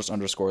again, I will just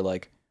underscore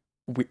like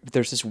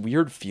there's this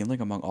weird feeling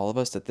among all of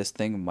us that this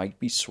thing might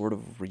be sort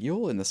of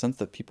real in the sense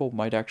that people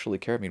might actually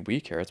care. I mean, we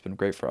care. It's been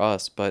great for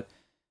us, but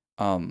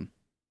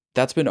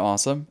that's been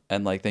awesome.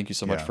 And like, thank you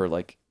so much for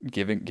like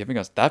giving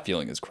us that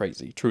feeling is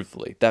crazy.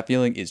 Truthfully, that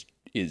feeling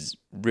is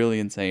really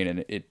insane,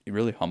 and it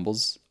really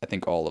humbles, I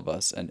think, all of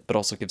us, but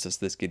also gives us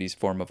this giddy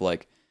form of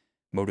like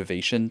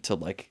motivation to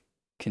like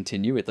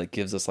continue. It like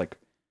gives us like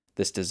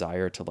this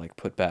desire to like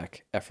put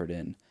back effort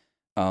in.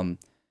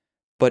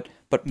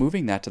 But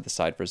moving that to the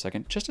side for a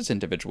second, just as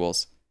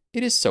individuals,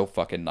 it is so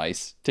fucking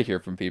nice to hear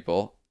from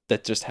people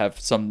that just have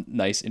some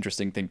nice,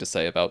 interesting thing to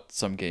say about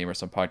some game or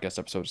some podcast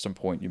episode or some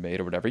point you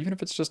made or whatever. Even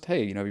if it's just,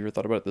 hey, you know, you ever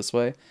thought about it this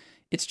way?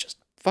 It's just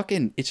a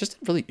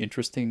really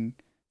interesting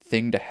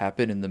thing to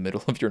happen in the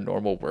middle of your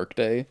normal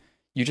workday.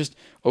 You just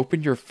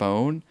open your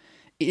phone.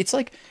 It's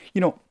like, you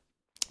know,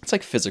 it's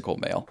like physical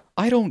mail.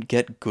 I don't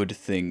get good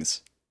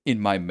things in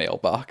my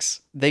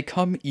mailbox. They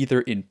come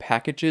either in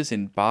packages,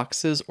 in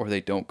boxes, or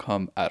they don't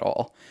come at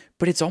all.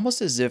 But it's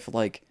almost as if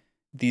like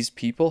these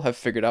people have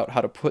figured out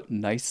how to put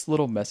nice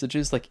little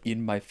messages like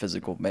in my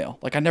physical mail.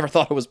 Like I never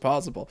thought it was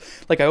possible.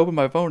 Like I open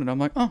my phone and I'm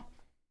like, oh,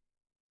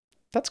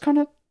 that's kind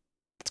of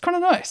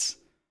nice.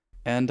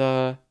 And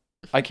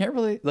I can't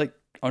really like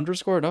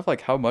underscore enough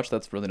like how much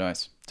that's really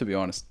nice, to be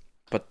honest.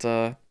 But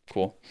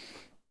cool.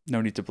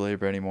 No need to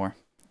belabor anymore.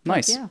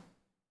 Nice. Yeah.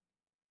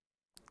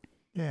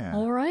 Yeah.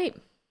 All right.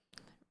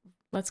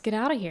 Let's get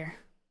out of here.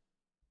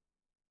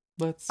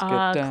 Let's get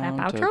down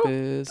clap to outro,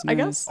 business. I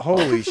guess.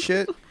 Holy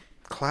shit.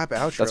 Clap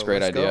outro. That's a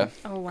great Let's idea.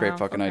 go. Oh, wow. Great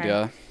fucking Okay.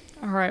 idea.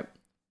 All right.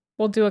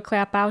 We'll do a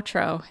clap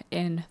outro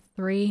in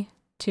 3,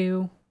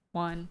 2,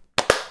 1.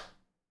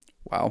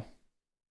 Wow.